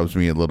just rubs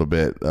me a little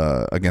bit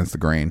against the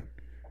grain.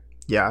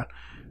 Yeah.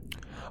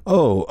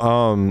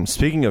 Oh,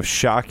 speaking of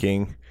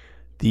shocking,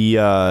 they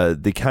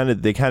kind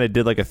of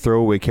did like a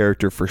throwaway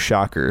character for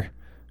Shocker,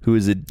 who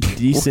is a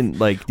decent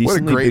what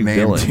a great name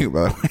villain. too,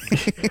 by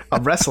the way. A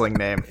wrestling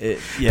name.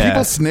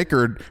 People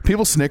snickered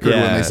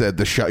when they said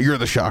you're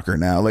the Shocker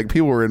now. Like,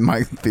 people were in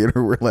my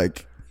theater were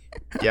like,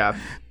 yeah.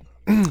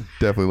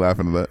 Definitely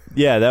laughing at that.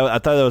 Yeah, I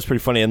thought that was pretty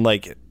funny. And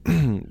like,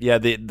 yeah,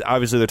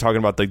 obviously they're talking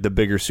about like the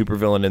bigger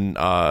supervillain in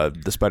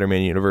the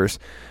Spider-Man universe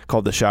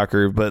called the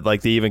Shocker, but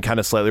like they even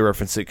kind of slightly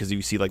reference it because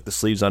you see like the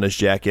sleeves on his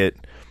jacket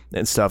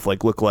and stuff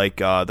like look like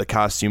the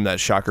costume that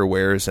Shocker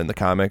wears in the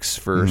comics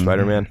for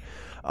Spider-Man.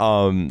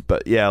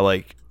 But yeah,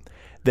 like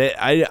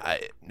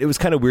it was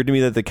kind of weird to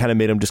me that they kind of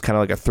made him just kind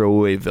of like a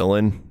throwaway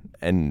villain,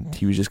 and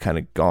he was just kind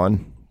of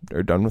gone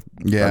or done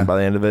by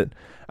the end of it.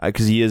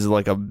 Because he is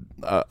like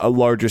a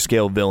larger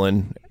scale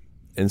villain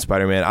in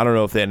Spider-Man. I don't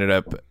know if they ended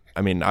up.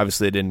 I mean,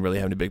 obviously they didn't really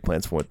have any big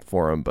plans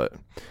for him, but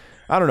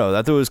I don't know.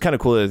 I thought it was kind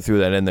of cool that they threw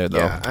that in there, though.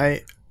 Yeah,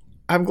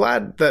 I'm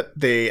glad that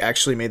they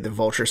actually made the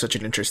Vulture such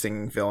an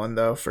interesting villain,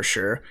 though, for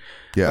sure.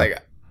 Yeah,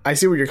 like I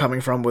see where you're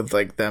coming from with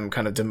like them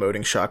kind of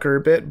demoting Shocker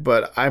a bit,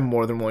 but I'm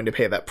more than willing to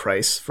pay that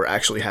price for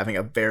actually having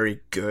a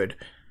very good,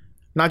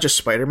 not just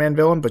Spider-Man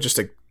villain, but just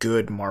a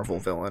good Marvel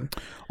villain.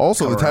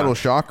 Also, the title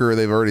Shocker,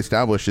 they've already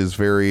established, is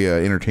very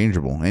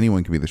interchangeable.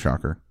 Anyone can be the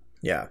Shocker.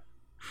 Yeah.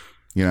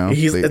 You know?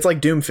 It's like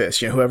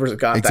Doomfist. You know, whoever's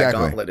got that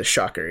gauntlet is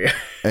Shocker. Yeah.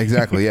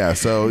 Exactly, yeah.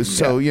 So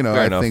you know,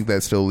 I think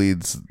that still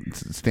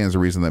stands to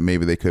reason that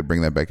maybe they could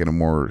bring that back in a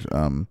more,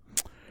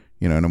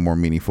 in a more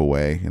meaningful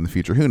way in the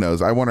future. Who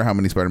knows? I wonder how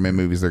many Spider-Man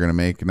movies they're going to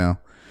make now.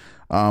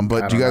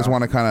 But do you guys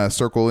want to kind of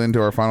circle into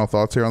our final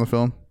thoughts here on the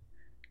film?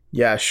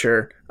 Yeah,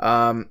 sure.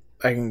 I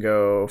can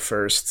go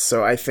first.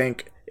 So I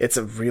think it's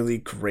a really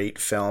great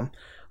film.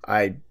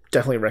 I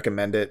definitely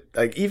recommend it.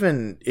 Like,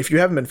 even if you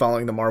haven't been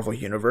following the Marvel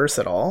Universe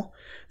at all,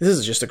 this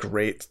is just a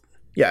great,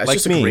 it's Like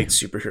just me. a great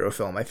superhero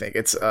film. I think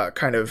it's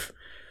kind of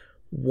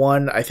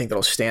one I think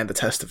that'll stand the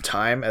test of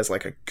time as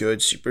like a good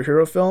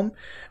superhero film,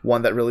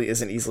 one that really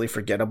isn't easily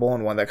forgettable,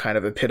 and one that kind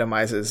of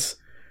epitomizes,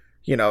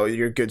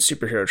 your good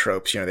superhero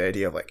tropes. The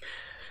idea of like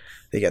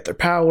they get their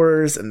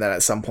powers, and then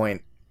at some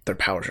point their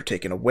powers are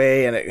taken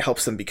away, and it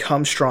helps them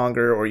become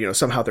stronger, or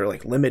somehow they're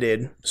like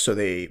limited, so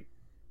they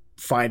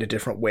find a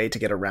different way to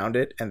get around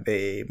it, and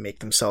they make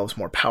themselves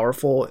more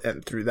powerful,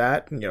 and through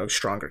that,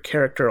 stronger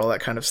character, all that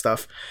kind of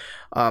stuff.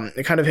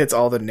 It kind of hits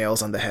all the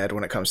nails on the head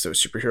when it comes to a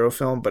superhero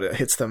film, but it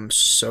hits them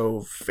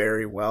so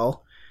very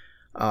well.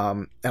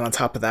 And on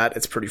top of that,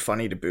 it's pretty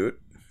funny to boot.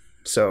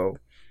 So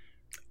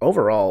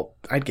overall,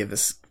 I'd give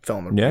this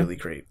film a really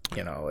great,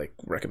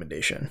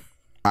 recommendation.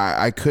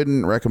 I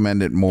couldn't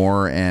recommend it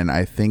more, and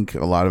I think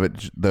a lot of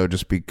it though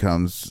just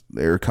comes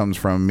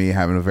from me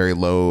having a very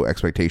low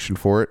expectation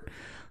for it.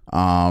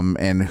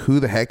 And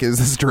who the heck is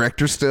this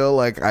director still?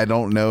 Like, I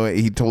don't know.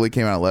 He totally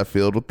came out of left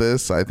field with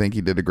this. I think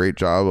he did a great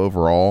job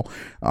overall.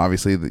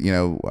 Obviously,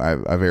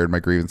 I've aired my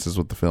grievances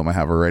with the film I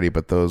have already,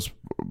 but those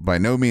by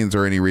no means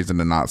are any reason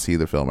to not see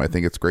the film. I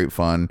think it's great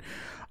fun.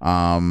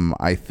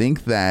 I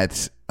think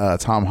that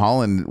Tom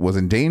Holland was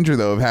in danger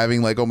though of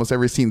having like almost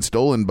every scene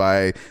stolen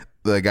by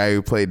the guy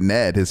who played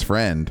Ned, his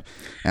friend.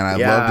 And I'd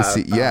love to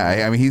see.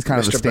 I mean, he's kind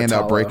of the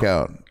standout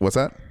breakout. What's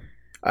that?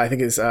 I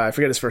think I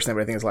forget his first name,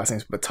 but I think his last name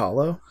is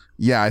Batalo.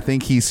 Yeah, I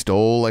think he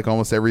stole like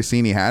almost every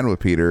scene he had with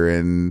Peter,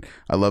 and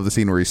I love the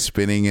scene where he's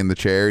spinning in the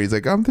chair. He's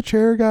like, "I'm the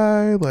chair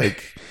guy."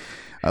 Like,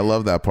 I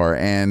love that part,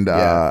 and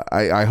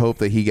I hope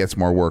that he gets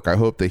more work. I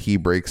hope that he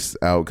breaks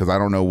out, because I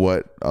don't know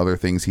what other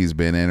things he's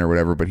been in or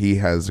whatever, but he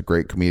has a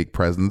great comedic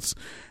presence,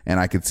 and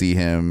I could see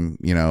him,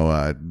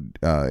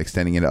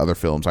 extending into other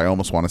films. I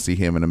almost want to see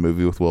him in a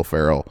movie with Will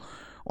Ferrell,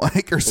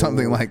 like, or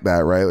something like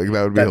that, right? Like,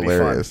 that would be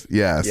hilarious.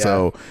 Yeah.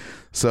 So,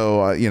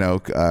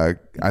 I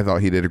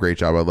thought he did a great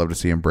job. I'd love to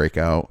see him break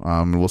out.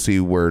 We'll see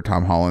where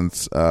Tom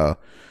Holland's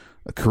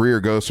career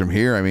goes from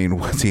here. I mean,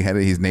 what's he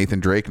headed? He's Nathan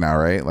Drake now,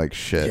 right? Like,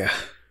 shit. Yeah.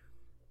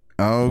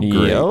 Oh,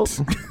 great.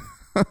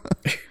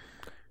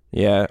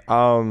 Yep.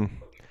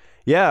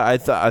 Yeah. I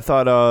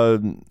thought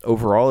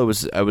overall it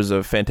was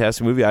a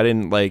fantastic movie. I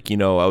didn't I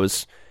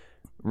was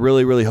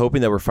really, really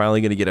hoping that we're finally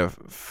going to get a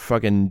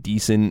fucking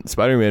decent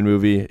Spider-Man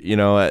movie,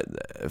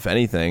 if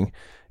anything,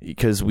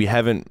 because we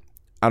haven't.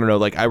 I don't know,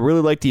 like, I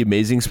really liked the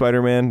Amazing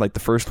Spider-Man, like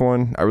the first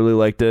one. I really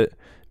liked it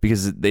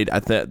because they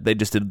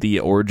just did the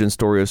origin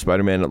story of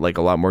Spider-Man like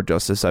a lot more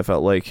justice, I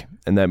felt like,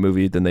 in that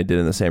movie than they did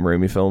in the Sam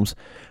Raimi films.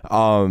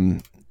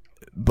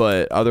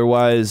 But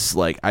otherwise,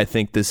 like, I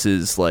think this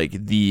is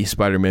like the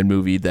Spider-Man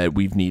movie that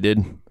we've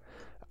needed.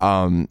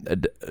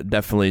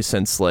 Definitely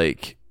since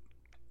like,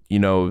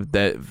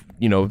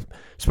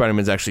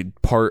 Spider-Man's actually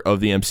part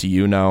of the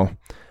MCU now.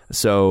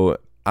 So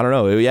I don't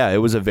know. It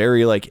was a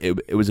very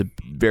it was a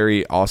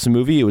very awesome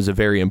movie. It was a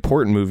very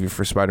important movie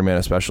for Spider-Man,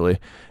 especially.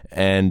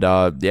 And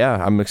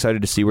I'm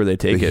excited to see where they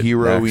take it. The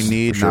hero we next,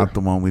 need, for sure. not the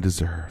one we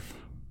deserve.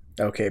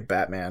 Okay,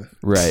 Batman.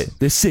 Right.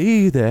 They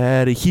say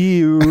that a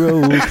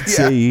hero can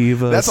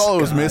save us. That's all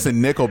it was missing.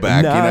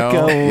 Nickelback, Not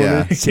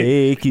gonna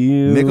take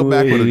you.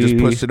 Nickelback would have just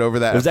away. pushed it over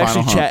that. It was final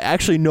actually hump.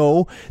 Actually,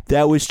 no,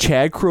 that was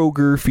Chad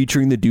Kroger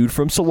featuring the dude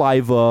from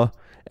Saliva,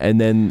 and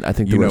then I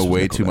think the You rest know was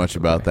way Nickelback. too much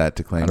about that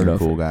to claim I don't you're a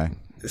know cool guy.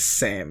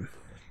 Same.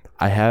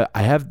 I have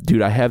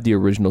the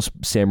original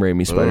Sam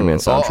Raimi Spider-Man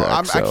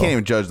soundtrack. I can't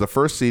even judge. The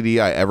first CD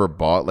I ever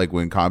bought, like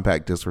when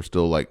compact discs were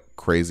still like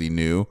crazy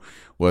new,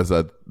 was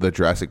the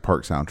Jurassic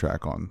Park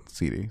soundtrack on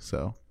CD.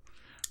 So,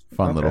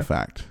 fun little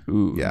fact.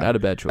 Ooh, yeah, not a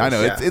bad choice. I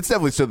know Yeah. it's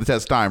definitely stood the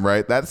test of time,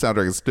 right? That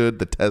soundtrack has stood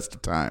the test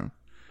of time.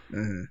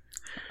 Mm-hmm.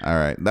 All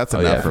right, that's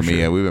enough for me. sure.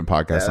 Yeah, we've been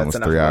podcasting almost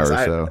enough 3 of us.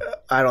 hours. So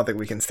I don't think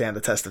we can stand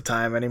the test of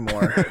time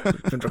anymore.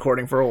 We've been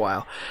recording for a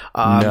while.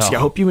 No. So I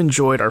hope you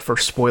enjoyed our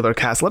first spoiler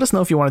cast. Let us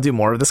know if you want to do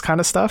more of this kind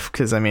of stuff,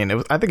 because I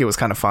mean, I think it was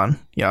kind of fun,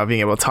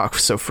 being able to talk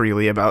so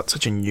freely about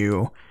such a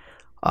new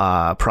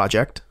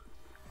project.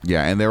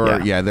 yeah, and there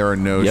are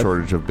no Yep.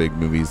 shortage of big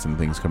movies and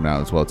things coming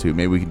out as well too.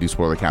 Maybe we can do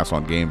spoiler cast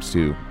on games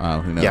too.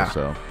 Who knows? Yeah.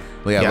 So,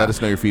 Yeah. let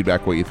us know your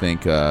feedback, what you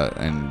think,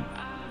 and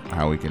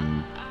how we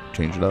can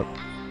change it up.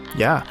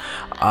 Yeah.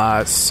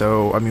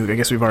 So, I mean, I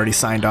guess we've already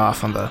signed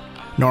off on the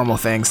normal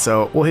thing,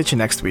 so we'll hit you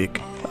next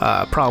week.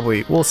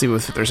 Probably, we'll see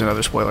if there's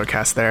another spoiler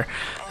cast there.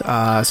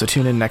 So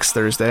tune in next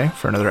Thursday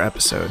for another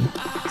episode.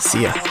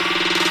 See ya.